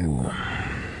 Ooh.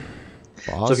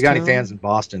 So if you got any fans in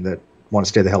Boston that want to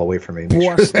stay the hell away from me, make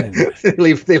sure Boston.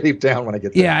 they leave town when I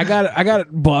get there. Yeah, I got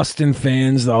Boston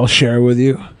fans that I'll share with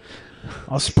you.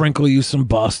 I'll sprinkle you some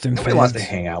Boston Nobody fans. wants to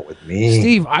hang out with me.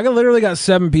 Steve, I literally got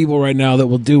 7 people right now that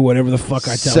will do whatever the fuck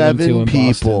I tell them to in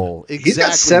people. Boston. He's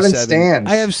got 7 stands.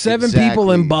 I have 7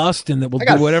 people in Boston that will I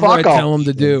got do whatever I fuck all tell them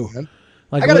to do.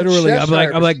 Like I got a literally, I'm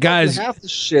Cheshire, like, guys, half the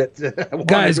shit. that I wanted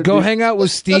guys, to go do. hang out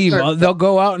with Steve. Cheshire. They'll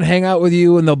go out and hang out with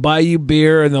you, and they'll buy you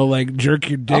beer, and they'll like jerk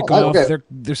your dick Oh, off. okay.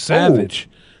 They're savage.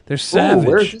 They're savage.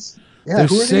 where is this? Yeah, They're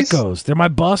who are these? sickos. They're my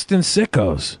Boston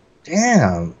sickos.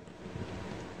 Damn.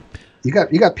 You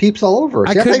got peeps all over.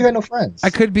 See, I thought you had no friends.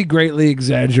 I could be greatly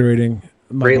exaggerating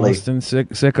my Greatly. Boston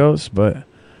sickos, but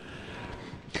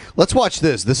Let's watch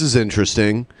this. This is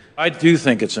interesting. I do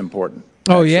think it's important.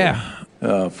 Oh, yeah.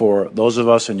 For those of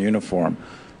us in uniform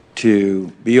to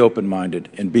be open-minded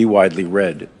and be widely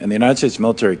read. And the United States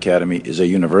Military Academy is a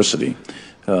university,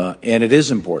 and it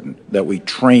is important that we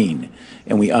train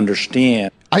and we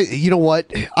understand. You know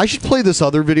what? I should play this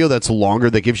other video that's longer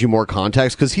that gives you more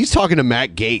context because he's talking to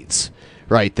Matt Gaetz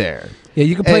right there. Yeah,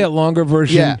 you can play a longer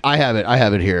version. Yeah, I have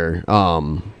it here.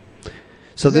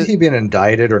 So Isn't he being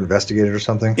indicted or investigated or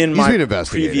something? In my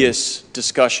previous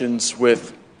discussions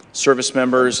with service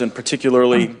members and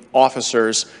particularly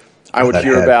officers, I would That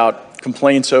hear head. about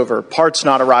complaints over parts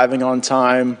not arriving on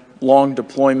time, long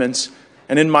deployments,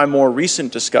 and in my more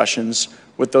recent discussions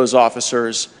with those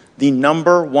officers, the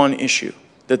number one issue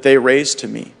that they raised to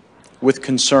me with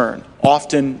concern,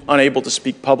 often unable to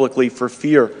speak publicly for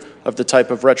fear of the type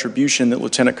of retribution that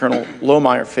Lieutenant Colonel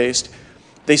Lohmeyer faced,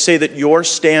 they say that your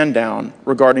stand down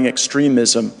regarding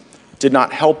extremism did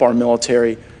not help our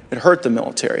military, it hurt the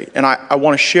military. And I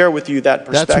want to share with you that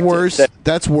perspective. That's worse.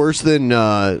 That's worse than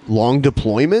long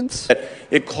deployments.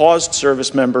 It caused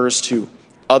service members to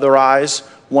otherize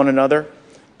one another.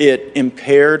 It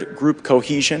impaired group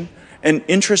cohesion. And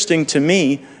interesting to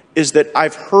me is that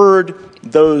I've heard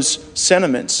those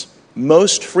sentiments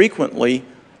most frequently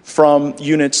from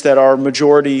units that are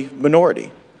majority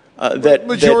minority.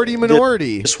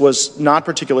 Minority. This was not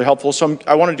particularly helpful. So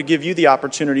I wanted to give you the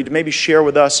opportunity to maybe share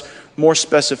with us more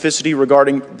specificity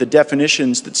regarding the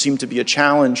definitions that seem to be a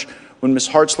challenge when Ms.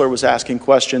 Hartzler was asking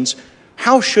questions.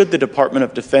 How should the Department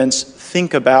of Defense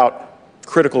think about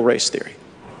critical race theory?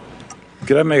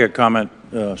 Could I make a comment,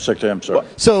 Secretary? I'm sorry.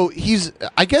 So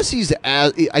I guess he's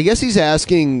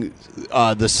asking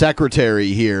the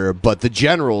secretary here, but the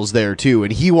general's there too,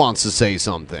 and he wants to say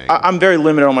something. I'm very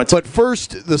limited on my time. But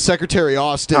first, the Secretary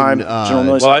Austin. General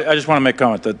Milley. Well, I just want to make a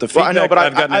comment that the feedback I know, but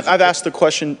I've gotten. I've asked the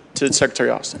question to Secretary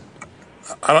Austin.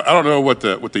 I don't know what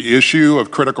the issue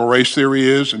of critical race theory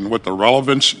is and what the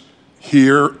relevance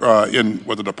here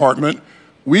with the department.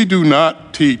 We do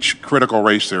not teach critical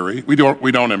race theory. We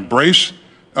don't embrace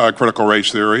critical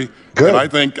race theory. Good. And I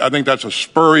think that's a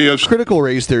spurious. Critical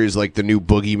race theory is like the new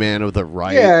boogeyman of the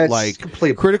right. Yeah, it's like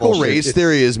complete critical bullshit. race It's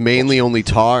theory is mainly only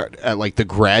taught at like the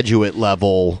graduate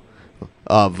level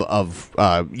of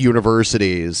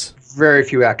universities. Very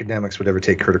few academics would ever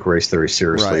take critical race theory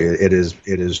seriously. Right. It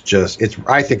is just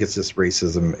I think it's just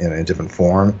racism in a different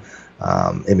form.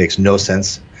 It makes no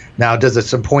sense. Now, does it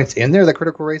some points in there that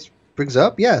critical race brings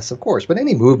up? Yes, of course. But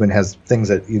any movement has things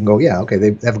that you can go, yeah, okay,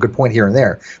 they have a good point here and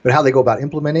there. But how they go about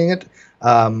implementing it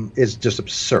is just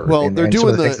absurd. Well, and, they're and doing some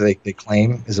of the the- things that they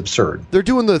claim is absurd. They're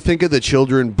doing the think of the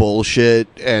children bullshit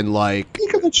and like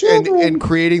think of the children and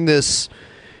creating this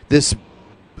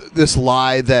this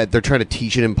lie that they're trying to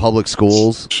teach it in public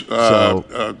schools? No,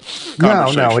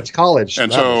 it's college.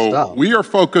 And level so stuff. we are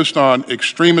focused on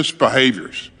extremist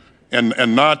behaviors, and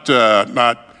not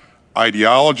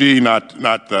ideology,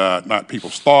 not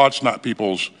people's thoughts, not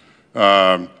people's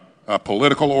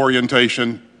political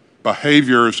orientation.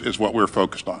 Behaviors is what we're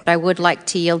focused on. I would like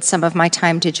to yield some of my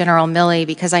time to General Milley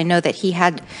because I know that he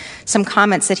had some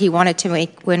comments that he wanted to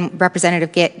make when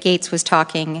Representative Gates was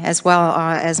talking, as well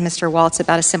as Mr. Waltz,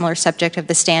 about a similar subject of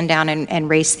the stand down and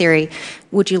race theory.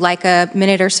 Would you like a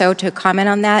minute or so to comment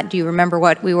on that? Do you remember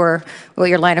what your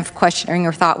line of questioning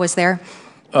or thought was there?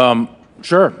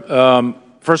 Sure.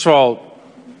 First of all,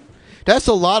 that's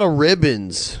a lot of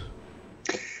ribbons.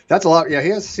 That's a lot. Yeah,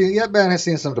 that man has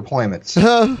seen some deployments.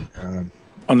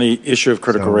 On the issue of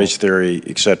critical race theory,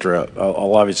 et cetera,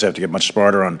 I'll obviously have to get much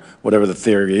smarter on whatever the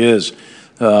theory is.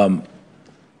 But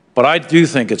I do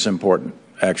think it's important,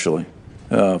 actually,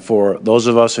 for those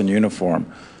of us in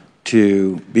uniform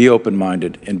to be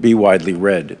open-minded and be widely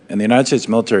read. And the United States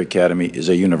Military Academy is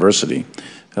a university.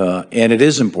 And it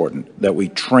is important that we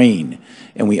train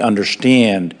and we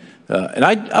understand. And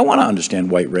I want to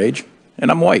understand white rage, and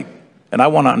I'm white. And I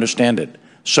want to understand it.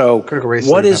 So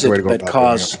what is it that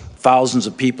caused thousands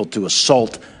of people to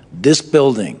assault this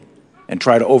building and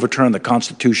try to overturn the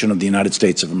Constitution of the United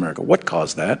States of America? What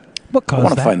caused that? I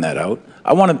want to find that out.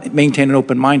 I want to maintain an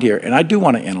open mind here, and I do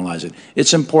want to analyze it.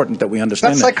 It's important that we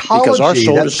understand That's that psychology. because our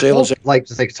soldiers, sailors,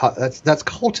 that's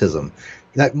cultism.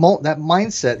 That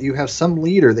mindset, you have some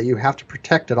leader that you have to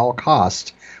protect at all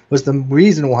costs, was the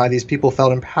reason why these people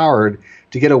felt empowered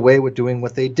to get away with doing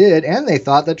what they did, and they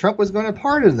thought that Trump was going to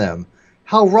pardon them.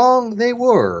 How wrong they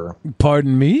were.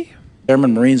 Pardon me?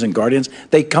 Airmen, Marines, and Guardians,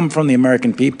 they come from the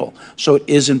American people. So it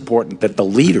is important that the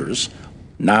leaders,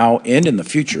 now and in the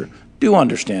future, do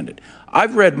understand it.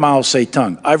 I've read Mao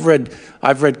Zedong. I've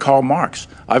read Karl Marx.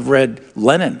 I've read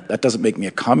Lenin. That doesn't make me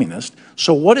a communist.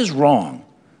 So what is wrong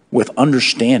with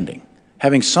understanding,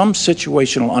 having some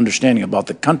situational understanding about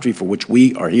the country for which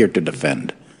we are here to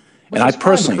defend? And I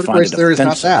personally find it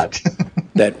offensive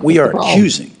that we are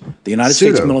accusing the United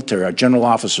States military, our general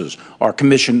officers, our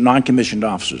non-commissioned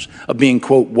officers, of being,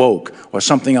 quote, woke or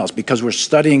something else because we're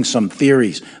studying some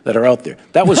theories that are out there.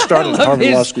 That was started at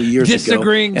Harvard Law School years ago,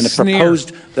 and it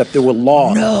proposed that there were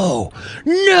laws. No.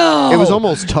 It was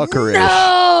almost Tucker-ish.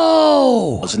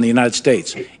 No. In the United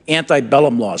States,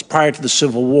 antebellum laws prior to the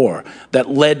Civil War that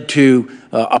led to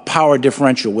a power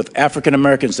differential with African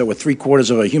Americans that were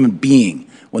 3/4 of a human being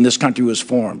when this country was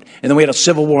formed. And then we had a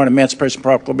Civil War and Emancipation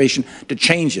Proclamation to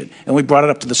change it. And we brought it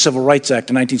up to the Civil Rights Act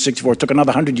in 1964. It took another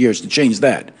 100 years to change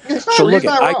that. So look,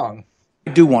 I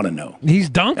do want to know. He's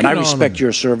dunking and I respect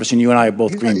your service, and you and I are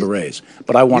both Green Berets.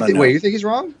 But I want to know. Wait, you think he's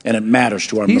wrong? And it matters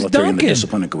to our military and the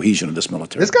discipline and cohesion of this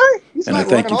military. This guy? And I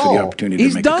thank you for the opportunity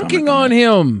to make a comment. He's dunking on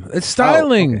him. It's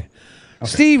styling. Okay.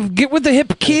 Steve, get with the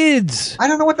hip kids. I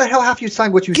don't know what the hell half you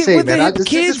signed what you get say, with man. The hip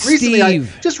kids,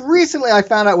 just recently I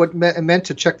found out what it meant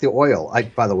to check the oil.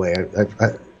 By the way,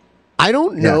 I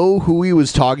don't know who he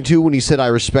was talking to when he said, "I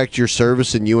respect your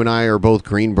service," and you and I are both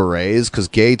Green Berets, because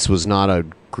Gates was not a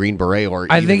Green Beret, or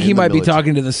I think he might be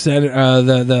talking to the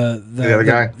other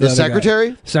guy, the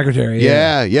secretary. Secretary,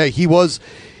 yeah, he was.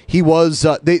 He was.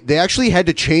 They actually had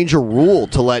to change a rule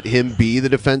to let him be the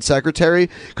defense secretary,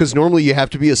 because normally you have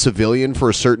to be a civilian for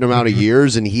a certain amount of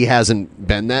years, and he hasn't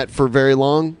been that for very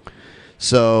long.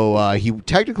 So he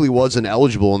technically wasn't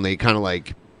eligible, and they kind of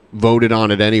like voted on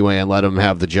it anyway and let him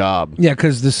have the job. Yeah,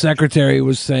 because the secretary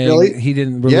was saying he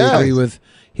didn't really agree with.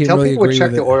 He Tell really people what agree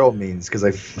check with the oil means, because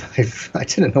I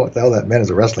didn't know what the hell that meant as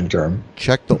a wrestling term.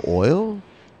 Check the oil?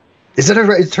 Is it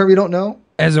a term you don't know?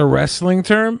 As a wrestling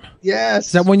term? Yes.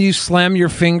 Is that when you slam your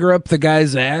finger up the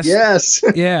guy's ass? Yes.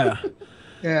 Yeah.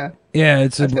 Yeah. Yeah,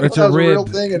 it's a rib.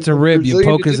 It's a rib. You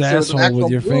poke his asshole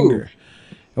with your finger.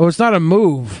 Oh, it's not a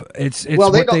move. It's well,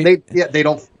 they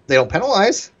don't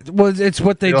penalize. Well, it's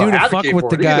what they do to fuck with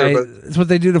the guy. It's what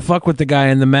they do to fuck with the guy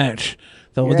in the match.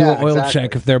 They'll do an oil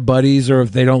check if they're buddies or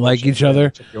if they don't like each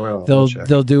other. They'll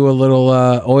do a little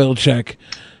oil check.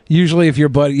 Usually, if you're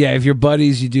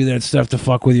buddies, you do that stuff to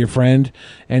fuck with your friend,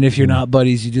 and if you're not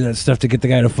buddies, you do that stuff to get the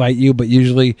guy to fight you. But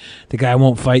usually, the guy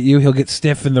won't fight you. He'll get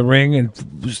stiff in the ring and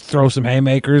just throw some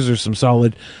haymakers or some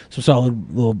solid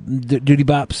little duty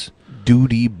bops.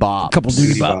 duty bops. Couple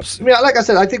duty bops. I mean, like I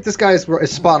said, I think this guy is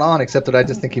spot on, except that I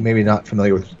just think he maybe not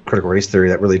familiar with critical race theory.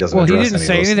 That really doesn't. Well, he address didn't any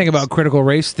say of those anything things. about critical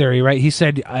race theory, right? He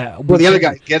said. Well, the other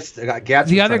guy gets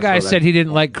the other guy said he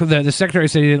didn't like the secretary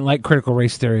said he didn't like critical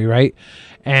race theory, right?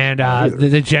 And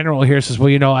the general here says, well,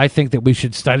 you know, I think that we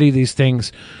should study these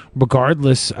things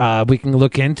regardless. We can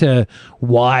look into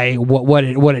what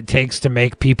it takes to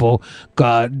make people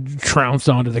trounce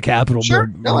onto the Capitol. Sure,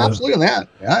 no, absolutely on that.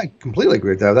 Yeah, I completely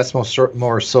agree with that. That's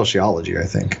more sociology, I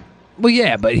think. Well,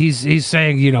 yeah, but he's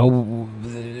saying, you know,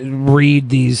 read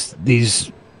these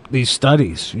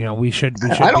studies. You know, we should be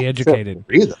educated.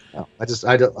 Either. No,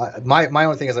 my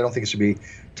only thing is I don't think it should be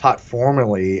taught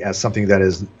formally as something that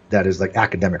is like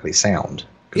academically sound.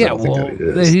 Yeah, well,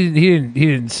 he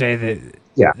didn't say that.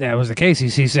 Yeah, that was the case.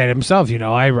 He said himself. You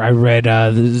know, I read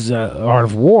this Art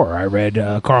of War. I read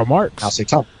Karl Marx. Mao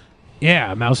Zedong.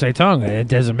 Yeah, Mao Zedong. It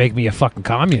doesn't make me a fucking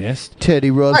communist. Teddy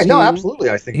Roosevelt. No,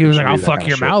 absolutely. I think he was like, "I'll fuck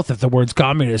your mouth if the words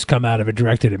communist come out of it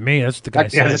directed at me." That's what the guy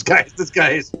said. Yeah, this guy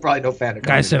is probably no fan of.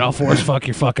 Guy said, "I'll force fuck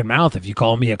your fucking mouth if you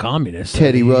call me a communist."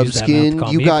 Teddy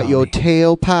Rubskin, you got your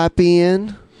tailpipe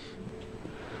in.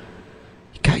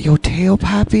 You got your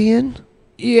tailpipe in.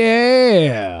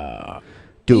 Yeah.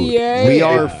 Dude, yeah. we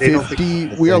are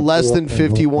 50. We are less than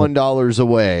 $51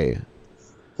 away.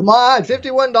 Come on,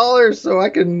 $51, so I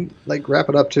can like wrap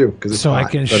it up too. So I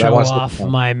can show off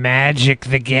my Magic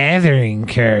the Gathering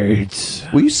cards.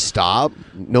 Will you stop?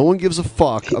 No one gives a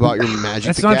fuck about your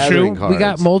Magic the Gathering cards. We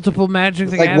got multiple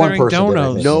Magic the Gathering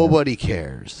donos. Nobody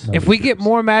cares. If we get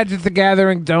more Magic the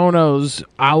Gathering donos,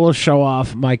 I will show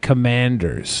off my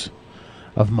commanders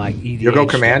of my EDH. You'll go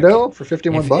commando for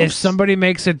 $51. If somebody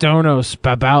makes a donos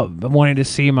about wanting to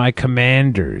see my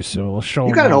commanders, so we'll show.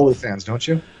 You got an OnlyFans, don't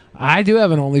you? I do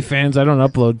have an OnlyFans. I don't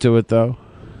upload to it though.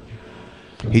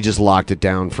 He just locked it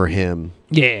down for him.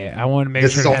 Yeah, I want to make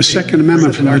sure. The Second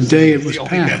Amendment from our day it was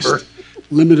passed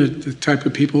limited the type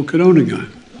of people who could own a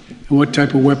gun and what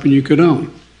type of weapon you could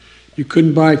own. You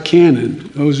couldn't buy a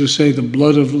cannon. Those who say the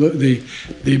blood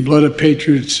of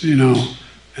patriots, you know,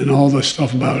 and all the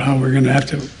stuff about how we're going to have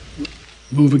to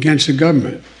move against the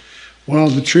government. Well,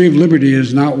 the tree of liberty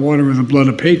is not water with the blood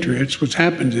of patriots. What's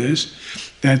happened is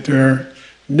that there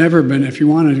never been, if you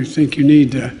wanted to think you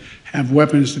need to have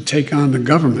weapons to take on the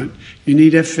government, you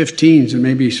need F-15s and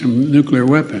maybe some nuclear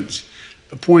weapons.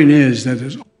 The point is that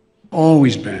there's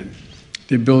always been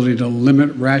the ability to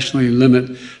rationally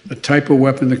limit the type of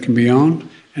weapon that can be owned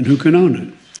and who can own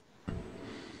it.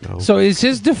 So is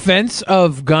his defense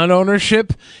of gun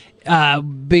ownership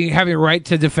having a right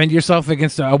to defend yourself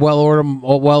against a well-ordered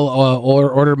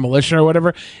militia or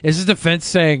whatever? Is his defense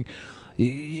saying,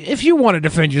 if you want to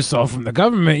defend yourself from the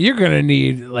government, you're going to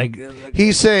need, like...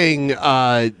 He's saying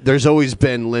there's always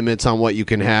been limits on what you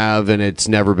can have, and it's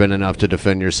never been enough to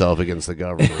defend yourself against the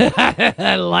government.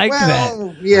 I like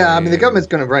that. Yeah, I mean, the government's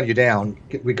going to run you down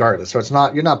regardless, so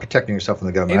you're not protecting yourself from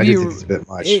the government. I do think it's a bit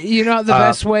much. You know, the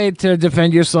best way to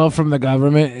defend yourself from the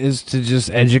government is to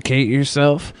just educate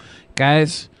yourself,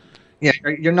 guys. Yeah,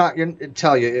 you're not going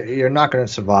to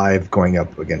survive going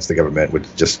up against the government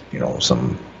with just, you know,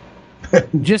 some...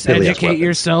 Just educate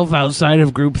yourself outside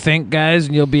of groupthink, guys,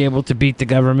 and you'll be able to beat the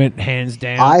government hands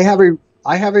down. I have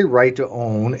a right to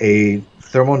own a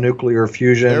thermonuclear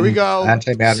fusion. There we go.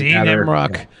 Antimatter. See,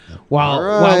 Nemrock.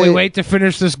 While we wait to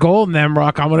finish this goal,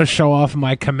 Nemrock, I'm going to show off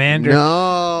my commander.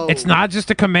 No. It's not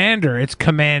just a commander, it's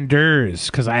commanders,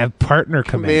 because I have partner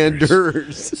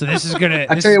commanders. So this is going to...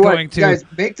 I tell you what, guys,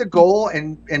 make the goal,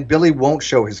 and Billy won't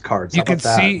show his cards. You can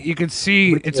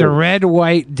see it's a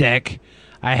red-white deck.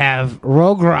 I have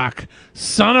Rogrok,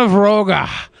 son of Roga,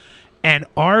 and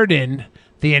Arden,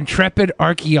 the intrepid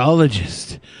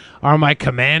archaeologist, are my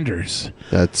commanders.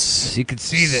 That's you can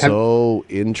see that. So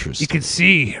interesting. You can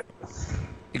see.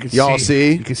 Y'all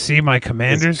see? You can see my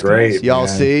commanders. It's great. Guys. Y'all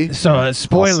see? So,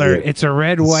 spoiler, it's a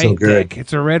red-white deck.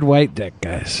 It's a red-white deck,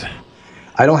 guys.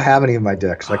 I don't have any of my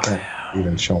decks. So I can't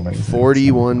even show them anything.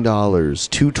 $41,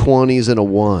 2 20s, and a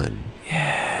 1.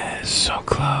 Yeah, so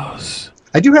close.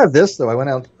 I do have this though. I went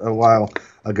out a while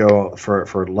ago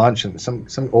for lunch, and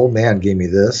some old man gave me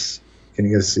this. Can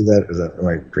you guys see that? Is that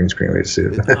my green screen way to see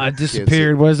it? It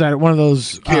disappeared. What is that? One of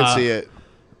those? Can't see it.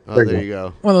 Oh, there you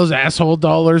go. One of those asshole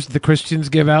dollars the Christians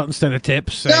give out instead of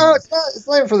tips. No, it's not. It's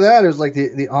not even for that. It was like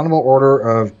the Honorable Order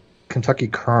of Kentucky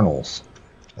Colonels.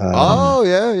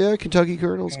 Yeah, Kentucky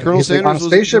Colonels. Colonel Sanders on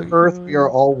Spaceship Earth, we are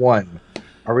all one.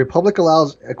 Our republic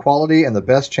allows equality and the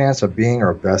best chance of being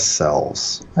our best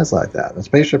selves. I just like that. And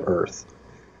Spaceship Earth.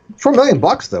 For $1 million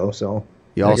though, so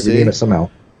y'all see it somehow.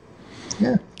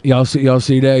 Yeah. Y'all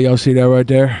see that? Y'all see that right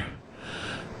there?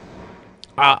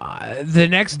 The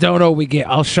next dono we get,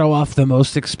 I'll show off the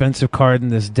most expensive card in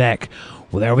this deck.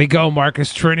 Well, there we go,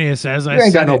 Marcus Trinius. As I You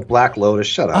ain't said, got no Black Lotus.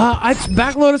 Shut up.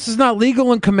 Black Lotus is not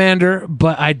legal in Commander,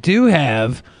 but I do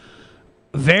have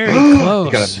very close.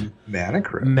 You got a Mana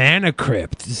Crypt. Mana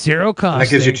Crypt, 0 cost. That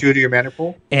gives you 2 to your mana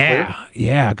pool. Yeah,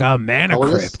 I got a Mana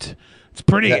Colorless? Crypt. It's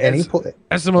pretty. Yeah,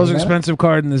 That's the most any mana? expensive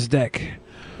card in this deck.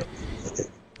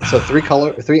 So 3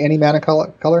 any mana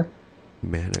color.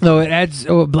 No, it adds.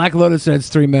 Black Lotus adds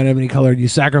 3 mana of any color. You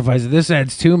sacrifice it. This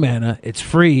adds 2 mana. It's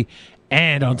free,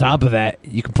 and on top of that,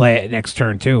 you can play it next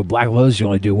turn too. Black Lotus you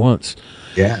only do once.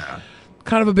 Yeah.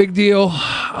 Kind of a big deal.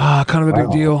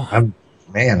 Big deal. I'm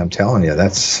telling you,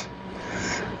 that's.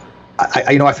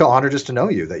 I feel honored just to know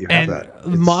you that you have that.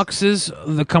 Moxes,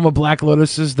 the come of Black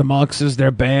Lotuses, the Moxes, they're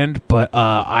banned, but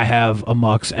I have a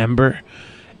Mox Ember.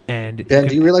 And Ben,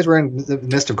 do you realize we're in the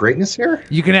midst of greatness here?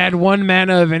 You can add 1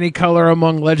 mana of any color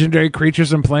among legendary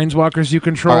creatures and planeswalkers you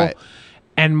control. All right.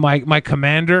 And my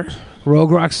commander,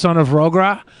 Rogrok, Son of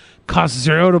Rogra, costs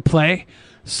 0 to play.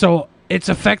 So it's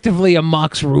effectively a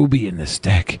Mox Ruby in this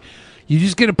deck. You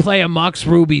just get to play a Mox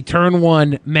Ruby, turn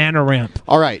 1, mana ramp.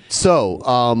 All right, so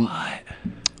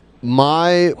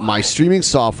my streaming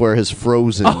software has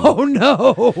frozen. Oh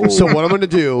no! So what I'm going to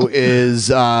do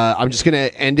is I'm just going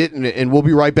to end it, and we'll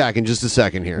be right back in just a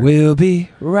second here. We'll be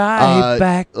right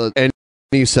back.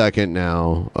 Any second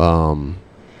now.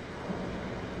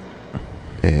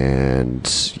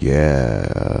 And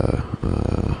yeah,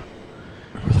 where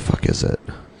the fuck is it?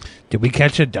 Did we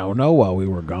catch a dono while we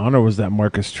were gone, or was that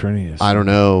Marcus Trinius? I don't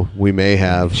know. We may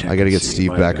have. I got to get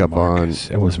Steve back up on.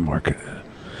 It was Marcus.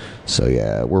 So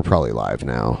yeah, we're probably live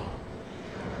now.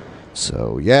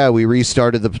 So yeah, we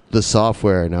restarted the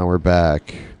software. Now we're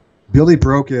back. Billy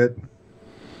broke it.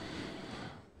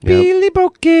 Billy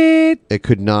broke it. It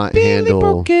could not Billy handle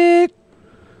broke it.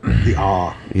 The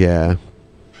awe. Yeah.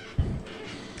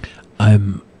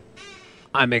 I'm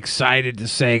excited to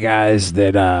say, guys,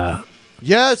 that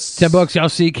yes, $10. Y'all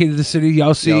see Key to the City.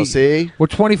 Y'all see. We're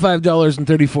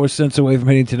 $25.34 away from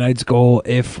hitting tonight's goal.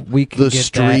 If we can The get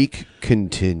streak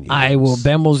continues.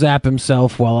 Ben will zap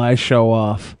himself while I show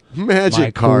off Magic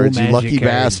my cool cards, you magic lucky card.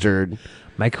 bastard.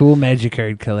 My cool magic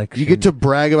card collection. You get to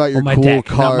brag about your my cool deck,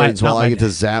 not my- cards not while my I get to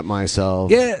deck. zap myself.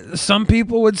 Yeah, some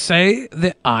people would say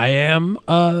that I am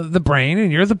the brain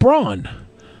and you're the brawn.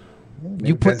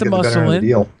 You put the muscle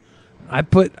in. I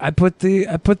put the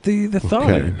thought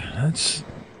Okay. in. That's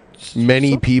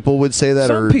Many people would say that,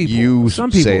 some or people- you some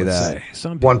people say would that. say.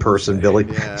 Some One person, Billy,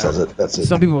 says it. That's it.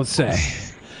 Some people would say.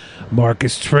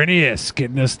 Marcus Trinius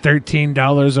getting us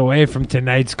 $13 away from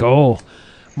tonight's goal.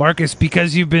 Marcus,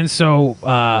 because you've been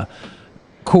so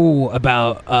cool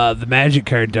about the magic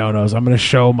card donos, I'm going to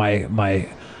show my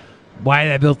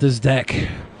why I built this deck.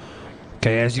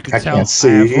 Okay, as you can tell, can't see.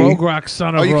 I have Rogrok,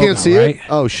 Son of Oh, you Roga, can't see right? it?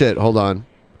 Oh shit! Hold on.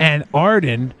 And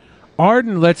Arden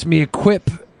lets me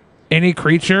equip any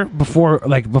creature before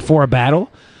a battle.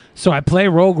 So I play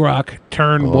Rogrok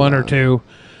turn 1 or 2.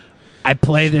 I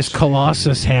play this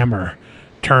Colossus Hammer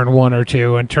turn 1 or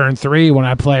 2, and turn 3 when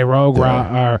I play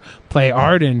Rogrok or play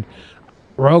Arden,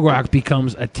 Rogrok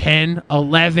becomes a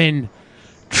 10/11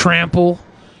 trample.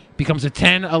 Becomes a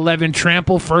 10/11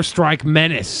 trample first strike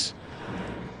menace.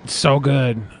 So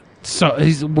good. So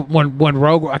he's when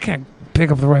Rogrok. I can't pick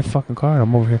up the right fucking card.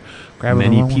 I'm over here grabbing the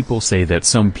Many wrong one. people say that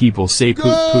some people say poop,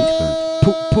 poop,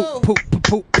 poop. Poop, poop,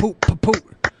 poop, poop, poop, poop.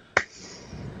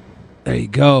 There you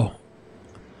go.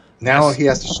 Now he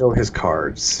has to show his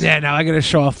cards. Yeah, now I got to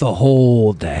show off the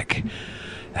whole deck.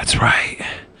 That's right.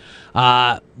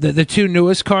 The 2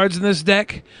 newest cards in this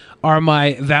deck are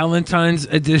my Valentine's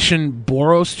Edition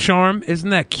Boros Charm.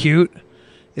 Isn't that cute?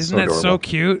 Isn't that so adorable.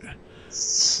 cute?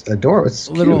 It's adorable. It's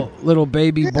Little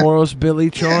baby Boros Billy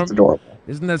Charm. it's adorable.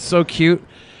 Isn't that so cute?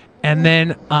 And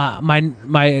then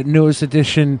my newest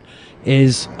addition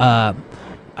is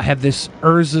I have this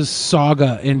Urza's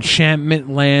Saga Enchantment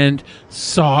Land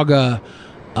Saga.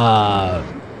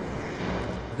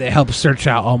 They help search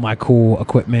out all my cool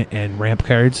equipment and ramp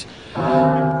cards.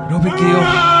 No big deal.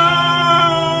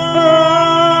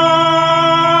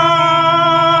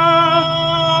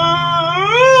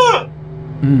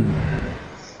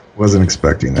 Wasn't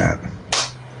expecting that.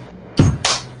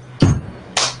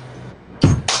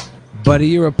 Buddy,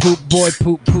 you're a poop boy,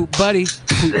 poop buddy.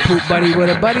 Poop buddy with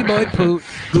a buddy boy poop.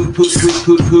 Poop, poop, poop,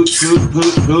 poop, poop, poop,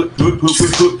 poop, poop, poop,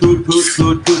 poop, poop, poop,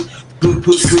 poop, poop. Poop,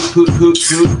 poop, poop, poop, poop,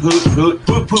 poop, poop,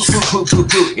 poop, poop, poop, poop, poop,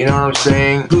 poop. You know what I'm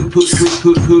saying? Poop, poop, poop,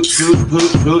 poop, poop, poop,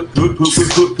 poop, poop, poop,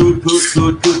 poop, poop, poop,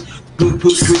 poop, poop. Poop,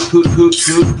 poop, poop, poop, poop,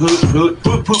 poop, poop, poop,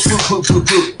 poop, poop, poop, poop,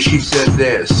 poop. She said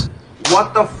this.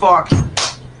 What the fuck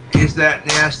is that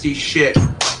nasty shit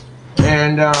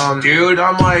And, dude,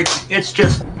 I'm like, it's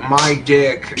just my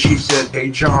dick. She said, hey,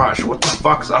 Josh, what the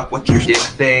fuck's up with your dick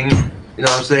thing? You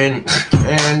know what I'm saying?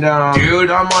 And, dude,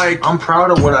 I'm like, I'm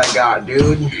proud of what I got,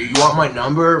 dude. You want my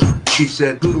number? She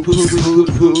said, and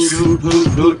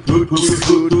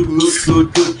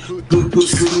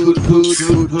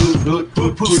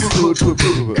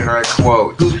I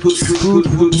quote,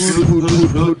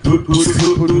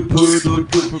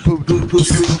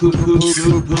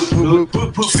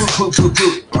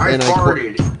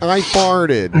 I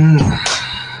farted.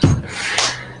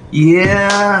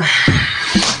 Yeah.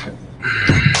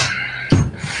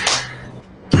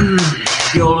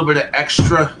 Feel a little bit of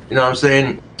extra, you know what I'm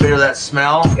saying? Bit of that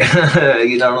smell,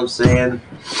 you know what I'm saying?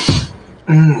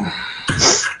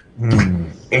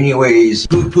 Anyways,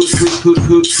 you're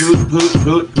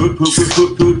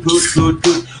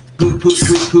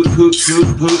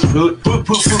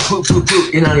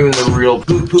not even the real.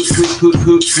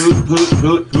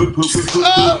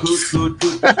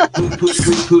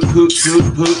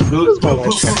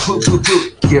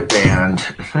 Get banned.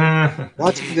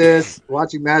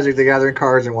 Watching Magic the Gathering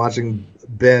cards and watching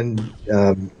Ben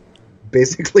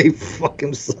basically fuck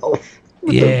himself.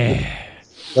 With the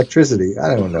electricity.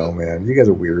 I don't know, man. You guys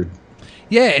are weird.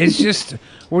 Yeah, it's just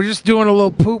we're just doing a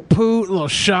little poop, a little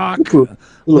shock,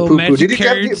 little magic Did you,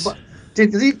 cards.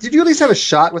 did you at least have a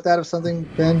shot with that of something,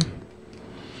 Ben?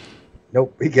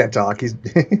 Nope, he can't talk. He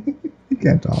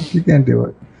can't talk. He can't do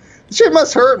it. This shit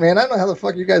must hurt, man. I don't know how the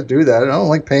fuck you guys do that. I don't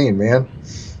like pain, man.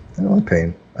 I don't like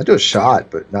pain. I do a shot,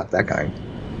 but not that kind.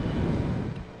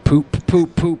 Poop.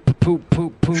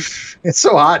 It's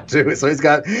so hot too. So he's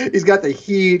got the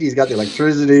heat. He's got the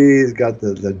electricity. He's got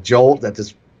the jolt that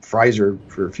just fries her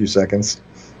for a few seconds.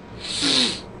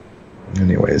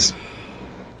 Anyways,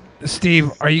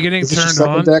 Steve, are you getting turned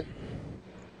on? Deck?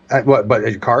 What? But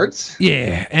your cards?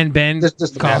 Yeah, and Ben just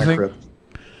the mana coughing. crypt.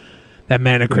 That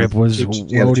mana crypt was the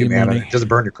loading mana. money. It doesn't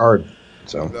burn your card.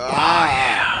 So.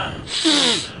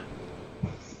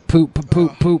 Poop.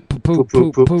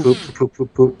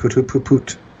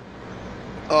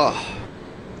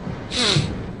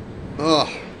 Oh.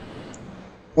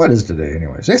 What is today,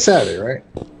 anyways? It's Saturday, right?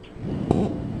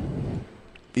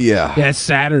 Yeah. Yeah, it's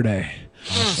Saturday.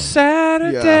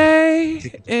 Saturday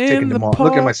in the park.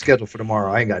 Look at my schedule for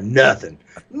tomorrow. I ain't got nothing.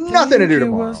 Nothing to do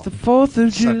tomorrow. It was the 4th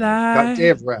of July. God, day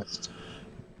of rest.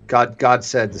 God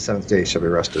said the 7th day shall be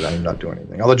rested. I'm not doing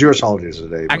anything. Although Jewish holidays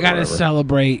today. I gotta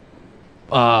celebrate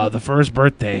the first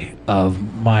birthday of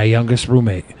my youngest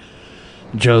roommate,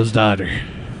 Joe's daughter.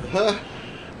 Huh?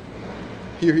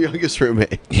 Your youngest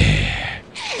roommate. Yeah.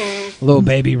 Little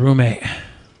baby roommate.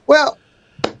 Well,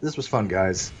 this was fun,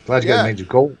 guys. Glad you guys made your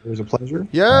goal. It was a pleasure.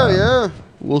 Yeah.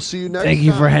 We'll see you next time. Thank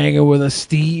you for hanging with us,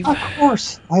 Steve. Of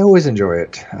course. I always enjoy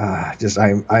it. I'm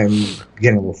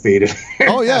getting a little faded.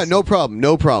 Oh, yeah. No problem,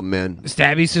 man.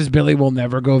 Stabby says Billy will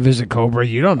never go visit Cobra.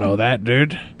 You don't know that,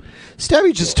 dude.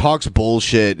 Stabby just talks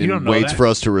bullshit and waits for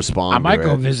us to respond. I might to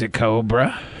go it. visit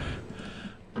Cobra.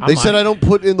 They said I don't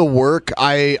put in the work.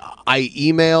 I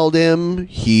emailed him.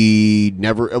 He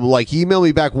never he emailed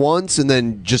me back once and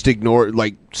then just ignored,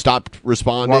 stopped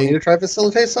responding. Want me to try to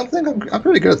facilitate something? I'm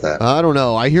pretty good at that. I don't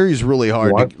know. I hear he's really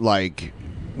hard to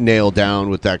nail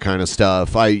down with that kind of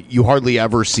stuff. You hardly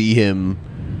ever see him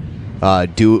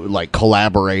do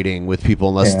collaborating with people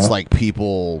unless it's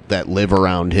people that live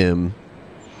around him.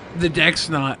 The deck's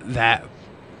not that.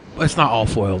 It's not all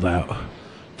foiled out.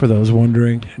 For those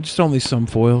wondering, just only some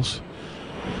foils.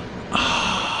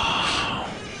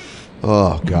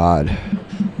 Oh God.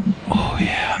 Oh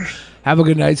yeah. Have a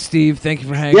good night, Steve. Thank you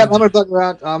for hanging. Yeah, I'm gonna bug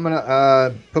around. I'm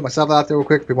gonna put myself out there real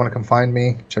quick. If you want to come find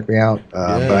me, check me out.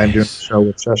 But I'm doing a show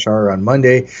with Cheshire on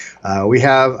Monday. We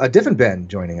have a different Ben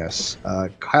joining us,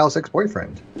 Kyle's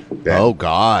ex-boyfriend. Ben. Oh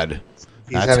God,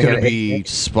 that's gonna be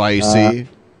spicy.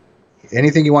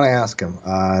 Anything you want to ask him,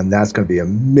 and that's gonna be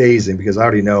amazing because I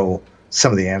already know some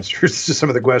of the answers to some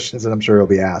of the questions that I'm sure he'll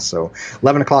be asked. So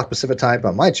 11 o'clock Pacific time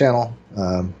on my channel.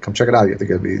 Come check it out. I think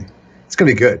it's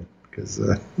gonna be good because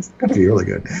it's gonna be really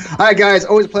good. All right, guys.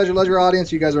 Always a pleasure. Love your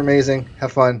audience. You guys are amazing.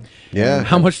 Have fun. Yeah.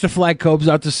 How much to fly Cobes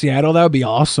out to Seattle? That would be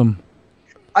awesome.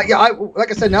 Like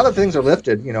I said, now that things are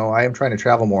lifted, I am trying to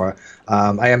travel more.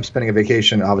 I am spending a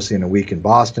vacation, obviously, in a week in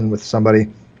Boston with somebody.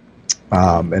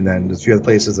 And then there's a few other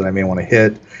places that I may want to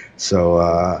hit. So,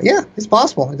 yeah, it's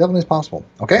possible. It definitely is possible.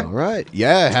 Okay? All right.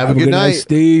 Yeah, have a good night.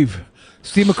 Steve.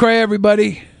 Steve McRae,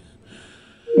 everybody.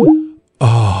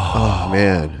 Oh,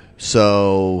 man.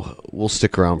 So, we'll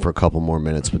stick around for a couple more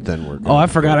minutes, but then we're I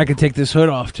forgot I could take this hood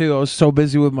off, too. I was so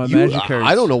busy with my magic cards.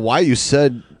 I don't know why you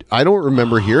said I don't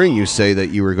remember hearing you say that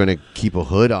you were going to keep a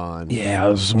hood on. Yeah, I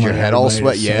was your head all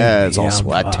sweat. Yeah, it's all I'm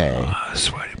sweaty.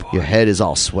 Sweaty boy. Your head is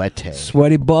all sweaty.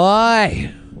 Sweaty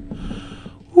boy.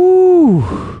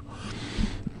 Ooh.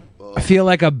 I feel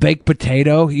like a baked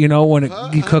potato, you know, when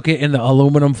you cook it in the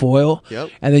aluminum foil. Yep.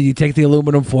 And then you take the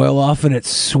aluminum foil off and it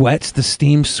sweats. The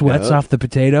steam sweats Yep. off the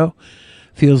potato.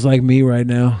 Feels like me right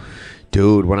now.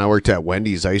 Dude, when I worked at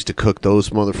Wendy's, I used to cook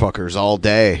those motherfuckers all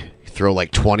day. Throw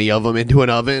like 20 of them into an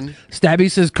oven. Stabby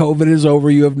says COVID is over.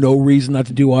 You have no reason not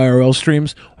to do IRL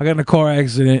streams. I got in a car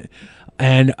accident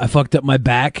and I fucked up my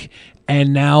back.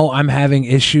 And now I'm having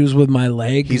issues with my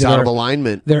leg. He's out of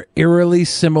alignment. They're eerily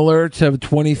similar to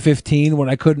 2015 when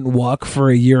I couldn't walk for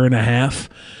a year and a half.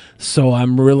 So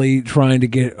I'm really trying to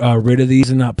get rid of these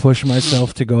and not push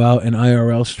myself to go out and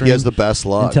IRL stream. He has the best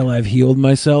luck. Until I've healed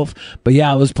myself. But yeah,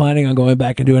 I was planning on going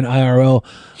back and doing IRL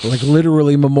like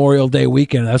literally Memorial Day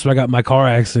weekend. That's when I got my car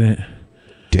accident.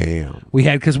 Damn. We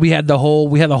had the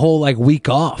whole like week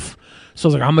off. So I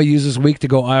was like, I'm gonna use this week to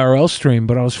go IRL stream,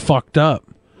 but I was fucked up.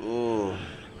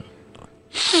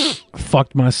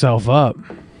 Fucked myself up.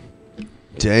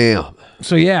 Damn.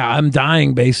 So yeah, I'm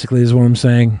dying basically is what I'm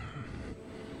saying.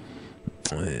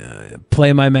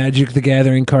 Play my Magic the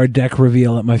Gathering card deck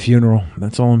reveal at my funeral.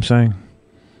 That's all I'm saying.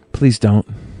 Please don't.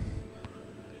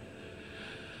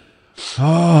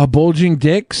 Oh, bulging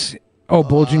dicks. Oh,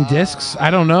 bulging discs. I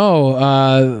don't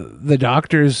know. The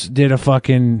doctors did a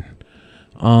fucking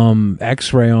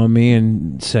X-ray on me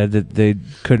and said that they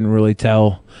couldn't really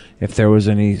tell if there was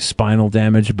any spinal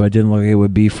damage, but didn't look like it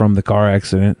would be from the car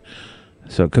accident.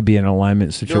 So it could be an alignment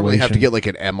You situation. normally have to get like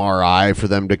an MRI for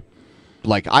them to.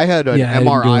 Like I had an Yeah, I didn't do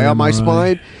MRI an on my MRI.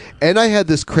 spine, and I had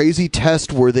this crazy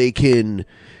test where they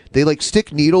like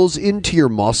stick needles into your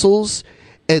muscles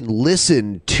and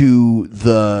listen to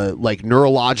the like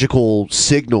neurological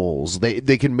signals. They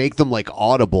can make them like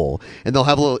audible, and they'll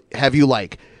have you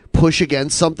like push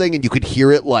against something, and you could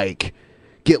hear it like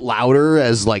get louder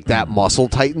as like that muscle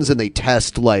tightens, and they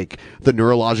test like the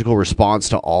neurological response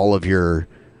to all of your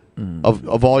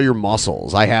of all your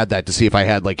muscles. I had that to see if I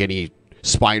had like any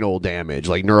spinal damage,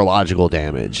 like neurological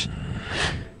damage.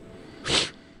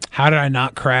 How did I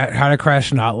not crash? How did I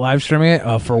crash not live streaming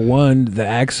it? For one, the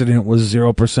accident was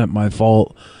 0% my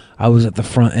fault. I was at the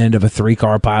front end of a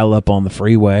 3-car pileup on the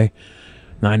freeway,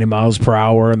 90 miles per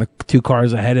hour, and the 2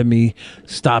 cars ahead of me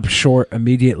stopped short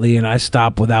immediately, and I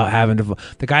stopped without having to.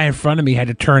 The guy in front of me had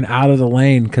to turn out of the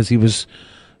lane because he was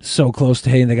so close to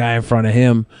hitting the guy in front of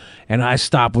him, and I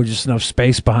stopped with just enough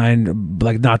space behind,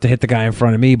 like not to hit the guy in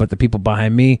front of me, but the people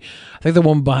behind me. I think the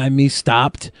woman behind me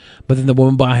stopped, but then the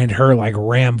woman behind her like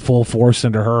rammed full force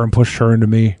into her and pushed her into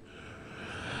me.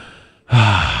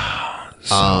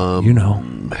 So, you know.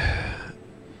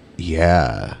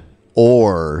 Yeah.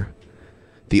 Or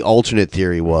the alternate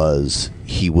theory was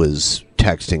he was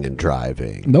texting and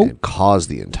driving. Nope. And caused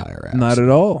the entire accident. Not at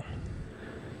all.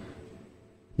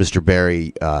 Mr.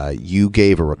 Barry, you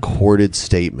gave a recorded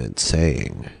statement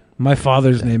saying, My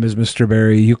father's name is Mr.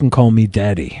 Barry. You can call me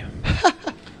Daddy.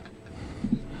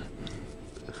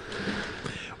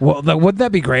 Well, wouldn't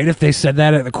that be great if they said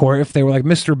that at the court? If they were like,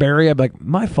 Mr. Barry, I'd be like,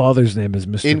 my father's name is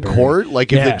Mr. in Barry. court?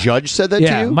 Like if the judge said that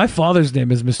to you? My father's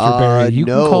name is Mr. Barry. You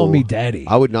no. can call me Daddy.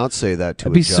 I would not say that to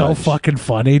That'd a be judge. so fucking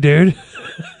funny, dude.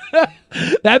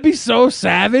 That'd be so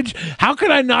savage. How could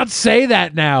I not say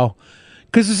that now?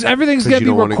 Because everything's 'Cause going to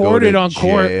you be don't wanna go recorded to on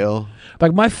court. jail.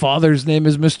 Like, my father's name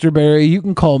is Mr. Barry. You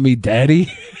can call me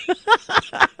Daddy.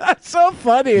 That's so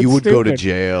funny. It's You would go to stupid.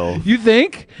 jail. You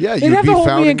think? Yeah, They'd you'd have be to hold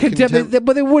found me in in contempt, contempt.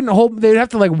 but they wouldn't hold. They'd have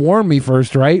to like warn me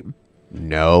first, right?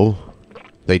 No.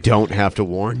 They don't have to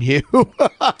warn you.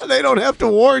 They don't have to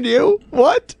warn you.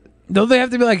 What? Don't they have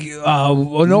to be like,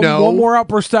 no, No. one more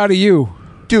outburst out of you?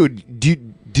 Dude,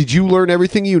 did you learn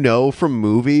everything you know from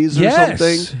movies or Yes.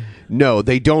 something? No,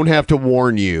 they don't have to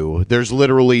warn you. There's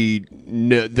literally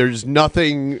there's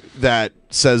nothing that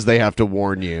says they have to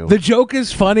warn you. The joke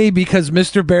is funny because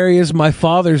Mr. Barry is my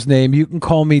father's name. You can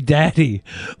call me Daddy.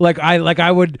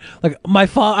 I would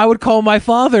call my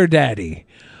father Daddy.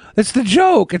 That's the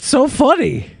joke. It's so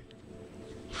funny.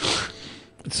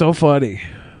 It's so funny.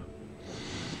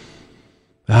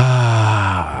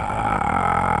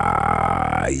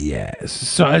 Yes.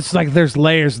 So it's like there's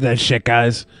layers to that shit,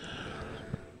 guys.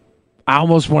 I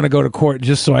almost want to go to court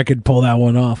just so I could pull that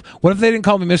one off. What if they didn't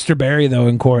call me Mr. Barry, though,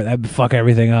 in court? That'd fuck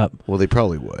everything up. Well, they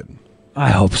probably would. I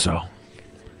hope so.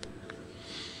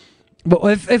 But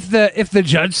if the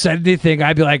judge said anything,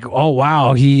 I'd be like, oh,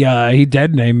 wow, he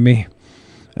dead named me.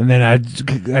 And then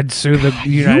I'd sue the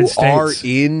United States. You are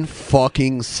in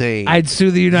fucking sane. I'd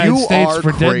sue the United States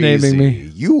for dead naming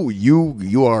me.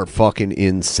 You are fucking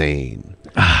insane.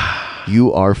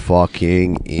 You are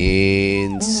fucking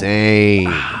insane.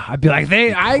 I'd be like,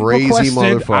 I crazy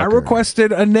motherfucker. I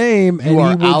requested a name, and You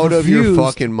are he would out of your refuse.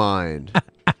 fucking mind.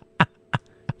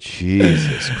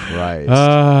 Jesus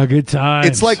Christ. Good times.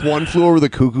 It's like One Flew Over the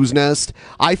Cuckoo's Nest.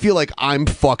 I feel like I'm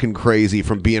fucking crazy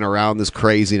from being around this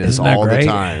craziness Isn't that all the great?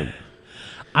 time.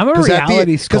 I'm a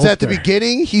reality Because at the sculptor.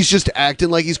 beginning, he's just acting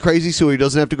like he's crazy so he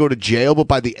doesn't have to go to jail, but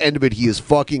by the end of it, he is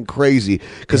fucking crazy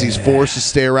because he's forced to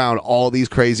stay around all these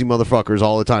crazy motherfuckers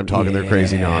all the time talking their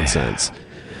crazy nonsense.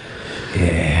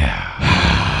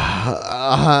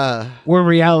 We're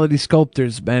reality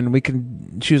sculptors, man. We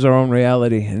can choose our own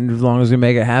reality, and as long as we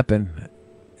make it happen,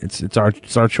 it's our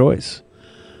choice.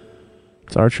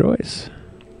 It's our choice.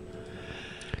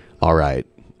 All right.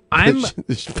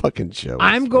 This fucking show.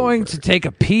 I'm going to take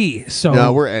a pee. So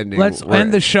No, we're ending. Let's We're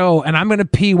end the show, and I'm going to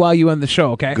pee while you end the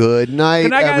show. Okay. Good night,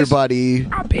 guys. everybody.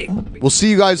 We'll see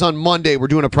you guys on Monday. We're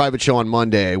doing a private show on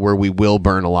Monday where we will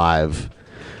burn alive.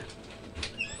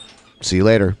 See you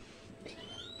later.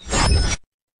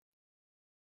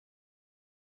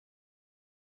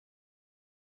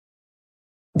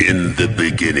 In the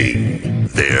beginning,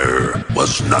 there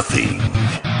was nothing,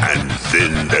 and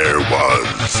then there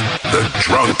was the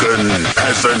Drunken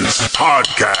Peasants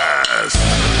Podcast.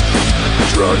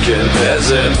 Drunken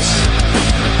peasants,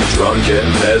 drunken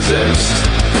peasants,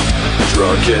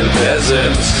 drunken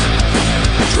peasants,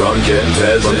 drunken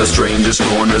peasants. From the strangest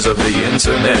corners of the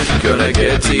internet, gonna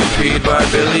get TP'd by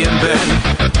Billy and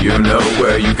Ben. You know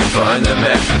where you can find them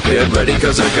at. Get ready,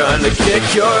 cause they're gonna kick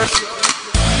your...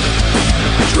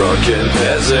 Drunken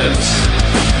peasants,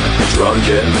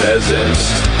 drunken peasants,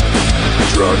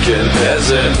 drunken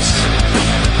peasants,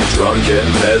 drunken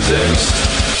peasants.